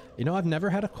 You know, I've never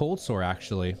had a cold sore,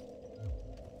 actually.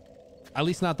 At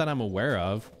least not that I'm aware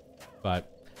of.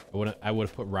 But I would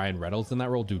have put Ryan Reynolds in that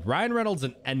role. Dude, Ryan Reynolds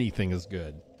in anything is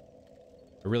good.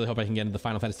 I really hope I can get into the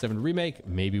Final Fantasy VII Remake.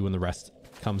 Maybe when the rest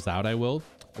comes out, I will.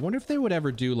 I wonder if they would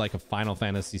ever do like a Final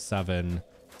Fantasy VII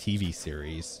TV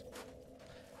series.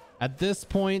 At this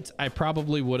point, I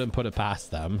probably wouldn't put it past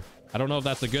them. I don't know if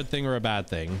that's a good thing or a bad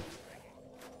thing.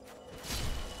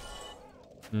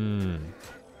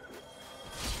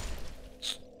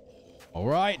 All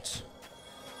right.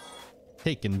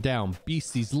 Taking down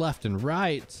beasties left and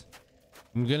right.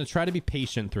 I'm going to try to be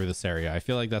patient through this area. I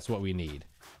feel like that's what we need.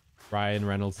 Ryan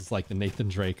Reynolds is like the Nathan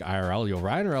Drake IRL. Yo,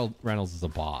 Ryan Reynolds is a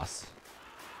boss.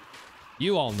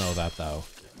 You all know that, though.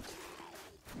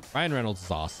 Ryan Reynolds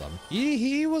is awesome.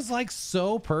 He was like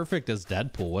so perfect as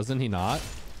Deadpool, wasn't he not?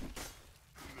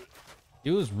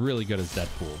 He was really good as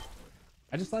Deadpool.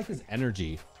 I just like his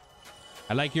energy.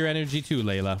 I like your energy too,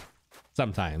 Layla.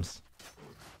 Sometimes.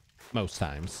 Most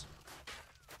times.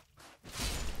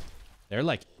 They're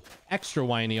like extra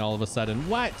whiny all of a sudden.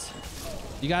 What?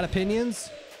 You got opinions?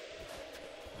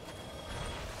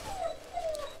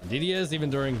 Indeed he is, even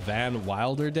during Van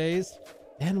Wilder days.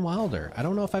 Van Wilder. I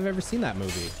don't know if I've ever seen that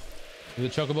movie. The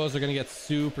chocobos are going to get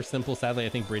super simple. Sadly, I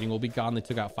think breeding will be gone. They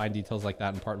took out fine details like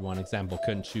that in part 1. Example,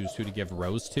 couldn't choose who to give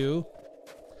Rose to.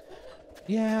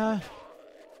 Yeah.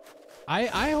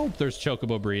 I hope there's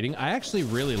chocobo breeding. I actually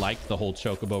really liked the whole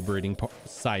chocobo breeding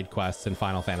side quests in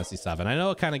Final Fantasy VII. I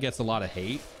know it kind of gets a lot of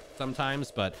hate sometimes,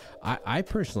 but I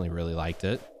personally really liked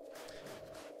it.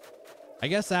 I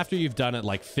guess after you've done it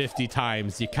like 50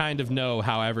 times, you kind of know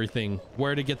how everything,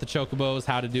 where to get the chocobos,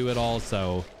 how to do it all.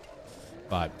 So,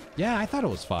 but yeah, I thought it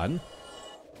was fun.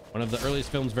 One of the earliest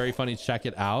films, very funny. Check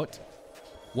it out.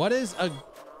 What is a...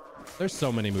 There's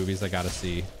so many movies I gotta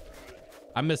see.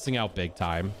 I'm missing out big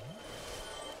time.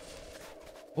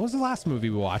 What was the last movie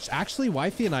we watched? Actually,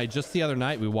 wifey and I, just the other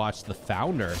night, we watched The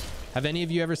Founder. Have any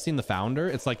of you ever seen The Founder?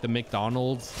 It's like the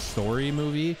McDonald's story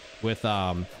movie with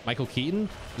Michael Keaton.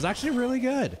 It was actually really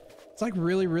good. It's like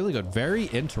really, really good. Very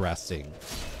interesting.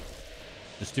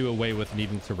 Just do away with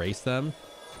needing to race them.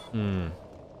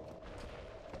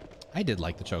 I did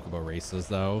like the chocobo races,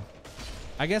 though.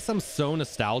 I guess I'm so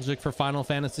nostalgic for Final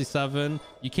Fantasy VII.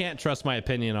 You can't trust my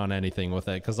opinion on anything with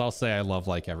it, because I'll say I love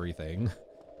like everything.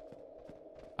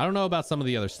 I don't know about some of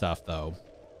the other stuff, though.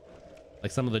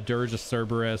 Like some of the Dirge of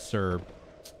Cerberus or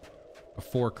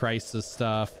Before Crisis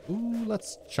stuff. Ooh,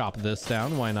 let's chop this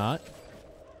down. Why not?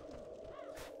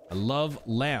 I love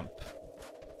Lamp.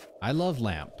 I love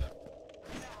Lamp.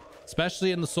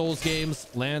 Especially in the Souls games.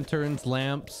 Lanterns,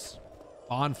 lamps,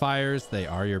 bonfires. They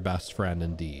are your best friend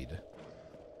indeed.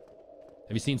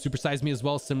 Have you seen Super Size Me as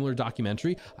well? Similar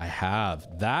documentary? I have.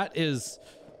 That is...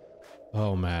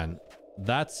 Oh, man.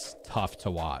 That's tough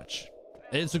to watch.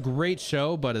 It's a great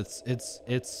show, but it's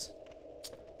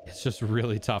just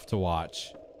really tough to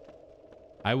watch.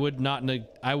 I would not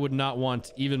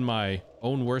want even my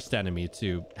own worst enemy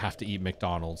to have to eat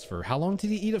McDonald's for... How long did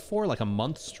he eat it for? Like a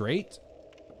month straight?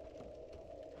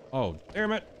 Oh,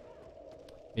 damn it.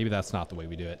 Maybe that's not the way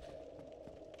we do it.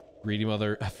 Greedy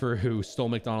mother for who stole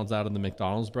McDonald's out of the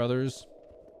McDonald's brothers.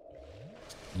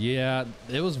 Yeah,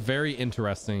 it was very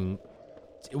interesting.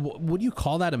 Would you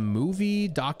call that a movie,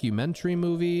 documentary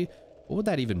movie? What would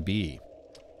that even be?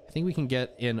 I think we can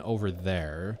get in over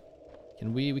there.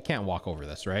 Can we? We can't walk over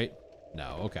this, right?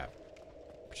 No, okay.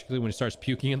 Particularly when he starts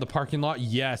puking in the parking lot.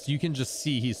 Yes, you can just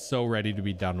see he's so ready to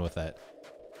be done with it.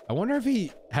 I wonder if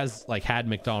he has like had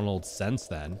McDonald's since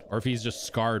then, or if he's just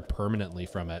scarred permanently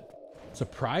from it.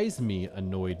 Surprise me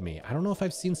annoyed me. I don't know if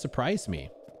I've seen Surprise Me.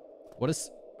 What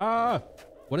is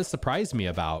Surprise Me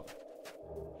about?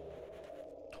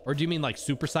 Or do you mean like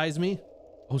Supersize Me?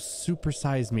 Oh,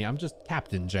 Supersize Me. I'm just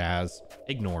Captain Jazz.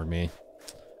 Ignore me.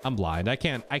 I'm blind. I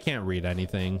can't read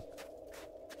anything.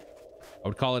 I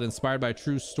would call it inspired by a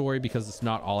true story because it's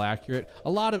not all accurate.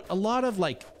 A lot of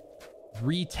like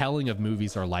retelling of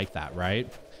movies are like that,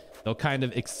 right? They'll kind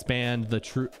of expand the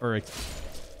truth, or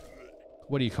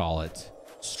what do you call it?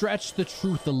 Stretch the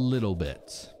truth a little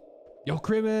bit. Yo,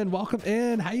 Crimin, welcome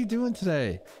in. How you doing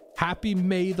today? Happy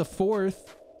May the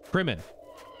 4th. Crimin,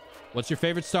 what's your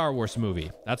favorite Star Wars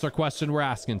movie? That's our question we're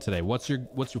asking today. What's your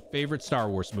favorite Star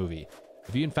Wars movie?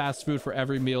 If you eat fast food for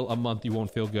every meal a month, you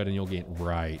won't feel good and you'll gain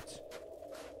right.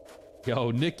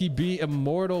 Yo, Nikki B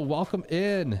Immortal, welcome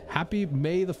in. Happy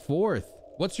May the 4th.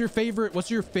 What's your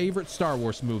favorite Star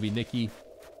Wars movie, Nikki?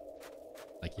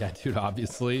 Like, yeah, dude,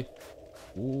 obviously.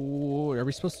 Ooh, are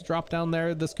we supposed to drop down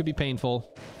there? This could be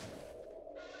painful.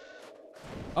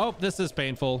 Oh, this is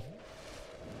painful.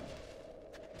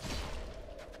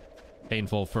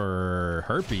 Painful for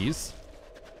herpes.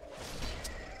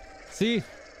 See?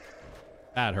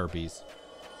 Bad herpes.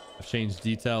 I've changed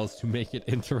details to make it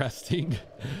interesting.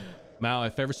 Mao, my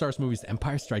favorite Star Wars movie is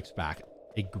Empire Strikes Back.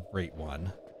 A great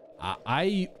one.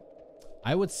 I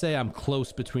would say I'm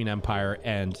close between Empire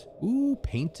and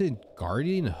painted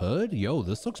Guardian hood. Yo,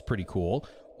 this looks pretty cool.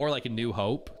 Or like A New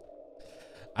Hope.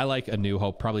 I like A New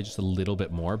Hope probably just a little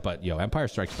bit more, but yo, Empire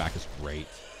Strikes Back is great.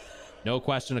 No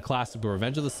question, a classic, but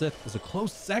Revenge of the Sith is a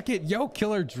close second. Yo,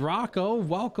 Killer Draco,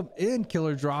 welcome in,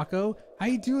 Killer Draco. How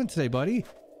you doing today, buddy?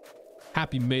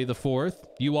 Happy May the 4th.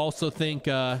 You also think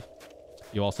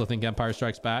Empire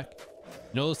Strikes Back? You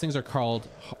know those things are called,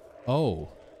 oh.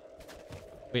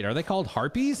 Wait, are they called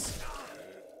harpies?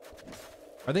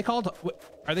 Are they called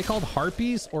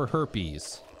harpies or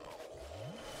herpes?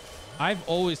 I've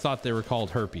always thought they were called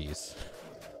herpes.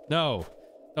 No.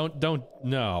 Don't,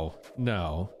 no.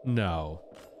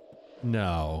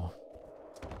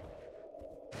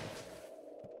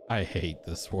 I hate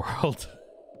this world.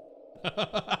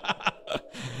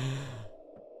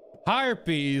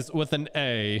 Harpies with an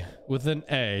A. Okay.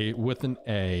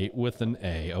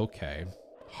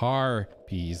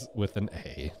 Harpies with an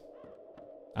A.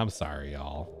 I'm sorry,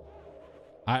 y'all.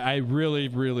 I really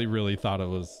thought it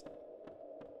was.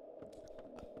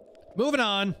 Moving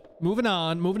on.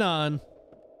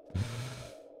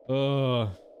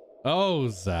 Oh,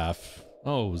 Zeph.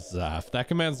 That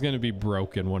command's gonna be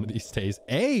broken one of these days.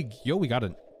 Egg. Yo, we got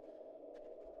is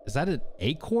that an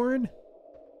acorn?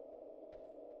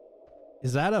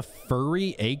 Is that a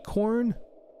furry acorn?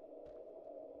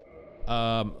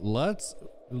 Let's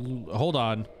hold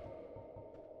on.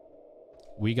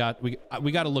 We got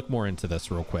to look more into this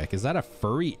real quick. Is that a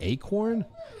furry acorn?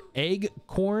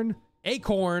 Acorn. I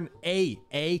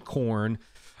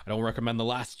don't recommend The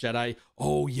Last Jedi.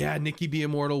 Oh yeah, Nikki B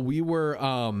Immortal. We were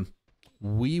what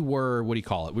do you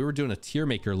call it? We were doing a tier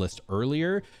maker list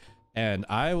earlier, and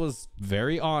I was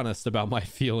very honest about my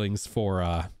feelings for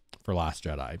Last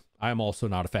Jedi. I'm also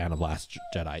not a fan of Last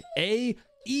Jedi.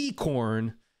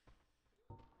 Acorn.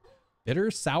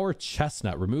 Bitter sour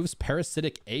chestnut removes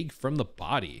parasitic egg from the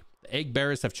body. The egg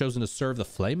bearers have chosen to serve the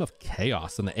flame of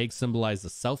chaos, and the egg symbolizes the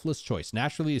selfless choice.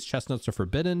 Naturally, these chestnuts are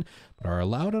forbidden, but are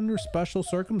allowed under special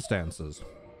circumstances.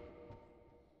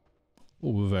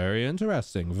 Ooh, very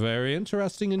interesting. Very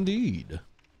interesting indeed.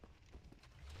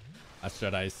 Last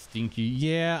Jedi is stinky.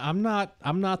 Yeah, I'm not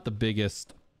the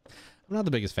biggest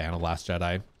fan of Last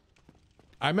Jedi.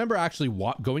 I remember actually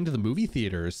going to the movie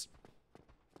theaters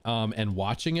and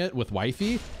watching it with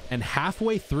wifey, and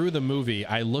halfway through the movie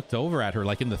I looked over at her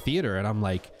like in the theater and I'm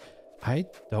like, I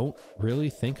don't really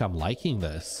think I'm liking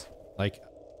this. Like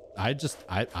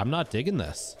I'm not digging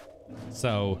this.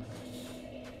 So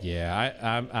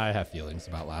yeah, I have feelings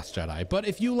about Last Jedi, but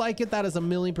if you like it, that is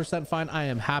 1,000,000% fine. I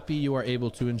am happy you are able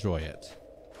to enjoy it.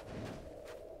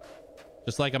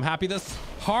 Just like I'm happy this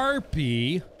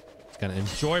harpy is gonna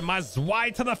enjoy my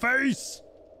zwei to the face.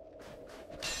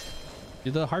 Do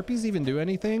the harpies even do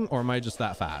anything, or am I just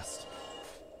that fast?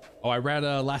 Oh, I read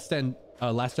Last Stand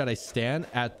Last Jedi Stand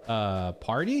at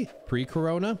party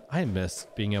pre-corona. I miss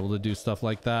being able to do stuff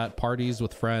like that. Parties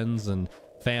with friends and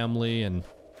family and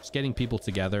just getting people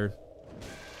together.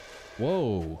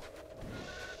 Whoa.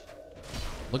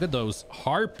 Look at those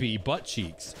harpy butt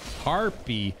cheeks.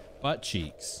 Harpy butt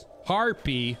cheeks.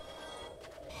 Harpy.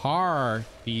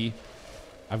 Harpy.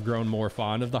 I've grown more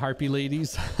fond of the harpy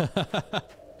ladies.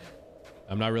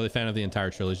 I'm not really a fan of the entire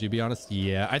trilogy, to be honest.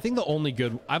 Yeah, I think the only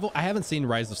good... I haven't seen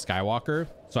Rise of Skywalker,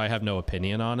 so I have no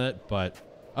opinion on it, but...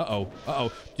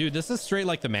 Uh-oh. Dude, this is straight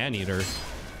like the Man-Eater.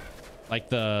 Like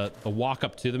the walk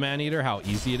up to the Man-Eater, how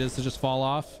easy it is to just fall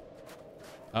off.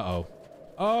 Uh-oh.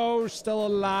 Oh, still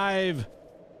alive.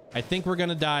 I think we're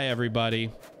gonna die,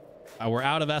 everybody. We're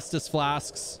out of Estus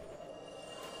flasks.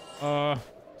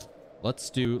 Let's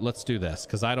do this,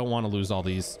 because I don't want to lose all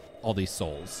these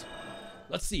souls.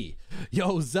 Let's see.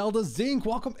 Yo, Zelda Zink,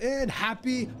 welcome in.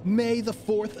 Happy May the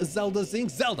 4th, Zelda Zink.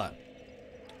 Zelda,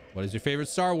 what is your favorite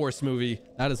Star Wars movie?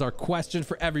 That is our question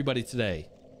for everybody today.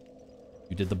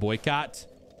 You did the boycott?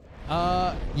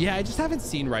 Yeah, I just haven't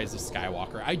seen Rise of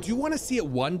Skywalker. I do want to see it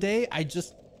one day. I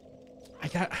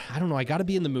don't know. I got to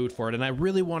be in the mood for it. And I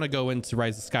really want to go into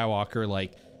Rise of Skywalker,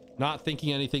 like not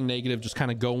thinking anything negative, just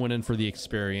kind of going in for the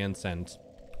experience. And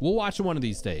we'll watch it one of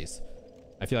these days.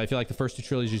 I feel like the first two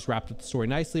trilogies wrapped up the story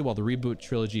nicely, while the reboot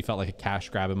trilogy felt like a cash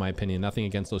grab, in my opinion. Nothing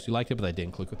against those who liked it, but that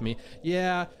didn't click with me.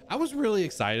 Yeah, I was really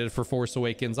excited for Force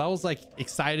Awakens. I was like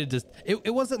excited to... It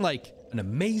wasn't like an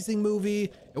amazing movie.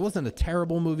 It wasn't a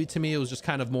terrible movie to me. It was just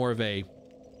kind of more of a...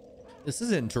 This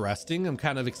is interesting. I'm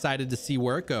kind of excited to see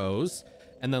where it goes.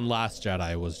 And then Last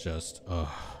Jedi was just... Ugh.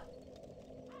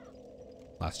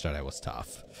 Last Jedi was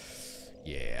tough.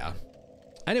 Yeah.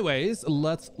 Anyways,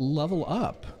 let's level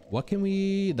up. What can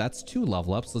we... That's 2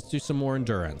 level ups. Let's do some more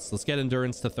endurance. Let's get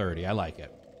endurance to 30. I like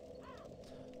it.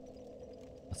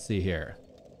 Let's see here.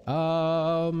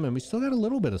 And we still got a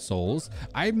little bit of souls.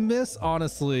 I miss,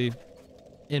 honestly,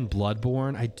 in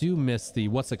Bloodborne, I do miss the...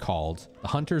 What's it called? The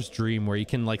Hunter's Dream, where you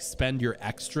can, like, spend your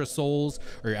extra souls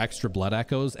or your extra blood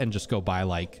echoes and just go buy,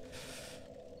 like...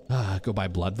 go buy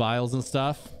blood vials and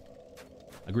stuff.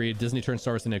 Agreed. Disney turned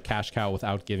Star Wars into a cash cow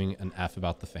without giving an F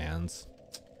about the fans.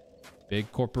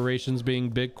 Big corporations being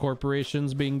big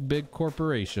corporations being big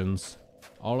corporations.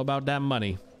 All about that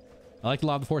money. I like a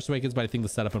lot of The Force Awakens, but I think the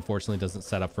setup unfortunately doesn't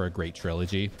set up for a great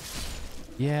trilogy.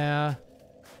 Yeah.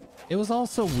 It was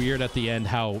also weird at the end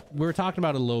how... We were talking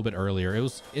about it a little bit earlier. It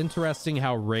was interesting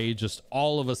how Rey just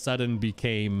all of a sudden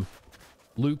became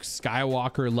Luke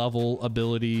Skywalker level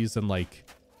abilities and like...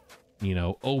 You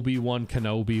know, Obi-Wan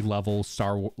Kenobi level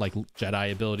like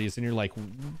Jedi abilities, and you're like,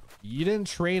 you didn't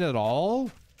train at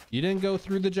all? You didn't go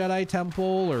through the Jedi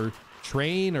Temple or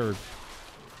train, or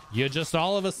you just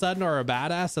all of a sudden are a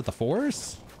badass at the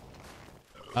Force?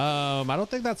 I don't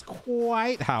think that's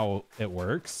quite how it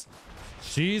works.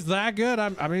 She's that good.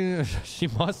 I mean, she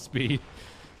must be.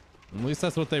 At least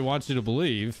that's what they want you to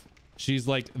believe. She's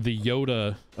like the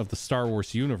Yoda of the Star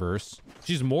Wars universe.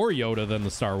 She's more Yoda than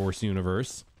the Star Wars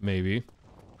universe, maybe.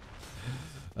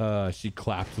 She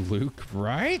clapped Luke,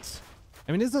 right?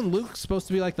 I mean, isn't Luke supposed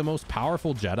to be like the most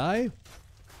powerful Jedi?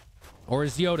 Or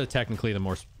is Yoda technically the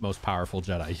most powerful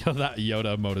Jedi? That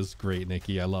Yoda emote is great,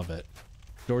 Nikki. I love it.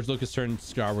 George Lucas turned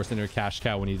Star Wars into a cash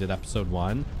cow when he did episode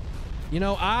 1. You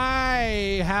know,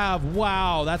 I have...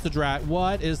 Wow, that's a drag...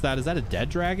 What is that? Is that a dead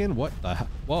dragon? What the hell?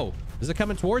 Whoa. Is it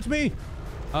coming towards me?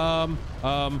 Yo.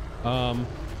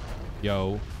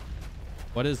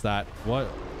 What is that? What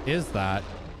is that?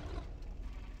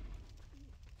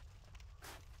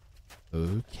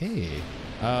 Okay.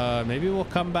 Maybe we'll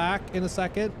come back in a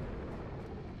second.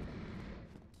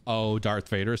 Oh, Darth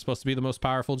Vader is supposed to be the most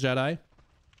powerful Jedi.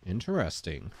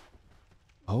 Interesting.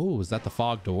 Oh, is that the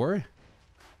fog door?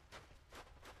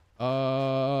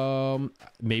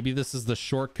 Maybe this is the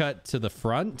shortcut to the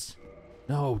front.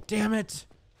 No, damn it.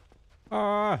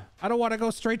 I don't want to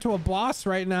go straight to a boss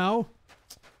right now.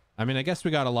 I mean, I guess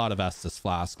we got a lot of Estus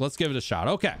Flask. Let's give it a shot.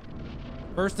 Okay.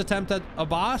 First attempt at a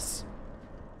boss.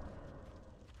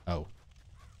 Oh.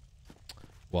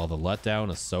 Well, the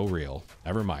letdown is so real.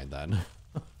 Never mind then.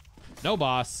 No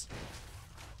boss.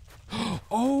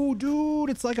 Oh, dude,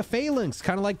 it's like a phalanx,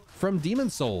 kind of like from Demon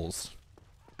Souls.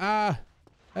 I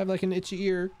have like an itchy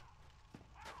ear.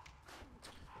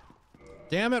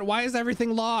 Damn it, why is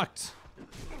everything locked?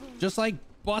 Just like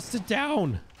bust it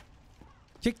down.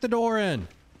 Kick the door in.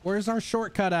 Where's our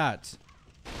shortcut at?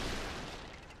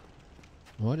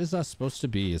 What is that supposed to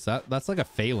be? Is that's like a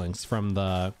phalanx from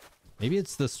the... Maybe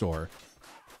it's this door.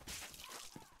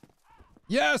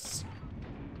 Yes!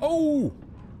 Oh!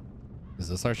 Is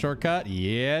this our shortcut?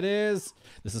 Yeah, it is.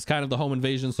 This is kind of the home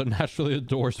invasion, so naturally the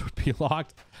doors would be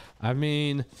locked. I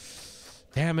mean,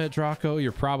 damn it, Draco,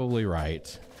 you're probably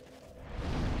right.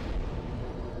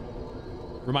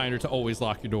 Reminder to always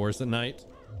lock your doors at night.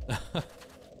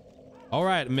 All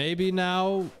right, maybe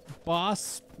now,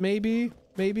 boss, maybe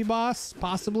boss,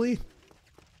 possibly.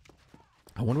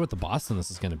 I wonder what the boss in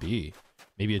this is going to be.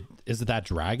 Maybe is it that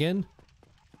dragon?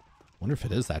 Wonder if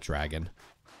it is that dragon.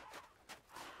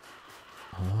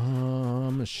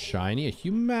 Shiny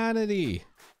humanity.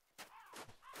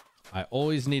 I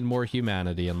always need more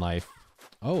humanity in life.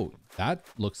 Oh, that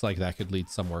looks like that could lead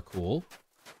somewhere cool.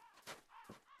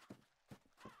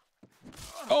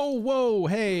 Oh, whoa.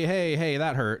 Hey,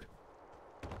 that hurt.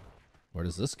 Where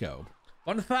does this go?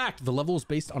 Fun fact, the level is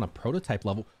based on a prototype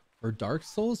level for Dark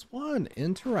Souls 1.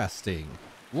 Interesting.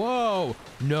 Whoa.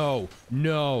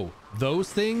 No.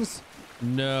 Those things?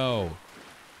 No.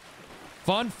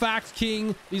 Fun fact,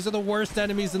 King. These are the worst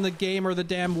enemies in the game, are the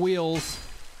damn wheels.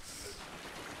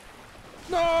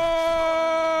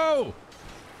 No!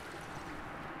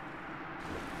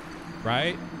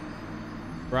 Right?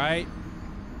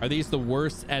 Are these the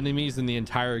worst enemies in the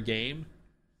entire game?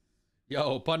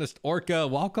 Yo, Punished Orca,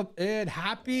 welcome in.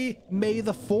 Happy May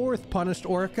the 4th, Punished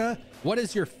Orca. What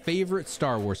is your favorite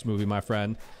Star Wars movie, my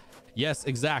friend? Yes,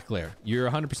 exactly. You're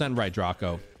 100% right,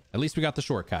 Draco. At least we got the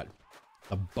shortcut.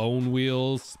 The bone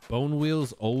wheels. Bone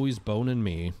wheels always boning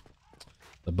me.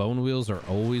 The bone wheels are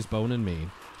always boning me.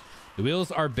 The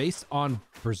wheels are based on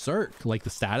Berserk, like the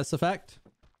status effect.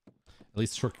 At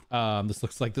least this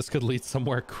looks like this could lead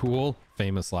somewhere cool.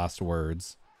 Famous last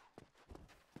words.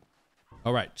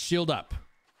 All right, shield up.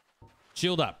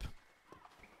 Shield up.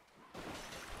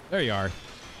 There you are.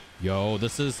 Yo,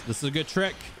 this is a good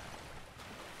trick.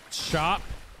 Chop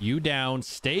you down.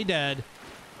 Stay dead.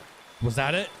 Was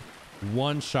that it?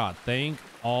 One shot. Thank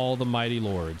all the mighty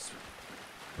lords.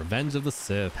 Revenge of the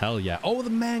Sith. Hell yeah. Oh, the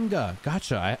manga.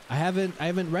 Gotcha. I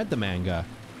haven't read the manga.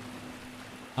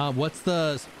 What's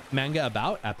the manga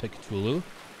about? Epic Cthulhu.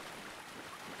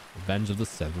 Revenge of the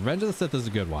Sith. Revenge of the Sith is a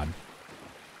good one.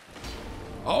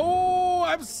 Oh,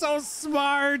 I'm so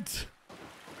smart.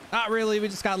 Not really. We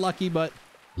just got lucky, but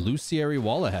Luciary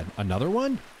Wall ahead. Another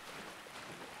one?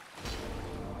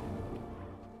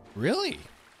 Really?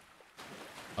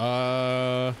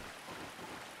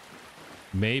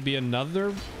 Maybe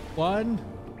another one?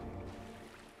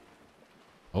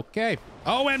 Okay.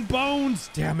 Oh, and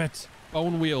bones. Damn it.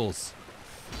 Bone wheels.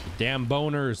 Damn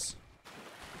boners.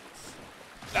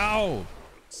 Oh,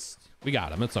 we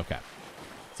got him. It's okay.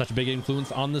 Such a big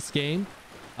influence on this game.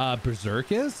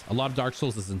 Berserk is. A lot of Dark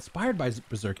Souls is inspired by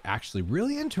Berserk. Actually,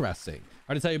 really interesting.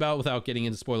 Hard to tell you about without getting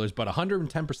into spoilers, but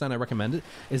 110% I recommend it.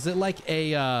 Is it like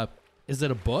a, is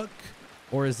it a book?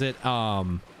 Or is it,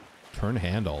 turn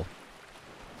handle?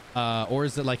 Or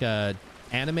is it like a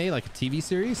anime, like a TV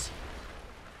series?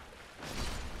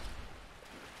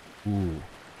 Ooh,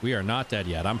 we are not dead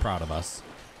yet. I'm proud of us.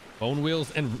 Bone wheels,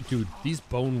 and dude, these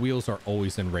bone wheels are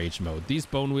always in rage mode. These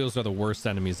bone wheels are the worst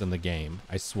enemies in the game.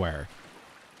 I swear.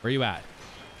 Where are you at?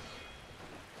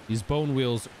 These bone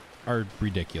wheels are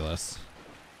ridiculous.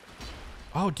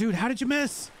 Oh, dude, how did you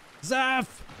miss?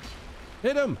 Zeph!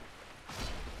 Hit him!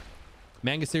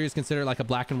 Manga series considered like a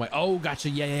black and white. Oh, gotcha.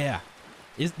 Yeah.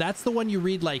 That's the one you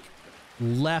read like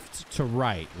left to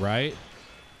right, right?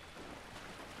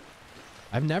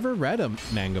 I've never read a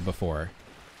manga before.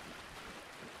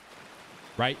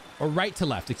 Right or right to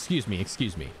left. Excuse me.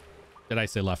 Did I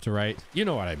say left to right? You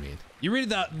know what I mean. You read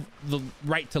the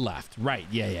right to left. Right.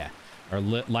 Yeah. Or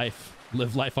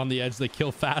live life on the edge. They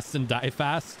kill fast and die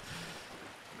fast.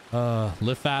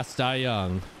 Live fast, die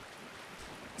young.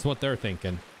 That's what they're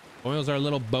thinking. Oils are a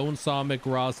little Bonesaw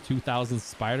McGraw's 2000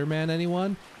 Spider-Man.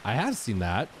 Anyone? I have seen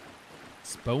that.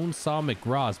 It's Bonesaw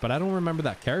McGraw's, but I don't remember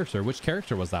that character. Which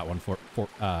character was that one for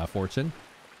Fortune?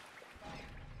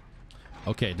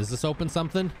 Okay, does this open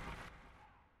something?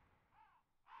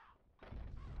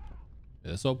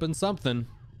 This opens something.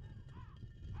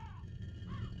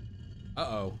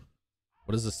 Uh-oh.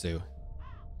 What does this do?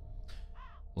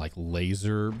 Like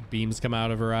laser beams come out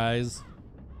of her eyes?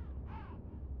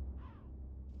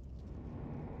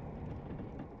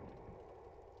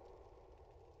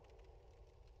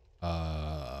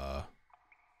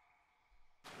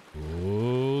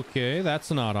 Okay, that's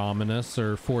not ominous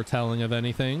or foretelling of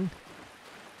anything.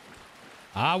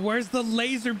 Where's the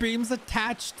laser beams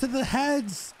attached to the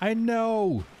heads? I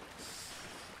know.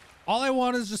 All I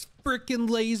want is just freaking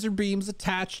laser beams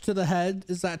attached to the head.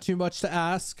 Is that too much to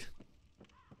ask?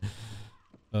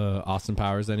 Austin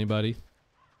Powers, anybody?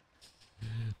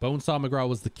 Bonesaw McGraw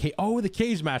was the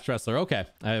cage match wrestler. Okay.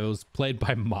 It was played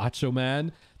by Macho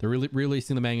Man. They're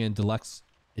releasing the manga in deluxe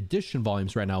edition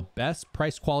volumes right now. Best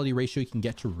price quality ratio you can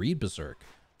get to read Berserk.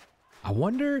 I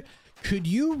wonder, could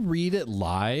you read it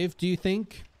live, do you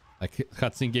think? Like,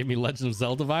 cutscene gave me Legend of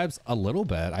Zelda vibes. A little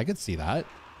bit. I could see that.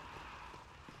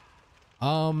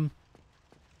 Can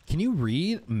you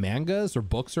read mangas or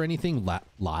books or anything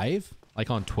live? Like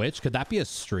on Twitch? Could that be a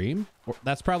stream? Or,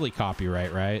 that's probably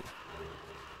copyright, right?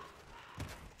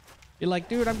 You're like,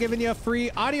 dude, I'm giving you a free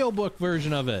audiobook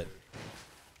version of it.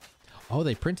 Oh,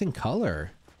 they print in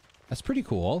color. That's pretty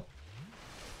cool.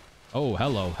 Oh,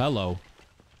 hello.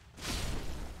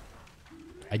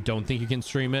 I don't think you can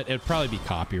stream it. It'd probably be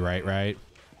copyright, right?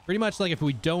 Pretty much like if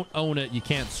we don't own it, you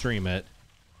can't stream it.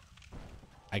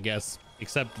 I guess,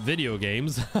 except video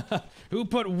games. Who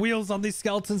put wheels on these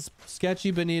skeletons?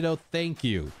 Sketchy Benito, thank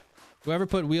you. Whoever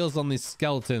put wheels on these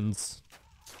skeletons,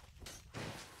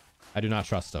 I do not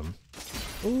trust them.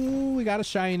 Ooh, we got a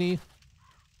shiny.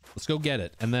 Let's go get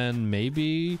it. And then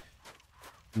maybe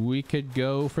we could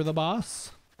go for the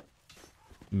boss.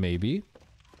 Maybe.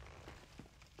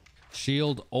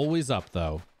 Shield always up,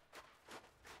 though.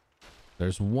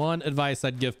 There's one advice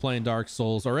I'd give playing Dark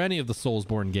Souls or any of the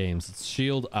Soulsborne games. It's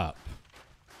shield up.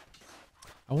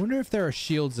 I wonder if there are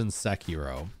shields in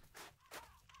Sekiro.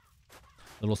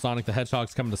 Little Sonic the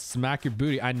Hedgehog's coming to smack your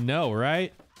booty. I know,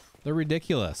 right? They're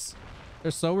ridiculous.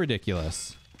 They're so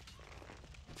ridiculous.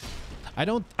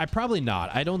 I probably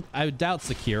not. I doubt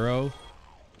Sekiro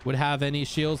would have any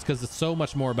shields because it's so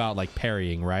much more about like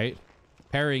parrying, right?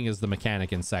 Parrying is the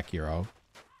mechanic in Sekiro.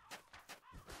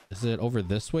 Is it over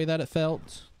this way that it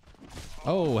felt?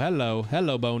 Oh, hello.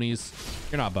 Hello, bonies.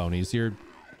 You're not bonies. You're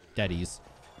deadies.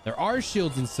 There are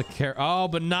shields in Sekiro. Oh,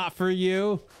 but not for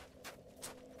you.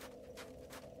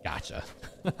 Gotcha.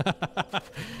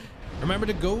 Remember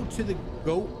to go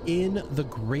in the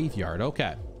graveyard.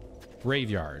 Okay.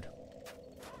 Graveyard.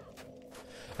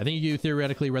 I think you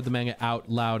theoretically read the manga out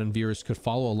loud and viewers could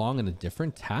follow along in a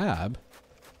different tab.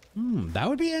 That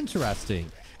would be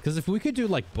interesting. Because if we could do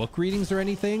like book readings or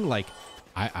anything, like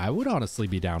I would honestly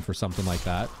be down for something like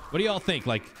that. What do y'all think?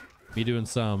 Like me doing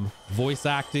some voice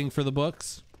acting for the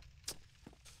books?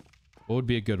 What would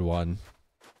be a good one?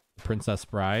 Princess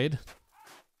Bride.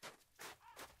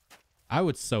 I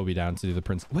would so be down to do the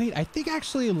prince. Wait, I think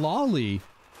actually Lolly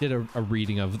did a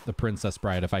reading of the Princess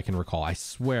Bride, if I can recall. I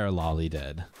swear Lolly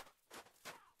did.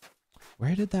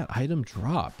 Where did that item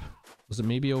drop? Was it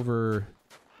maybe over...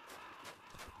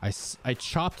 I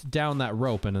chopped down that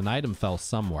rope and an item fell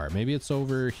somewhere. Maybe it's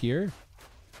over here.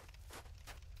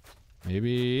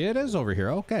 Maybe it is over here.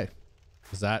 Okay.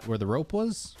 Is that where the rope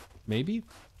was? Maybe.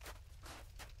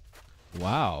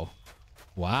 Wow.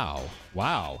 Wow.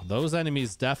 Wow. Those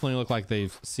enemies definitely look like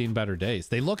they've seen better days.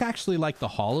 They look actually like the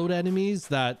hollowed enemies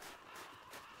that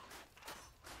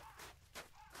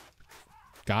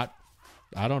got,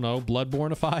 I don't know,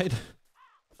 bloodbornified.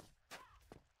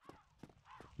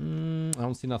 I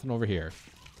don't see nothing over here.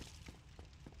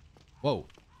 Whoa.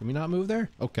 Can we not move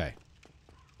there? Okay.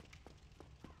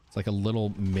 It's like a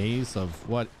little maze of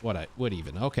what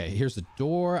even? Okay, here's the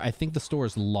door. I think the store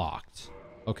is locked.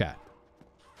 Okay.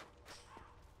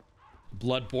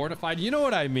 Bloodbornified. You know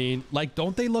what I mean? Like,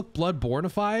 don't they look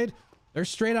bloodbornified? They're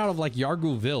straight out of like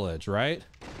Yargu Village, right?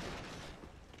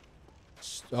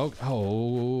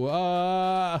 All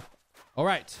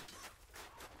right.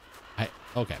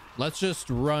 Okay, let's just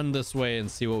run this way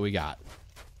and see what we got.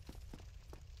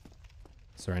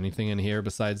 Is there anything in here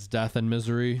besides death and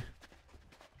misery?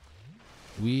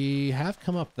 We have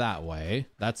come up that way.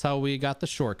 That's how we got the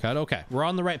shortcut. Okay, we're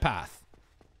on the right path.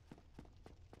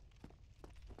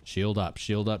 Shield up,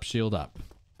 shield up, shield up.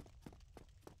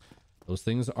 Those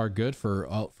things are good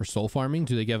for soul farming.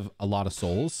 Do they give a lot of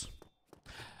souls?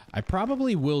 I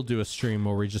probably will do a stream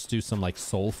where we just do some like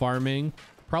soul farming,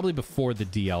 probably before the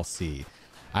DLC.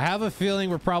 I have a feeling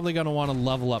we're probably going to want to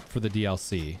level up for the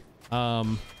DLC.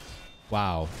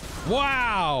 Wow.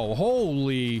 Wow.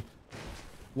 Holy.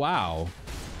 Wow.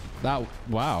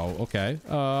 Wow. Okay.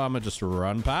 I'm going to just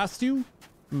run past you.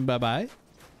 Bye-bye.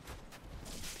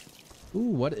 Ooh,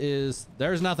 what is...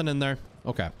 There's nothing in there.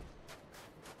 Okay.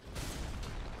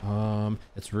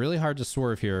 It's really hard to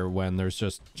swerve here when there's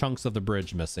just chunks of the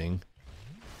bridge missing.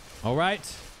 All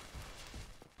right.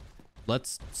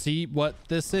 Let's see what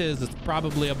this is. It's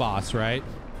probably a boss, right?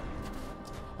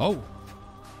 Oh.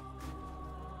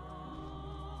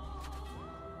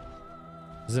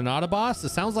 Is it not a boss? It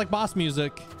sounds like boss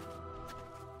music.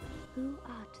 Who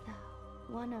art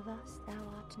thou? One of us thou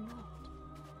art not.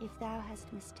 If thou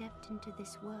hast misstepped into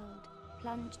this world,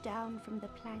 plunge down from the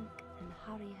plank and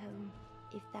hurry home.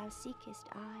 If thou seekest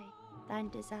I, thine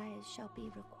desires shall be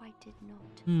requited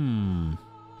not.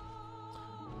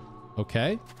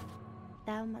 Okay.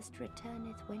 Thou must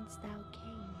returneth whence thou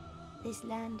came. This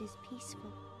land is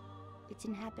peaceful, its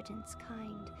inhabitants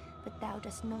kind, but thou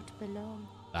dost not belong.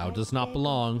 Thou does not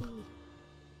belong.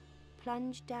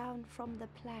 Plunge down from the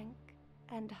plank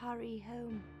and hurry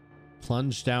home.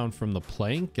 Plunge down from the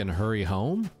plank and hurry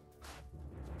home?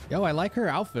 Yo, I like her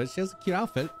outfit. She has a cute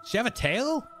outfit. She have a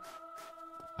tail?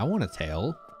 I want a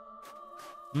tail.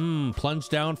 Plunge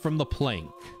down from the plank.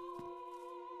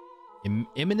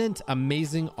 Imminent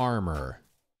amazing armor.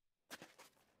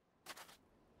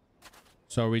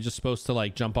 So are we just supposed to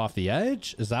like jump off the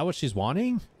edge? Is that what she's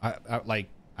wanting?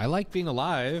 I like being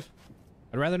alive.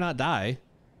 I'd rather not die.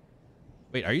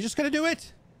 Wait, are you just gonna do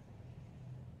it?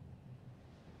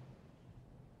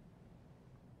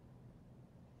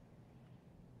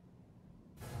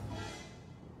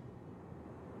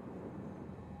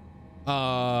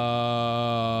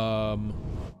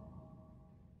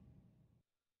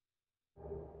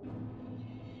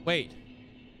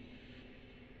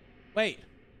 Wait.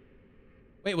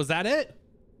 Wait, was that it?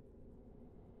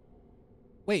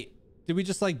 Wait, did we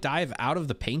just like dive out of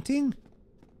the painting?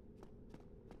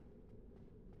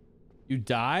 You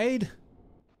died?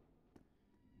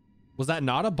 Was that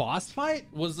not a boss fight?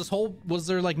 Was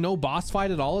there like no boss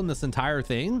fight at all in this entire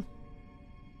thing?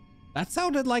 That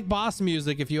sounded like boss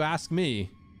music if you ask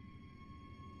me.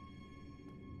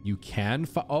 You can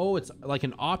oh, it's like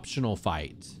an optional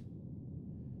fight.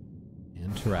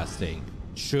 Interesting.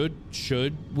 Should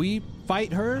we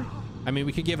fight her? I mean,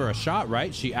 we could give her a shot,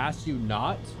 right? She asked you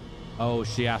not. Oh,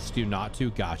 she asked you not to.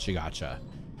 Gotcha.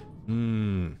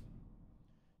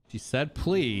 She said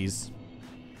please.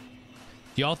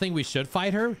 Do y'all think we should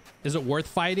fight her? Is it worth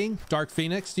fighting? Dark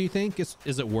Phoenix, do you think?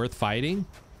 Is it worth fighting?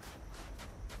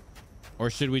 Or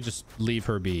should we just leave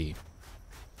her be?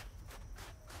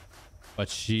 But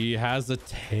she has a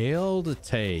tail to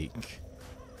take.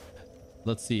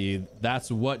 Let's see.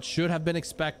 That's what should have been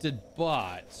expected,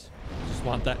 but just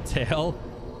want that tail.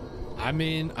 I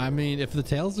mean, if the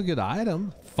tail's a good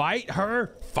item, fight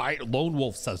her. Fight. Lone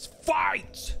Wolf says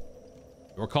fight.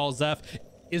 Your call, Zeph.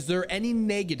 Is there any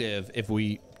negative if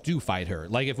we do fight her?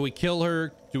 Like if we kill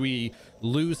her, do we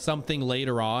lose something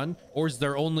later on? Or is it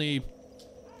only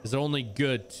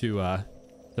good to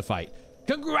fight?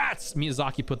 Congrats!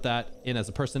 Miyazaki put that in as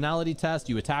a personality test.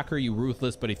 You attack her, you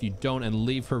ruthless, but if you don't and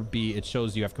leave her be, it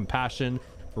shows you have compassion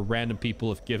for random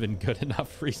people if given good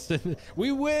enough reason.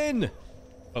 We win!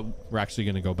 But we're actually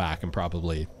going to go back and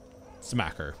probably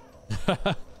smack her.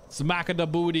 Smack her the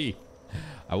booty.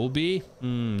 I will be.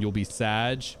 You'll be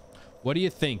Sag. What do you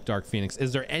think, Dark Phoenix?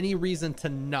 Is there any reason to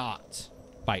not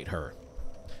fight her?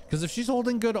 Because if she's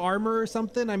holding good armor or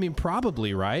something, I mean,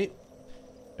 probably, right?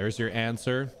 There's your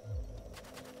answer.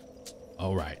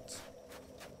 All right.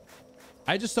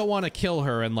 I just don't want to kill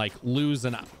her and like lose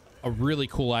a really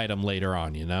cool item later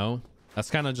on, you know?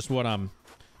 That's kind of just what I'm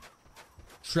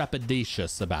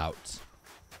trepidatious about.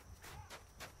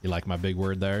 You like my big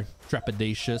word there?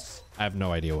 Trepidatious. I have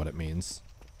no idea what it means.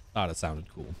 Thought it sounded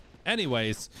cool.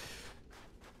 Anyways,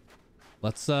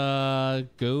 let's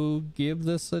go give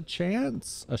this a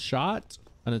chance, a shot,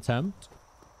 an attempt.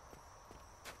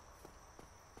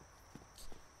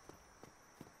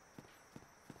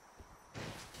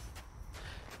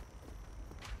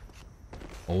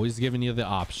 Always giving you the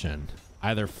option.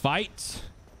 Either fight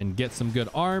and get some good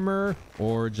armor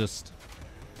or just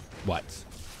what?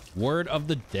 Word of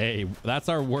the day. That's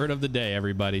our word of the day,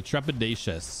 everybody.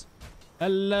 Trepidatious.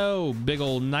 Hello, big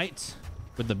old knight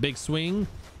with the big swing.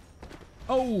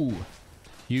 Oh,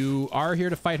 you are here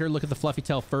to fight her. Look at the fluffy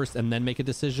tail first and then make a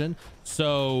decision.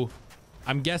 So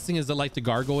I'm guessing, is it like the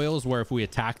gargoyles where if we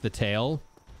attack the tail,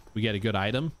 we get a good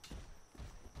item?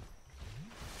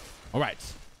 All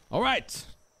right. All right.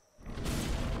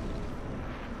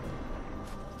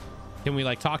 Can we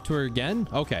like talk to her again?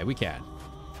 Okay, we can.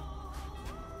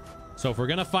 So if we're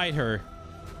gonna fight her,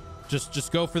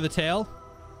 just go for the tail.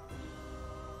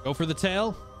 Go for the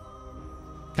tail.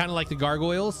 Kind of like the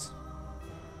gargoyles.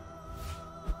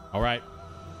 All right.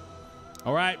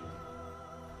 All right.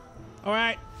 All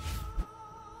right.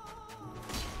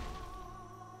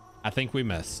 I think we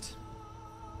missed.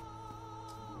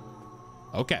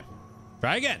 Okay.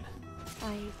 Try again.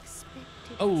 I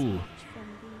expected Oh. as much from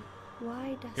thee.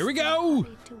 Why dost Here we thou go.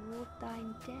 hurry toward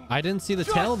thine death? I didn't see the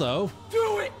tail though.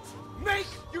 Do it! Make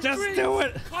your Just dreams do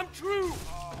it. come true!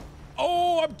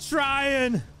 Oh, I'm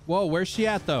trying. Whoa, where's she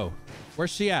at though? Where's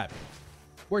she at?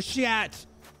 Where's she at?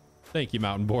 Thank you,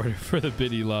 Mountain Border, for the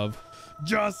biddy love.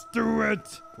 Just do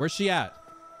it. Where's she at?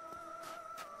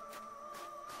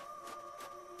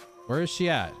 Where is she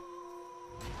at?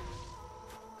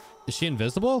 Is she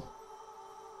invisible?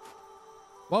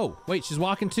 Whoa, wait, she's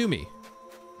walking to me.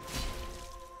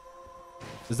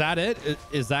 Is that it?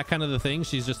 Is that kind of the thing?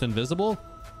 She's just invisible?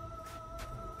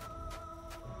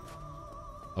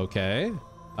 Okay.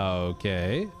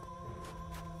 Okay.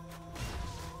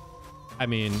 I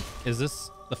mean, is this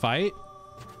the fight?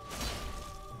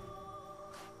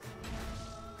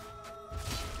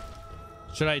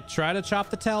 Should I try to chop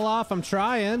the tail off? I'm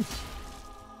trying.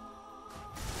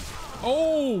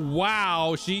 Oh,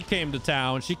 wow. She came to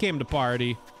town. She came to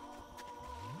party.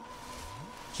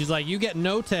 She's like, you get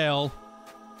no tail.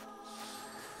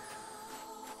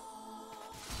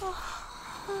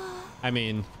 I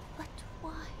mean, But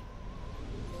why?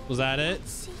 was that it?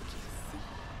 Seek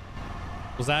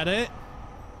is Was that it?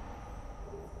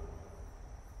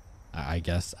 I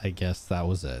guess that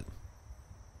was it.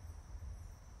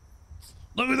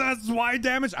 Look at that slide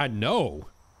damage. I know.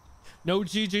 No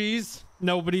GGs.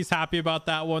 Nobody's happy about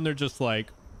that one. They're just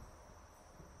like,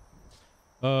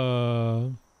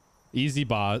 easy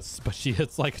boss, but she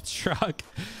hits like a truck.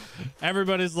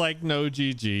 Everybody's like, no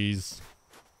GGs.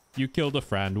 You killed a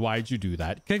friend. Why'd you do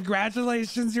that?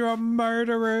 Congratulations, you're a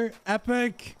murderer.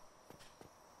 Epic.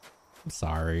 I'm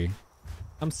sorry.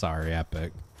 I'm sorry,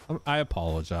 Epic. I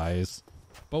apologize.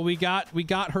 But we got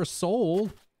her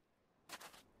soul.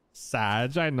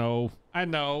 Sag, I know. I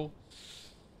know.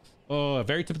 Oh, a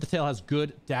very tip of the tail has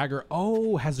good dagger.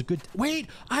 Oh, has a good... Wait,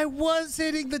 I was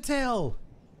hitting the tail.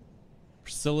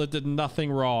 Priscilla did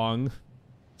nothing wrong.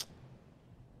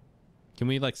 Can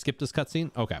we like skip this cutscene?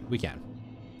 Okay, we can.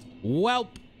 Welp.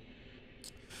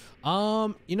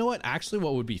 You know what? Actually,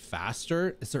 what would be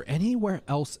faster? Is there anywhere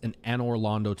else in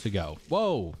Orlando to go?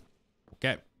 Whoa.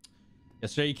 Okay.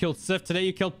 Yesterday you killed Sif. Today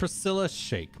you killed Priscilla.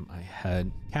 Shake my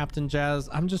head. Captain Jazz,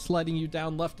 I'm just letting you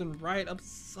down left and right. I'm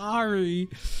sorry.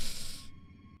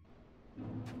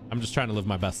 I'm just trying to live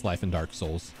my best life in Dark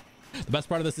Souls. The best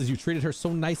part of this is you treated her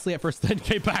so nicely at first, then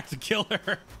came back to kill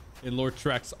her. In Lord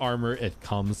Trek's armor, it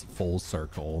comes full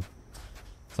circle.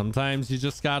 Sometimes you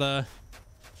just gotta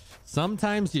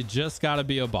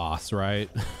be a boss, right?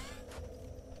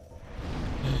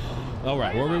 All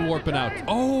right, where are we warping out?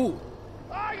 Oh!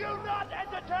 Are you not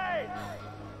entertained?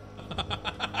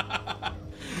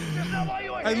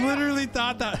 I literally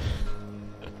thought that...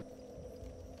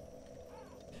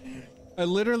 I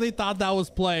literally thought that was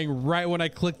playing right when I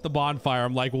clicked the bonfire.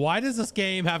 I'm like, why does this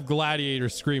game have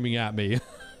gladiators screaming at me?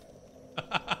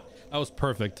 That was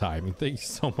perfect timing. Thank you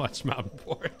so much, Mountain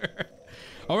Porter.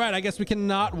 All right, I guess we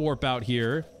cannot warp out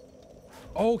here.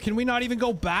 Oh, can we not even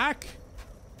go back?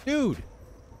 Dude.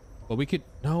 Well, we could...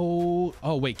 No.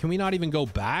 Oh, wait. Can we not even go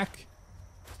back?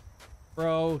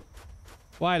 Bro.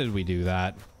 Why did we do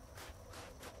that?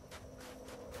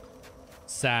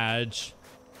 Sag.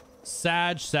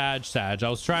 I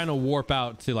was trying to warp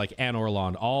out to like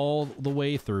Anorland all the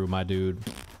way through, my dude.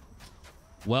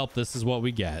 Welp, this is what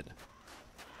we get.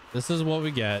 This is what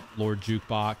we get, Lord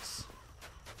Jukebox.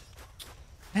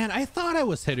 Man, I thought I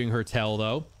was hitting her tail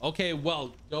though. Okay,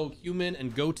 well, go human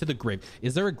and go to the grave.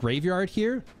 Is there a graveyard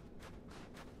here?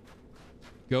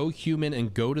 Go human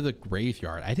and go to the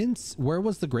graveyard. I didn't... Where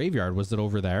was the graveyard? Was it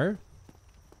over there?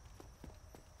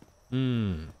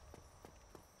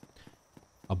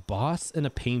 A boss and a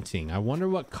painting. I wonder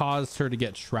what caused her to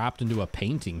get trapped into a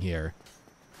painting here.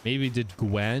 Maybe did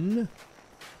Gwen...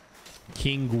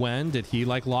 King Gwen, did he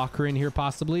like lock her in here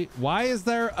possibly? Why is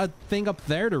there a thing up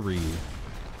there to read?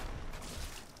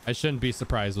 I shouldn't be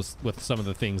surprised with some of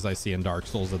the things I see in Dark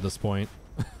Souls at this point.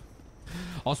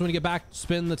 Also, when you get back,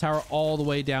 spin the tower all the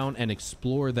way down and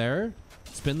explore there.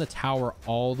 Spin the tower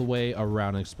all the way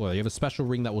around and explore. You have a special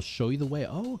ring that will show you the way.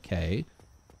 Oh, okay.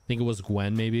 I think it was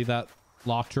Gwen maybe that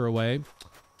locked her away.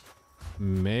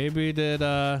 Maybe did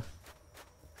like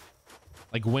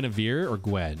Guinevere or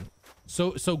Gwen?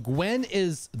 So Gwen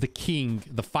is the king,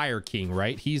 the fire king,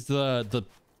 right? He's the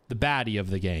baddie of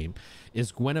the game.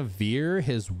 Is Guinevere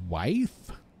his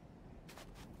wife?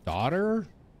 Daughter?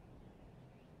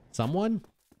 Someone?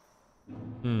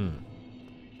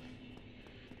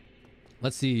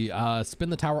 Let's see. Spin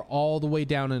the tower all the way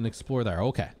down and explore there.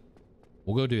 Okay.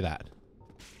 We'll go do that.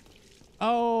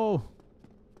 Oh.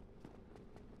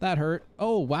 That hurt.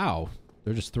 Oh, wow.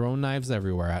 They're just throwing knives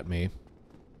everywhere at me.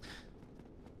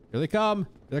 Here they come.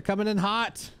 They're coming in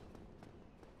hot.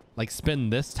 Like spin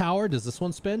this tower. Does this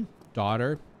one spin?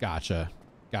 Daughter. Gotcha.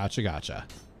 Gotcha.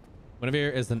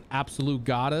 Guinevere is an absolute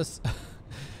goddess.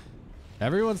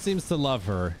 Everyone seems to love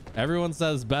her. Everyone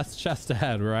says best chest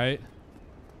ahead, right?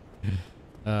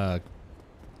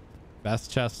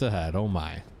 Best chest ahead. Oh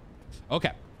my.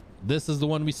 Okay. this is the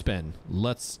one we spin.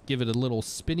 Let's give it a little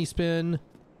spinny spin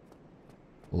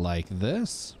like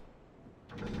this.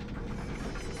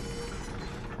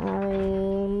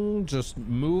 Just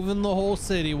moving the whole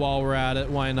city while we're at it.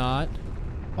 Why not?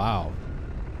 Wow.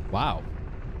 Wow.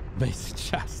 Amazing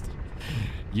chest.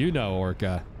 You know,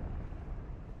 Orca.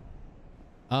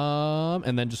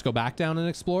 And then just go back down and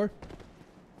explore.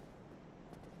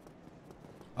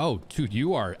 Oh, dude,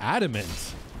 you are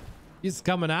adamant. He's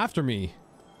coming after me.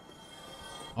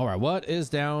 All right, what is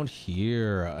down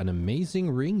here? An amazing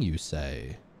ring, you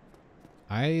say?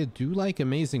 I do like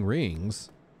amazing rings.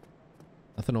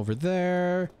 Nothing over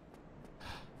there.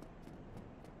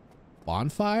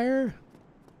 Bonfire?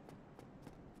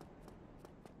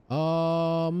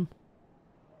 Have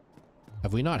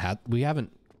we not had, we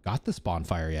haven't got this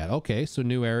bonfire yet. Okay, so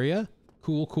new area.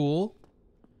 Cool, cool.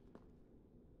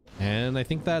 And I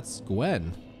think that's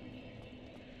Gwen.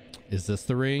 Is this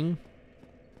the ring?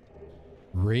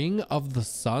 Ring of the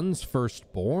Sun's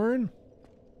Firstborn?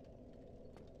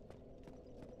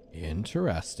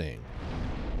 Interesting.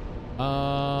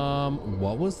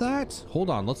 What was that? Hold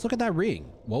on, let's look at that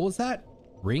ring. What was that?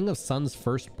 Ring of Sun's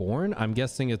Firstborn? I'm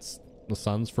guessing it's the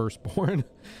Sun's Firstborn.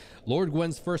 Lord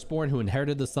Gwen's firstborn, who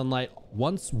inherited the sunlight,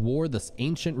 once wore this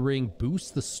ancient ring, boosts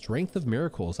the strength of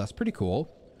miracles. That's pretty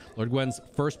cool. Lord Gwen's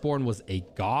firstborn was a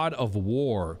god of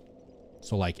war.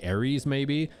 So like Ares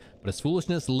maybe, but his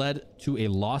foolishness led to a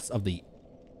loss of the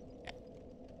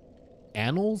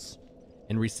annals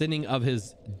and rescinding of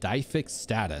his deific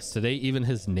status. Today, even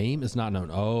his name is not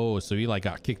known. Oh, so he like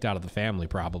got kicked out of the family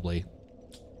probably.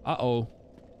 Uh-oh.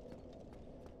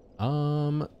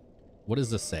 What does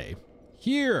this say?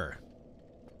 Here.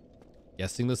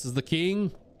 Guessing this is the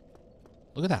king.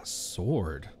 Look at that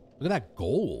sword. Look at that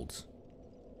gold.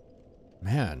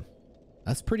 Man,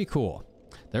 that's pretty cool.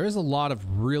 There is a lot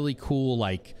of really cool,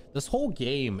 like, this whole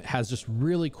game has just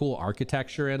really cool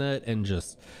architecture in it, and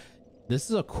just,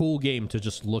 this is a cool game to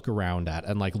just look around at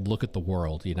and like look at the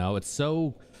world, you know? It's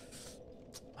so,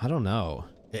 I don't know.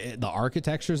 The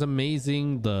architecture is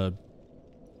amazing. The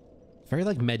very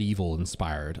like medieval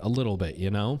inspired a little bit,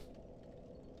 you know?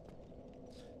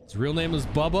 His real name is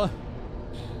Bubba.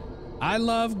 I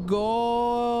love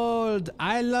gold.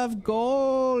 I love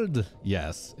gold.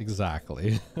 Yes,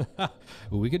 exactly.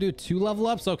 We could do 2 level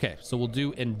ups. Okay, so we'll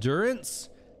do endurance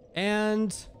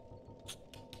and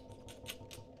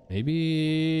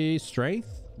maybe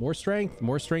strength. More strength.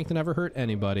 More strength than ever hurt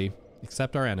anybody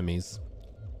except our enemies.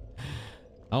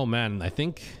 Oh man, I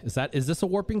think, is this a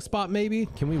warping spot maybe?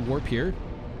 Can we warp here?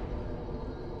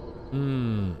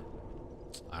 I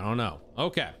don't know.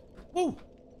 Okay. Woo.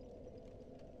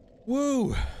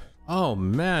 Woo. Oh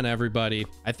man, everybody.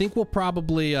 I think we'll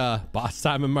probably boss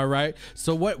time, am I right?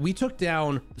 So what, we took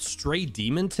down Stray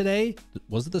Demon today.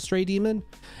 Was it the Stray Demon?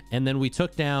 And then we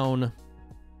took down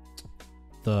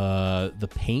the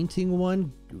painting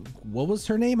one. What was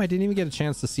her name? I didn't even get a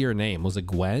chance to see her name. Was it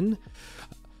Gwen?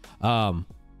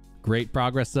 Great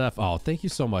progress stuff. Oh, thank you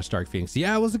so much, Dark Phoenix.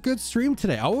 Yeah, it was a good stream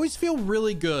today. I always feel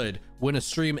really good when a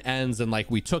stream ends and like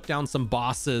we took down some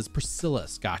bosses.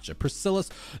 Priscillus, gotcha.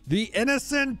 Priscillus, the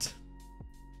innocent.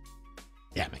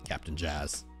 Damn it, Captain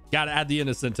Jazz. Gotta add the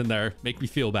innocent in there. Make me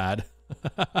feel bad.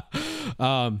 But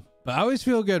I always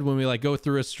feel good when we like go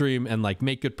through a stream and like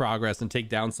make good progress and take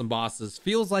down some bosses.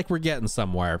 Feels like we're getting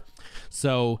somewhere.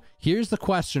 So here's the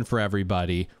question for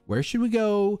everybody. Where should we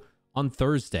go on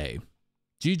Thursday?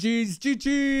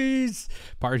 GG's,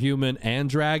 part human and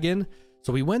dragon.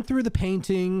 So we went through the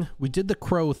painting. We did the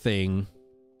crow thing.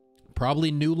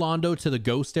 Probably New Londo to the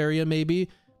ghost area, maybe.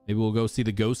 Maybe we'll go see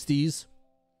the ghosties.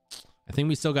 I think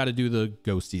we still got to do the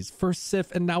ghosties. First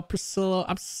Sif and now Priscilla.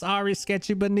 I'm sorry,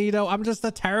 Sketchy Benito. I'm just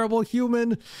a terrible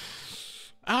human.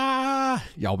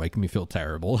 Y'all making me feel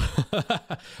terrible.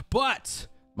 But,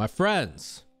 my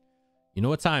friends, you know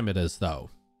what time it is, though.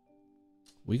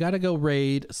 We got to go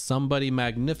raid somebody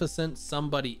magnificent,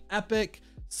 somebody epic,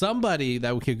 somebody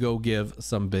that we could go give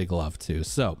some big love to.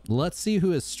 So let's see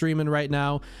who is streaming right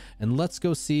now, and let's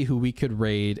go see who we could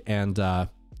raid and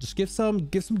just give some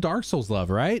Dark Souls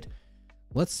love, right?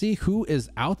 Let's see who is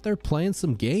out there playing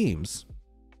some games.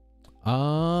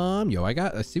 I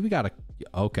see we got a,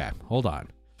 okay, hold on.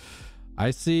 I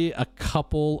see a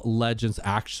couple legends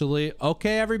actually.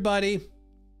 Okay, everybody.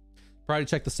 Probably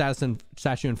check the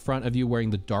statue in front of you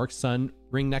wearing the Dark Sun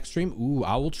ring next stream. Ooh,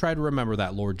 I will try to remember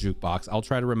that, Lord Jukebox. I'll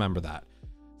try to remember that.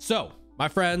 So, my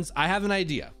friends, I have an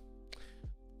idea.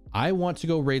 I want to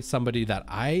go raid somebody that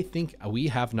I think we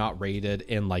have not raided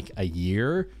in like a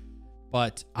year,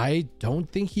 but I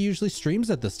don't think he usually streams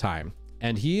at this time.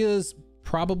 And he is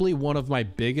probably one of my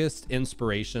biggest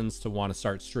inspirations to want to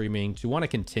start streaming, to want to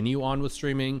continue on with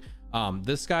streaming.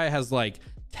 This guy has like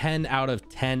 10 out of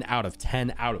 10 out of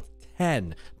 10 out of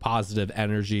 10 positive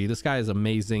energy. This guy is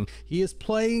amazing. He's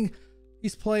playing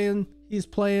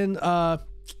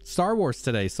Star Wars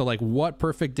today. So like, what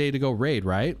perfect day to go raid,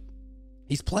 right?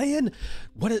 He's playing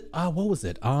what was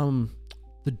it?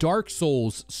 The Dark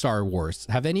Souls Star Wars.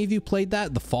 Have any of you played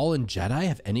that? The Fallen Jedi?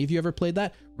 Have any of you ever played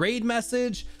that? Raid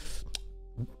message.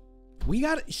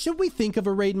 Should we think of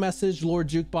a raid message, Lord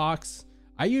Jukebox?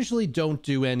 I usually don't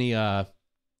do any,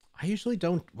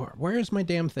 where's my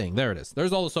damn thing? There it is.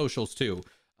 There's all the socials too.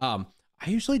 I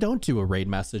usually don't do a raid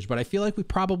message, but I feel like we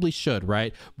probably should,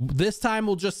 right? This time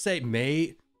we'll just say,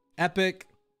 May Epic.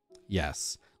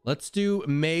 Yes. Let's do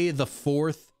May the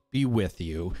 4th be with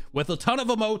you, with a ton of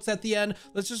emotes at the end.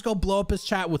 Let's just go blow up his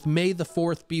chat with May the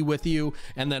 4th be with you,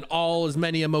 and then all as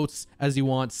many emotes as you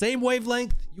want. Same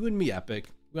wavelength, you and me, Epic.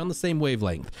 We're on the same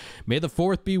wavelength. May the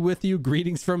 4th be with you.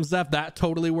 Greetings from Zeph. That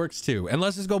totally works too. And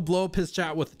let's just go blow up his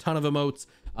chat with a ton of emotes.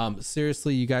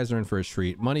 Seriously, you guys are in for a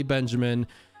treat. Money Benjamin.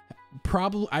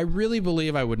 Probably, I really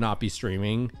believe I would not be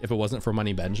streaming if it wasn't for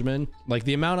Money Benjamin. Like,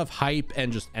 the amount of hype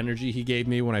and just energy he gave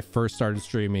me when I first started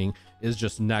streaming is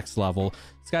just next level.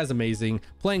 This guy's amazing.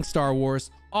 Playing Star Wars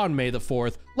on May the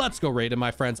 4th. Let's go raid him,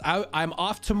 my friends. I'm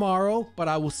off tomorrow, but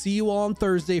I will see you all on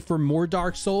Thursday for more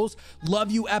Dark Souls.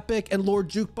 Love you, Epic and Lord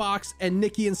Jukebox and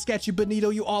Nikki and Sketchy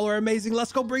Benito. You all are amazing.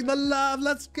 Let's go bring the love.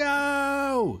 Let's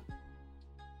go.